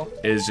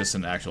 it is just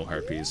an actual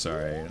harpy,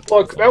 sorry.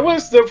 Look, that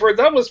was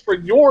for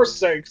your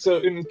sake, so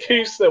in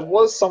case there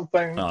was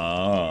something...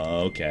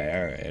 Oh,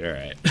 okay,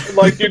 alright.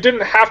 Like, you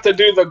didn't have to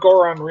do the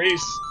Goron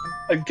race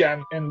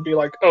again and be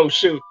like, oh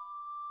shoot,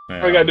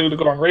 I gotta do the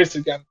Goron race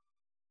again.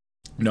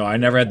 No, I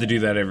never had to do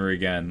that ever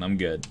again. I'm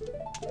good.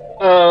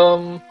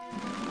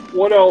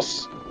 What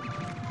else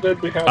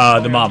did we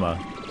have? The Mama.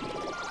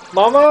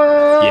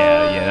 Mama!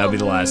 Yeah, that'll be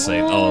the last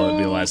thing. Oh, it'll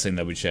be the last thing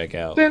that we check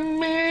out. Didn't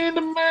mean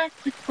to make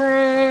you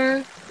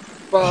cry.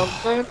 But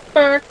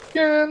back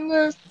in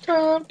this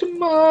time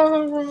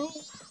tomorrow.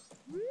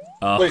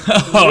 Wait,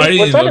 I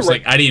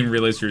didn't even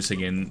realize you were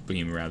singing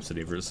Bohemian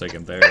Rhapsody for a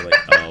second there.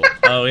 Like,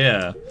 oh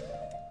yeah.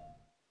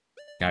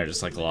 I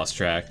just like lost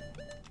track.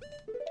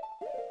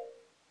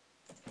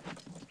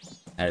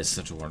 That is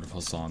such a wonderful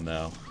song,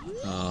 though.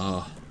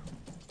 Oh,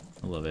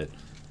 I love it.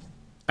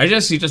 You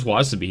just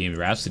watched the Bohemian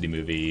Rhapsody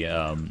movie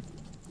the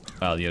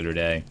other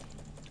day.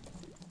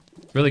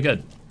 Really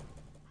good.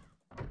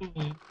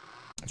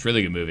 It's a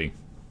really good movie.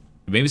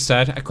 It made me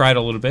sad. I cried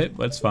a little bit,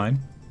 but it's fine.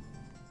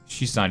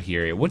 She's not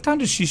here yet. What time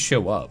does she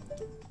show up?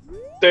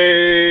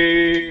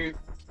 Day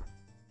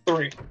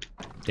 3.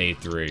 Day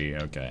 3.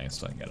 Okay,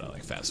 so I gotta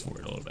like fast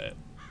forward a little bit.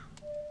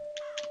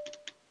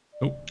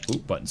 Oh,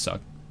 button stuck.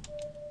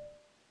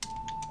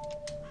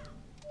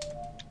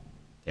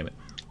 Damn it.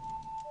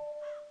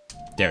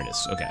 There it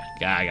is. Okay,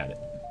 yeah, I got it.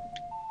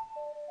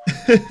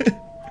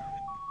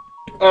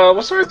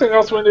 Was there anything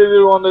else we need to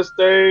do on this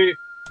day?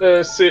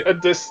 This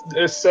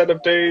set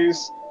of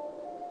days.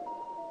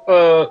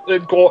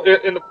 Before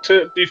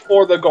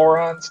the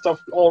Goron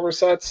stuff all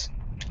resets.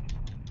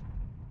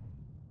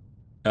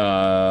 I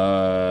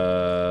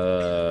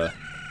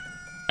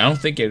don't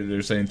think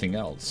there's anything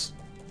else.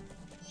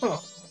 Huh. I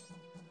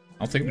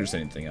don't think there's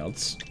anything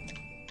else.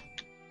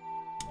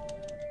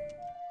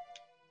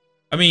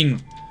 I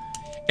mean,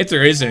 if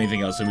there is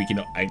anything else, then we can.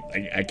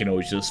 I can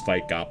always just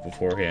fight Gop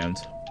beforehand.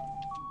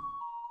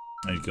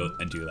 I'd go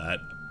and do that.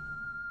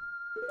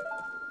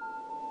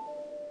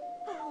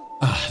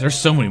 There's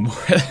so many more.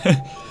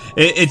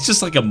 It's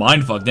just like a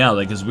mindfuck now,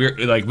 like, cause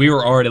we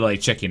were already like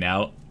checking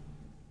out,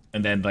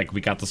 and then like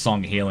we got the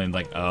song healing,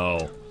 like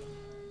oh.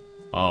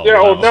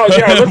 Yeah, wow. no,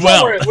 yeah.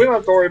 Well, we don't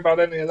have to worry about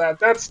any of that.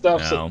 That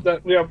stuff. No.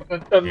 That we have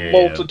a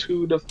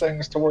multitude of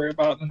things to worry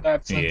about in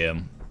that sense. Yeah.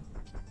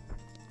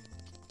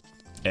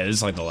 Yeah, this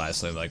is like the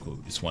last thing like what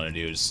we just want to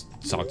do is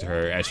talk to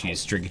her as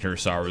she's drinking her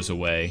sorrows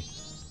away.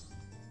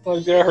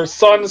 Like, yeah, her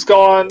son's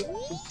gone.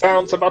 The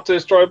town's about to be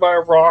destroyed by a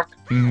rock.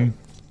 Mm-hmm.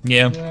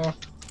 Yeah. Yeah.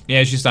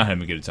 Yeah, she's not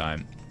having a good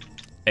time.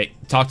 Hey,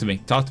 talk to me.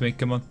 Talk to me.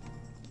 Come on.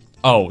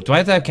 Oh, do I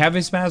have to have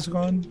Cavi's mask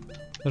on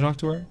to talk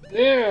to her?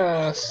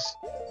 Yes.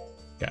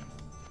 Okay.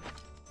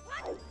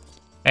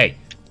 Hey,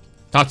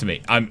 talk to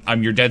me.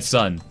 I'm your dead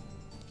son.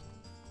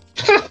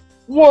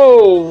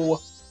 Whoa.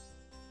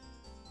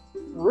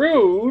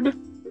 Rude.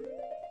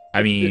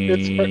 I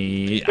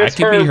mean, I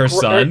could be her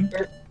son.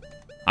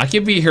 I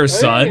could be her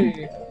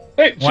son.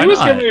 Hey, she was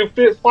giving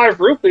you 5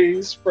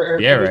 rupees for her.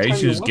 Yeah, right.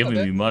 She was giving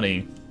me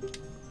money.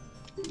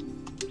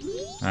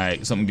 All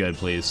right, something good,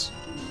 please.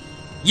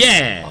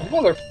 Yeah.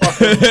 Oh,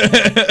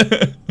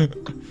 motherfucker.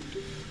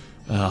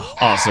 Oh,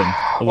 awesome.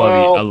 I love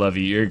you. I love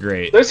you. You're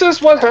great. This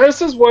is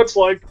what's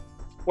like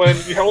when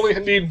you only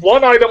need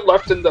 1 item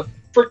left in the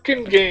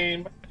freaking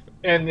game,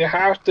 and you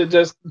have to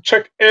just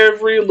check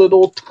every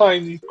little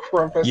tiny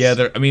crevice.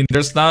 Yeah, I mean,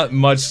 there's not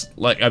much,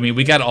 like, I mean,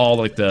 we got all,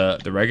 like, the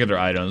regular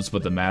items,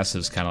 but the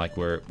massive's kind of like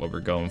what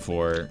we're going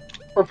for.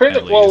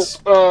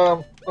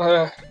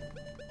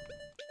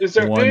 Is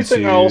there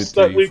anything else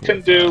that we can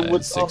do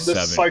with on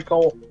this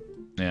cycle?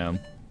 Yeah.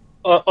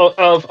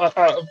 Of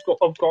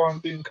Goron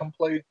being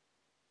complete.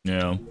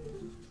 Yeah.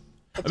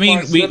 I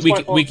mean,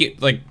 we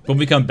could, like, when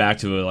we come back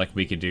to it, like,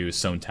 we could do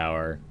Stone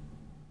Tower.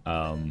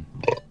 Well,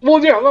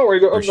 yeah, I'm not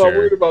worried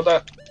about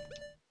that.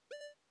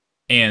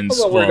 And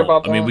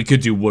well, I mean, we could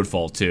do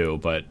Woodfall too,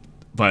 but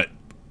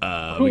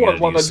who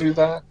would want to do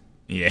that?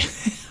 Yeah.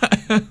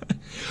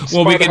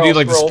 Well, we could do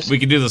like we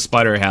could do the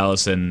Spider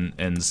House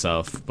and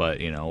stuff, but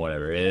you know,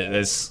 whatever.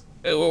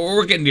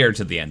 We're getting near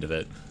to the end of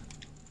it.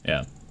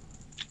 Yeah.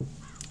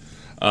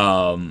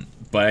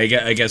 But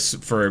I guess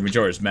for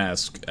Majora's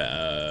Mask,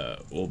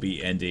 we'll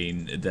be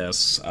ending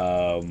this.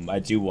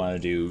 I do want to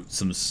do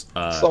some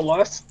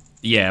Celeste.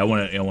 Yeah, I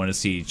want to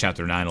see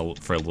Chapter 9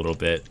 for a little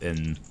bit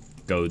and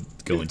go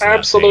into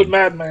absolute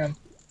madman.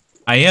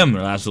 I am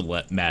an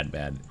absolute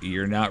madman.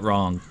 You're not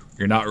wrong.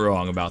 You're not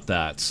wrong about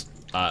that.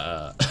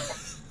 I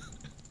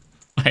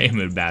am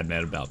a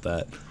madman about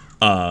that.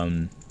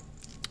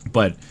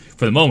 But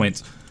for the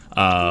moment,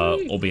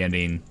 we'll be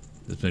ending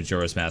this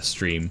Majora's Mask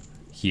stream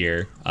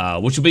here,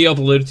 which will be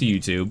uploaded to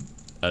YouTube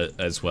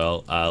as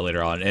well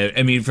later on.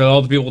 I mean, for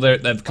all the people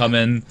that have come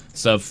in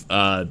stuff,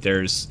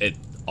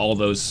 all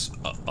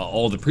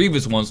the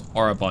previous ones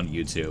are up on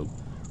YouTube,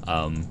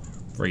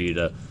 for you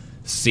to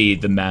see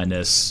the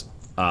madness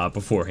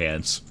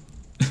beforehand.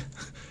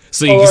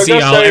 So you can see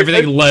how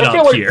everything led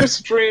up like here. I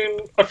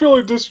feel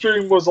like this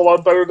stream was a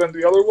lot better than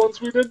the other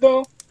ones we did,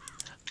 though.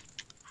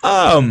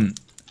 I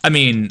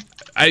mean,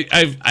 in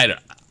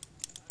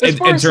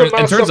terms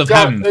of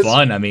having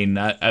fun, I mean,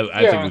 I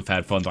think we've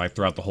had fun like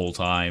throughout the whole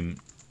time.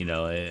 You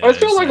know, I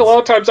feel like a lot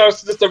of times that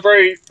was just a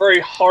very, very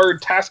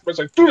hard task. But it's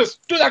like, do this,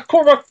 do that,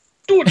 Korva,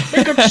 do it,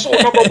 make it so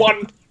number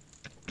 1.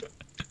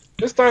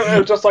 This time it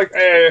was just like,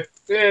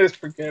 just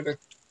forget it.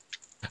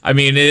 I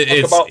mean,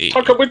 we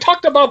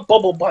talked about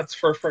bubble butts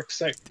for frick's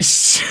sake.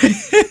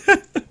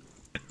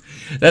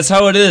 That's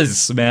how it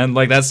is, man.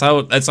 Like that's how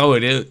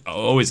it is.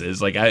 Always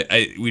is. Like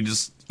we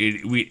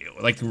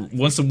like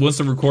once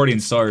the recording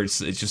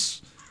starts,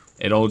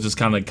 it all just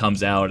kind of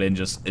comes out and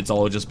it's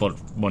all just a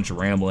bunch of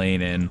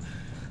rambling and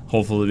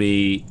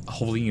hopefully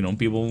you know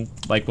people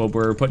like what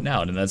we're putting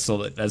out, and that's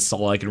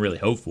all I can really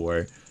hope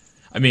for.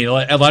 I mean, a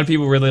lot of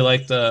people really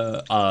liked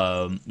the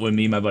when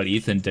me and my buddy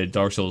Ethan did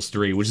Dark Souls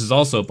 3, which is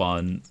also up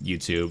on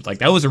YouTube. Like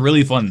that was a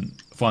really fun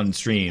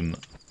stream,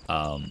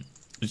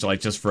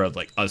 just for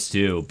like us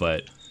too.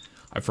 But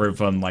I've heard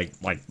from like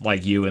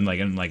you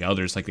and like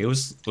others, like it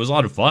was a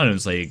lot of fun. It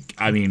was like,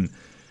 I mean,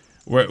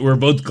 we're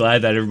both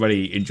glad that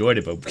everybody enjoyed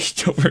it, but we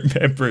don't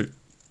remember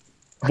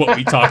what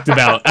we talked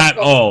about at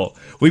all.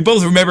 We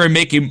both remember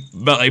making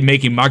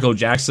Michael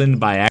Jackson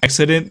by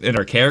accident in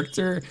our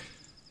character,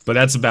 but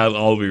that's about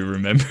all we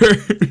remember.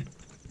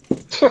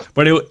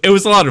 But it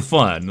was a lot of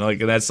fun. Like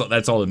that's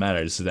all that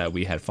matters, is that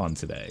we had fun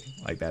today.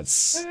 Like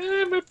that's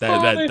what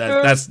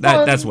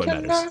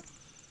matters.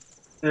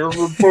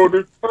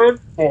 Everybody had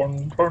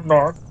fun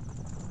tonight.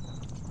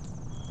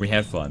 We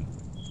had fun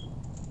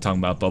talking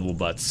about bubble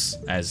butts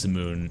as the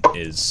moon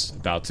is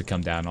about to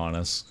come down on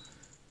us.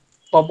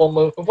 Bubble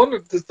moon. I wonder,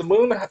 does the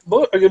moon? The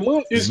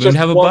moon is Does the moon just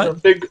have a one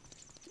butt? big.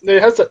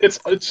 It has a. It's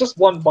just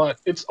one butt.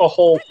 It's a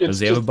whole. It's Does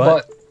he have a just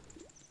butt?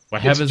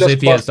 What happens if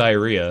he has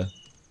diarrhea?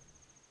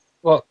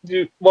 Well,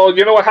 you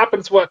know what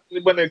happens when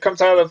it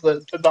comes out of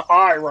the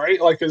eye,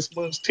 right? Like his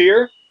moon's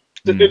tear.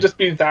 It'd just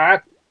be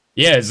that.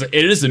 Yeah, it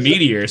is a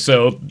meteor,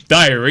 so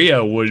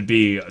diarrhea would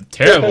be a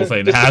terrible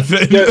thing to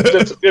happen.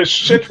 Just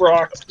shit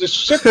rocks. Just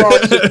shit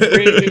rocks just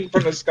raining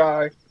from the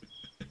sky.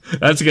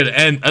 That's gonna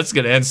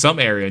end some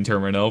area in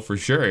Terminal for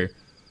sure.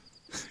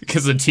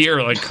 Because the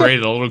tear like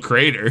created a little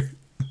crater.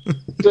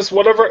 Just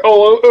whatever.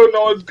 Oh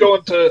no, it's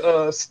going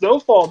to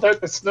snowfall.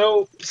 That the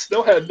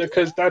snowhead,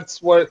 because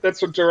that's what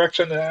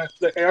direction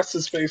the ass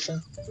is facing.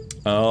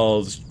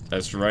 Oh,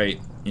 that's right.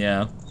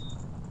 Yeah,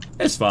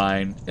 it's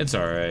fine. It's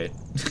all right.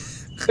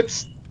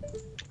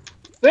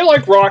 They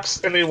like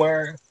rocks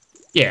anywhere.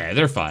 Yeah,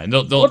 they're fine.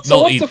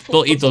 They'll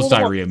eat those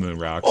diarrhea moon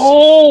rocks.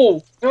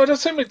 Oh no,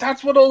 just tell me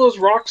that's what all those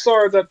rocks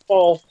are that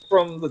fall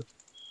from the.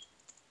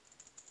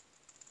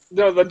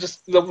 No,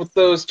 with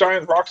those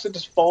giant rocks that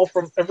just fall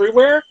from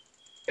everywhere.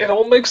 It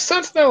all makes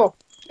sense now.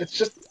 It's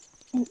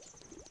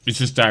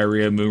just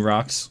diarrhea moon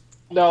rocks.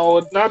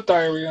 No, not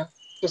diarrhea.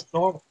 Just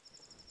normal.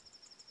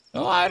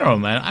 Oh, I don't know,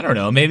 man. I don't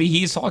know. Maybe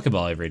he's talking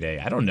about every day.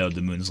 I don't know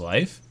the moon's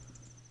life.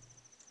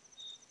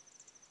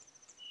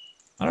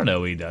 I don't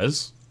know what he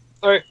does.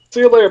 Alright,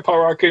 see you later,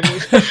 Power Rock Gaming.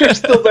 If you're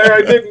still there,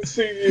 I didn't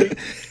see you.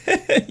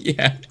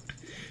 Yeah.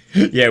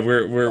 Yeah,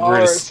 we're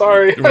just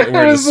sorry.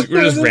 we're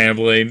just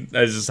rambling.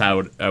 That's just how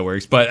it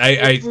works. But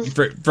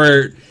for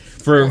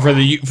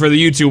the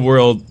YouTube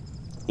world,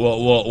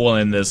 we'll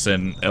end this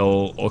and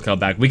we'll come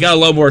back. We got a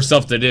lot more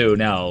stuff to do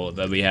now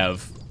that we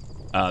have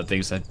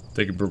things that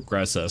can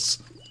progress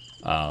us,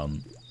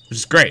 which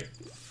is great.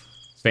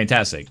 It's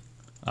fantastic.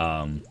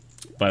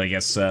 But I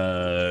guess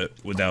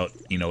with all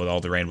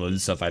the rambling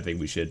and stuff, I think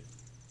we should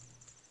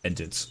end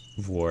it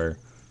for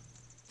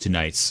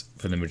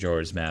the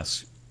Majora's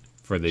Mask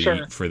for the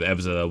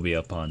episode that'll be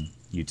up on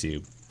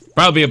YouTube.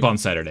 Probably up on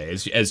Saturday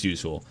as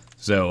usual.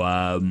 So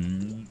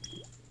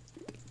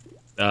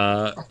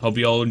hope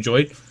you all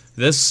enjoyed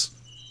this.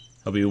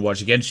 Hope you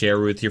watch again. Share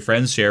it with your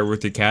friends. Share it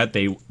with the cat.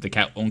 The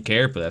cat won't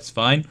care, but that's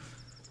fine.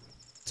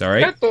 It's all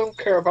right. Cat don't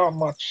care about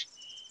much.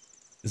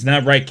 It's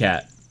not right,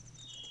 cat.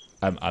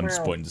 I'm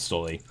just pointing to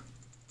Stoli.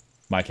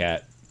 My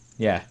cat.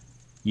 Yeah.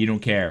 You don't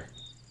care.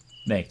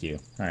 Thank you.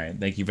 Alright,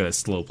 thank you for that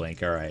slow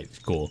blink. Alright,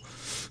 cool.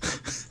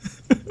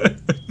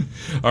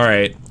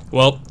 Alright,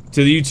 well,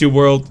 to the YouTube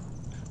world,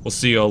 we'll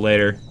see you all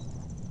later.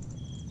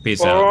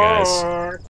 Peace out, guys.